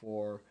Game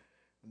 4.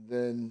 And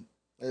then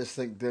I just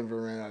think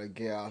Denver ran out of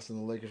gas, and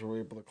the Lakers were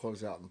able to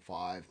close out in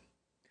 5.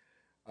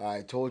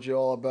 I told you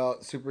all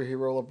about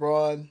Superhero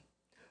LeBron.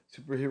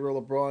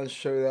 Superhero LeBron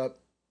showed up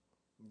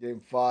in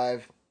Game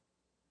 5.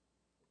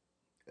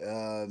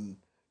 Um,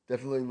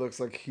 Definitely looks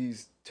like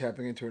he's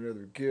tapping into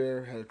another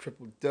gear. Had a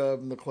triple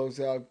dub in the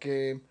closeout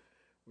game.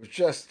 It was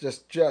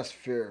just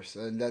fierce,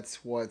 and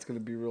that's why it's going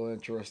to be really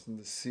interesting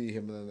to see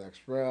him in the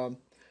next round.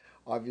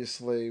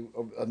 Obviously,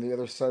 on the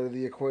other side of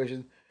the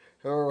equation,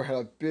 Hero had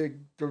a big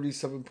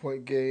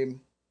 37-point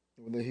game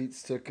when the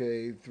Heats took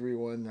a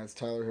 3-1. That's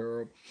Tyler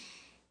Hero.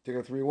 Took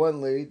a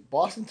 3-1 lead.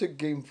 Boston took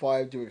Game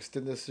 5 to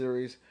extend the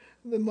series,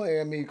 and then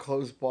Miami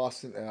closed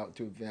Boston out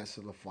to advance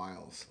to the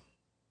finals.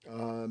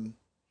 Um,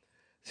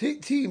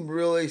 Team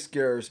really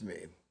scares me.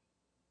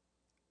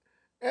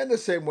 And the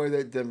same way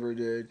that Denver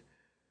did.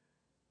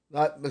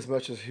 Not as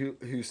much as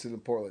Houston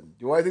and Portland.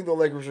 Do I think the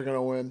Lakers are going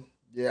to win?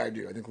 Yeah, I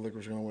do. I think the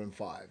Lakers are going to win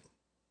 5.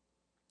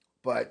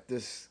 But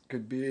this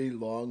could be a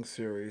long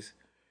series.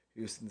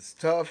 Houston's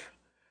tough.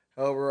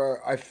 However,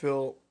 I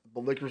feel the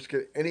Lakers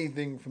get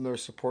anything from their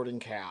supporting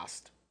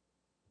cast.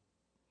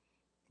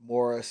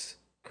 Morris,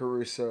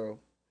 Caruso,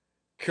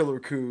 Killer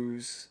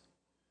Coos,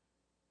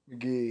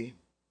 McGee,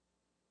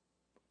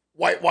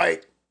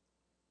 White.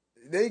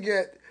 They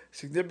get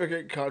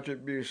significant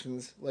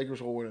contributions.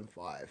 Lakers will win in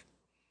 5.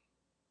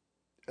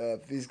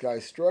 If these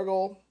guys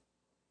struggle,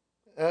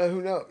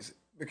 who knows?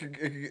 It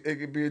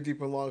could be a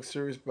deep and long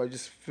series, but I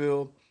just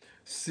feel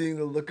seeing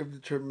the look of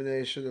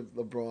determination of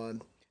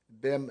LeBron,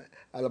 Bam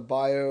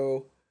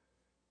Adebayo,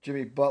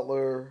 Jimmy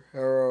Butler,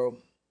 Harrow,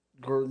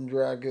 Gordon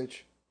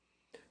Dragic.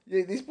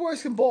 Yeah, these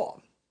boys can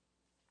ball.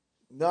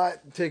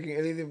 Not taking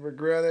anything for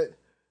granted,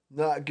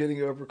 not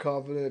getting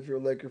overconfident if you're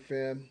a Laker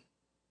fan.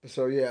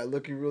 So yeah,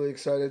 looking really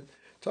excited.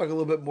 Talk a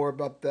little bit more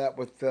about that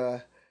with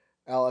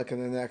Alec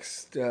in the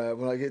next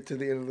when I get to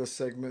the end of the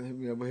segment.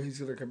 He's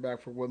going to come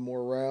back for one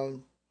more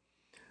round.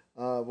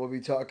 We'll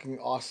be talking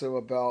also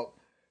about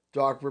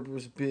Doc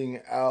Rivers being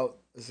out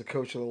as the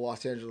coach of the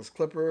Los Angeles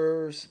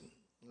Clippers.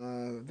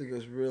 I think it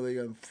was really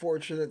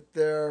unfortunate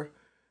there.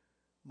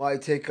 My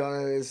take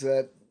on it is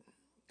that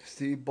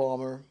Steve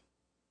Ballmer,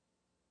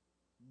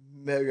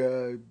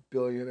 mega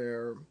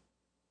billionaire,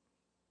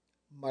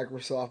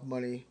 Microsoft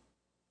money,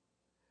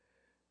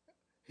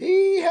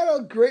 he had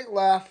a great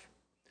laugh,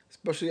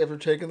 especially after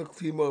taking the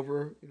team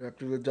over,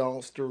 after the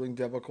Donald Sterling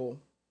debacle.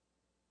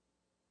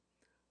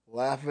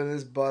 Laughing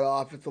his butt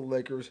off at the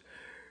Lakers.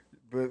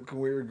 But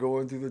we were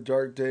going through the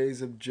dark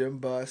days of Jim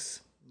Buss.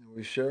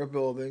 We share a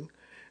building.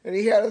 And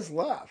he had his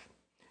laugh.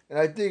 And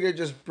I think it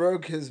just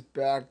broke his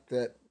back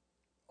that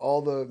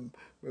all the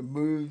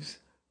moves,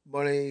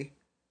 money,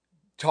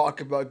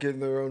 talk about getting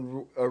their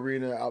own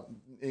arena out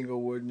in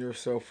Inglewood near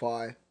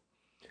SoFi.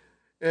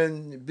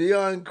 And be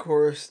on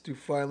course to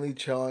finally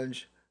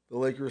challenge the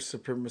Lakers'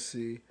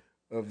 supremacy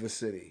of the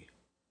city.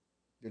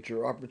 Get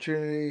your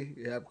opportunity.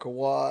 You have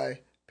Kawhi,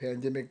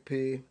 Pandemic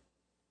P,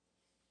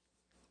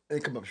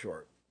 and come up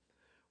short.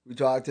 We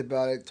talked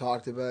about it,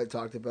 talked about it,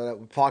 talked about it.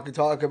 We can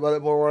talk about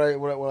it more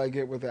when I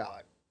get with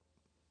Alec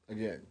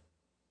again.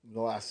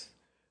 The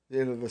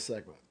end of the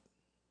segment.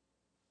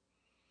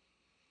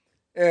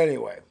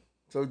 Anyway,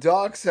 so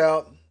Doc's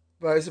out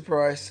by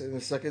surprise, and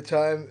the second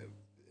time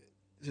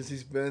since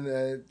he's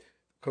been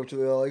coach of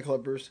the LA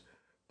Clippers,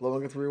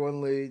 blowing a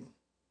 3-1 lead.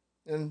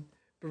 And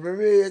but for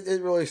me,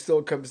 it really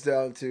still comes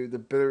down to the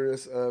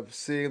bitterness of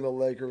seeing the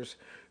Lakers,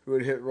 who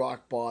had hit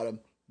rock bottom,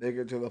 make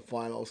it to the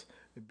finals,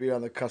 and be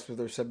on the cusp of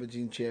their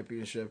 17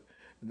 championship,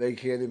 and they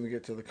can't even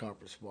get to the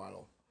conference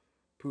final.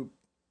 Poop,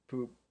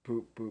 poop,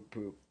 poop, poop,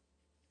 poop.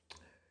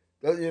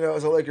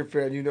 As a Laker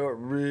fan, it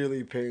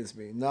really pains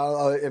me. Not a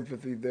lot of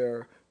empathy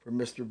there for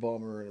Mr.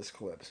 Ballmer and his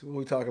Clips.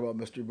 We'll talk about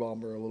Mr.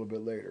 Ballmer a little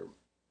bit later.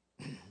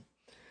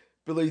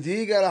 Billy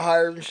D got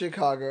hired in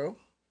Chicago.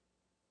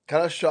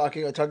 Kind of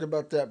shocking. I talked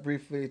about that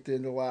briefly at the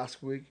end of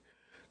last week.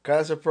 Kind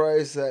of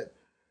surprised that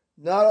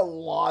not a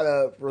lot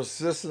of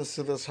resistance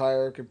to this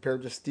hire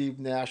compared to Steve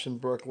Nash in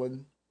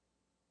Brooklyn.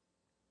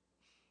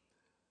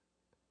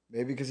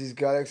 Maybe because he's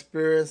got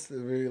experience. They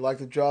really like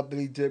the job that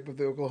he did with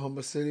the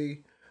Oklahoma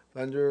City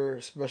Thunder,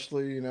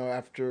 especially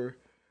after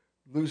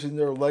losing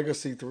their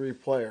legacy three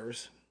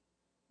players.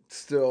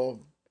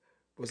 Still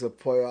was a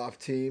playoff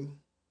team.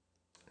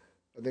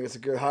 I think it's a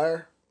good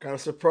hire. Kind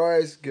of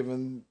surprised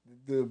given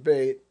the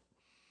debate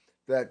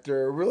that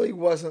there really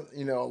wasn't,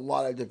 a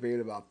lot of debate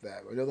about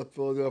that. I know the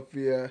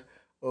Philadelphia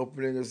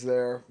opening is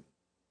there.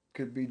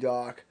 Could be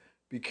Doc.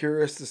 Be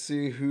curious to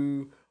see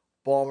who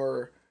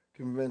Ballmer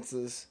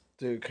convinces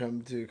to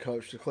come to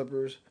coach the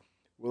Clippers.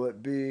 Will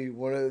it be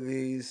one of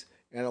these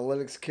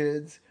analytics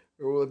kids,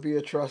 or will it be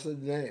a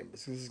trusted name?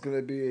 This is going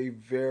to be a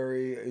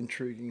very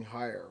intriguing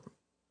hire.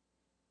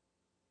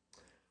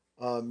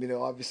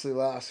 Obviously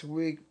last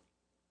week,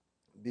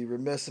 be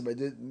remiss if I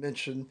didn't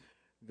mention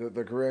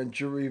the grand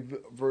jury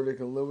verdict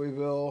in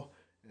Louisville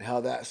and how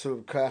that sort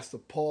of cast a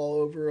pall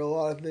over a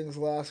lot of things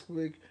last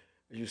week.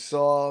 As you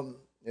saw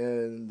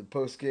in the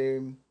post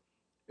game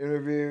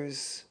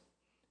interviews,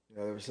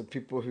 there were some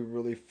people who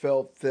really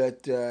felt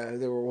that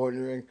they were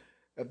wondering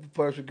if the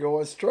players would go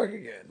on strike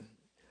again.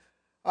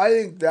 I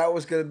think that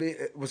was going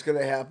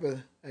to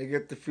happen. I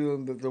get the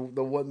feeling that the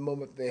one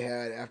moment they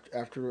had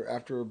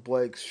after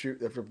Blake's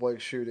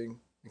shooting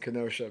in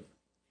Kenosha,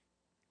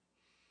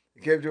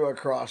 it came to a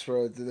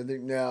crossroads, and I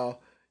think now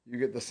you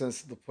get the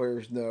sense that the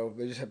players know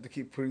they just have to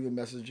keep putting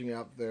the messaging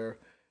out there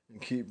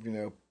and keep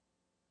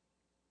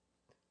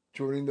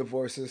joining the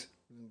voices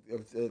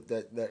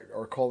that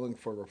are calling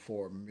for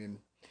reform. I mean,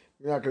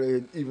 we're not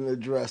going to even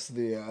address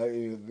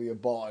the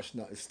abolish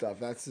stuff.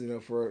 That's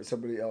for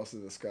somebody else to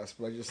discuss.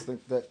 But I just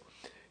think that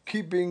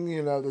keeping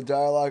the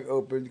dialogue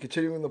open,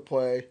 continuing the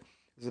play,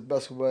 is the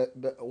best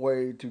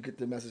way to get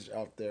the message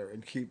out there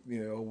and keep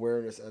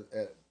awareness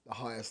at the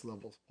highest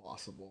levels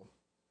possible.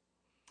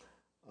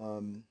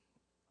 Um,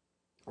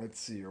 let's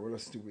see here. What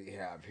else do we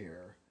have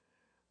here?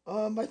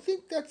 I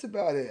think that's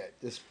about it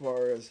as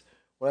far as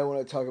what I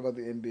want to talk about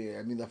the NBA.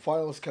 I mean, the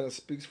finals kind of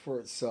speaks for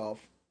itself,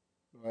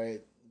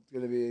 right? It's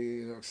going to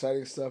be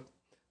exciting stuff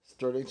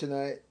starting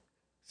tonight,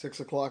 6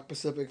 o'clock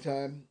Pacific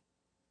time.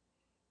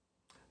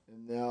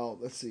 And now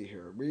let's see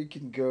here. We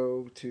can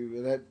go to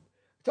and I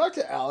talked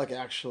to Alec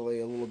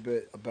actually a little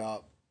bit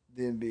about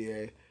the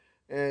NBA,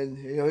 and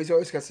he's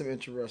always got some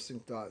interesting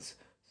thoughts.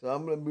 So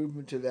I'm going to move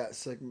into that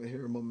segment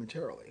here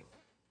momentarily.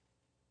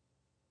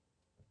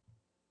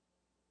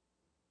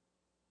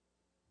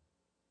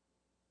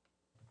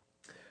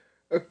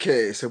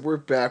 Okay, so we're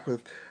back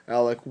with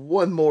Alec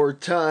one more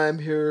time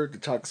here to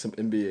talk some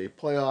NBA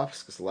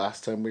playoffs. Because the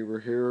last time we were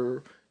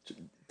here,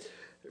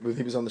 when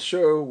he was on the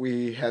show,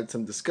 we had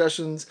some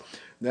discussions.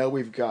 Now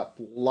we've got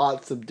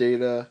lots of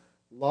data,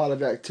 a lot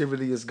of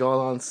activity has gone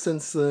on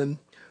since then.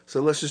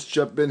 So let's just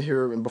jump in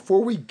here. And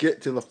before we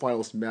get to the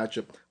finals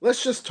matchup,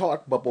 let's just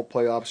talk bubble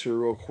playoffs here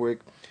real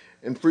quick.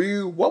 And for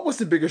you, what was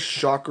the biggest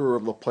shocker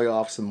of the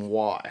playoffs and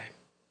why?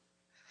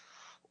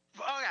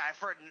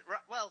 Okay,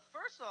 well,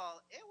 first of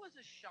all, it was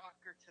a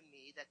shocker to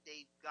me that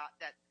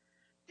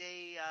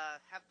they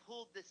have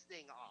pulled this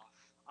thing off.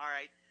 All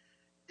right,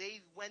 they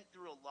went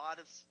through a lot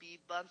of speed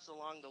bumps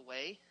along the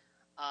way.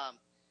 Um,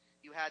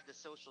 you had the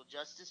social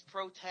justice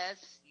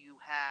protests. You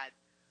had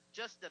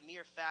just the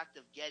mere fact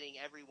of getting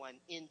everyone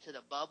into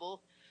the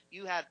bubble.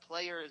 You had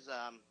players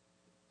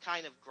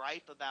kind of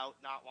gripe about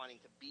not wanting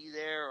to be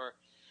there or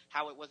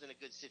how it wasn't a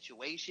good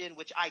situation,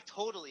 which I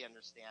totally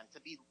understand.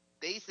 To be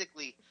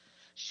basically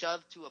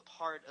shoved to a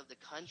part of the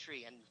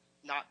country and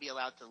not be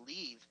allowed to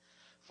leave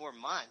for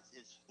months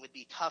would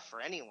be tough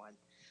for anyone.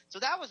 So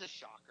that was a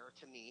shocker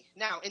to me.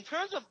 Now, in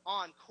terms of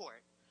on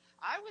court,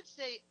 I would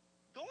say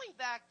going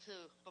back to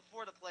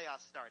before the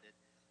playoffs started,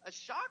 a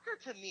shocker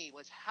to me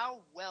was how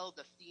well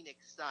the Phoenix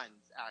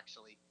Suns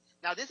actually.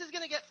 Now, this is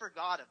going to get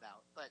forgot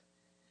about, but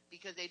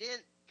because they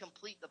didn't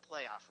complete the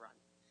playoff run.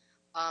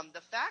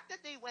 The fact that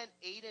they went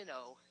 8-0,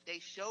 they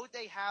showed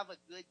they have a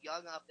good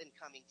young up and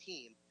coming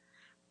team.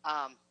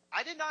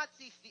 I did not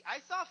see. I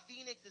saw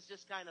Phoenix as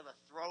just kind of a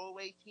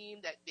throwaway team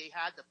that they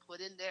had to put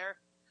in there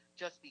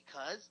just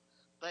because,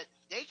 but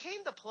they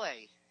came to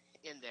play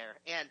in there,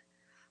 and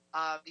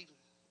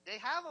they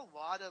have a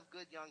lot of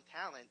good young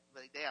talent.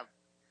 Like they have,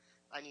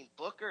 I mean,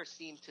 Booker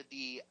seemed to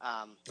be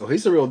Oh,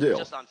 he's the real deal.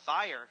 just on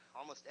fire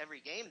almost every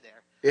game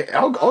there. Yeah,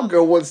 I'll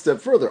go one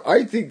step further.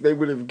 I think they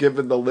would have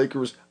given the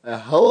Lakers a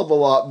hell of a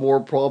lot more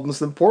problems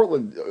than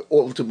Portland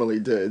ultimately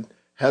did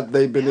had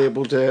they been Yeah.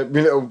 able to,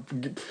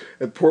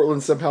 and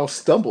Portland somehow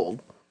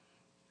stumbled.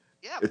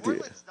 Yeah, At the,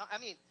 Portland's not, I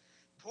mean,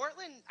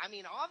 Portland, I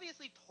mean,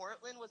 obviously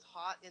Portland was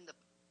hot in the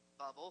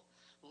bubble.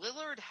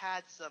 Lillard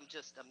had some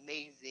just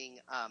amazing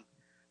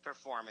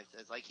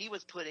performances. Like he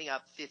was putting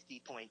up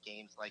 50-point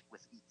games like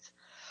with ease.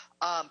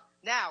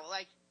 Now,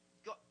 like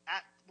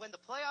when the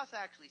playoffs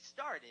actually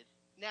started,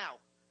 now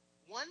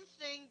one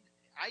thing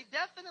I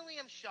definitely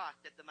am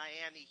shocked that the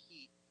Miami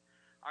Heat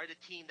are the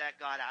team that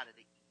got out of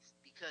the East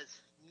because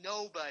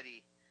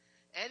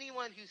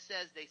anyone who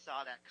says they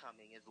saw that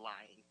coming is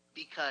lying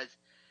because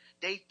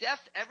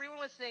everyone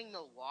was saying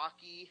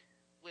Milwaukee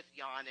with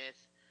Giannis.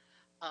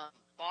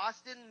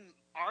 Boston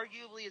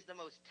arguably is the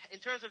most, in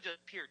terms of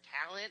just pure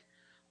talent,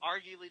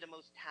 arguably the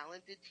most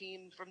talented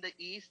team from the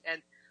East.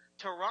 And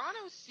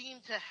Toronto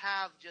seemed to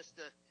have just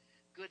a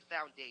good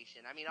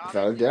foundation. I mean, without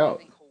a obviously doubt.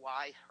 losing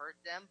Kawhi hurt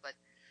them, but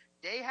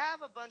they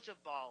have a bunch of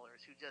ballers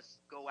who just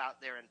go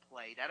out there and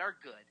play that are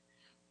good.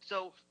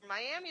 So for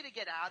Miami to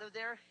get out of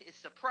there is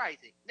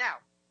surprising. Now,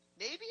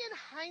 maybe in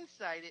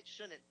hindsight it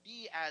shouldn't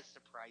be as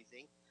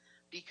surprising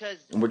because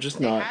And we're just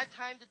they not. had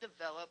time to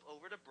develop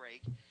over the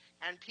break.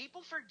 And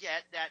people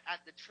forget that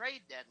at the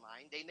trade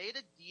deadline, they made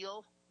a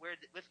deal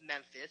with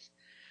Memphis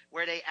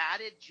where they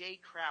added Jay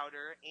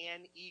Crowder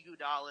and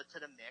Iguodala to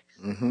the mix.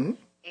 Mm-hmm.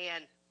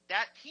 And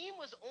that team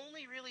was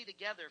only really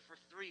together for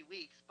 3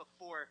 weeks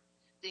before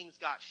things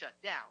got shut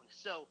down.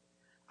 So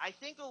I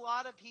think a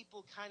lot of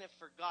people kind of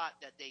forgot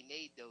that they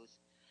made those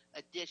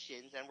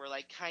additions and were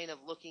like kind of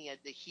looking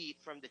at the Heat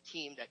from the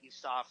team that you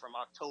saw from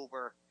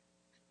October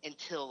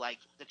until like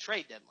the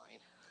trade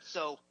deadline.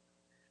 So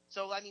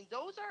I mean,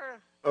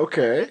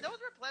 Okay. those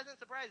were pleasant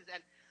surprises.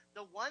 And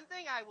the one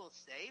thing I will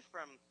say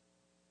from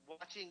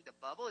watching the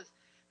bubble is,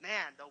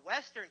 man, the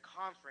Western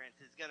Conference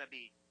is going to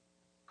be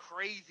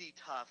crazy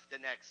tough the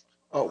next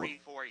Oh,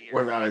 3-4 years.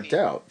 without I a mean,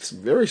 doubt. It's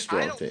very I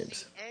strong don't see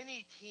teams.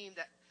 any team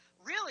that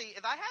really,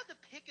 if I had to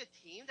pick a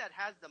team that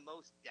has the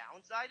most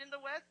downside in the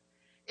West,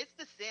 it's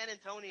the San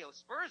Antonio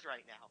Spurs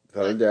right now.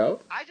 Without a But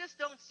doubt. I just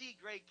don't see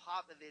Greg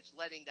Popovich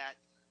letting that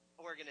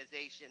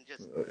organization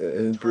just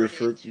And turn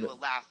for into a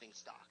laughing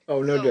stock.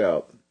 oh, no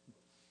doubt.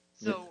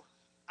 So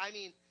I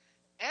mean,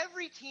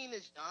 every team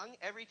is young,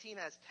 every team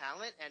has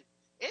talent, and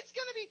it's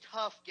going to be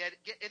tough.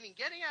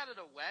 Getting out of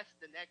the West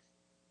the next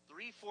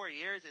 3-4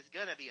 years is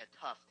going to be a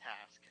tough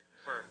task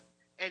for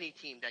any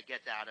team that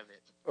gets out of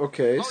it.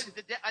 Okay. Oh,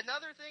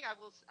 another thing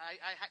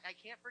I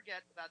can't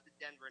forget about the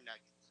Denver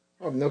Nuggets.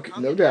 Oh, no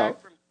Coming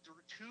doubt. back from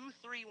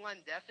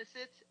 2-3-1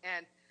 deficits,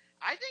 and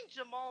I think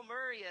Jamal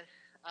Murray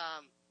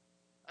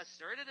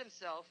asserted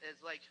himself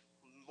as like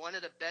one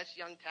of the best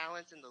young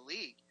talents in the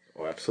league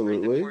Oh, during the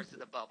absolutely. course of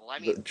the bubble. I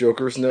The mean,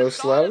 Joker's he no was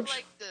thought of slouch.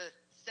 like the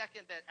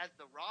second as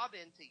the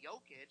Robin to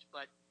Jokic,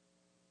 but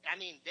I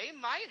mean, they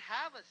might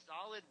have a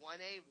solid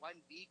 1A,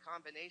 1B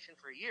combination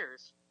for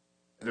years.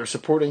 Their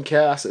supporting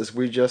cast, as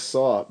we just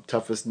saw,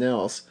 tough as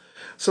nails.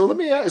 So let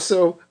me ask. Yeah.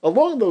 So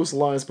along those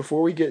lines,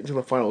 before we get into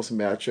the finals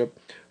matchup,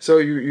 so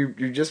you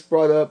just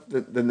brought up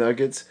the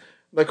Nuggets.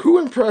 Like, who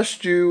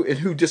impressed you and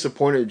who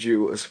disappointed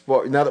you as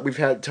far now that we've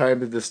had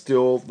time to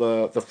distill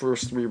the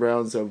first 3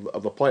 rounds of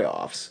the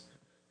playoffs?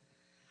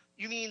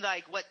 You mean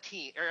like what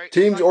team? Or you're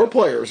Teams talking or about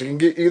players, it can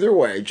players? get either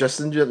way. Just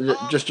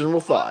general I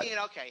thought. mean,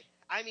 okay.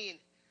 I mean,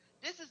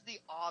 this is the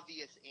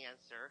obvious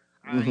answer,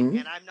 all right? Mm-hmm.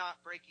 And I'm not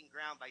breaking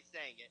ground by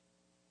saying it.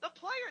 The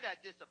player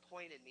that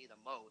disappointed me the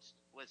most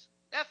was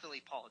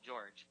definitely Paul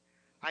George.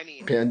 I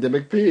mean,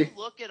 Pandemic when you P.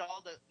 look at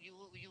you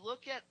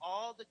look at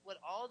what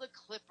all the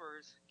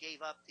Clippers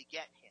gave up to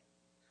get him.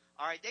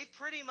 All right, they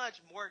pretty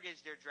much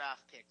mortgaged their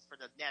draft picks for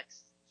the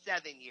next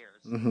 7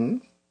 years,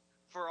 Mm-hmm.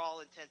 for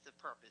all intents and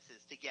purposes,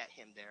 to get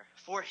him there.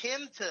 For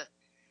him to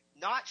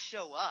not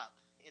show up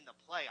in the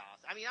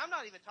playoffs. I mean, I'm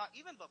not even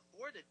talking, even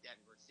before the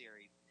Denver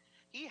series,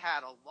 he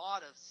had a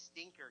lot of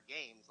stinker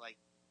games, like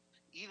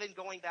even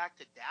going back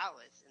to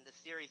Dallas in the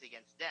series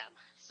against them.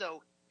 So,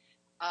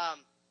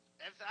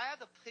 if I had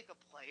to pick a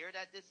player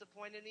that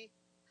disappointed me,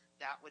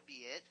 that would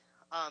be it.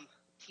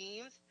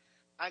 Teams,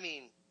 I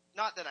mean,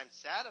 not that I'm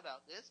sad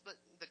about this, but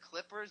the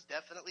Clippers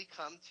definitely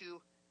come to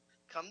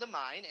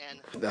mind,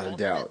 and Without a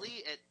doubt.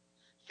 ultimately,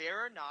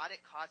 fair or not, it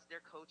cost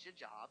their coach a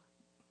job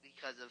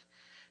because of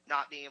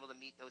not being able to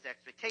meet those Oh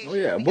expectations.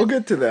 yeah, we'll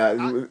Because, get to that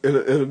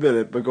in a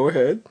minute. But go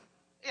ahead.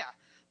 yeah,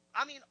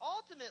 I mean,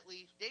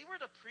 ultimately, they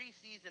were the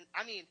preseason.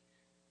 I mean,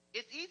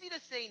 it's easy to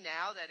say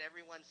now that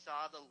everyone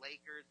saw the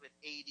Lakers with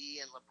AD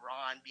and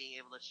LeBron being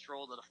able to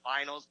stroll to the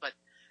finals, but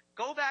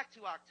Go back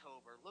to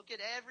October. Look at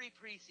every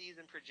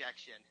preseason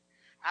projection.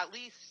 At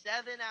least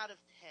 7 out of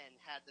 10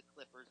 had the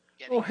Clippers Oh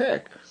getting the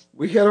heck, North.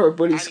 we had our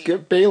buddy I mean,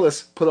 Skip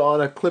Bayless put on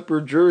a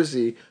Clipper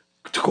jersey,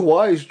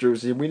 Kawhi's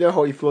jersey, and we know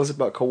how he feels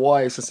about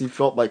Kawhi since he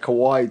felt like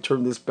Kawhi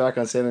turned his back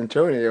on San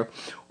Antonio.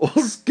 Well,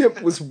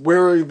 Skip was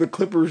wearing the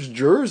Clippers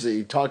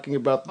jersey, talking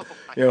about oh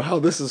my how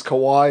this is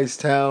Kawhi's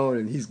town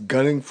and he's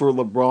gunning for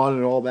LeBron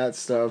and all that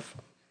stuff.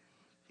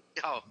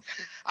 Oh,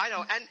 I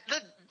know. And the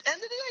end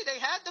of the day, they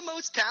had the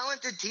most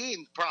talented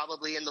team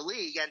probably in the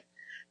league, and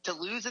to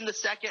lose in the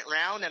second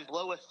round and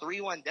blow a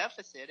 3-1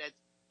 deficit, it's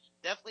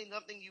definitely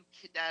something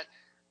that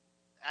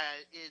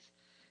is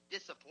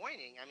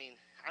disappointing. I mean,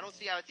 I don't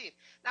see how a team.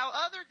 Now,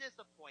 other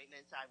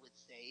disappointments I would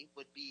say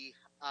would be,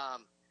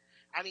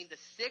 I mean, the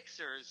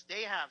Sixers.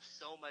 They have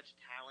so much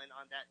talent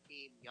on that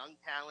team, young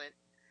talent,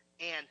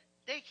 and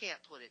they can't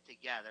put it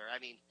together. I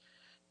mean,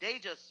 they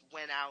just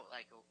went out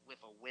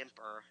with a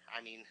whimper. I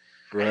mean,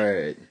 I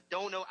Right.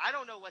 don't know. I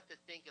don't know what to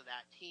think of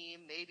that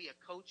team. Maybe a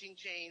coaching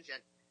change,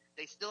 and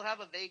they still have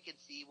a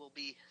vacancy. Will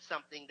be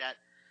something that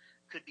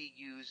could be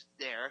used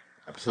there.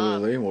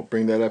 Absolutely. We'll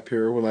bring that up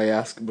here when we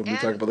talk And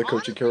about the coaching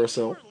honestly, New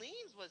carousel.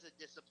 Orleans was a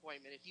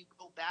disappointment if you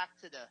go back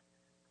to the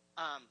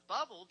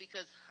bubble,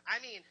 because I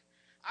mean,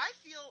 I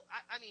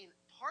mean,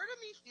 part of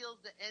me feels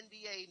the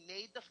NBA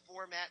made the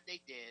format they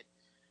did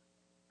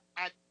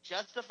and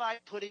justified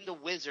putting the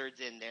Wizards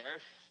in there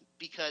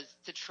because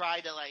to try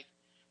to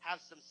have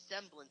some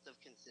semblance of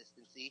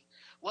consistency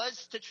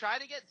was to try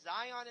to get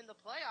Zion in the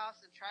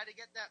playoffs and try to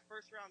get that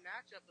first round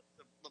matchup with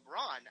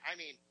LeBron. I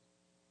mean,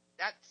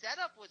 that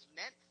setup was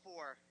meant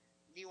for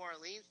New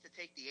Orleans to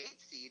take the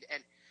 8th seed,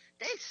 and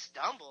they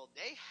stumbled.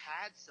 They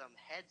had some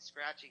head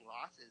scratching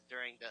losses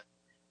during the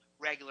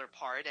regular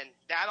part, and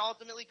that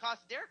ultimately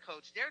cost their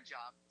coach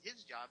his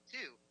job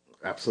too. So,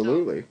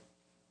 Absolutely.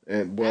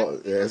 And and well,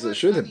 you know as it what?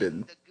 should I have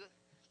mean, been.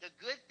 the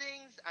good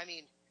things. I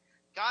mean,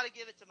 gotta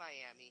give it to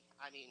Miami.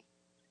 I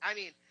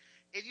mean,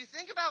 if you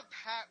think about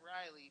Pat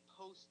Riley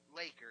post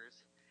Lakers,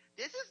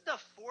 this is the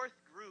 4th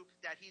group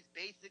that he's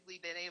basically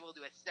been able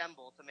to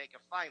assemble to make a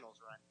finals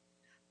run.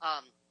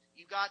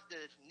 You got the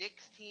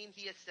Knicks team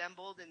he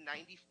assembled in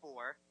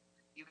 '94.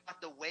 You got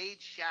the Wade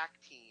Shaq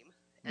team,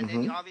 and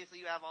then Hmm. obviously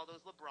you have all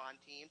those LeBron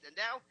teams, and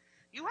now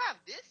you have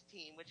this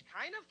team, which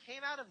kind of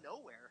came out of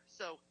nowhere.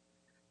 So,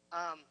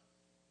 um,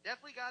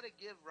 definitely got to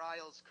give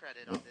Riles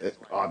credit on this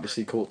one for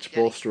Obviously, Coach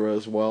getting Bolstra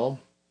as well.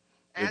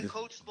 and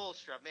Coach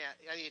Spoelstra, man.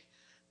 I mean,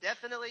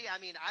 definitely. I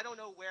mean, I don't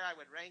know where I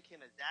would rank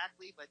him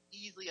exactly, but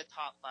easily a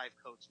top 5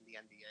 coach in the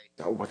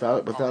NBA. Oh,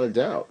 without All a time.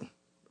 doubt.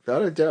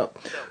 Without a doubt.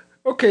 So,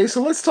 Okay,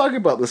 so let's talk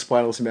about this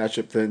finals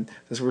matchup then,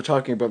 since we're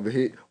talking about the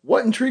Heat.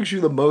 What intrigues you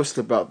the most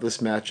about this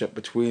matchup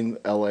between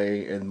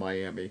LA and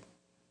Miami?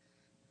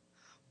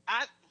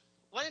 I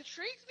what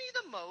intrigues me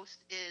the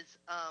most is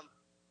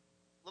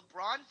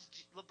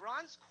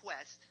LeBron's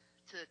quest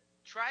to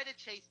try to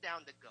chase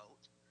down the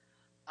GOAT,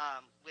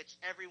 which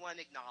everyone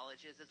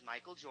acknowledges is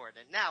Michael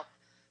Jordan. Now,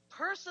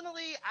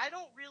 personally, I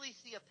don't really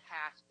see a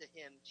path to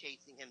him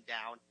chasing him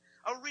down,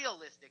 a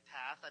realistic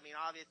path. I mean,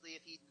 obviously,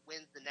 if he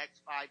wins the next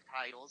 5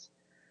 titles,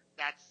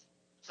 that's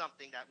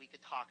something that we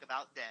could talk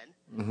about then.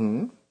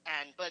 Mm-hmm.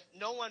 But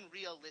no one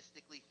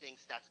realistically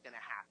thinks that's going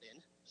to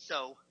happen.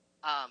 So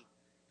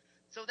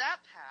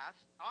that path,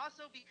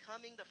 also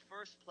becoming the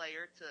first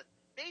player to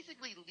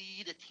basically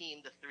lead a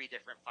team to 3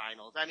 different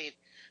finals. I mean,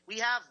 we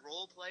have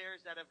role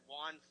players that have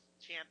won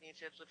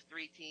championships with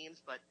 3 teams,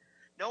 but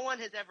no one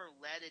has ever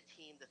led a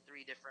team to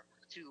 3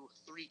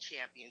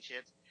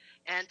 championships.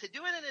 And to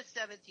do it in his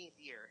 17th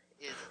year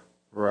is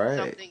Right.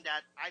 something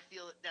that I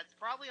feel that's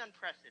probably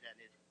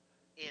unprecedented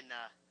in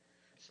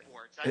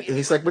sports. I And mean, we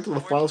he's look like to went to the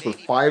sports, finals with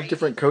maybe 5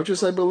 different Brady's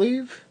coaches, I post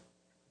believe.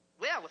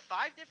 yeah, with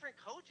 5 different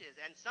coaches,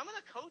 and some of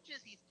the coaches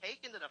he's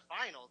taken to the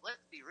finals.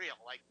 Let's be real,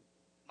 like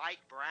Mike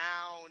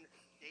Brown,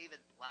 David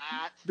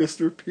Blatt.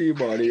 Mr. I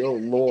Peabody, oh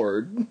mean,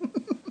 Lord.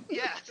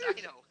 yes, I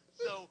know.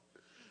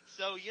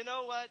 So you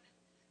know what?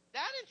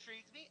 That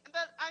intrigues me.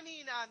 But I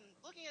mean,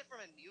 looking at it from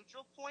a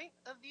neutral point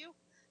of view,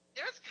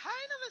 there's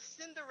kind of a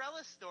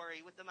Cinderella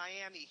story with the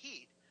Miami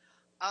Heat.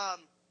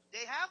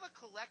 They have a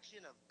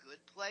collection of good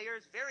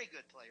players, very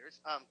good players.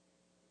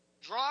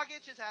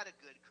 Dragic has had a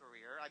good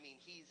career. I mean,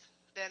 he's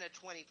been a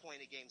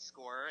 20-point-a-game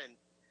scorer and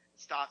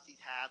stops he's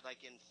had,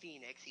 like in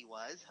Phoenix he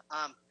was.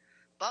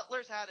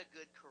 Butler's had a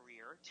good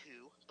career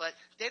too, but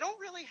they don't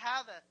really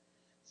have a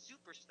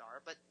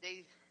superstar. But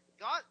they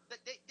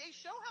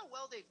show how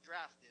well they've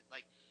drafted.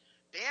 Like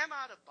Bam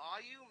out of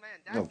Bayou, man,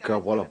 Oh that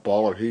God, guy's what a gonna be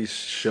baller he's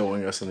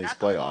showing us in these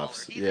that's a baller.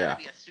 playoffs. He's gonna Yeah,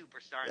 be a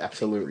superstar in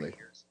the league for absolutely.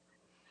 years.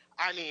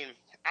 I mean,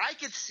 I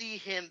could see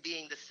him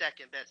being the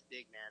second best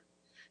big man.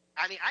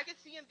 I mean, I could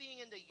see him being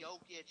in the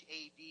Jokic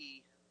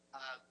AD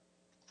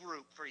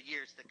group for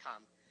years to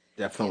come in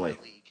the Definitely.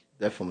 league.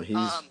 Definitely. He's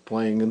Um,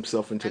 playing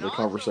himself into and the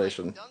also like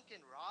conversation.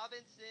 Duncan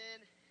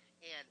Robinson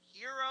and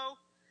Hero.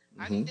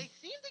 I mean, Hmm. they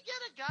seem to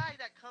get a guy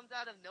that comes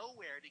out of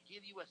nowhere to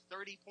give you a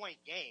 30-point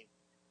game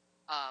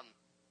um,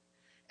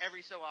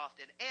 every so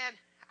often. And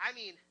I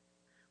mean,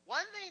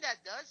 one thing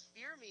that does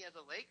fear me as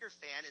a Laker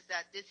fan is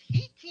that this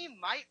Heat team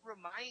might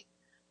remind.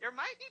 There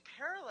might be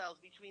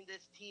parallels between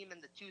this team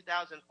and the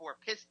 2004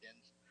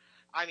 Pistons.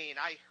 I mean,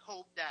 I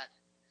hope that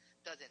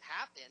doesn't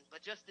happen,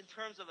 but just in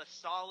terms of a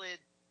solid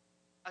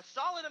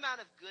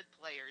amount of good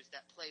players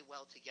that play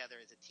well together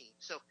as a team.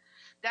 So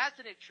that's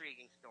an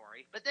intriguing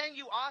story. But then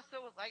you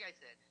also, like I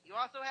said, you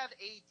also have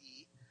AD,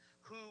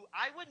 who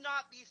I would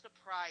not be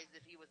surprised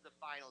if he was the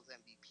Finals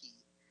MVP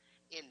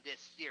in this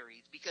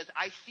series, because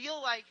I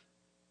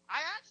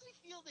actually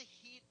feel the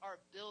Heat are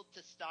built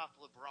to stop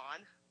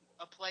LeBron,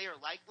 a player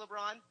like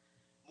LeBron,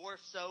 more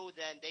so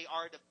than they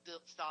are to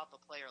stop a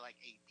player like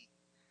AD.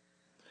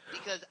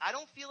 Because I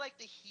don't feel like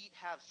the Heat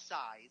have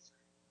size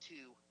to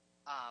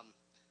um,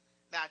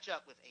 match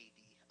up with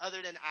AD,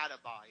 other than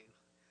Adebayo.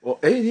 Well,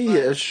 AD But has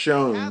they have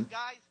shown.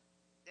 guys.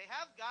 They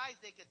have guys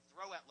they could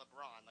throw at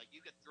LeBron. Like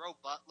you could throw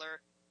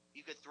Butler,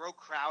 you could throw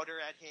Crowder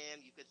at him,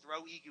 you could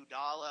throw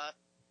Iguodala,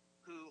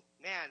 who,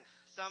 man,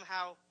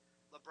 somehow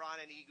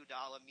LeBron and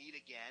Iguodala meet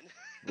again.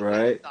 Who would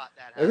have Right. thought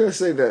that I was gonna happened?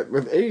 say that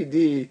with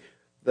AD,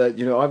 that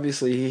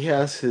obviously he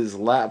has his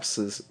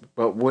lapses,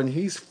 but when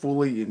he's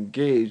fully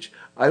engaged,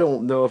 I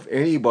don't know if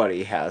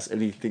anybody has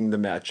anything to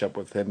match up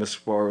with him as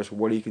far as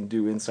what he can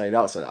do inside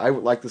outside. I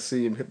would like to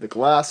see him hit the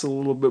glass a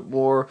little bit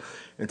more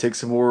and take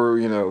some more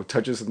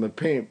touches in the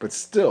paint, but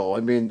still,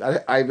 I mean,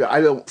 I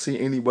don't see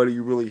anybody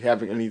really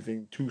having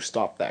anything to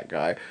stop that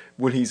guy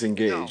when he's No.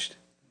 engaged.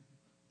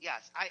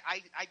 Yes, I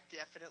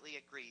definitely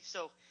agree.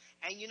 So,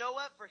 and you know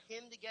what? For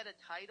him to get a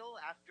title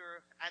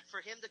and for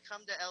him to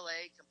come to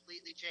LA,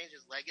 completely change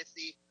his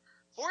legacy,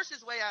 force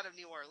his way out of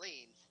New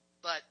Orleans.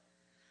 But,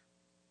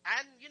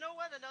 and you know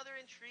what? Another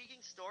intriguing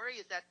story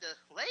is that the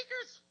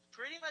Lakers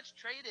pretty much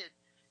traded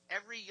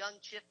every young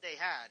chip they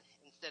had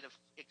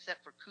except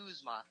for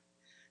Kuzma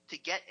to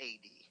get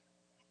AD.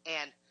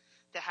 And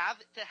to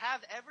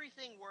have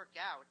everything work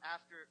out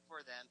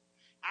for them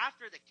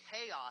after the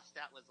chaos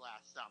that was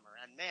last summer.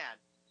 And man,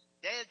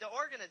 the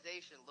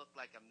organization looked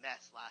like a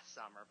mess last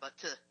summer. But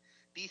to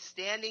be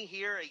standing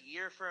here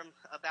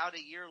about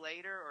a year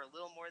later, or a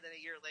little more than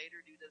a year later,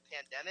 due to the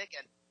pandemic,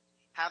 and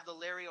have the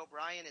Larry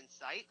O'Brien in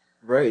sight.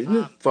 Right? Isn't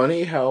it um,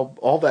 funny how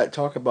all that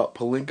talk about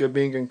Palinka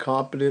being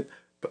incompetent,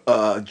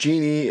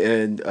 Jeannie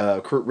and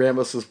Kurt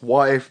Ramos's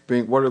wife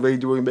being, what are they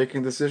doing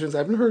making decisions? I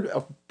haven't heard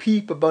a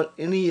peep about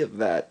any of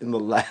that in the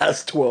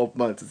last 12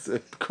 months.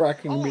 It's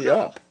cracking oh me no,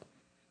 up.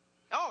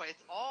 no,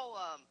 it's all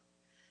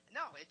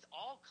no, it's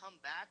all come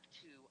back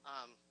to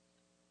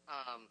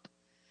um,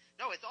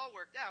 no, it's all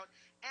worked out.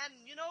 And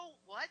you know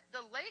what?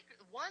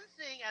 One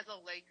thing as a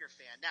Laker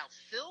fan, now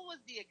Phil was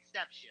the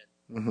exception,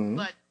 Hmm.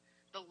 but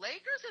the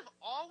Lakers have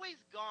always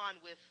gone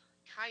with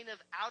kind of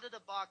out of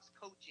the box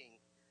coaching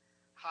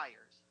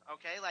hires.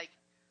 Okay, like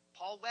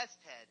Paul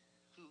Westhead,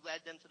 who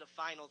led them to the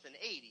finals in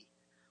 '80,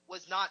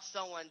 was not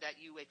someone that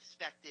you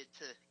expected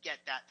to get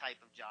that type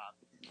of job.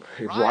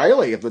 Riley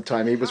Riley, at the at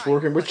time, the he was time,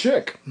 working with was,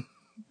 Chick.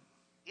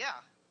 yeah,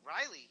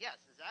 Riley, yes,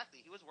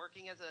 exactly. He was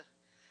working as a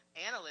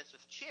analyst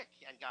with Chick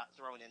and got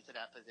thrown into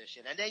that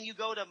position. And then you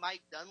go to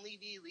Mike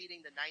Dunleavy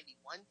leading the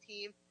 '91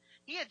 team.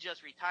 He had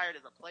just retired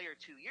as a player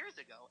 2 years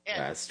ago. And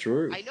That's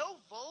true. I know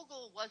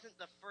Vogel wasn't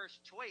the first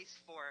choice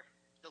for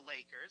the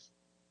Lakers,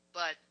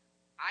 but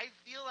I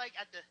feel like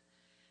I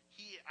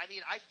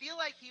feel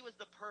like he was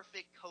the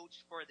perfect coach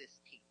for this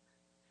team.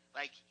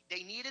 Like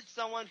they needed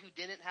someone who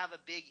didn't have a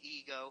big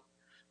ego,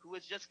 who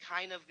was just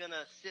kind of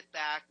gonna sit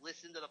back,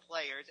 listen to the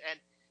players, and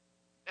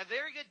a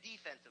very good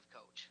defensive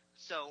coach.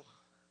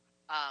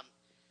 Um,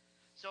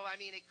 so I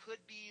mean, it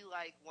could be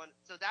like one.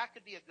 So that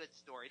could be a good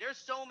story. There's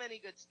so many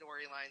good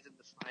storylines in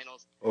this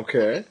finals.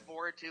 Okay. Looking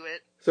forward to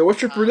it. So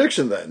what's your Um,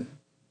 prediction then?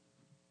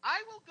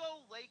 I will go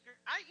Lakers.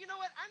 You know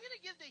what? I'm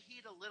gonna give the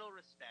Heat a little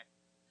respect.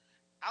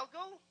 I'll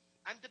go.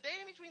 I'm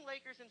debating between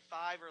Lakers in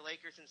 5 or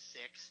Lakers in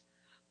 6.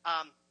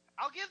 Um,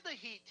 I'll give the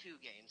Heat 2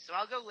 games, so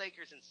I'll go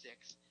Lakers in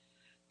 6,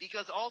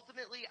 because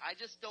ultimately I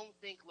just don't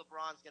think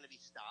LeBron's going to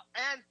be stopped.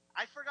 And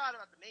I forgot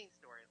about the main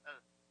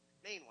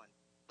one.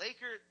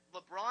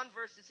 LeBron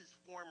versus his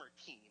former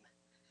team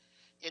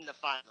in the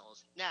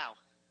finals. Now,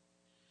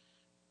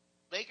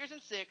 Lakers in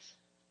 6.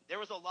 There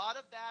was a lot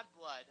of bad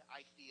blood,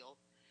 I feel,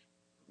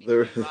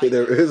 There, between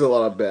there Riley and is a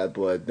lot LeBron. of bad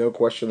blood, no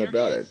question There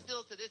about is it.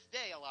 still to this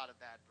day a lot of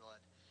bad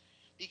blood,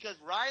 because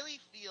Riley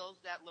feels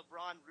that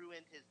LeBron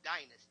ruined his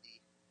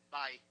dynasty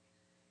by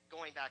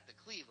going back to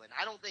Cleveland.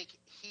 I don't think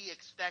he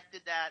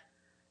expected that.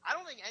 I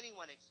don't think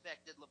anyone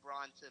expected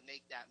LeBron to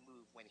make that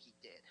move when he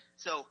did.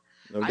 So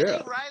No I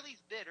think doubt.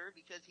 Riley's bitter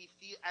because he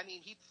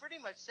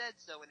pretty much said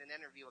so in an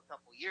interview a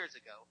couple years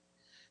ago.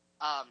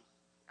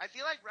 I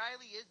feel like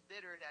Riley is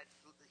bitter that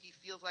he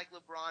feels like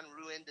LeBron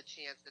ruined the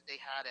chance that they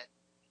had at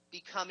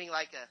becoming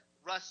like a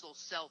Russell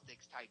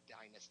Celtics type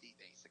dynasty,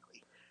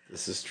 basically.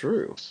 This is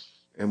true.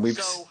 And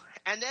So,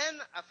 and then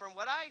from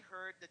what I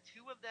heard, the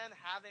two of them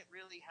haven't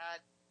really had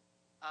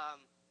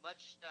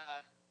much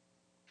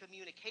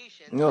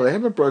communication no, they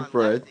since haven't broke LeBron left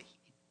bread. the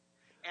Heat.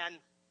 And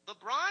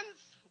LeBron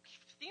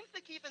seems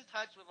to keep in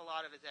touch with a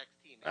lot of his ex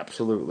teammates. So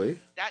Absolutely.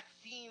 that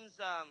seems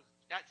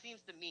that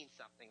seems to mean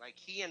something. Like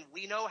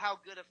we know how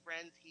good of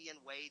friends he and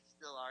Wade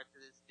still are to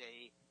this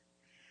day.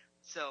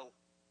 So,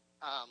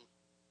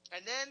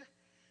 and then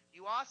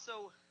you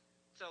also,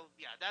 so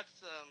yeah, that's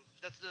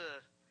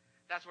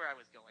where I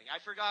was going. I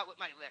forgot what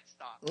my next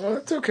thought Oh, was.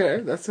 that's okay.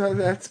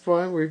 That's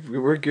fine.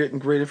 We're getting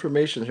great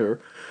information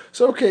here.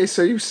 So okay,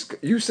 so you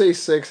say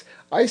 6,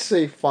 I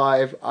say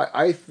 5.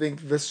 I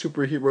think the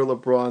superhero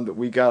LeBron that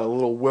we got a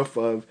little whiff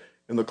of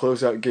in the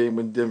closeout game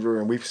in Denver,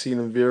 and we've seen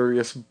in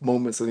various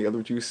moments in the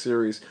other two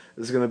series,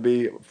 is going to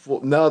be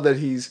full, now that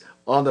he's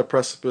on the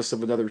precipice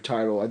of another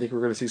title. I think we're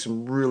going to see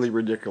some really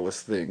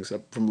ridiculous things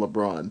from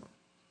LeBron.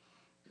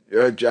 I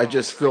Oh,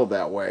 just feel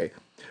that way.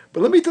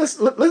 But let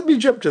me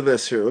jump to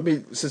this here. Let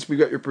me since we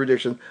got your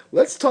prediction,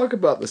 let's talk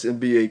about this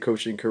NBA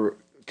coaching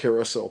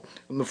carousel.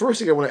 And the first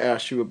thing I want to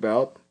ask you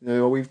about,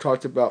 we've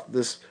talked about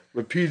this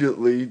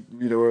repeatedly,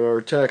 in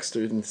our texts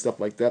and stuff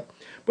like that.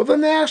 But the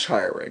Nash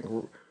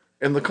hiring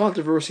and the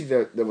controversy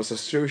that was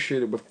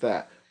associated with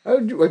that. How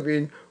do you, I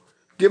mean,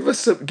 give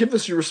us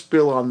your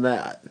spill on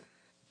that.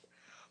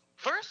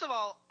 first of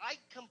all, I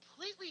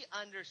completely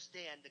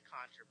understand the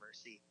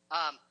controversy.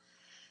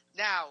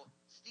 Now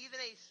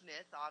Stephen A.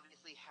 Smith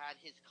obviously had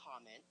his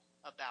comment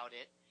about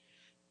it,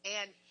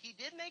 and he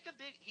did make a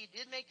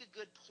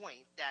good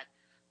point that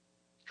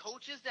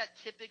coaches that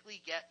typically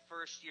get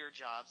first year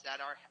jobs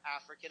that are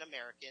African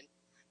American.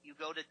 You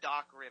go to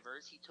Doc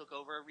Rivers. He took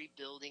over a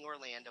rebuilding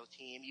Orlando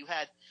team. You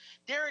had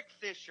Derek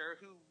Fisher,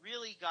 who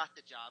really got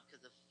the job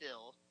because of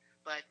Phil,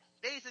 but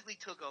basically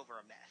took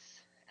over a mess,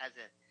 as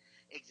an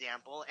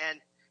example. And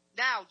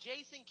now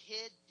Jason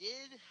Kidd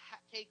did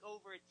take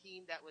over a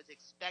team that was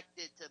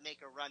expected to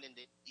make a run in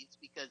the East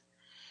because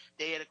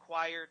they had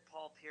acquired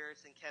Paul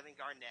Pierce and Kevin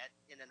Garnett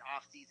in an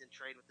offseason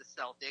trade with the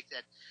Celtics,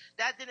 and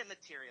that didn't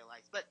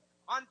materialize. But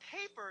on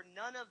paper,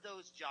 none of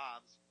those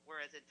jobs were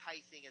as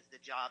enticing as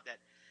the job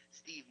that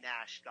Steve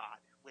Nash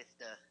got with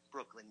the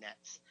Brooklyn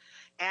Nets.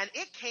 And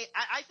it came.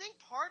 I think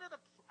part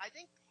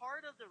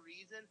of the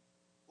reason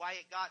why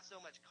it got so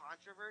much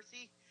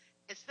controversy,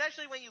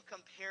 especially when you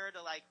compare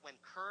to like when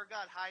Kerr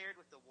got hired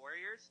with the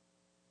Warriors,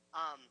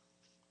 um,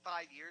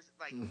 5 years,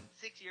 like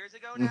 6 years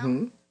ago now,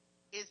 Mm-hmm.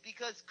 is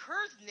because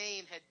Kerr's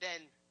name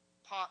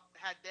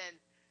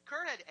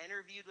Kerr had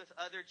interviewed with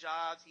other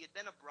jobs. He had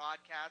been a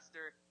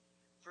broadcaster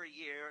for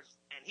years,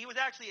 and he was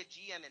actually a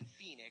GM in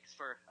Phoenix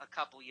for a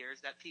couple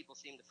years that people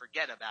seem to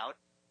forget about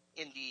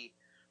in the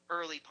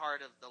early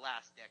part of the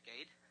last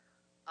decade.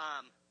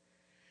 Um,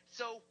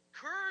 so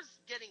Kerr's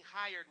getting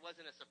hired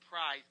wasn't a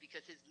surprise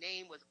because his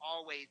name was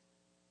always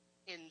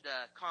in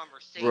the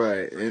conversation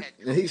Right, for head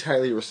and he's coaching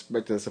highly jobs.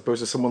 respected as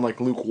opposed to someone like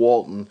Luke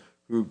Walton,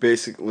 who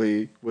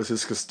basically was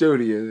his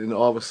custodian and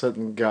all of a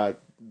sudden got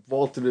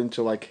vaulted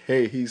into like,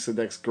 hey, he's the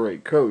next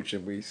great coach,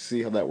 and we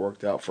see how that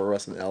worked out for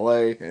us in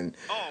LA. And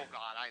Oh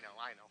God, I know,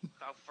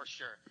 oh, for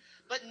sure.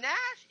 But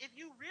Nash, if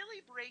you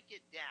really break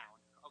it down,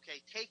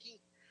 okay,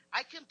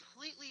 I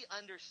completely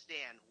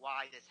understand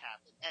why this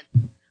happened.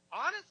 And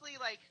honestly,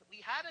 like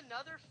we had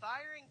another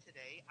firing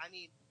today. I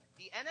mean,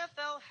 the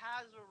NFL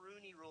has a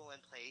Rooney Rule in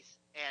place,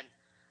 and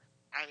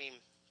I mean,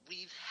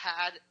 we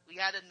had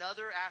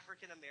another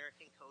African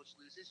American coach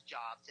lose his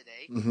job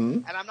today.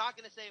 mm-hmm. And I'm not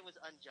going to say it was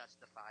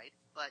unjustified,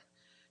 but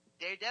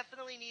there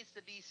definitely needs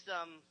to be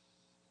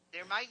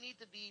there might need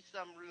to be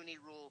some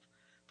Rooney Rule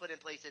put in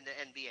place in the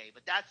NBA,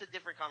 but that's a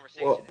different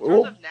conversation. well, In terms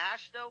well, of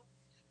Nash, though,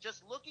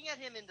 just looking at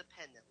him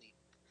independently,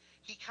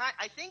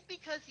 I think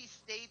because he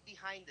stayed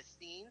behind the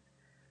scenes,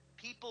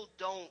 people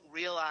don't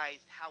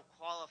realize how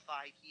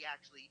qualified he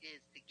actually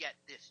is to get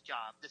this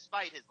job,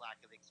 despite his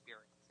lack of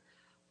experience.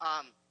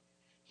 Um,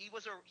 he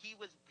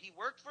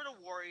worked for the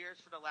Warriors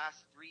for the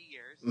last 3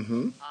 years.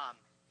 mm-hmm.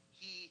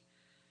 He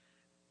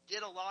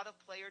did a lot of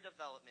player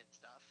development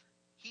stuff.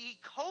 He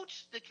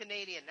coached the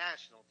Canadian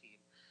national team,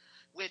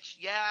 which,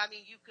 yeah, I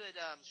mean, you could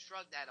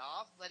shrug that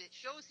off, but it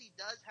shows he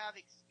does have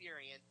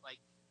experience, like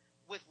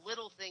with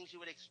little things you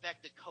would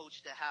expect a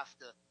coach to have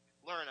to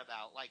learn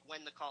about, like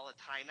when to call a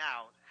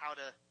timeout, how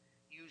to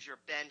use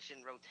your bench and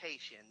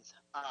rotations,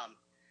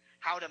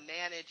 how to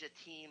manage a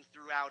team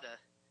throughout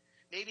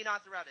maybe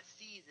not throughout a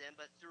season,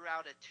 but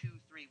throughout a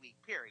 2-3 week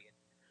period.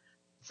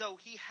 So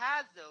he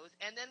has those.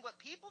 And then what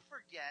people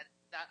forget,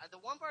 that the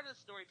one part of the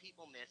story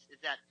people miss, is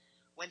that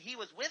when he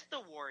was with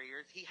the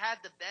Warriors, he had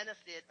the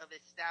benefit of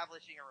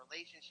establishing a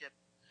relationship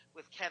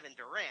with Kevin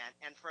Durant.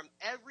 And from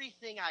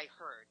everything I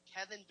heard,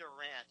 Kevin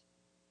Durant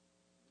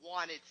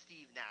wanted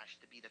Steve Nash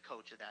to be the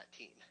coach of that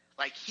team.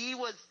 Like he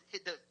was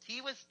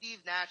Steve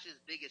Nash's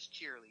biggest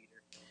cheerleader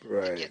to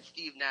Right. get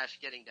Steve Nash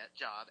getting that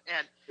job.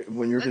 And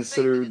When you're let's face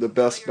it, considered it's the a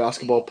best players'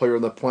 basketball league. player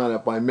on the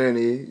planet by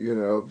many,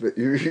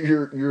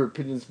 your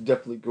opinion is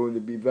definitely going to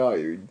be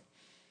valued.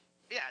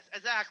 Yes,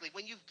 exactly.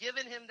 When you've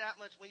given Kevin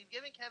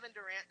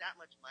Durant that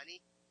much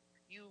money,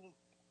 you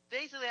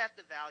basically have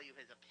to value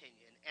his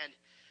opinion. And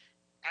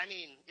I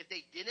mean, if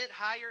they didn't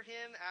hire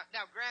him,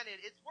 now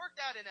granted, it's worked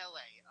out in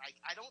LA.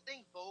 I don't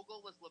think Vogel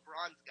was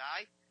LeBron's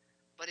guy,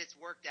 but it's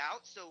worked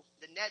out. So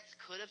the Nets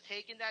could have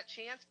taken that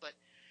chance, but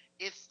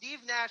if Steve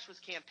Nash was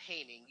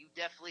campaigning, you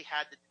definitely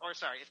had to, or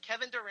sorry, if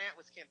Kevin Durant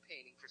was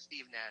campaigning for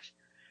Steve Nash,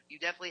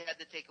 you definitely had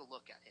to take a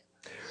look at him.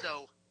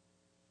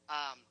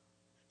 Um,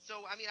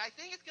 I mean, I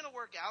think it's going to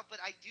work out, but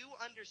I do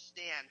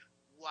understand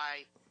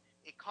why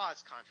it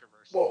caused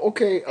controversy, Well,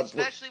 okay,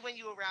 especially when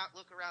you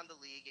look around the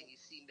league and you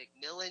see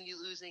McMillan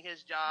losing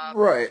his job.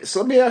 right. So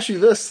let me ask you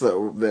this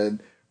though.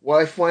 Then,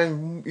 what I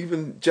find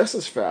even just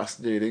as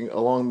fascinating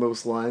along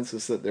those lines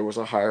is that there was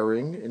a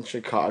hiring in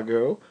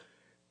Chicago,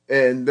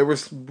 and there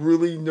was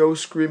really no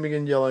screaming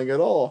and yelling at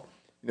all.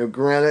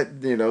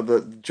 Granted,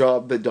 the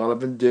job that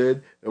Donovan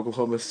did in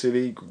Oklahoma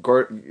City,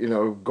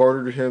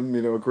 garnered him,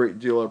 a great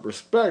deal of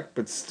respect.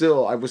 But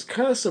still, I was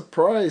kind of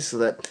surprised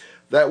that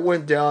that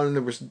went down, and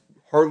there was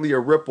hardly a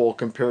ripple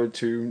compared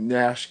to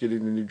Nash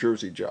getting the New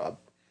Jersey job.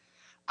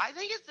 I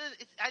think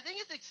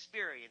it's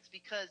experience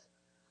because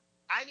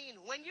I mean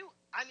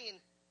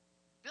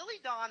Billy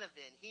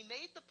Donovan, he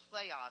made the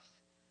playoffs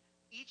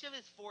each of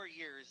his 4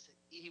 years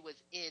he was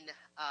in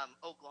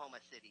Oklahoma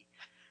City.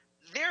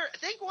 I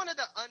think one of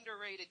the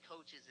underrated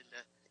coaches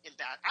in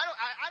that.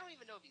 I don't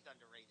even know if he's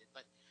underrated,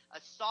 but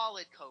a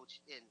solid coach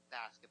in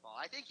basketball.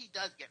 I think he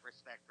does get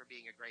respect for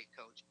being a great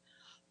coach.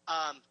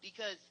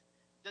 Because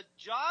the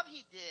job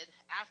he did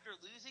after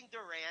losing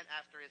Durant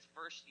after his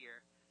first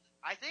year,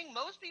 I think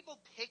most people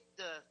picked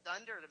the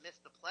Thunder to miss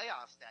the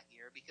playoffs that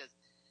year because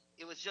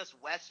it was just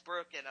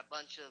Westbrook and a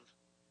bunch of,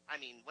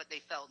 what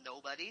they felt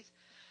nobodies.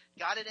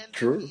 Got an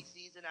True. MVP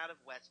season out of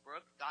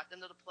Westbrook, got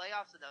them to the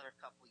playoffs another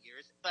couple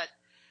years. But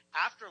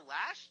after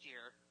last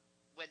year,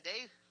 when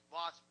they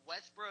lost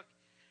Westbrook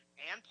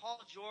and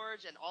Paul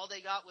George, and all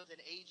they got was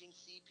an aging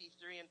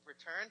CP3 in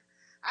return,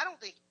 I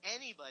don't think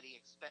nobody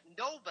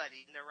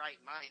in their right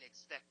mind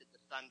expected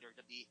the Thunder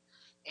to be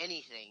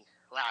anything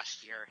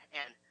last year.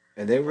 And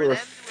And they for were a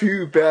them to have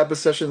few bad not made the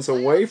possessions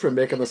away playoffs from and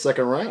making made the it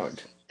second twice,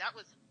 round.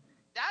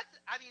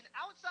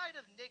 outside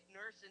of Nick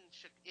Nurse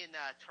in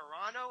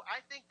Toronto, I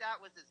think that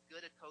was as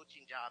good a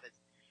coaching job as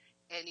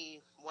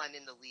anyone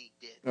in the league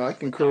did. I What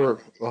concur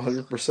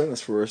Donovan did. So 100%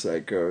 as far as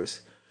that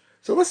goes.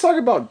 So let's talk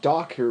about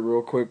Doc here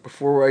real quick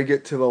before I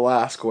get to the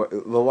last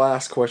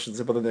questions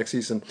about the next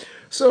season.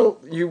 So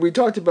you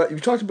talked about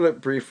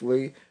it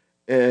briefly,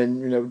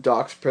 and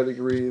Doc's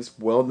pedigree is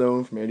well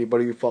known from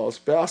anybody who follows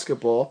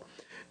basketball.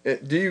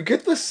 Do you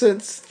get the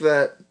sense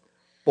that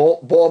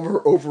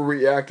Ballmer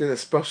overreacted,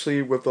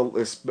 especially with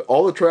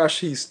all the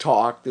trash he's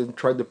talked and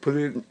tried to put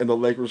it in the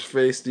Lakers'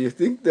 face? Do you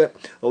think that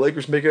the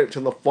Lakers making it to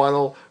the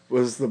final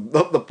was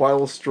the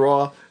final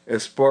straw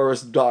as far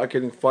as Doc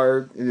getting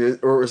fired,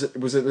 or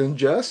was it in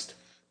jest?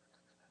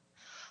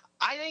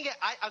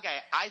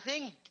 I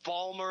think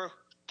Ballmer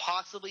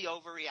possibly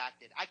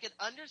overreacted. I can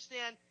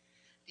understand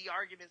the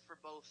arguments for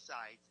both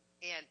sides,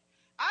 and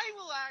I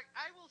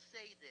will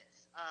say this: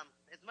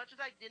 as much as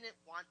I didn't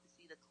want to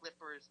see the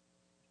Clippers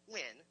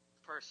win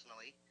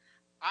personally,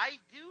 I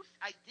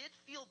did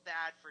feel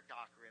bad for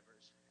Doc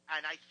Rivers,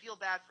 and I feel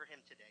bad for him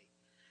today.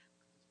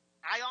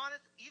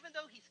 Even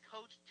though he's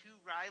coached two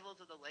rivals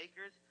of the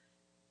Lakers,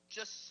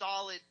 just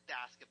solid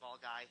basketball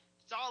guy,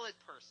 solid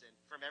person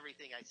from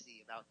everything I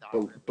see about Doc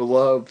Rivers. So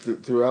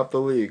Beloved throughout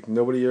the league.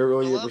 Nobody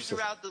really ever beloved says.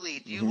 throughout the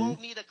league. You Mm-hmm. won't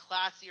meet a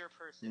classier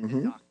person than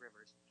Mm-hmm. Doc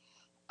Rivers.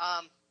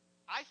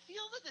 I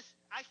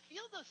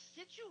feel the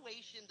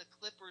situation the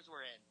Clippers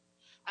were in.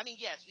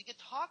 Yes, we could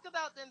talk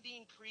about them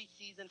being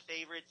preseason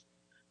favorites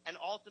and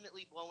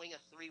ultimately blowing a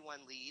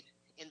 3-1 lead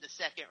in the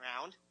second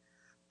round,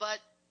 but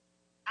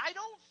I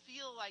don't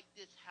feel like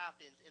this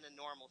happens in a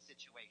normal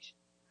situation.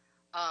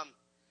 Um,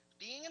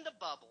 Being in the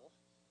bubble,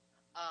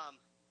 um,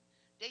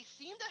 they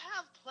seem to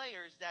have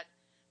players that,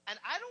 and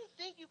I don't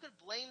think you could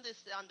blame this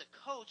on the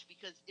coach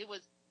because it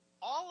was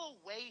all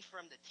away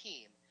from the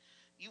team.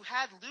 You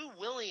had Lou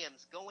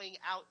Williams going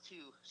out to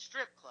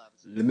strip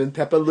clubs. Lemon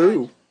Pepper You had,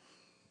 Lou.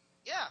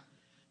 yeah,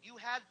 you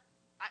had.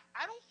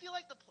 I don't feel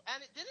like and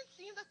it didn't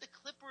seem that the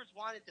Clippers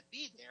wanted to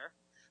be there.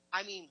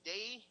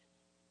 They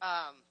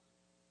um,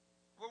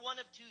 were one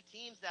of two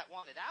teams that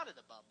wanted out of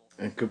the bubble.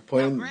 And Now,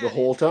 complained the granted,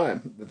 whole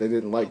time that they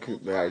didn't the like whole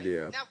the time.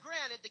 idea. Now,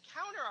 granted, the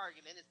counter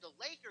argument is the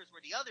Lakers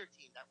were the other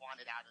team that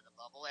wanted out of the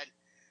bubble, and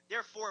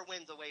they're 4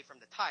 wins away from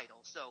the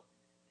title. So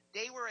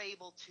they were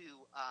able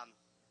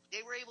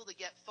to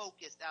get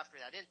focused after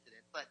that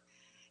incident. But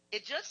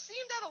it just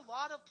seemed that a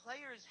lot of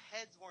players'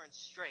 heads weren't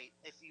straight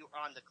if you were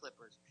on the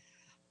Clippers.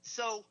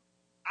 So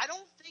I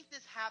don't think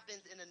this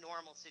happens in a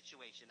normal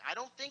situation. I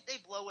don't think they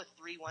blow a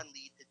 3-1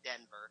 lead to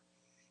Denver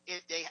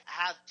if they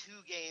have 2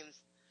 games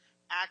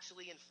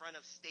actually in front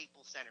of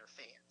Staples Center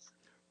fans.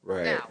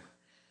 Right. Now,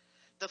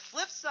 the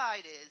flip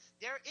side is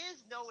there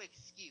is no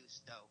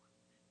excuse, though,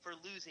 for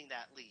losing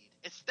that lead,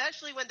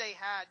 especially when they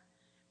had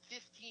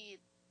 15.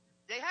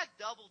 They had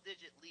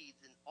double-digit leads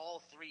in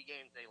all 3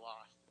 games they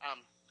lost.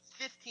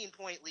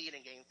 15-point lead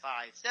in Game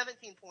 5,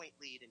 17-point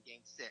lead in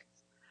Game 6.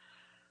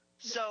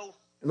 So,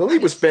 And the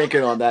league was some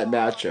banking of on them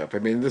that lost, matchup. I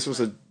mean, this was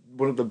but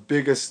one of the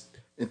biggest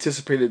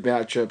anticipated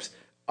matchups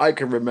I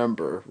can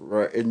remember,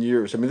 right, in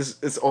years. I mean,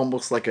 it's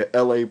almost like a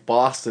LA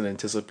Boston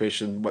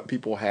anticipation what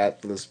people had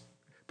for this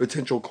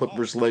potential Oh,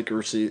 Clippers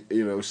Lakers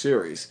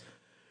series.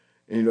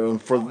 And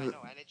for oh, I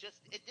know, and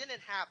it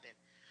didn't happen.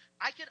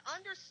 I could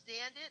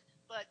understand it,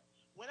 but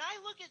when I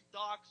look at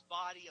Doc's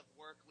body of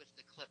work with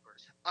the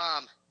Clippers,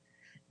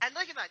 and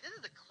look at that, this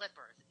is the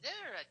Clippers.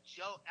 They're a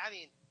joke.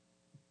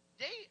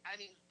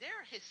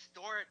 They're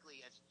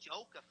historically as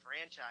joke a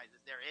franchise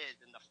as there is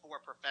in the four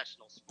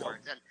professional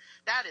sports, and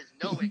that is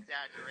no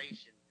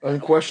exaggeration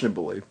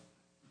unquestionably.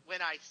 when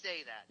I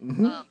say that.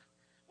 Hmm.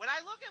 When I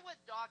look at what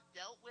Doc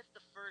dealt with the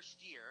first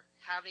year,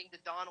 having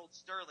the Donald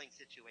Sterling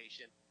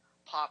situation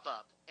pop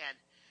up, and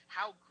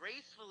how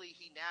gracefully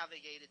he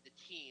navigated the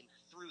team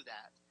through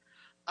that.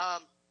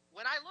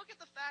 When I look at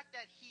the fact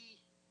that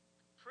he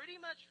pretty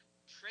much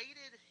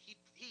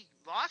he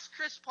lost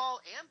Chris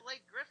Paul and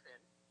Blake Griffin,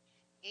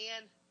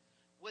 and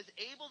was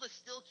able to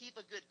still keep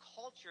a good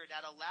culture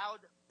that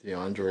allowed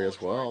one DeAndre Paul as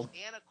George well.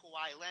 and a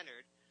Kawhi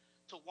Leonard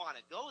to want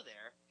to go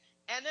there.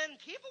 And then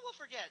people will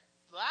forget,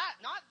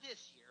 not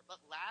this year, but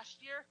last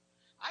year,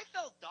 I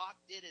felt Doc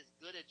did as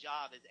good a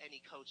job as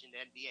any coach in the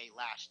NBA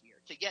last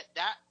year to get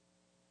that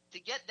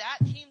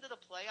team to the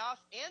playoffs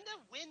and to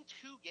win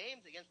 2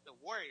 games against the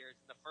Warriors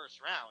in the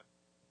first round.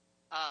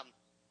 Um,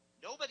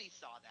 Nobody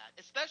saw that,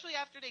 especially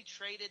after they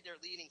traded their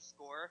leading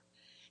scorer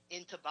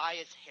in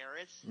Tobias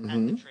Harris at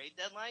the Hmm. trade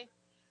deadline.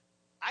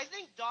 I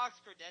think Doc's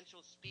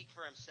credentials speak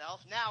for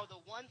himself. Now,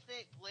 the one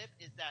thing blip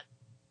is that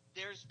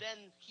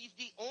he's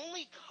the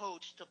only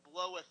coach to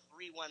blow a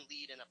 3-1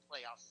 lead in a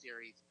playoff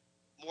series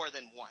more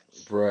than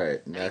once. Right,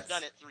 And he's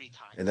done it 3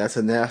 times. and that's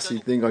a nasty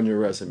So thing on your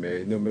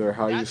resume. No matter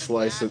how you that's a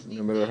slice it, no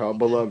nasty matter thing how because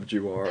beloved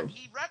you are.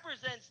 he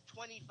represents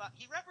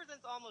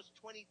almost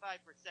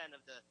 25%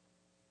 of the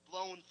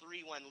blown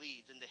 3-1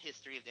 leads in the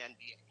history of the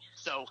NBA.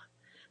 So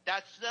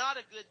that's not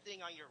a good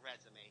thing on your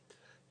resume.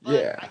 But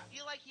Yeah, I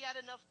feel like he had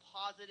enough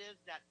positives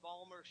that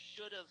Ballmer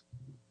should have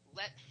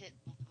let him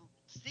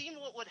seen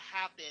what would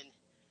happen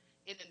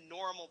in a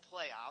normal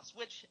playoffs.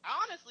 Which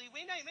honestly,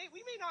 we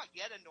may not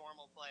get a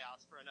normal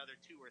playoffs for another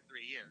 2 or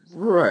 3 years.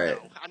 right.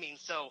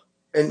 So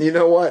And you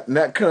know what? And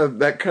that kind of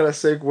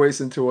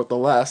segues into what the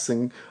last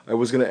thing I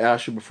was going to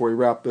ask you before we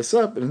wrap this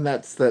up, and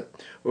that's that.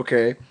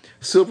 Okay,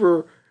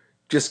 Silver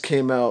just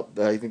came out,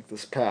 I think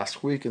this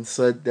past week, and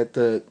said that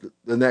the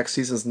next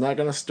season is not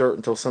going to start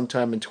until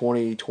sometime in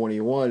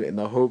 2021, in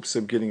the hopes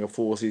of getting a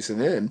full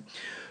season in.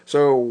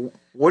 So,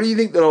 what do you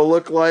think that'll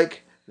look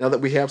like now that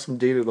we have some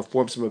data to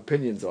form some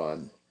opinions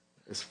on?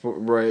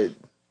 Right,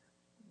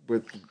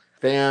 with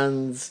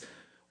fans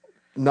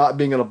not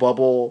being in a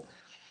bubble.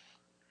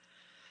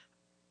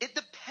 it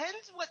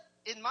depends what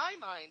in my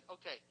mind.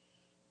 Okay,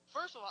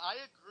 first of all, I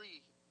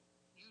agree.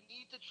 You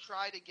need to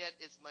try to get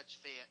as much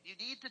fan. You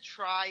need to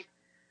try.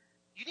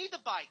 You need to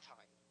buy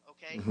time.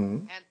 Okay,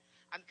 Hmm. and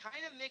I'm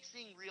kind of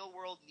mixing real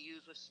world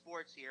news with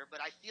sports here, but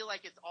I feel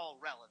like it's all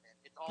relevant.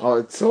 It's Oh, all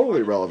it's totally part of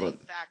the same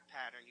relevant. fact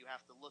pattern you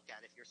have to look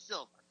at if you're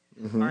Silver.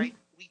 All Hmm. right,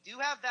 we do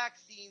have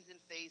vaccines in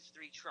phase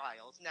 3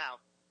 trials. Now,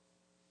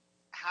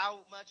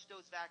 how much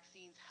those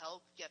vaccines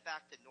help get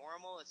back to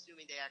normal,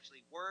 assuming they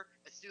actually work,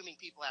 assuming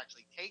people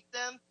actually take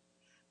them,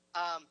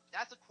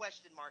 that's a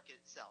question mark in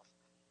itself.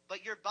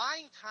 But you're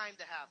buying time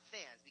to have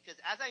fans because,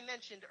 as I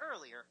mentioned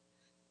earlier,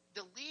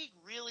 the league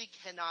really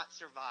cannot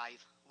survive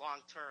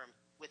long term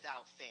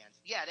without fans.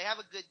 Yeah, they have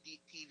a good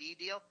TV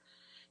deal.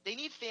 They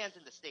need fans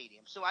in the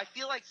stadium. So I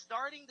feel like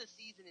starting the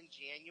season in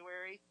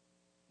January,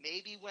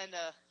 maybe when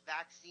a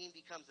vaccine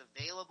becomes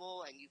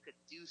available and you could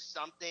do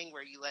something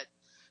where you let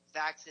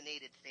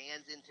vaccinated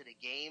fans into the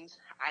games.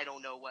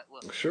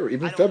 Sure,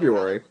 even I don't know how that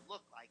February. would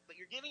look like, but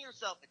you're giving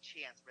yourself a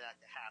chance for that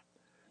to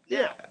happen.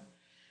 Yeah,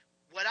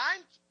 Now,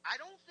 I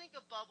don't think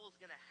a bubble is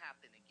going to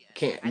happen again.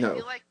 can't I no.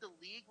 feel like the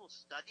league will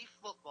study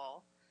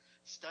football,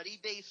 study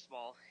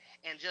baseball,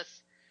 and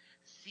just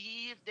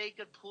see if they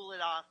could pull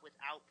it off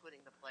without putting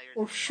the players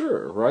Well, in the bubble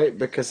sure, at right? this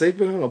Because point. they've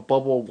been in a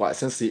bubble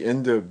since the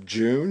end of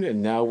June,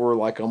 and now we're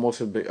like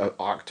almost in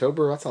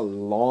October. That's a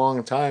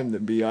long time to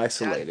be That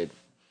isolated.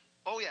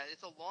 Oh yeah,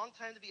 it's a long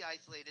time to be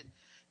isolated.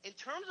 In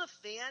terms of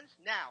fans,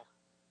 now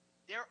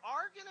there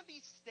are going to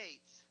be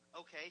states.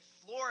 Okay,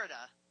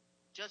 Florida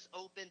just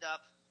opened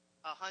up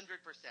 100%.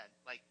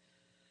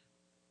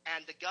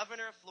 And the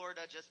governor of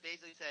Florida just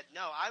basically said,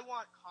 "No, I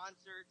want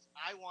concerts.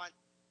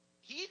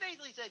 He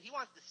basically said he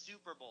wants the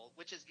Super Bowl,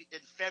 which is in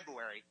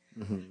February,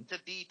 Hmm. to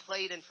be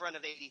played in front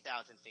of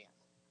 80,000 fans.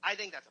 I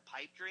think that's a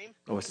pipe dream.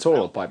 Oh, it's I total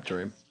don't think pipe that's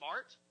dream.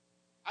 smart.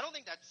 I don't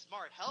think that's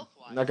smart health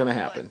Not wise, gonna but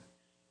happen.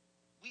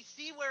 we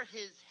see where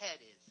his head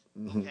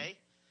is. Hmm. Okay,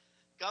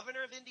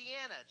 Governor of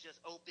Indiana just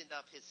opened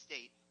up his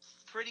state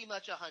pretty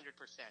much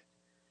 100%.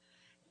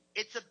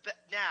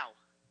 Now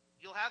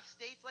you'll have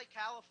states like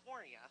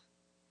California,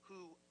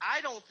 who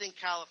I don't think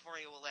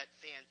California will let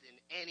fans in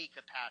any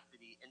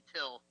capacity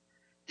until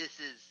this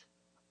is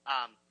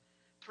um,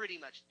 pretty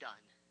much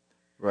done.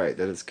 Right,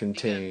 that is Because we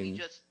contained.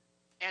 just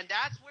and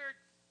that's where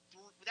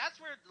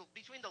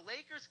between the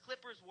Lakers,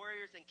 Clippers,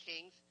 Warriors, and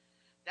Kings,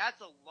 that's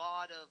a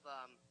lot of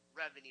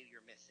revenue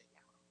you're missing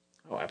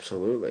Oh,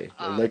 absolutely.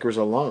 The out. Lakers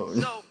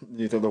alone. So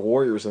You throw the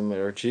Warriors in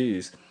there.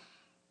 Jeez.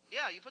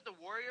 Yeah, you put the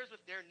Warriors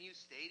with their new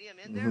stadium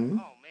in there. Mm-hmm.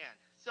 Oh man.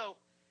 So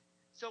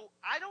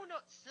I don't know.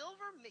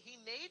 Silver, he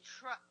may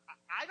try.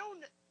 I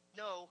don't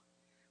know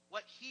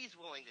what he's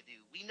willing to do.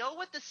 We know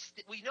what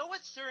we know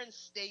what certain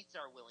states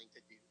are willing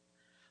to do.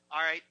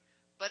 All right,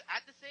 but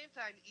at the same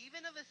time,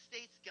 even if a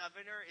state's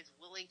governor is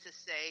willing to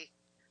say,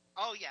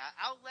 "Oh yeah,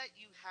 I'll let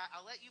you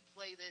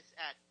play this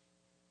at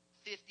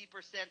 50%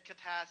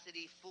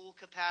 capacity, full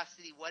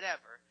capacity,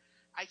 whatever,"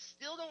 I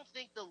still don't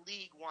think the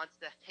league wants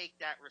to take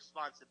that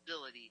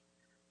responsibility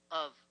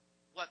of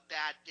what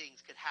bad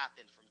things could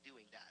happen from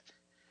doing that.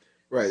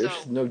 Right. There's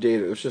So no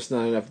data. There's just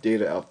not enough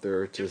data out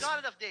there to. there's not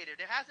enough data.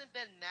 There hasn't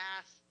been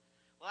mass.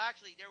 Well,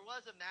 actually, there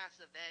was a mass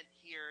event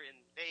here in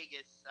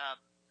Vegas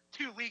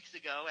 2 weeks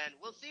ago, and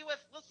we'll see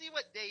what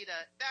data.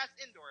 Mass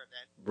indoor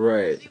event. We'll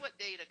Right. see what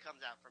data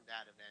comes out from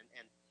that event,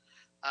 and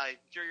I'm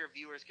sure your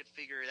viewers could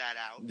figure that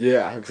out what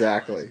Yeah. event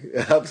that was.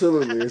 Exactly.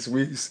 Absolutely. As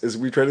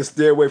we try to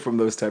stay away from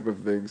those type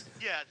of things.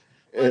 Yes,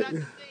 but at Eh,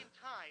 the same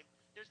time,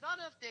 there's not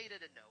enough data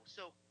to know.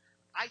 So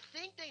I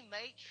think they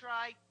might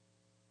try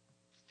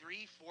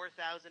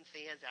 4,000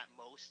 fans at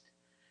most,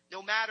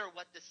 no matter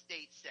what the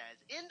state says,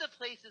 in the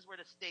places where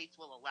the states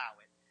will allow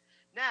it.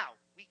 Now,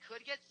 we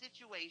could get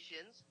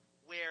situations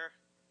where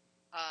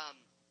um,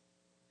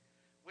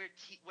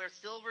 where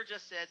Silver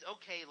just says,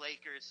 "Okay,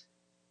 Lakers,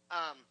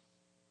 um,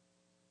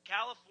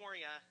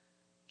 California,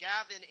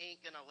 Gavin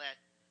ain't gonna let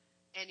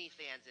any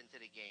fans into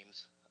the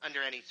games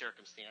under any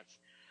circumstance,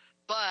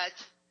 but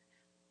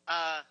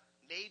uh,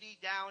 maybe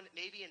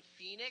in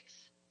Phoenix,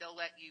 they'll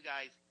let you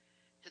guys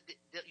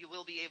that you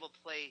will be able to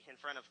play in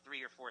front of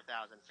 3 or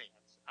 4,000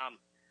 fans.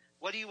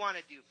 What do you want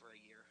to do for a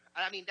year?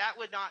 I mean, that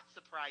would not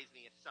surprise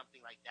me if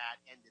something like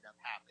that ended up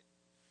happening,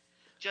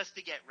 just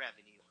to get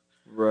revenue.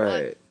 But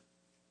right.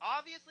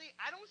 obviously,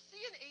 I don't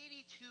see an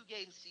 82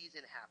 game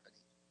season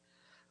happening.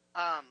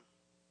 Um,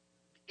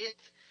 if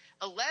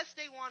unless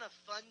they want to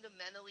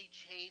fundamentally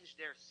change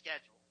their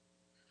schedule,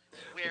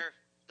 where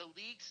the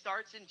league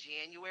starts in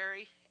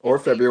January and Or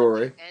basically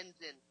February. ends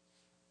in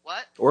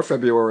what? Or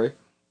February.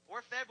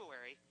 Or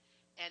February,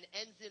 and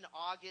ends in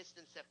August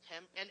and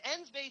September, and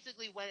ends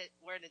basically when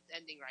it's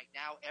ending right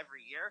now every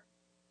year.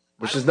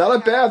 I Which is don't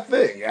not see a how bad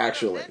thing, you would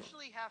actually.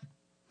 eventually have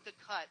to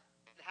cut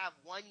and have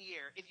 1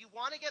 year if you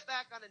want to get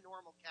back on a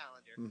normal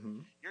calendar.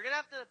 Mm-hmm. You're gonna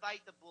have to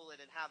bite the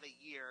bullet and have a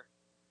year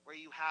where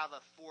you have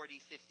a 40,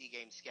 50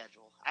 game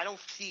schedule. I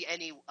don't see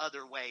any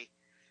other way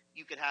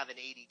you could have an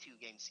 82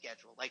 game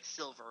schedule like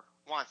Silver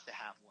wants to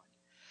have one.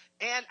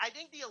 And I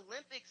think the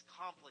Olympics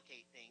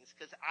complicate things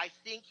because I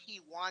think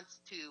he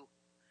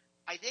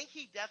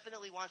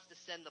definitely wants to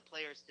send the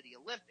players to the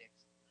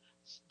Olympics,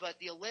 but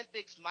the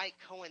Olympics might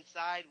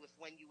coincide with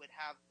when you would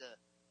have the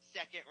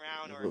second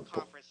round or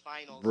conference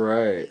finals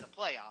Right. in the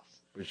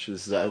playoffs. Which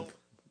is that So,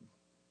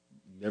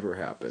 never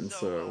happened. so,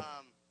 So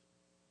um,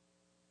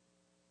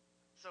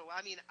 so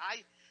I mean,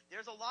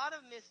 there's a lot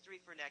of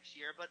mystery for next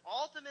year, but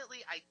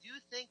ultimately, I do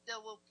think they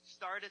will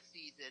start a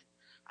season.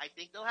 I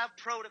think they'll have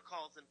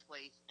protocols in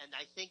place, and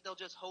I think they'll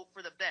just hope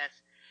for the best.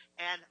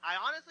 And I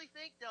honestly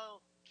think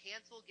they'll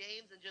cancel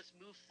games and just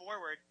move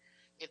forward.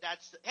 If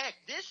that's heck,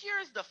 this year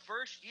is the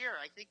first year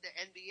I think the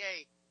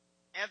NBA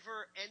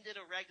ever ended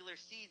a regular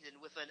season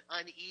with an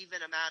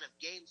uneven amount of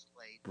games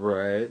played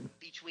right.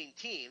 between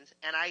teams,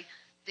 and I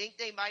think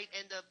they might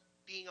end up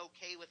being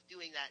okay with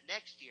doing that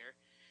next year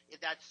if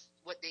that's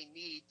what they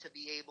need to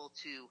be able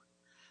to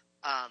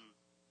um,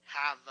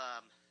 have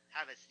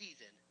a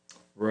season.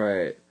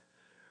 Right.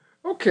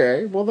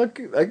 Okay, well,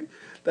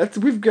 that's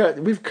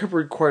we've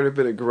covered quite a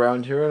bit of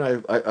ground here,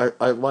 and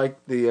I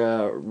like the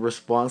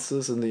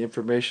responses and the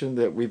information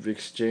that we've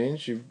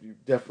exchanged.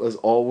 You've definitely, as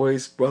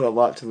always, brought a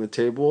lot to the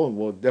table, and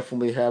we'll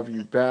definitely have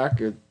you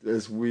back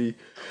as we,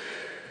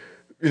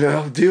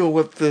 deal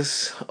with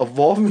this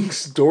evolving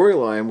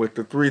storyline with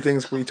the three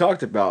things we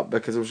talked about,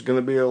 because there's going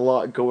to be a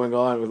lot going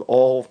on with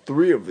all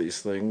three of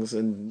these things,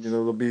 and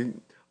there'll be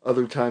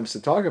other times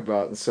to talk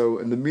about. And so,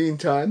 in the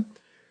meantime,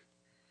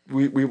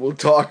 we will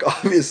talk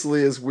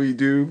obviously as we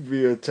do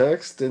via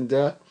text, and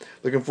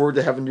looking forward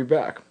to having you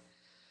back.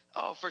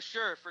 Oh, for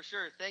sure, for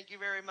sure. Thank you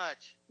very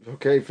much.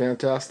 Okay,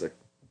 fantastic.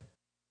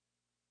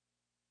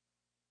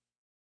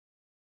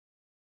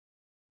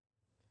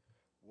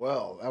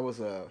 Well, that was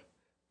a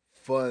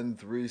fun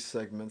three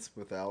segments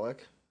with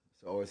Alec.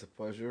 It's always a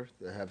pleasure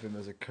to have him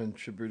as a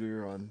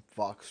contributor on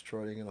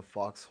Foxtrotting and a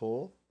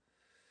Foxhole.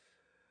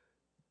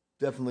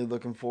 Definitely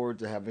looking forward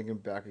to having him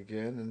back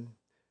again,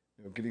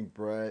 and getting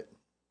Brett,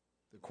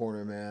 the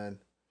corner man,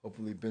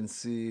 hopefully Ben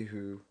C,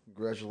 who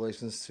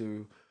congratulations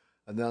to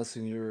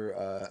announcing your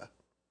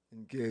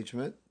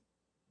engagement.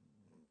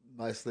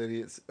 Nice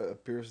lady. It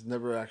appears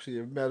never actually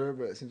have met her,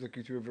 but it seems like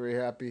you two are very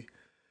happy.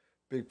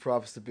 Big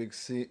props to Big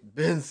C,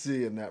 Ben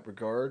C in that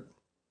regard.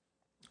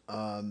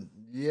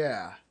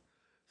 Yeah,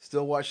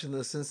 still watching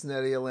the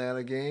Cincinnati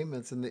Atlanta game.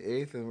 It's in the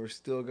eighth, and we're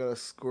still got a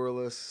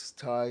scoreless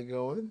tie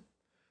going.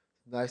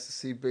 Nice to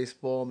see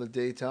baseball in the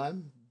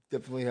daytime.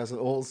 Definitely has an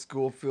old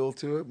school feel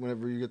to it.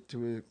 Whenever you get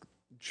to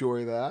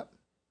enjoy that.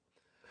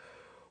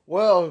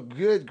 Well,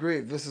 good,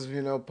 great. This is,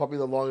 probably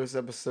the longest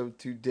episode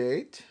to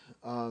date.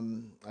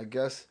 I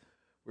guess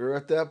we're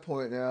at that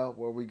point now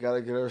where we got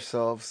to get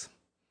ourselves,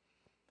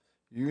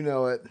 you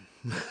know it,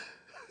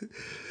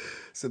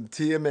 some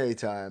TMA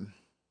time.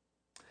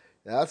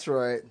 That's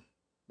right.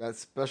 That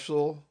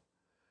special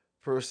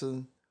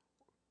person,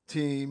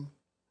 team,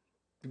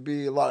 could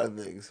be a lot of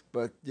things.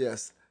 But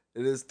yes,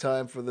 it is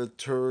time for the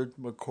Turd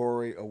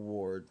McCory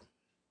Award.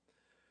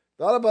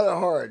 Thought about it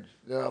hard.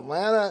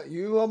 Atlanta,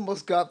 you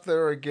almost got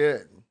there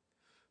again.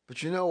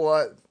 But you know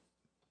what?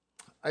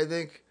 I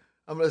think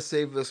I'm going to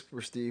save this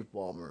for Steve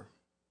Ballmer.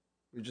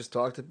 We just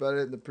talked about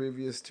it in the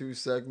previous two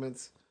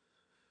segments.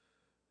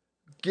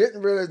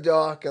 Getting rid of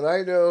Doc, and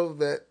I know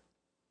that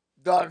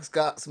Doc's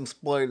got some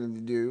splaining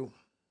to do.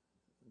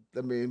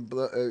 I mean,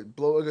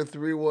 blowing a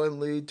 3-1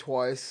 lead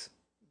twice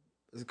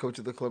as a coach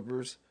of the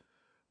Clippers,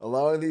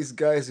 allowing these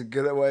guys to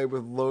get away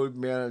with load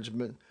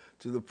management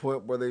to the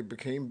point where they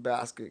became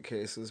basket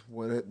cases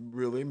when it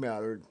really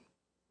mattered.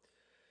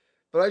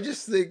 But I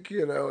just think,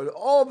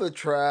 all the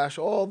trash,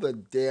 all the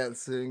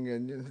dancing,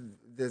 and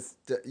this,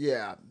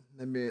 yeah.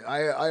 I mean,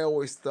 I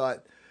always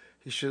thought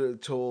he should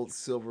have told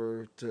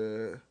Silver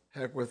to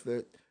heck with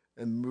it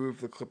and move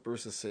the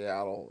Clippers to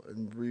Seattle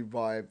and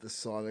revive the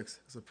Sonics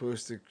as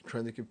opposed to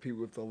trying to compete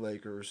with the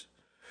Lakers.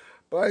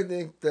 But I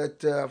think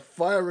that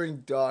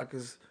firing Doc,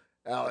 as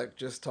Alec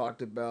just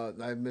talked about,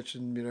 and I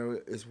mentioned,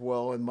 as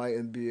well in my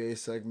NBA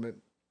segment,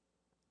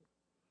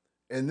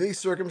 in these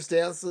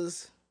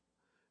circumstances,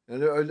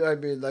 and I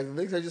mean, like the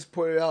things I just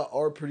pointed out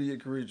are pretty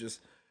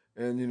egregious.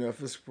 And if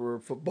this were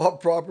football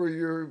proper,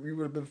 you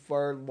would have been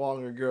fired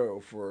long ago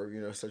for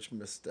such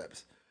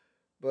missteps.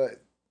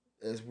 But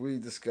as we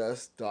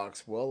discussed,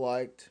 Doc's well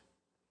liked,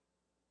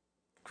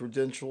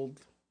 credentialed.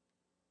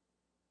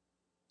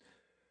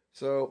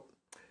 So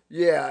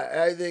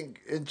yeah, I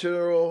think in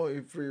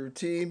general, for your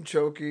team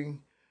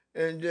choking,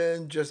 and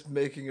then just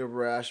making a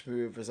rash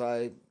move, as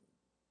I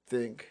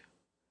think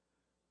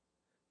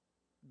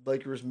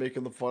Lakers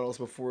making the finals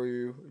before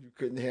you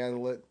couldn't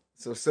handle it.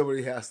 So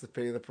somebody has to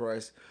pay the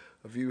price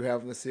of you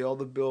having to see all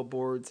the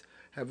billboards,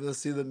 having to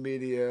see the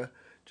media,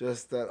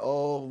 just that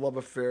all love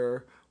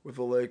affair with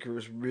the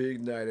Lakers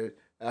reignited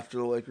after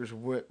the Lakers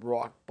went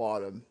rock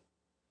bottom.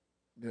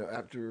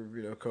 After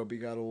Kobe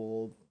got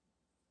old,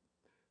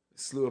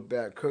 slew of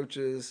bad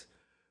coaches,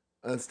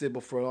 unstable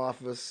front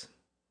office,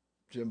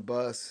 Jim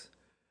Buss,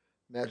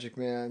 Magic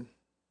Man.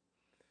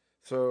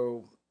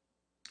 So,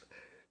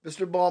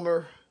 Mr.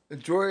 Balmer,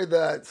 enjoy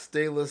that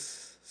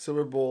stainless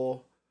silver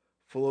bowl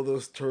full of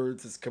those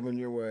turds that's coming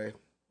your way.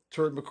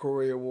 Turd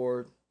McCory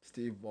Award,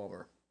 Steve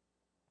Ballmer.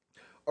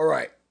 All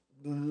right,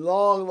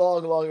 long,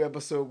 long, long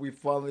episode. We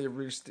finally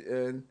reached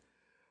the end.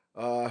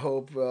 I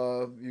hope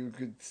you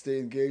could stay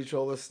engaged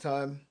all this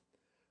time.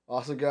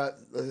 Also got,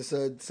 as I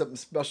said, something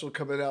special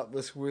coming out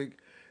this week.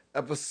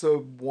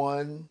 Episode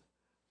 1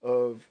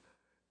 of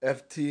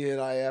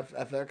FTNIF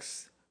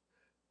FX,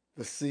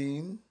 The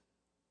Scene.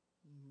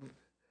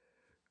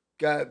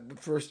 Got the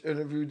first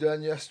interview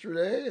done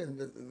yesterday, and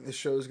the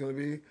show is going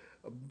to be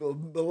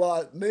a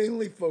lot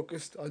mainly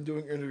focused on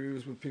doing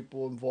interviews with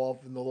people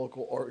involved in the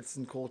local arts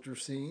and culture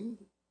scene.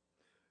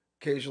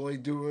 Occasionally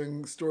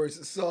doing stories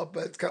itself,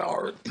 but it's kind of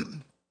hard.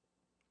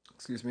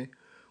 Excuse me,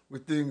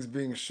 with things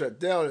being shut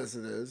down as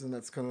it is, and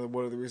that's kind of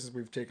one of the reasons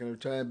we've taken our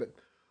time. But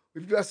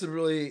we've got some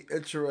really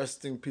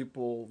interesting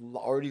people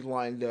already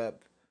lined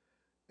up,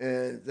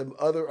 and some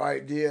other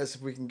ideas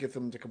if we can get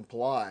them to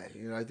comply.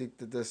 I think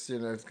that this,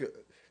 it's good.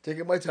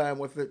 Taking my time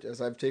with it,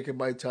 as I've taken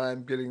my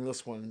time getting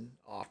this one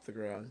off the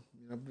ground.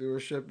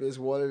 Viewership is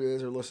what it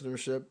is, or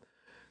listenership.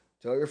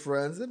 Tell your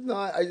friends. If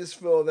not, I just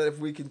feel that if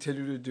we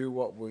continue to do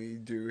what we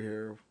do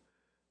here,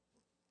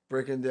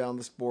 breaking down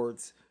the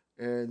sports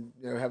and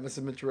having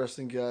some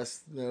interesting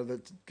guests,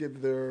 that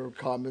give their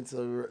comments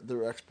or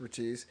their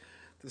expertise,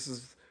 this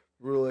is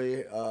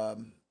really a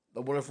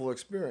wonderful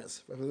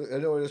experience. I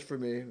know it is for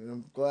me, and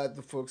I'm glad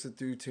the folks that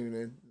do tune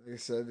in. Like I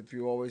said, if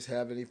you always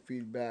have any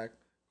feedback,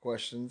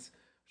 questions,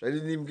 which I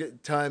didn't even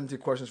get time to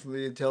questions from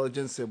the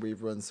intelligence that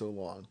we've run so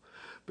long,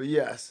 but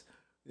yes,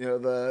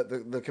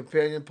 the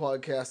companion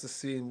podcast, The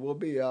Scene, will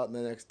be out in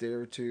the next day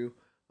or two.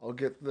 I'll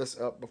get this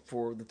up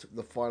before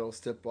the final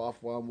step off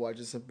while I'm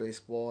watching some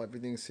baseball.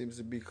 Everything seems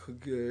to be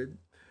good.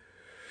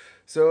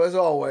 So, as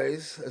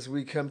always, as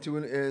we come to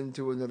an end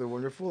to another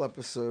wonderful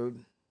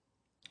episode,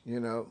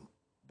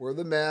 wear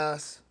the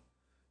mask,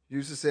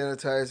 use the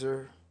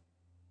sanitizer,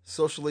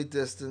 socially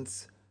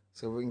distance,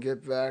 so we can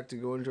get back to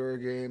going to our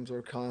games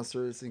or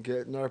concerts and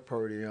getting our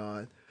party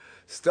on.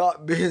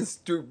 Stop being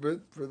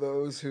stupid for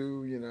those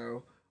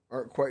who,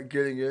 aren't quite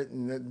getting it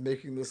and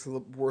making this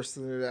look worse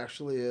than it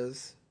actually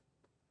is.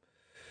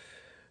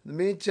 In the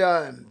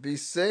meantime, be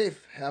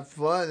safe, have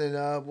fun,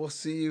 and we'll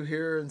see you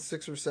here in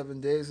 6 or 7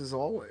 days as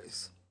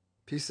always.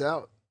 Peace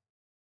out.